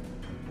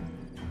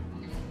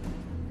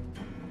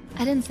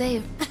 I didn't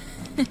save.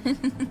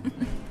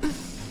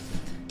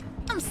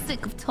 I'm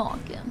sick of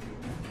talking.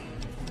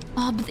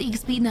 Oh, but the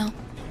XP now.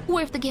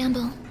 Worth the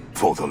gamble.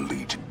 For the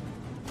Legion.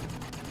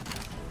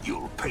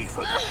 You'll pay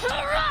for that.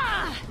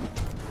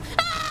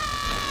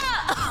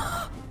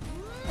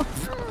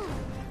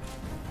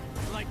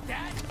 Like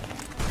that?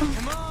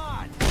 Come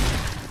on!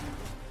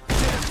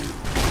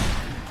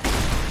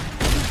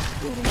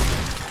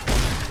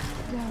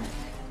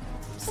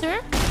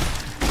 Sir?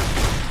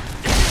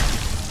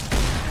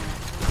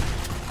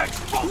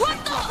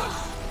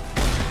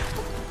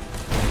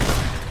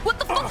 What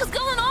the fuck is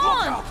going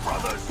on? Out,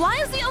 why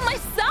is he on my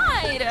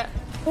side?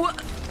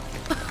 What?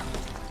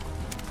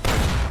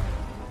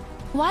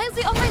 Why is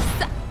he on my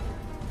side?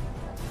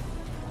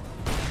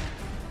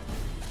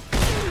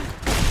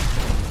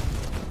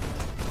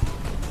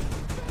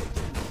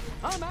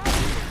 I'm out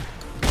here.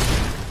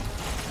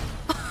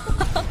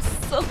 I'm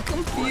so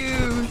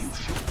confused.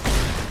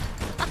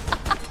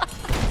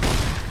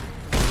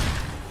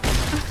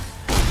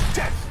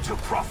 Death to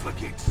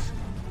profligates.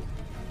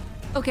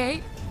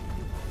 Okay.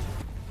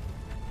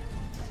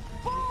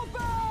 Fall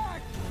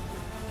back!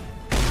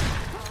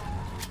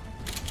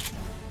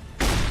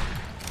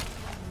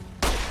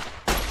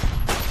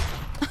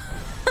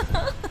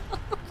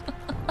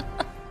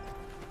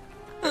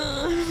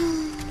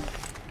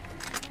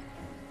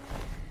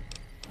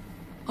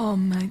 Oh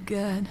my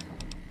god.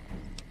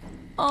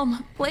 Oh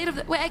my blade of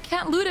the— wait, I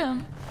can't loot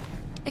him.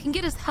 I can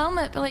get his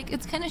helmet, but like,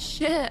 it's kind of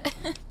shit.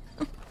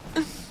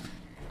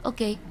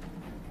 Okay.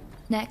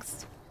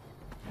 Next.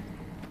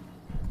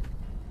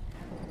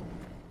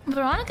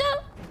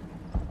 Veronica?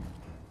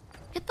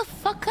 Get the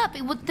fuck up.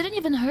 It didn't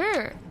even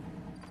hurt.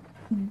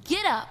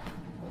 Get up.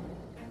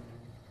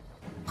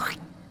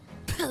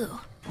 Pooh.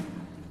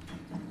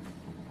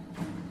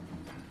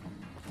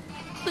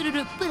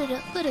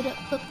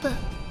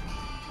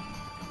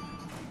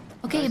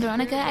 Okay,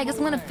 Veronica, I guess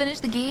I'm gonna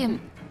finish the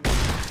game.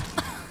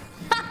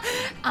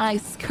 I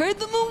scared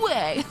them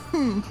away.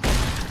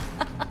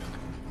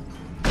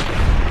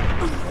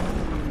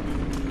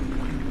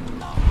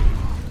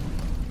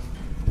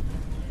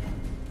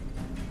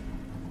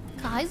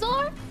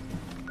 Kaiser?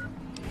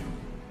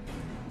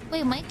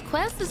 Wait, my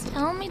quest is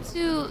telling me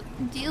to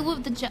deal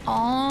with the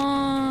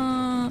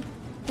oh,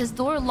 this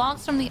door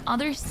locks from the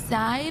other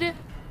side.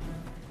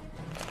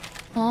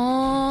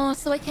 Oh,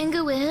 so I can't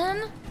go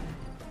in?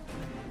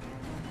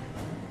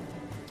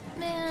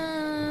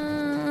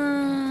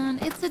 Man,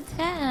 it's a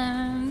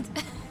tent.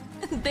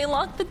 They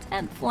locked the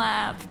tent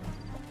flap.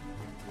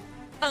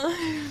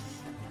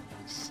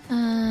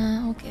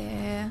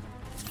 Okay.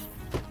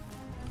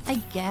 I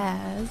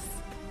guess.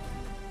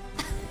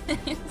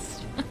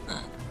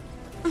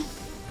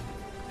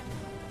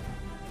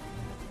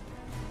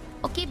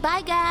 Okay,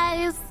 bye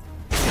guys.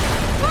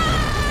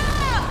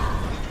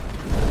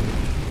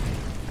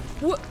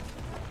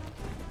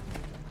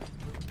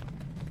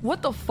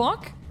 What the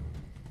fuck?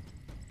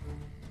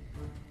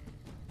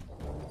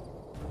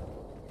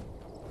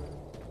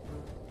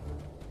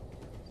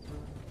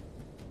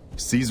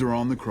 Caesar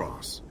on the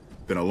cross.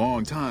 Been a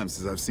long time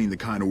since I've seen the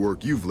kind of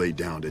work you've laid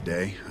down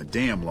today. A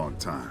damn long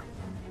time.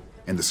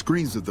 And the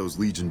screams of those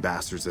Legion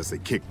bastards as they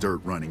kick dirt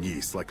running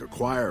east like a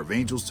choir of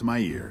angels to my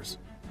ears.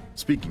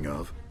 Speaking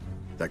of,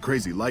 that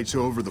crazy light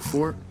show over the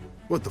fort?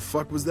 What the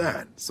fuck was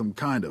that? Some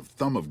kind of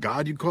thumb of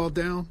God you called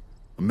down?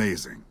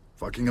 Amazing.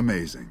 Fucking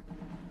amazing.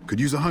 Could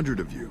use 100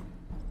 of you.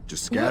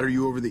 Just scatter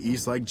you over the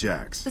east like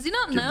jacks. Does he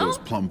not Give know? those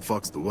plum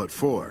fucks the what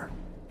for.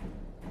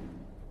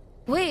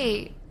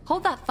 Wait,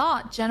 hold that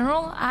thought,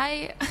 General.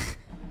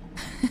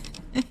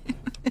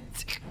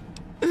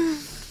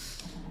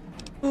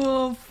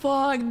 Oh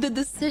fuck, the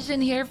decision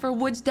here for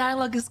which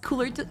dialogue is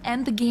cooler to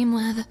end the game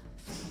with.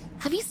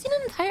 Have you seen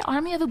an entire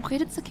army of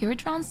upgraded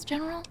Securitrons,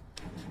 General?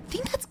 I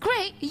think that's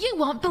great. You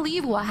won't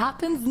believe what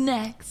happens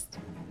next.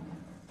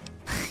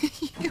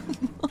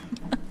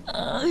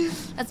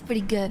 That's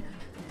pretty good.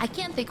 I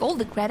can't take all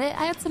the credit.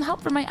 I had some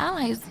help from my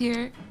allies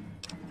here.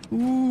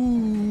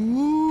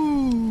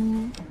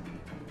 Ooh.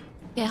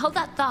 Yeah, hold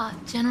that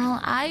thought, General.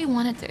 I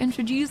wanted to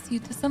introduce you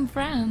to some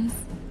friends.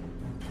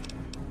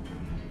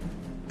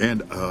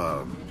 And,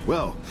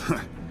 well,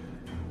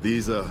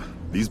 these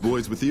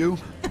boys with you?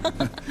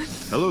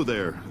 Hello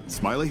there,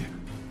 Smiley.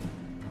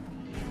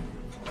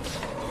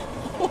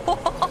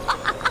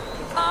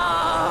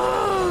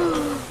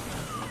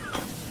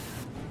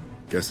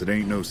 Guess it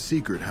ain't no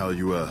secret how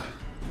you,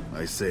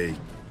 I say,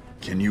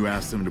 can you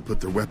ask them to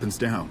put their weapons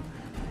down?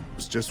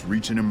 Was just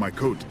reaching in my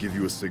coat to give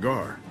you a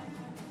cigar.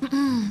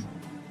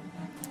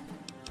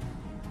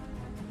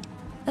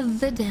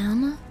 The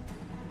dam?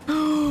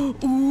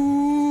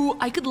 Ooh,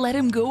 I could let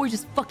him go or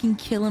just fucking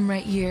kill him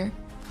right here.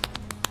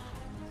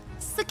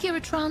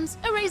 Securitrons,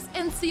 erase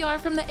NCR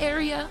from the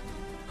area.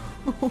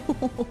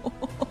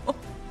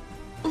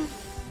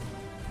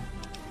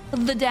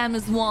 The dam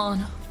is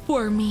won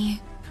for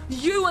me.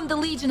 You and the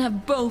Legion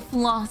have both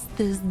lost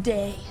this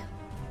day.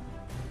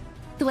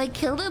 Do I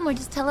kill them or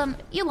just tell them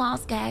you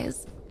lost,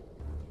 guys?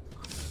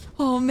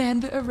 Oh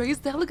man, the erase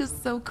dialogue is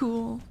so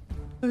cool.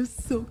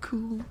 It's so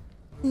cool.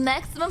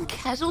 Maximum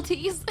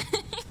casualties.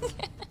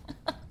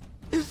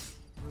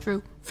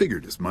 True.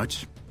 Figured as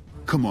much.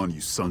 Come on,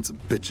 you sons of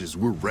bitches,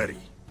 we're ready.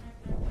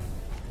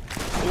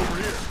 Over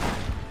here.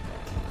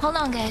 Hold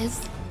on,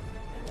 guys.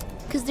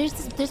 Cause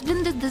there's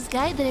been this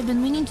guy that I've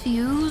been meaning to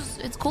use.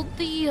 It's called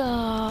the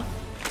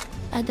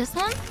this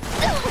one.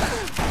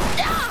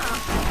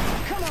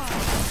 Come on.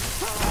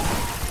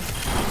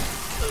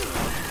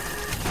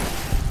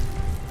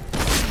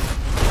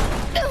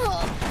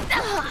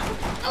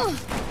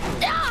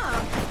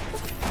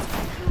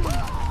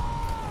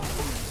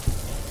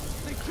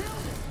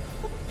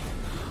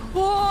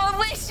 Oh,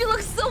 wait, she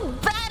looks so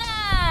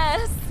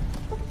badass!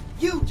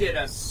 You did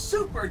a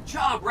super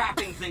job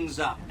wrapping things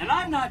up, and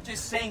I'm not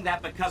just saying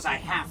that because I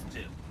have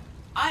to.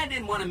 I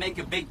didn't want to make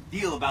a big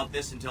deal about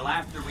this until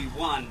after we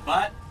won,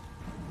 but,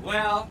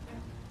 well,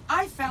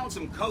 I found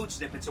some code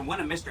snippets in one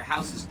of Mr.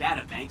 House's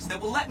databanks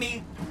that will let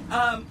me,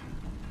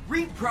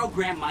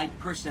 reprogram my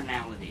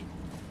personality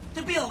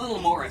to be a little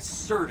more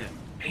assertive,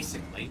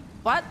 basically.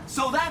 What?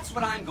 So that's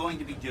what I'm going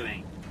to be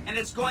doing. And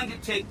it's going to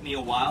take me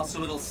a while,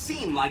 so it'll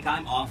seem like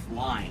I'm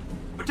offline.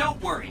 But don't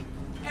worry,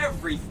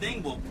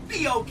 everything will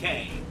be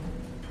okay.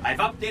 I've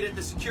updated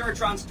the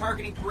Securitron's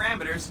targeting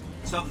parameters,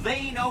 so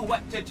they know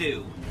what to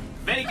do.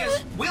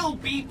 Vegas will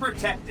be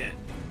protected.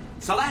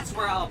 So that's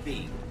where I'll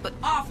be, but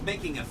off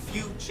making a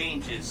few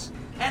changes.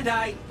 And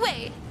I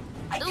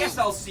guess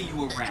I'll see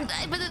you around.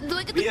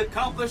 We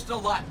accomplished a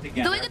lot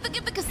together. Do I get to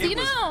get the casino? It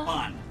was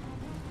fun.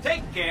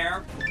 Take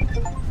care.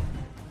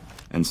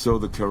 And so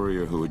the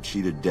courier who had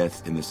cheated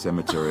death in the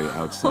cemetery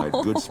outside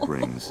Good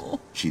Springs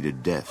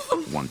cheated death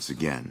once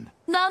again.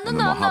 No, and the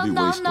Mojave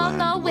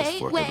Wasteland was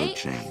forever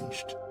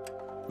changed.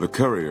 The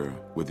courier,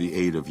 with the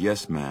aid of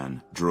Yes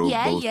Man, drove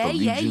both the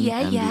Legion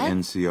and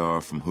the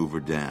NCR from Hoover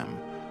Dam,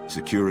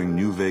 securing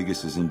New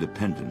Vegas's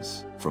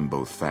independence from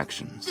both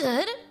factions.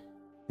 Good.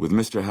 With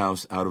Mr.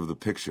 House out of the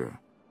picture,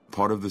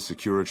 part of the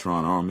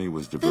Securitron army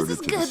was diverted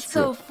to the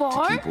Strip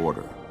to keep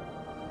order.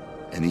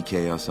 Any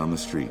chaos on the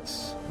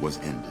streets was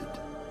ended.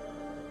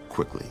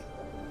 Quickly.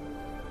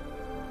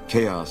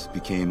 Chaos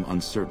became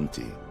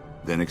uncertainty,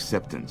 then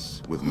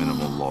acceptance with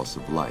minimal loss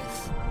of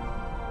life.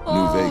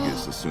 New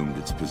Vegas assumed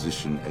its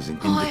position as an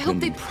independent I hope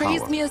they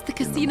praise me as the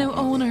casino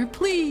owner,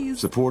 please.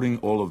 Supporting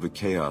all of the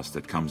chaos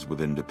that comes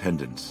with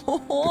independence, the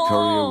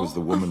courier was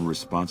the woman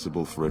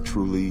responsible for a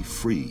truly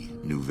free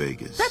New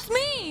Vegas. That's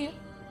me!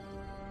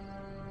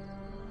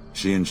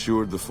 She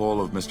ensured the fall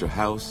of Mr.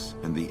 House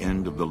and the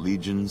end of the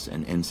Legion's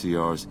and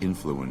NCR's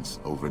influence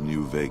over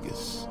New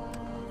Vegas.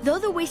 Though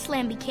the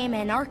wasteland became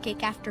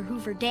anarchic after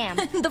Hoover Dam,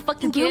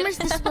 the rumors'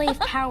 display of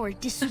power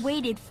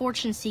dissuaded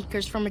fortune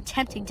seekers from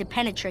attempting to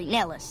penetrate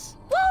Nellis.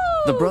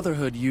 The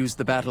Brotherhood used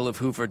the Battle of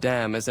Hoover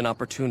Dam as an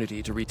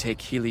opportunity to retake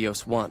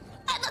Helios 1.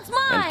 That's mine!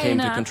 And came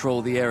to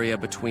control the area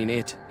between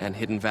it and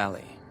Hidden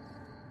Valley.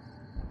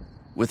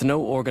 With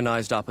no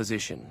organized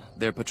opposition,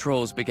 their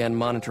patrols began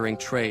monitoring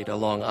trade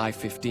along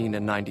I-15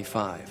 and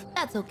 95.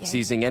 That's okay.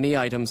 Seizing any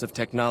items of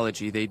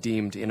technology they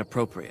deemed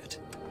inappropriate.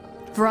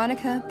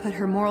 Veronica put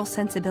her moral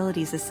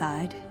sensibilities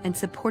aside and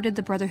supported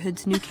the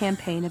Brotherhood's new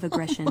campaign of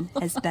aggression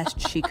as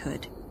best she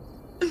could.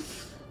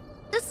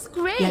 This is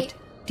great! Yet,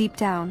 deep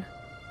down,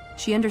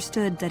 she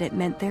understood that it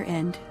meant their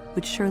end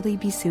would surely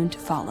be soon to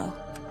follow.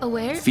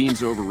 Aware?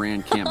 Fiends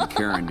overran Camp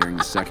McCarran during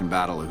the Second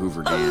Battle of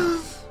Hoover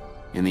Dam.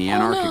 In the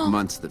anarchic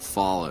months that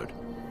followed,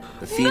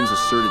 the Fiends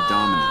asserted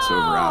dominance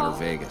over Outer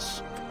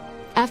Vegas.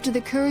 After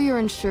the courier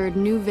ensured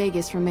New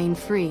Vegas remained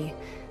free,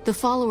 the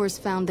followers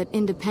found that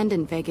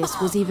independent Vegas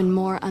was even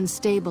more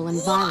unstable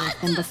and violent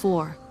than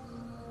before.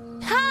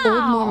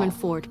 Old Mormon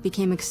Fort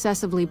became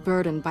excessively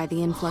burdened by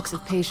the influx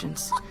of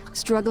patients,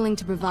 struggling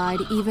to provide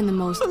even the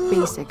most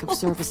basic of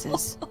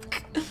services.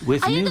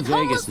 With New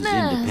Vegas's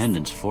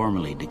independence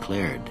formally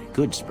declared,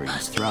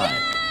 Goodsprings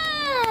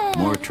thrived.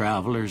 More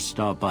travelers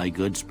stopped by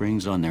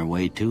Goodsprings on their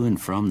way to and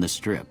from the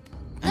Strip,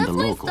 and the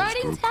locals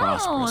grew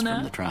prosperous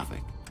from the traffic.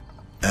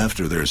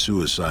 After their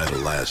suicidal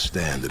last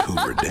stand at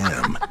Hoover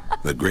Dam,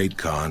 the Great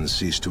Khan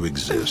ceased to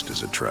exist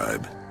as a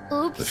tribe.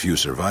 Oops. The few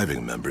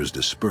surviving members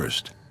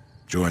dispersed,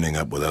 joining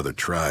up with other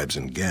tribes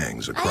and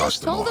gangs across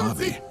the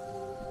Mojave,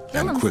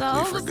 and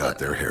quickly forgot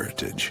their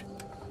heritage.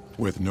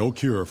 With no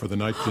cure for the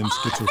Nightkin's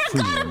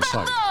schizophrenia in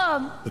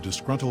sight, the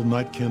disgruntled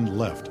Nightkin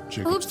left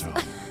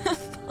Jacobstown.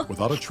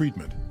 Without a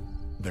treatment,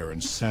 their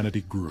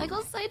insanity grew. I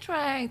got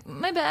sidetracked.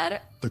 My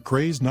bad. The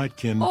crazed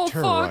Nightkin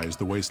terrorized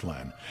the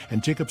wasteland,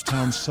 and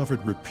Jacobstown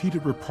suffered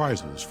repeated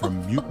reprisals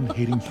from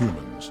mutant-hating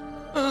humans.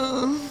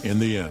 In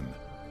the end,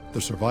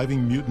 the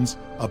surviving mutants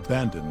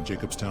abandoned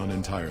Jacobstown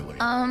entirely.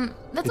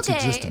 That's its okay.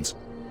 existence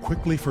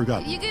quickly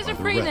forgotten You guys by are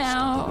the free rest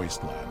now. of the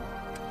wasteland.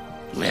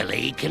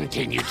 Lily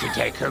continued to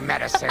take her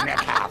medicine at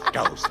half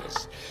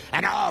doses,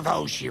 and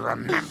although she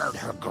remembered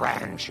her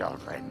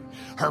grandchildren,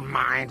 her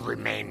mind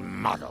remained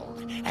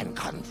muddled and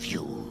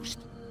confused.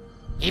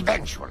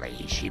 Eventually,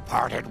 she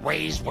parted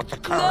ways with the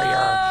courier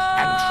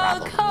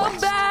and traveled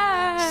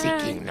west,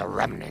 seeking the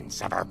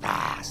remnants of her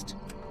past.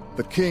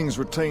 The Kings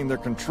retained their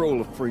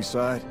control of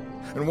Freeside,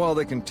 and while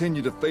they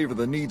continued to favor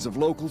the needs of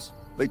locals,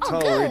 they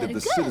tolerated the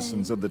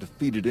citizens of the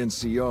defeated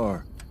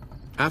NCR.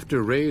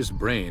 After Ray's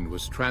brain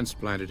was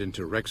transplanted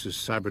into Rex's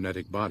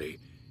cybernetic body,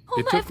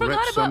 it took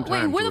Rex some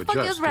time to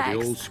adjust to the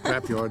old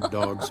scrapyard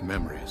dog's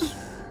memories.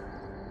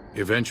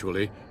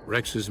 Eventually,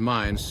 Rex's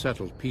mind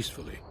settled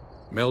peacefully,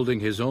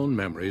 melding his own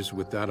memories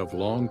with that of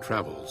long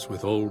travels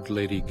with old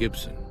Lady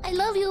Gibson. I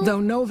love you. Though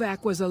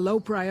Novak was a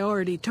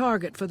low-priority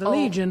target for the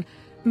Legion,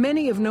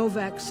 many of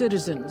Novak's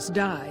citizens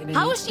died in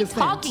How its is she defense.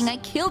 talking? I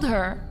killed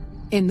her.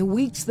 In the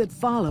weeks that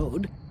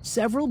followed,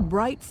 several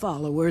bright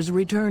followers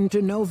returned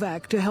to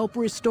Novak to help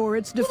restore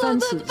its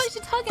defenses,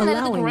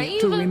 allowing it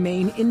to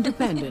remain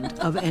independent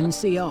of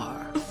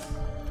NCR.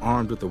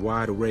 Armed with a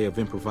wide array of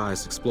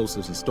improvised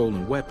explosives and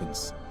stolen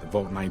weapons, the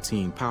Vault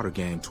 19 powder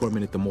gang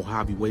tormented the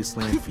Mojave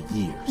wasteland for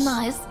years.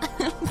 Nice.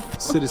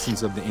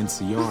 Citizens of the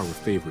NCR were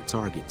favorite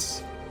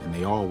targets, and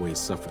they always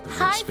suffered the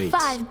worst fate.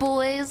 High five,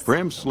 boys.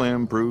 Prim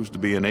Slim proves to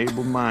be an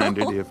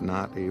able-minded, if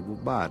not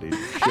able-bodied,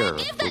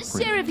 sheriff. Give that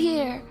sheriff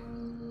here.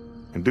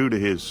 And due to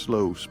his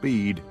slow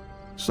speed,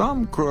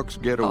 some crooks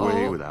get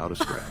away without a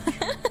scratch.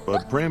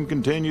 But Prim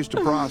continues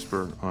to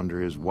prosper under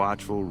his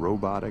watchful,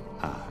 robotic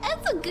eye.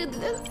 That's a good...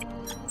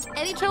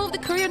 Any trouble with the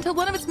courier until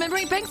one of its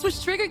memory banks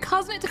was triggered,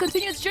 causing it to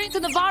continue its journey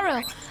to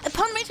Navarro.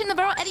 Upon reaching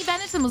Navarro, Eddie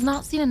vanished and was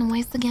not seen in the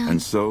waste again. And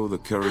so the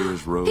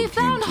courier's road He came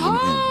found to an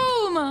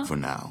home! end, for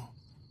now.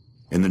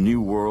 In the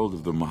new world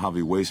of the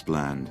Mojave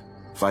Wasteland,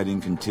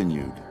 fighting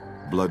continued,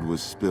 blood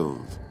was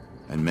spilled,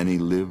 and many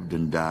lived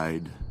and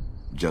died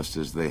just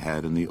as they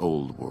had in the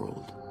old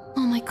world.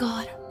 Oh my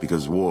god.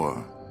 Because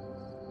war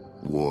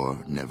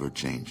never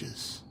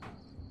changes.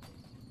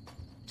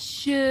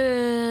 Chills.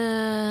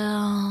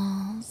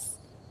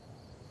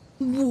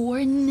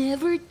 War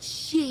never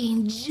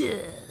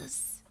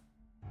changes.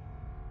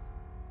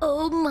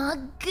 Oh my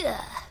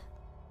god.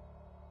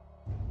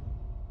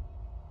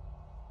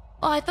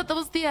 Oh, I thought that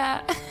was the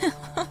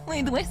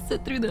Wait, do I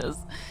sit through this?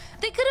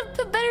 They could have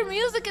put better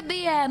music at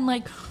the end,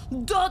 like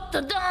da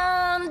da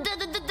da da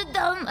da da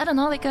da. I don't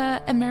know, like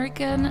a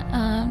American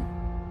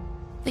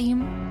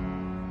theme.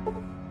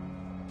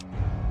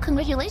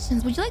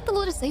 Congratulations. Would you like the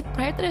load to save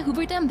prior to the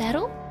Hoover Dam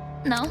battle?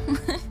 No,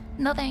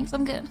 no thanks.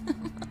 I'm good.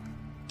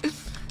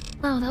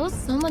 Wow, that was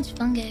so much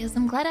fun, guys.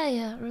 I'm glad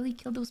I really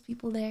killed those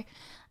people there.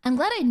 I'm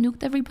glad I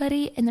nuked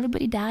everybody and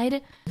everybody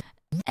died.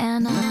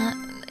 And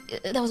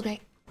that was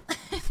great.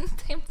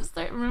 Time to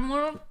start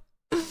Rimworld.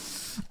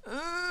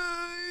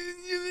 I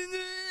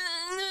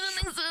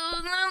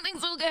don't think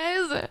so,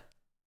 guys.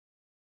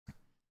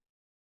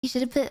 You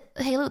should have put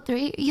Halo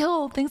 3.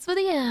 Yo, thanks for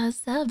the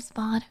sub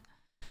spot.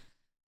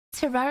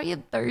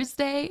 Terraria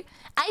Thursday.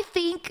 I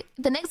think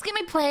the next game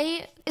I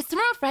play is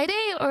tomorrow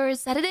Friday or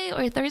Saturday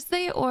or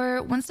Thursday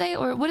or Wednesday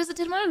or what is it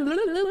tomorrow?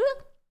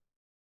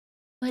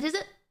 What is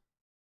it?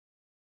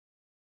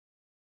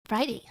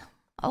 Friday.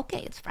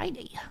 Okay, it's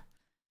Friday.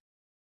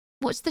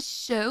 Watch the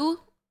show.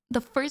 The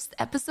first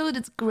episode,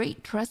 it's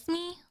great. Trust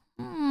me.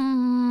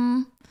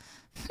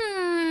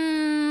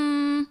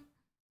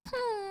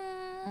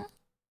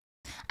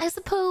 I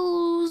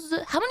suppose.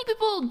 How many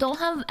people don't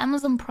have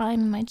Amazon Prime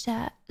in my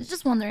chat?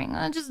 Just wondering.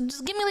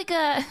 Just give me like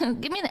a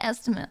give me an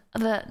estimate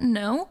of a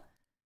no.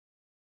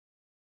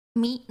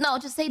 Me? No,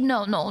 just say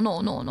no.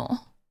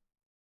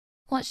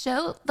 What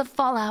show? The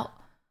Fallout.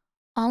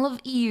 All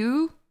of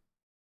you.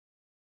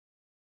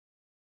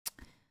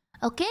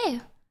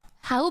 Okay.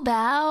 How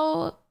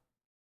about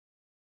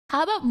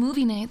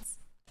movie nights?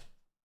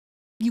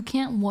 You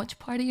can't watch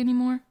party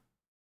anymore.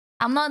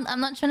 I'm not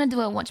trying to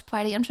do a watch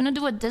party. I'm trying to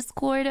do a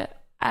Discord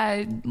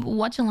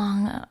watch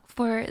along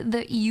for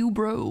the EU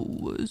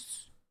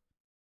bros.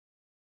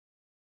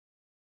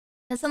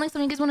 That sound like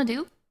something you guys want to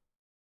do?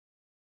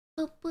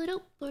 Do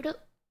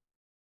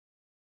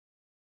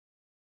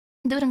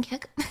it on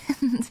Kick.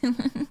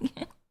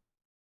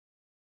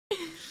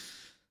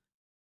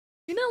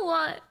 You know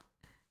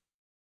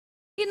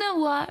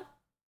what?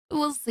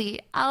 We'll see.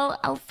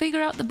 I'll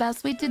figure out the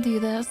best way to do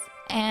this,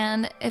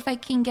 and if I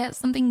can get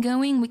something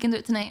going, we can do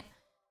it tonight.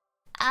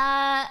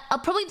 I'll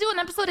probably do an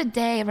episode a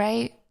day,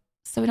 right?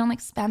 So we don't like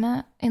spam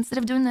it instead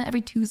of doing that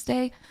every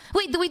Tuesday.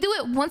 Wait, do we do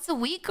it once a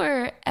week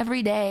or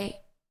every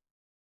day?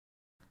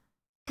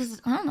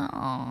 Cause I don't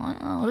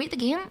know. Read the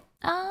game.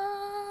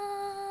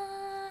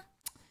 I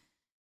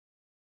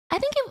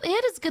think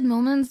it has good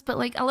moments, but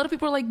like a lot of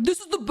people are like,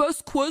 "This is the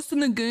best quest in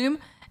the game,"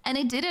 and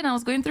I did it. And I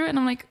was going through it, and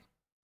I'm like,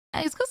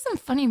 it's got some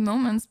funny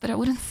moments, but I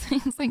wouldn't say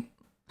it's like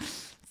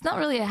it's not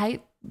really a high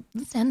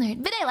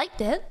standard. But I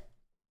liked it.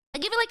 I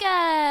give it like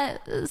a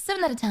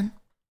 7 out of 10.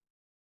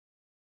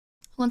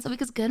 Once a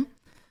week is good.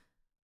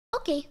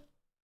 Okay.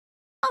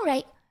 All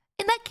right.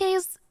 In that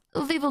case,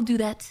 we will do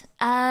that.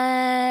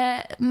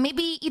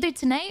 Maybe either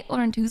tonight or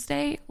on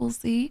Tuesday. We'll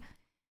see.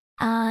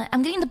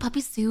 I'm getting the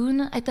puppy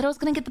soon. I thought I was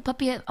gonna get the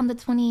puppy on the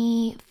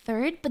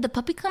 23rd, but the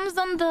puppy comes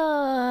on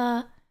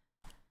the.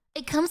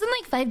 It comes in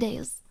like 5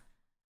 days.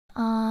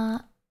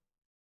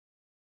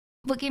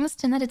 What game is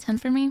 10 out of 10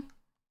 for me?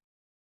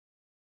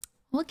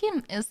 What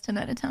game is 10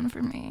 out of 10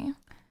 for me?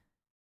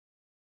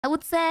 I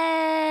would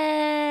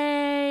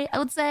say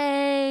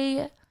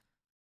I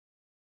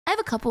have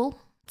a couple.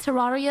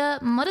 Terraria,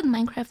 modded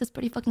Minecraft is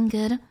pretty fucking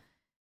good.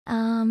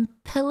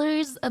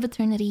 Pillars of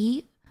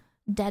Eternity,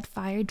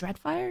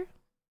 Dreadfire,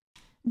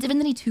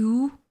 Divinity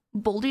 2,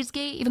 Baldur's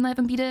Gate, even though I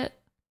haven't beat it.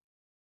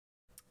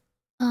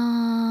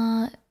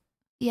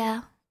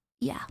 Yeah.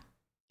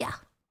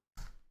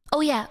 Oh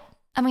yeah,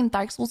 I mean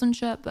Dark Souls and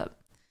shit, but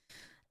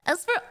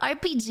as for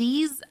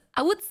RPGs,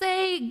 I would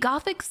say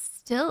Gothic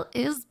still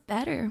is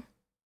better.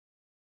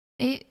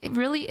 It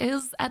really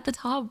is at the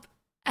top.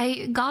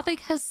 Gothic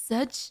has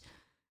such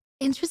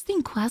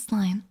interesting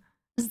questline.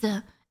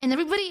 And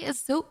everybody is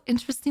so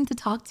interesting to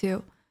talk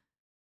to.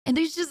 And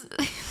there's just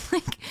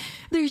like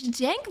there's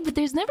jank, but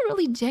there's never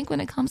really jank when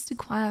it comes to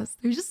quests.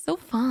 They're just so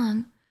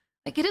fun.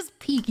 Like it is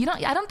peak.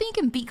 I don't think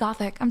you can beat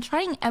Gothic. I'm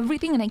trying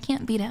everything and I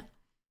can't beat it.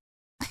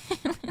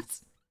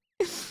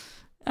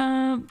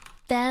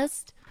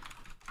 Best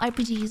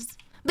RPGs.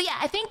 But yeah,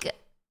 I think,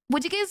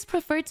 would you guys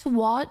prefer to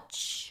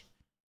watch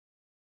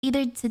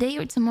either today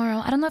or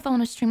tomorrow? I don't know if I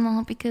want to stream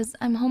long because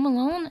I'm home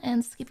alone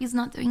and Skippy's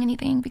not doing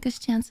anything because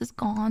Chance is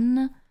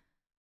gone.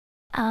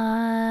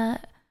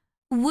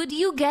 Would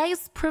you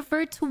guys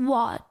prefer to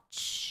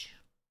watch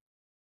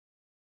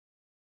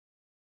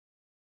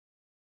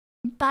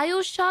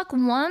BioShock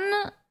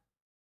 1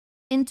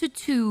 into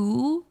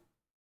 2?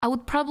 I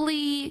would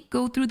probably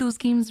go through those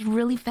games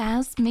really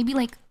fast. Maybe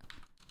like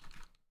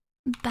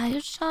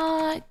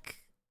BioShock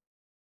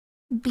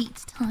beat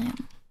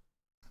time.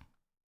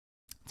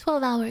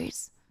 12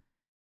 hours.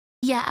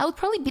 Yeah, I would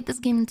probably beat this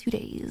game in 2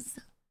 days.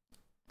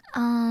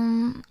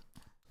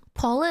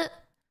 Paulette.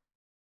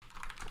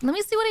 Let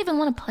me see what I even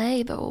want to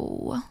play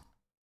though.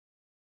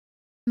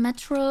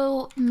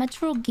 Metro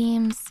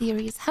game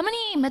series. How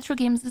many Metro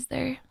games is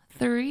there?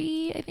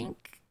 3, I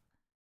think.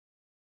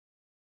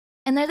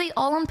 And are they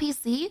all on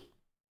PC?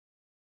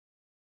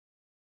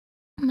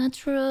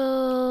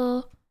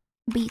 Metro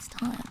beat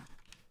time.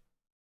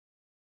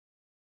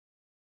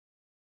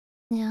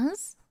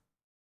 Yes.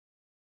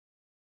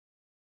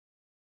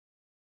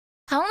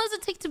 How long does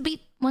it take to beat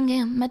one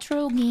game?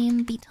 Metro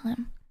game beat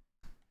time.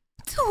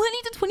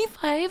 20 to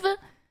 25?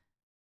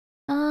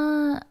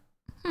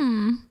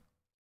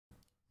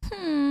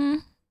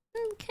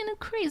 Kind of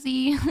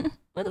crazy.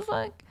 What the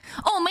fuck?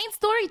 Oh, main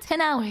story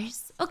 10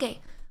 hours. Okay.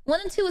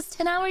 1 and 2 is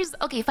 10 hours.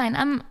 Okay,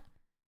 fine.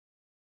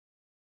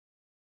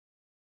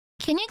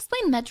 Can you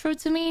explain Metro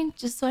to me,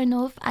 just so I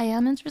know if I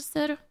am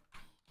interested?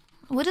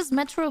 What is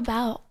Metro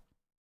about?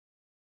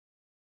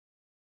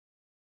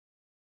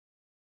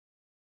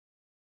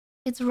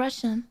 It's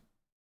Russian.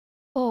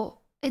 Oh,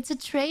 it's a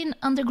train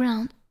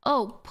underground.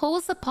 Oh,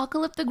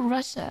 post-apocalyptic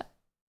Russia.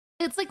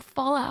 It's like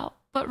Fallout,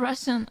 but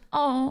Russian.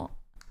 Oh.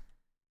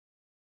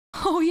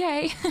 Oh,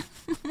 yay.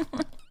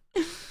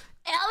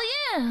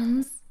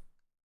 Aliens!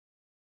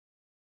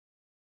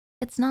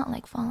 It's not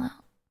like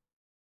Fallout.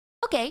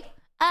 Okay.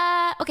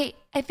 Okay.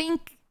 I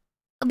think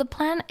the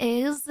plan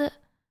is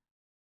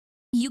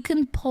you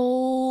can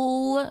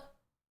poll.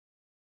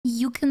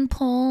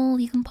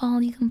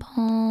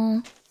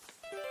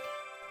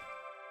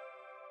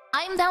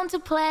 I'm down to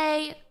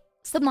play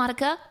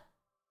Subnautica.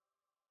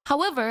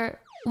 However,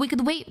 we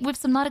could wait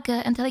with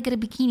Subnautica until I get a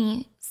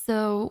bikini.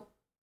 So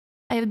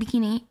I have a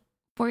bikini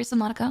for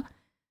Subnautica.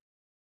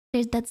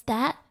 That's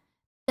that.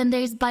 Then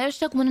there's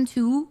Bioshock 1 and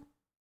 2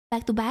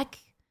 back to back.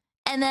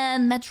 And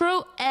then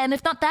Metro. And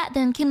if not that,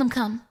 then Kingdom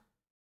Come.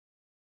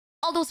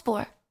 All those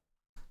 4.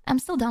 I'm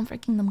still down for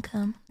Kingdom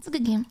Come. It's a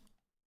good game.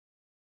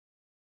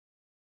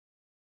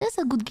 It's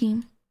a good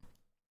game.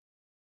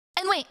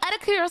 And wait, out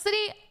of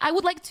curiosity, I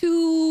would like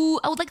to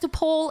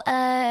poll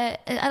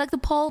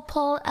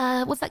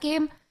what's that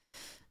game?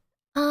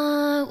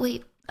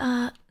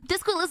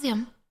 Disco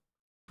Elysium.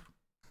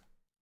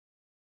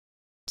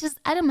 Just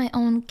out of my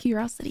own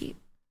curiosity.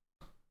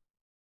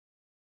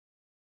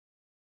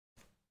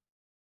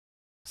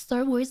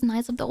 Star Wars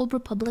Knights of the Old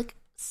Republic.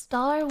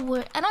 Star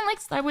Wars. I don't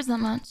like Star Wars that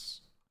much.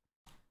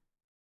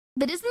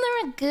 But isn't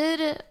there a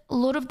good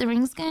Lord of the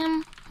Rings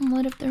game?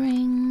 Lord of the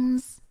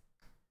Rings.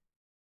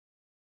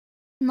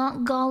 Not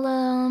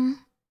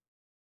Gollum.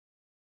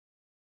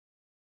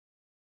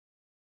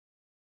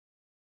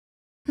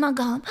 Not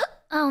Gollum.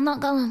 Oh, not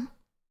Gollum.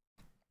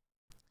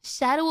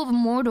 Shadow of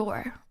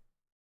Mordor.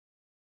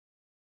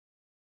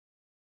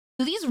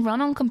 Do these run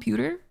on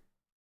computer?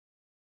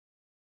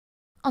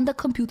 On the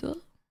computer?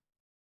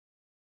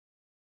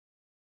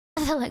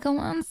 The Lego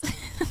ones?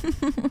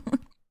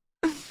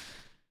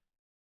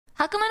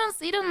 How come I don't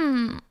see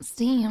them on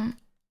Steam?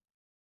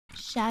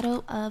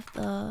 Shadow of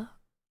the...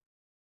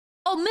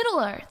 Oh, Middle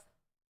Earth.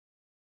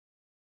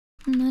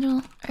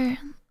 Middle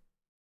Earth.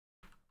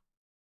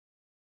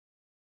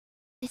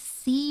 I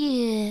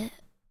see it.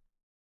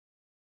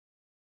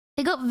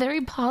 They got very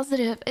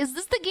positive. Is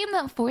this the game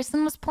that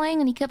Forsen was playing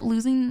and he kept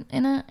losing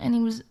in it? And he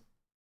was...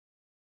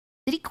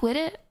 Did he quit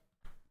it?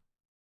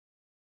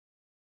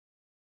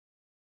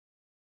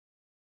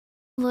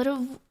 Lot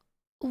of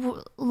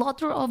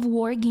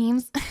war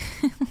games.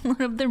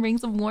 Lord of the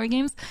Rings of war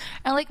games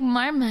are like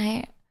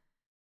Marmite.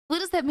 What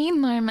does that mean,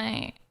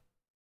 Marmite?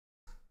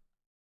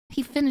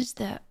 He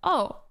finished it.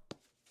 Oh.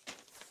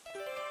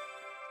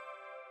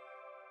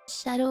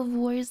 Shadow of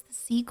War is the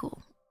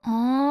sequel. Oh.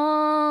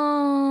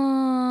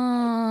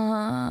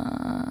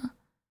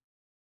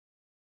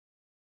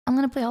 I'm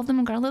gonna play all of them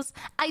regardless.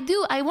 I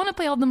want to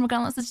play all of them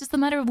regardless. It's just a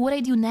matter of what I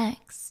do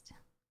next.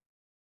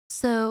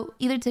 So,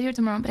 either today or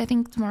tomorrow, but I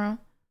think tomorrow.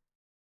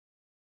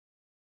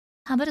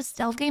 How about a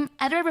stealth game?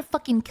 I'd rather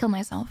fucking kill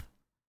myself.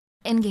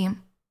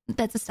 In-game.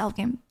 That's a stealth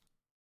game.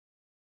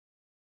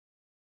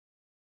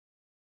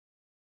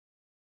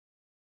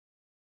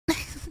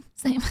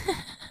 Same.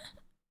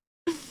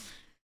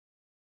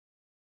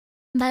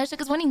 Bioshock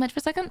is winning. Match for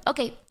second?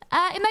 Okay.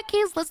 In that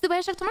case, let's do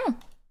Bioshock tomorrow.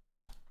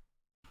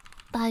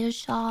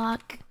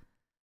 Bioshock.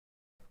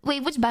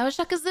 Wait, which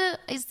Bioshock is it?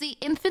 Is the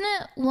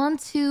Infinite 1,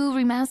 2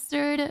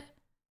 remastered?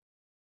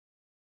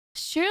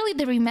 Surely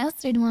the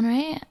remastered one,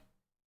 right?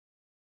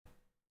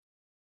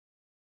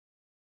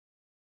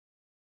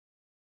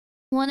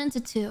 1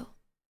 and 2.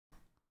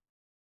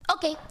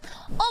 Okay.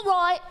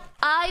 Alright.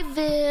 I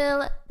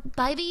will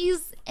buy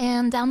these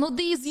and download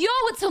these. Yo,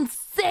 it's on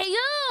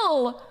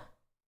sale!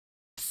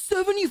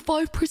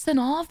 75%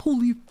 off?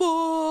 Holy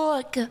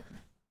fuck!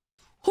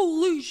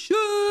 Holy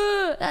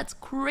shit! That's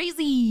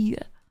crazy!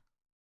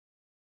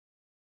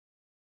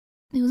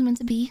 It was meant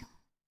to be.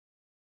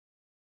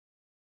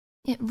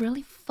 It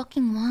really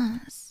fucking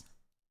was.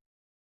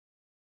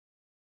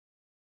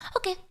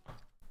 Okay.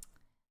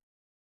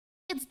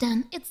 It's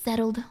done. It's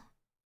settled.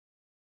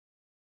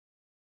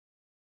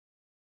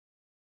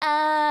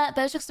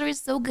 Bioshock story is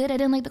so good. I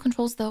didn't like the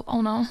controls though. Oh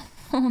no.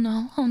 Oh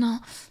no. Oh no.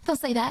 Don't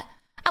say that.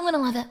 I'm gonna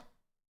love it.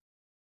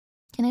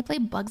 Can I play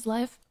Bugs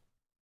Life?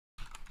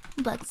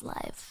 Bugs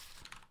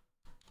Life.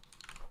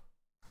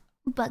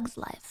 Bugs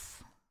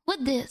Life.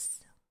 What this?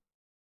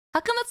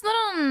 How come that's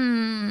not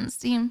on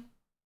Steam?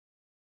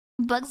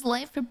 Bugs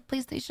Life for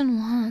PlayStation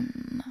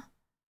 1.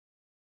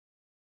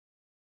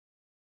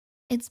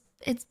 It's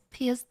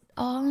PS...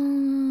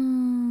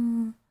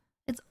 Oh...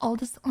 It's all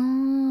this.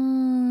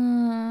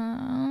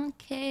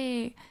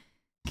 Okay.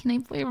 Can I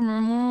play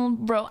RimWorld?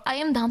 Bro, I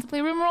am down to play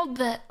RimWorld,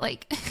 but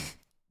like,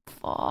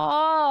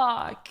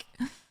 fuck.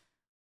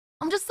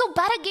 I'm just so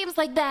bad at games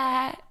like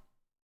that.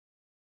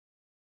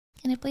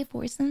 Can I play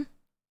Forsen?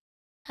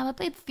 Have I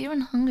played Fear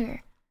and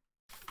Hunger?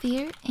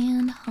 Fear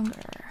and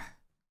Hunger.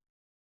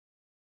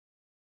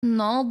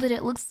 No, but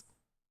it looks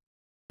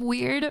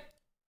weird.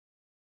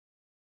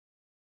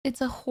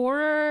 It's a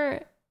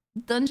horror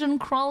dungeon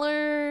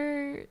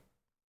crawler.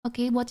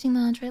 Okay, watching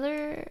the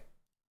trailer.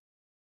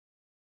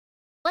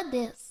 What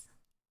this?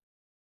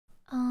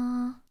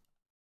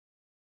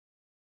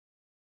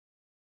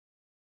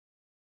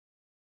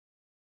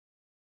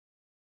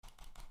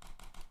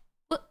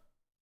 What?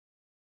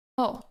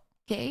 Oh,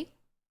 okay.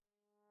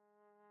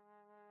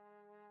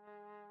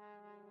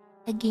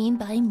 A game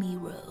by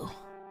Miro.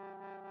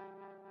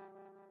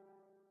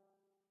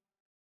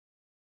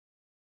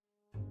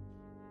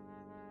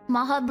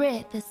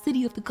 Mahabrit, the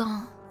city of the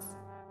gods.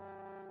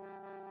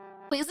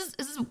 Wait, is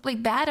this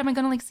like bad? Am I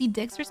gonna like see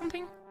dicks or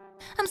something?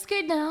 I'm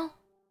scared now.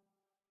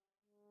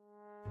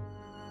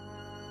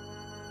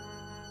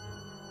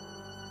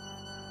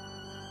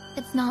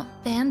 It's not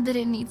banned that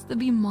it needs to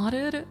be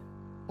modded?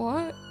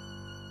 What?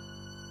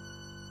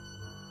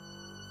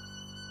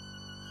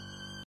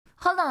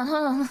 Hold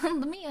on.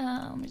 let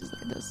me just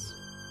look at this.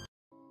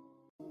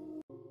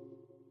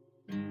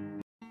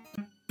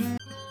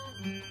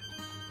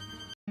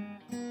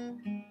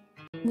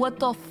 What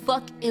the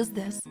fuck is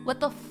this? What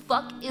the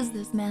fuck is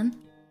this, man?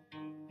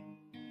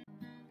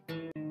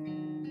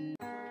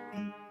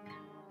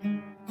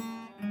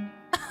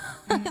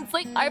 It's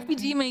like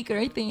RPG Maker,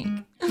 I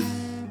think.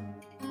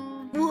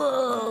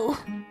 Whoa.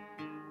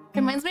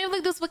 Reminds me of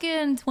like those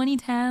fucking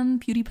 2010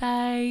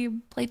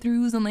 PewDiePie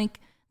playthroughs and like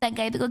that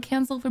guy that got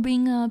canceled for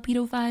being a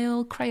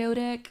pedophile,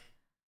 Cryotic.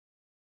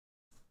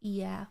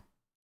 Yeah.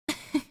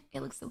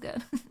 It looks so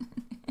good.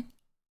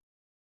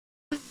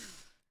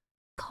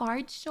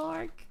 Card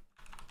Shark?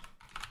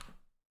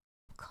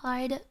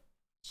 Card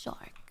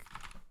Shark.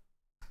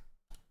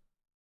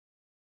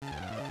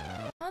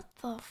 What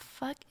the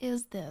fuck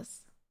is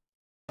this?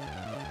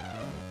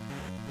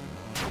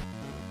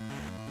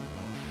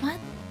 What?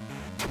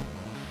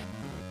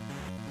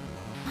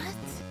 What?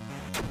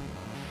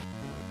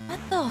 What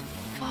the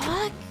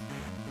fuck?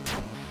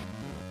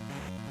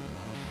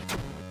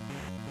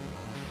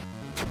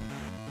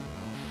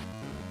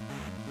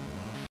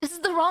 This is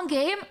the wrong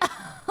game?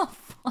 Oh,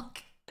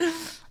 fuck.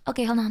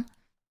 Okay, hold on.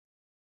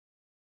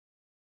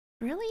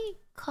 Really?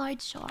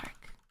 Card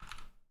Shark.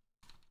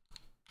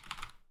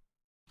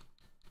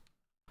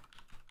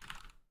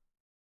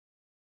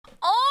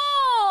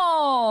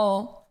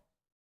 Oh!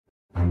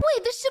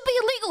 Wait, this should be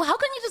illegal. How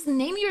can you just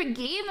name your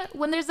game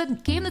when there's a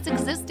game that's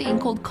existing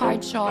called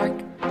Card Shark?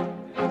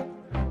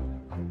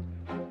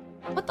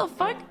 What the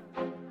fuck?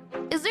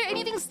 Is there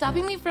anything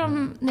stopping me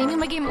from naming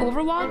my game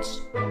Overwatch?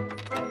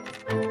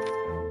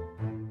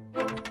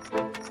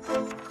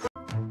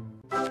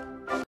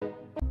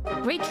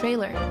 Great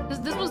trailer.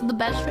 This was the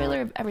best trailer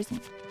I've ever seen.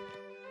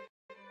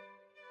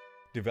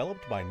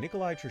 Developed by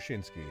Nikolai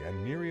Trashinsky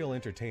and Muriel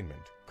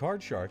Entertainment,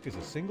 Card Shark is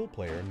a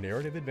single-player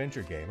narrative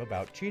adventure game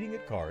about cheating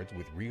at cards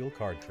with real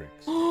card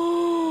tricks. But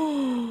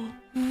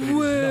it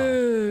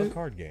is not a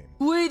card game.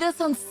 Wait, that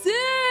sounds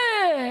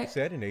sick!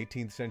 Set in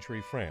 18th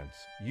century France,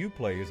 you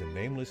play as a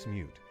nameless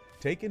mute,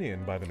 taken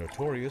in by the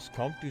notorious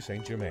Comte de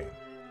Saint-Germain.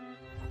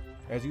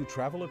 As you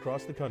travel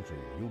across the country,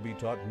 you'll be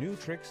taught new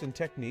tricks and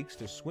techniques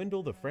to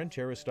swindle the French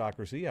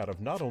aristocracy out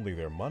of not only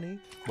their money,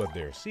 but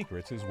their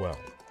secrets as well.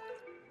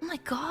 Oh my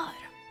god.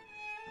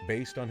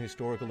 Based on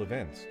historical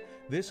events,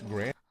 this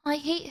grand I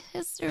hate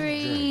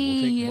history. journey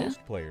will take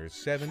most players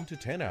 7 to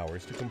 10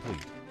 hours to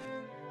complete.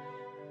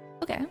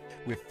 Okay.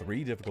 With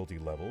 3 difficulty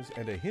levels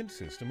and a hint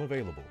system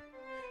available.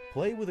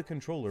 Play with a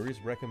controller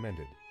is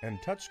recommended, and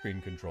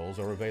touchscreen controls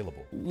are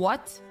available.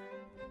 What?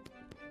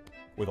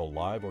 With a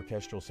live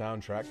orchestral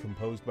soundtrack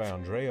composed by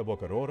Andrea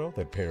Boccaroro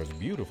that pairs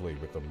beautifully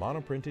with the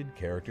monoprinted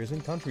characters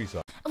and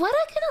countryside. Why do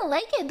I kind of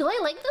like it? Do I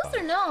like this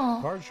or no?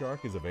 Card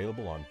Shark is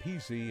available on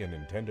PC and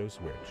Nintendo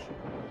Switch.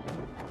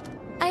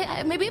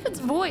 Maybe if it's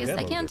voiced.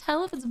 I Download can't it.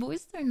 tell if it's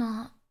voiced or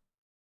not.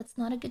 It's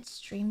not a good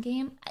stream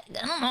game. I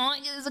don't know.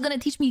 Is it gonna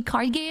teach me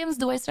card games?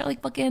 Do I start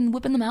like fucking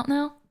whipping them out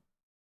now?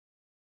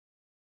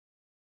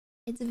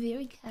 It's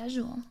very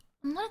casual.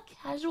 I'm not a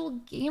casual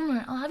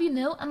gamer. I'll have you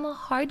know, I'm a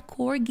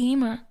hardcore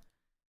gamer.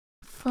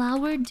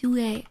 Flower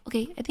Duet.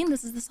 Okay, I think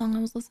this is the song I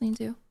was listening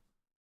to.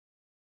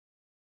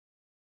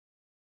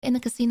 In the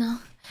casino.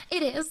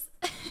 It is.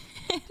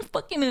 It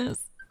fucking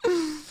is.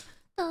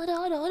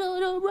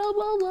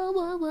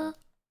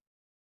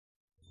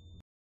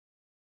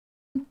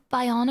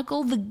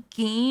 Bionicle the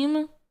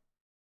game?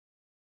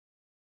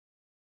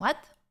 What?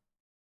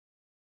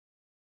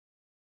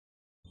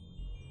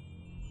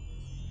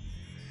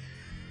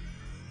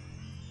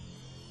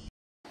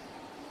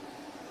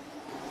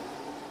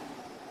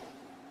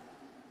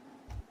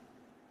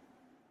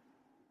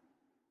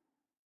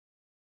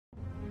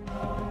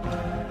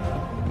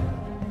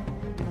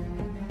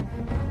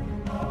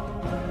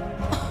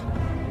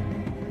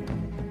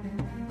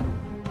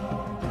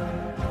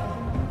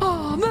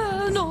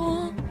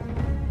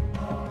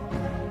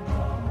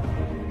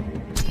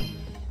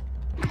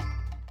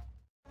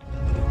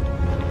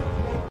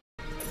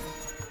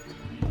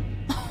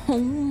 Oh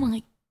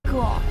my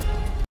god.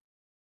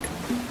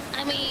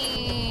 I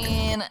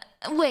mean,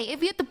 wait,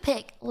 if you had to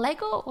pick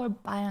Lego or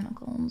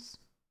Bionicles?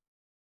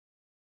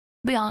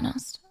 Be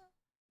honest.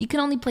 You can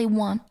only play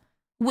one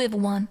with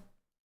one.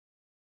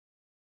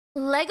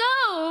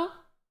 Lego!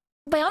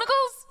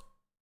 Bionicles?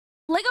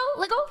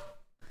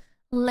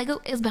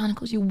 Lego is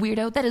Bionicles, you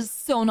weirdo. That is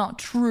so not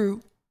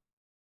true.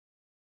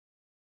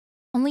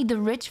 Only the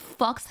rich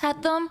fucks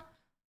had them?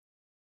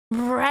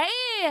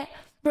 Right?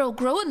 Bro,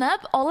 growing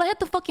up, all I had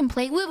to fucking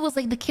play with was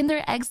like the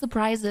Kinder Egg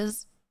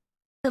surprises.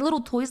 The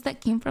little toys that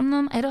came from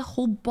them. I had a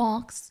whole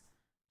box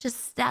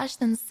just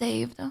stashed and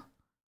saved.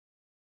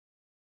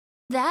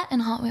 That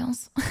and Hot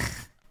Wheels.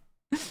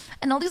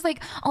 And all these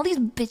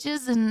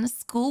bitches in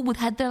school would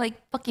had their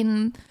like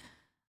fucking,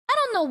 I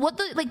don't know what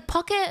the like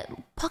pocket it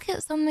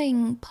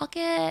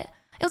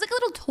was like a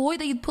little toy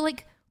that you'd put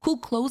like cool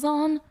clothes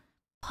on.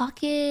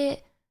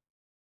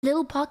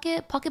 Little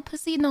pocket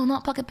pussy. No,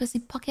 not pocket pussy,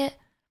 pocket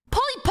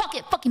Polly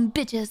Pocket fucking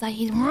bitches. I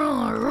hate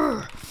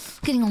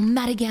getting all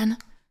mad again.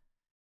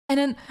 And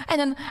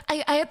then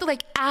I had to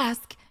like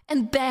ask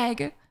and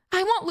beg.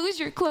 I won't lose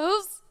your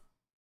clothes.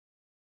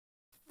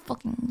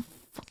 Fucking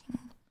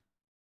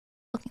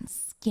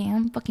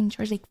scam. Fucking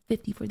charge like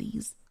 50 for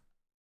these.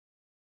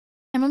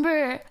 I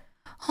remember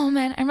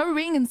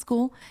being in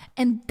school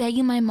and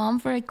begging my mom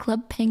for a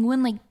Club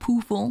Penguin like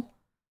poofle.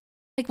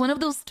 Like one of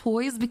those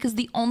toys, because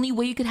the only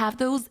way you could have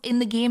those in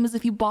the game is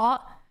if you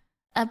bought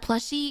a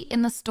plushie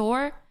in the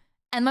store.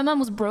 And my mom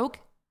was broke,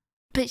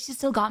 but she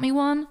still got me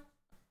one.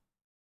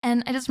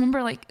 And I just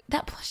remember like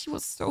that plushie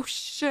was so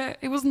shit.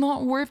 It was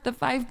not worth the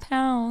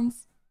 £5.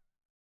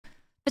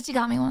 But she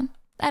got me one.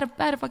 I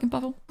had a fucking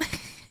puffle.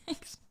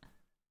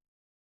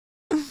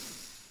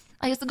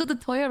 I used to go to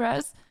Toys R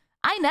Us.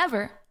 I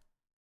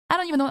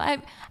don't even know.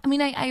 I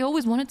mean, I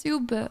always wanted to,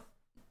 but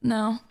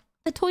no.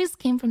 The toys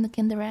came from the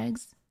Kinder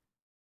Eggs.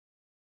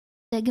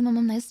 I give my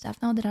mom nice stuff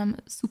now that I'm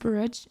super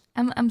rich.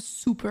 I'm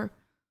super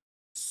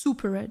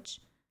rich.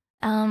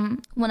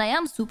 When I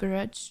am super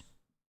rich,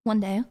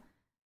 one day,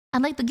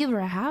 I'd like to give her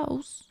a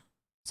house.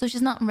 So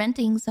she's not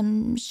renting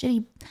some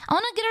shitty... I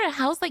want to get her a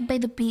house like by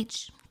the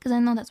beach. Because I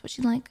know that's what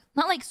she'd like.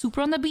 Not like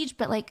super on the beach,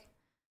 but like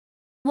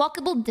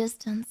walkable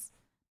distance.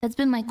 That's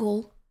been my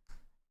goal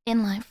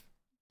in life.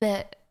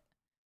 But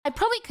I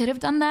probably could have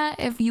done that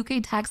if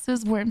UK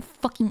taxes weren't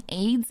fucking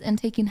AIDS and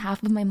taking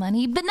half of my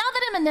money. But now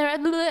that I'm in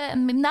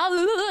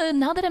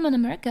now that I'm in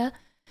America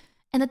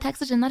and the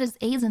taxes are not as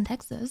AIDS in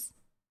Texas,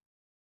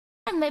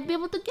 I might be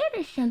able to get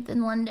her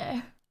something one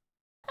day.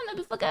 I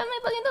might fucking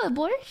do it,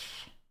 boy.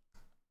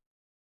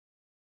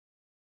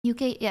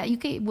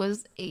 UK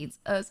was AIDS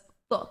as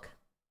fuck.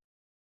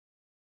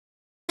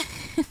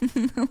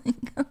 No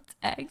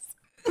tax.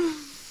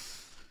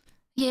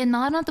 Yeah, no,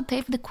 I don't have to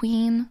pay for the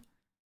Queen.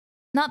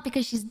 Not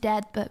because she's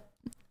dead, but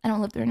I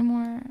don't live there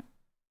anymore.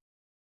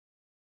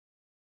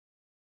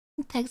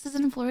 Texas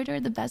and Florida are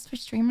the best for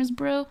streamers,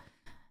 bro.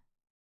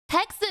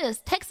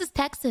 Texas.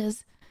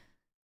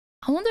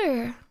 I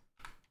wonder.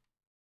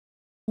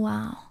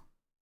 Wow.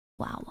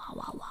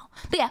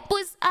 But yeah,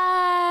 boys,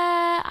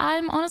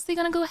 I'm honestly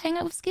gonna go hang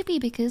out with Skippy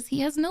because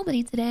he has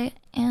nobody today.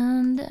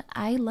 And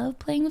I love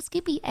playing with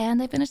Skippy.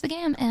 And I finished the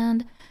game.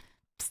 And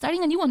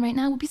starting a new one right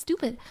now would be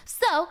stupid.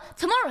 So,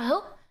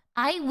 tomorrow,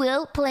 I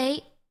will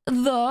play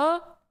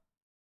the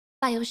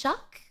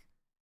Bioshock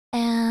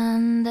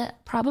and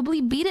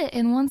probably beat it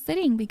in one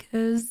sitting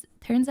because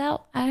turns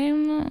out I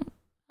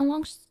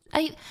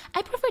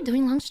prefer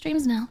doing long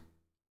streams now.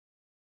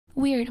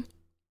 Weird.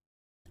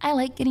 I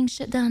like getting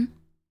shit done.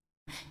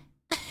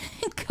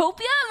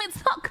 Copium?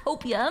 It's not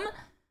copium.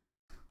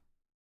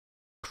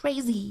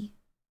 Crazy.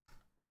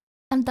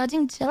 I'm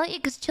dodging Chilla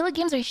because Chilla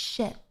games are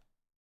shit.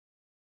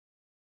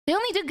 They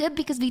only do good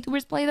because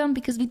VTubers play them,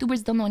 because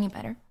VTubers don't know any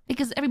better.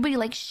 Because everybody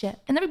likes shit.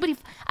 And everybody...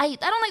 I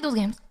don't like those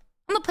games.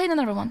 I'm not playing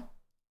another one.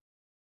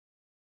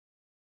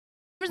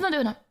 I'm just not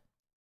doing it.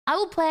 I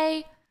will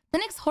play... The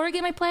next horror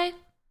game I play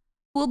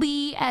will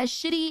be a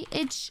shitty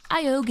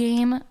itch.io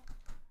game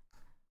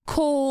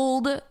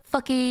called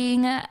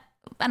fucking... I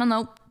don't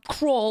know.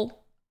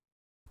 Crawl.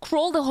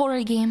 Crawl the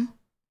horror game.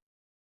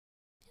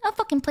 I'll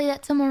fucking play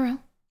that tomorrow.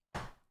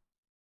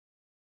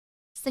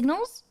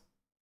 Signals?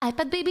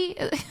 iPad baby?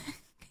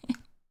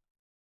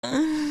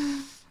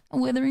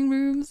 Withering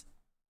rooms.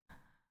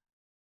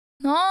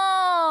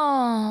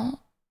 No.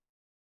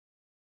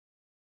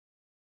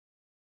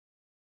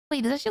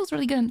 Wait, that shit was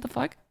really good. The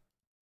fuck?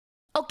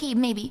 Okay,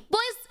 maybe. Boys,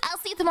 I'll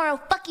see you tomorrow.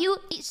 Fuck you.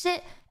 Eat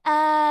shit.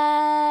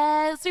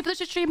 Sorry for the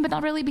shit stream, but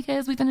not really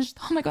because we finished.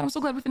 Oh my god, I'm so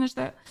glad we finished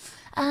that.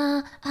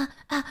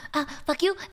 Fuck you.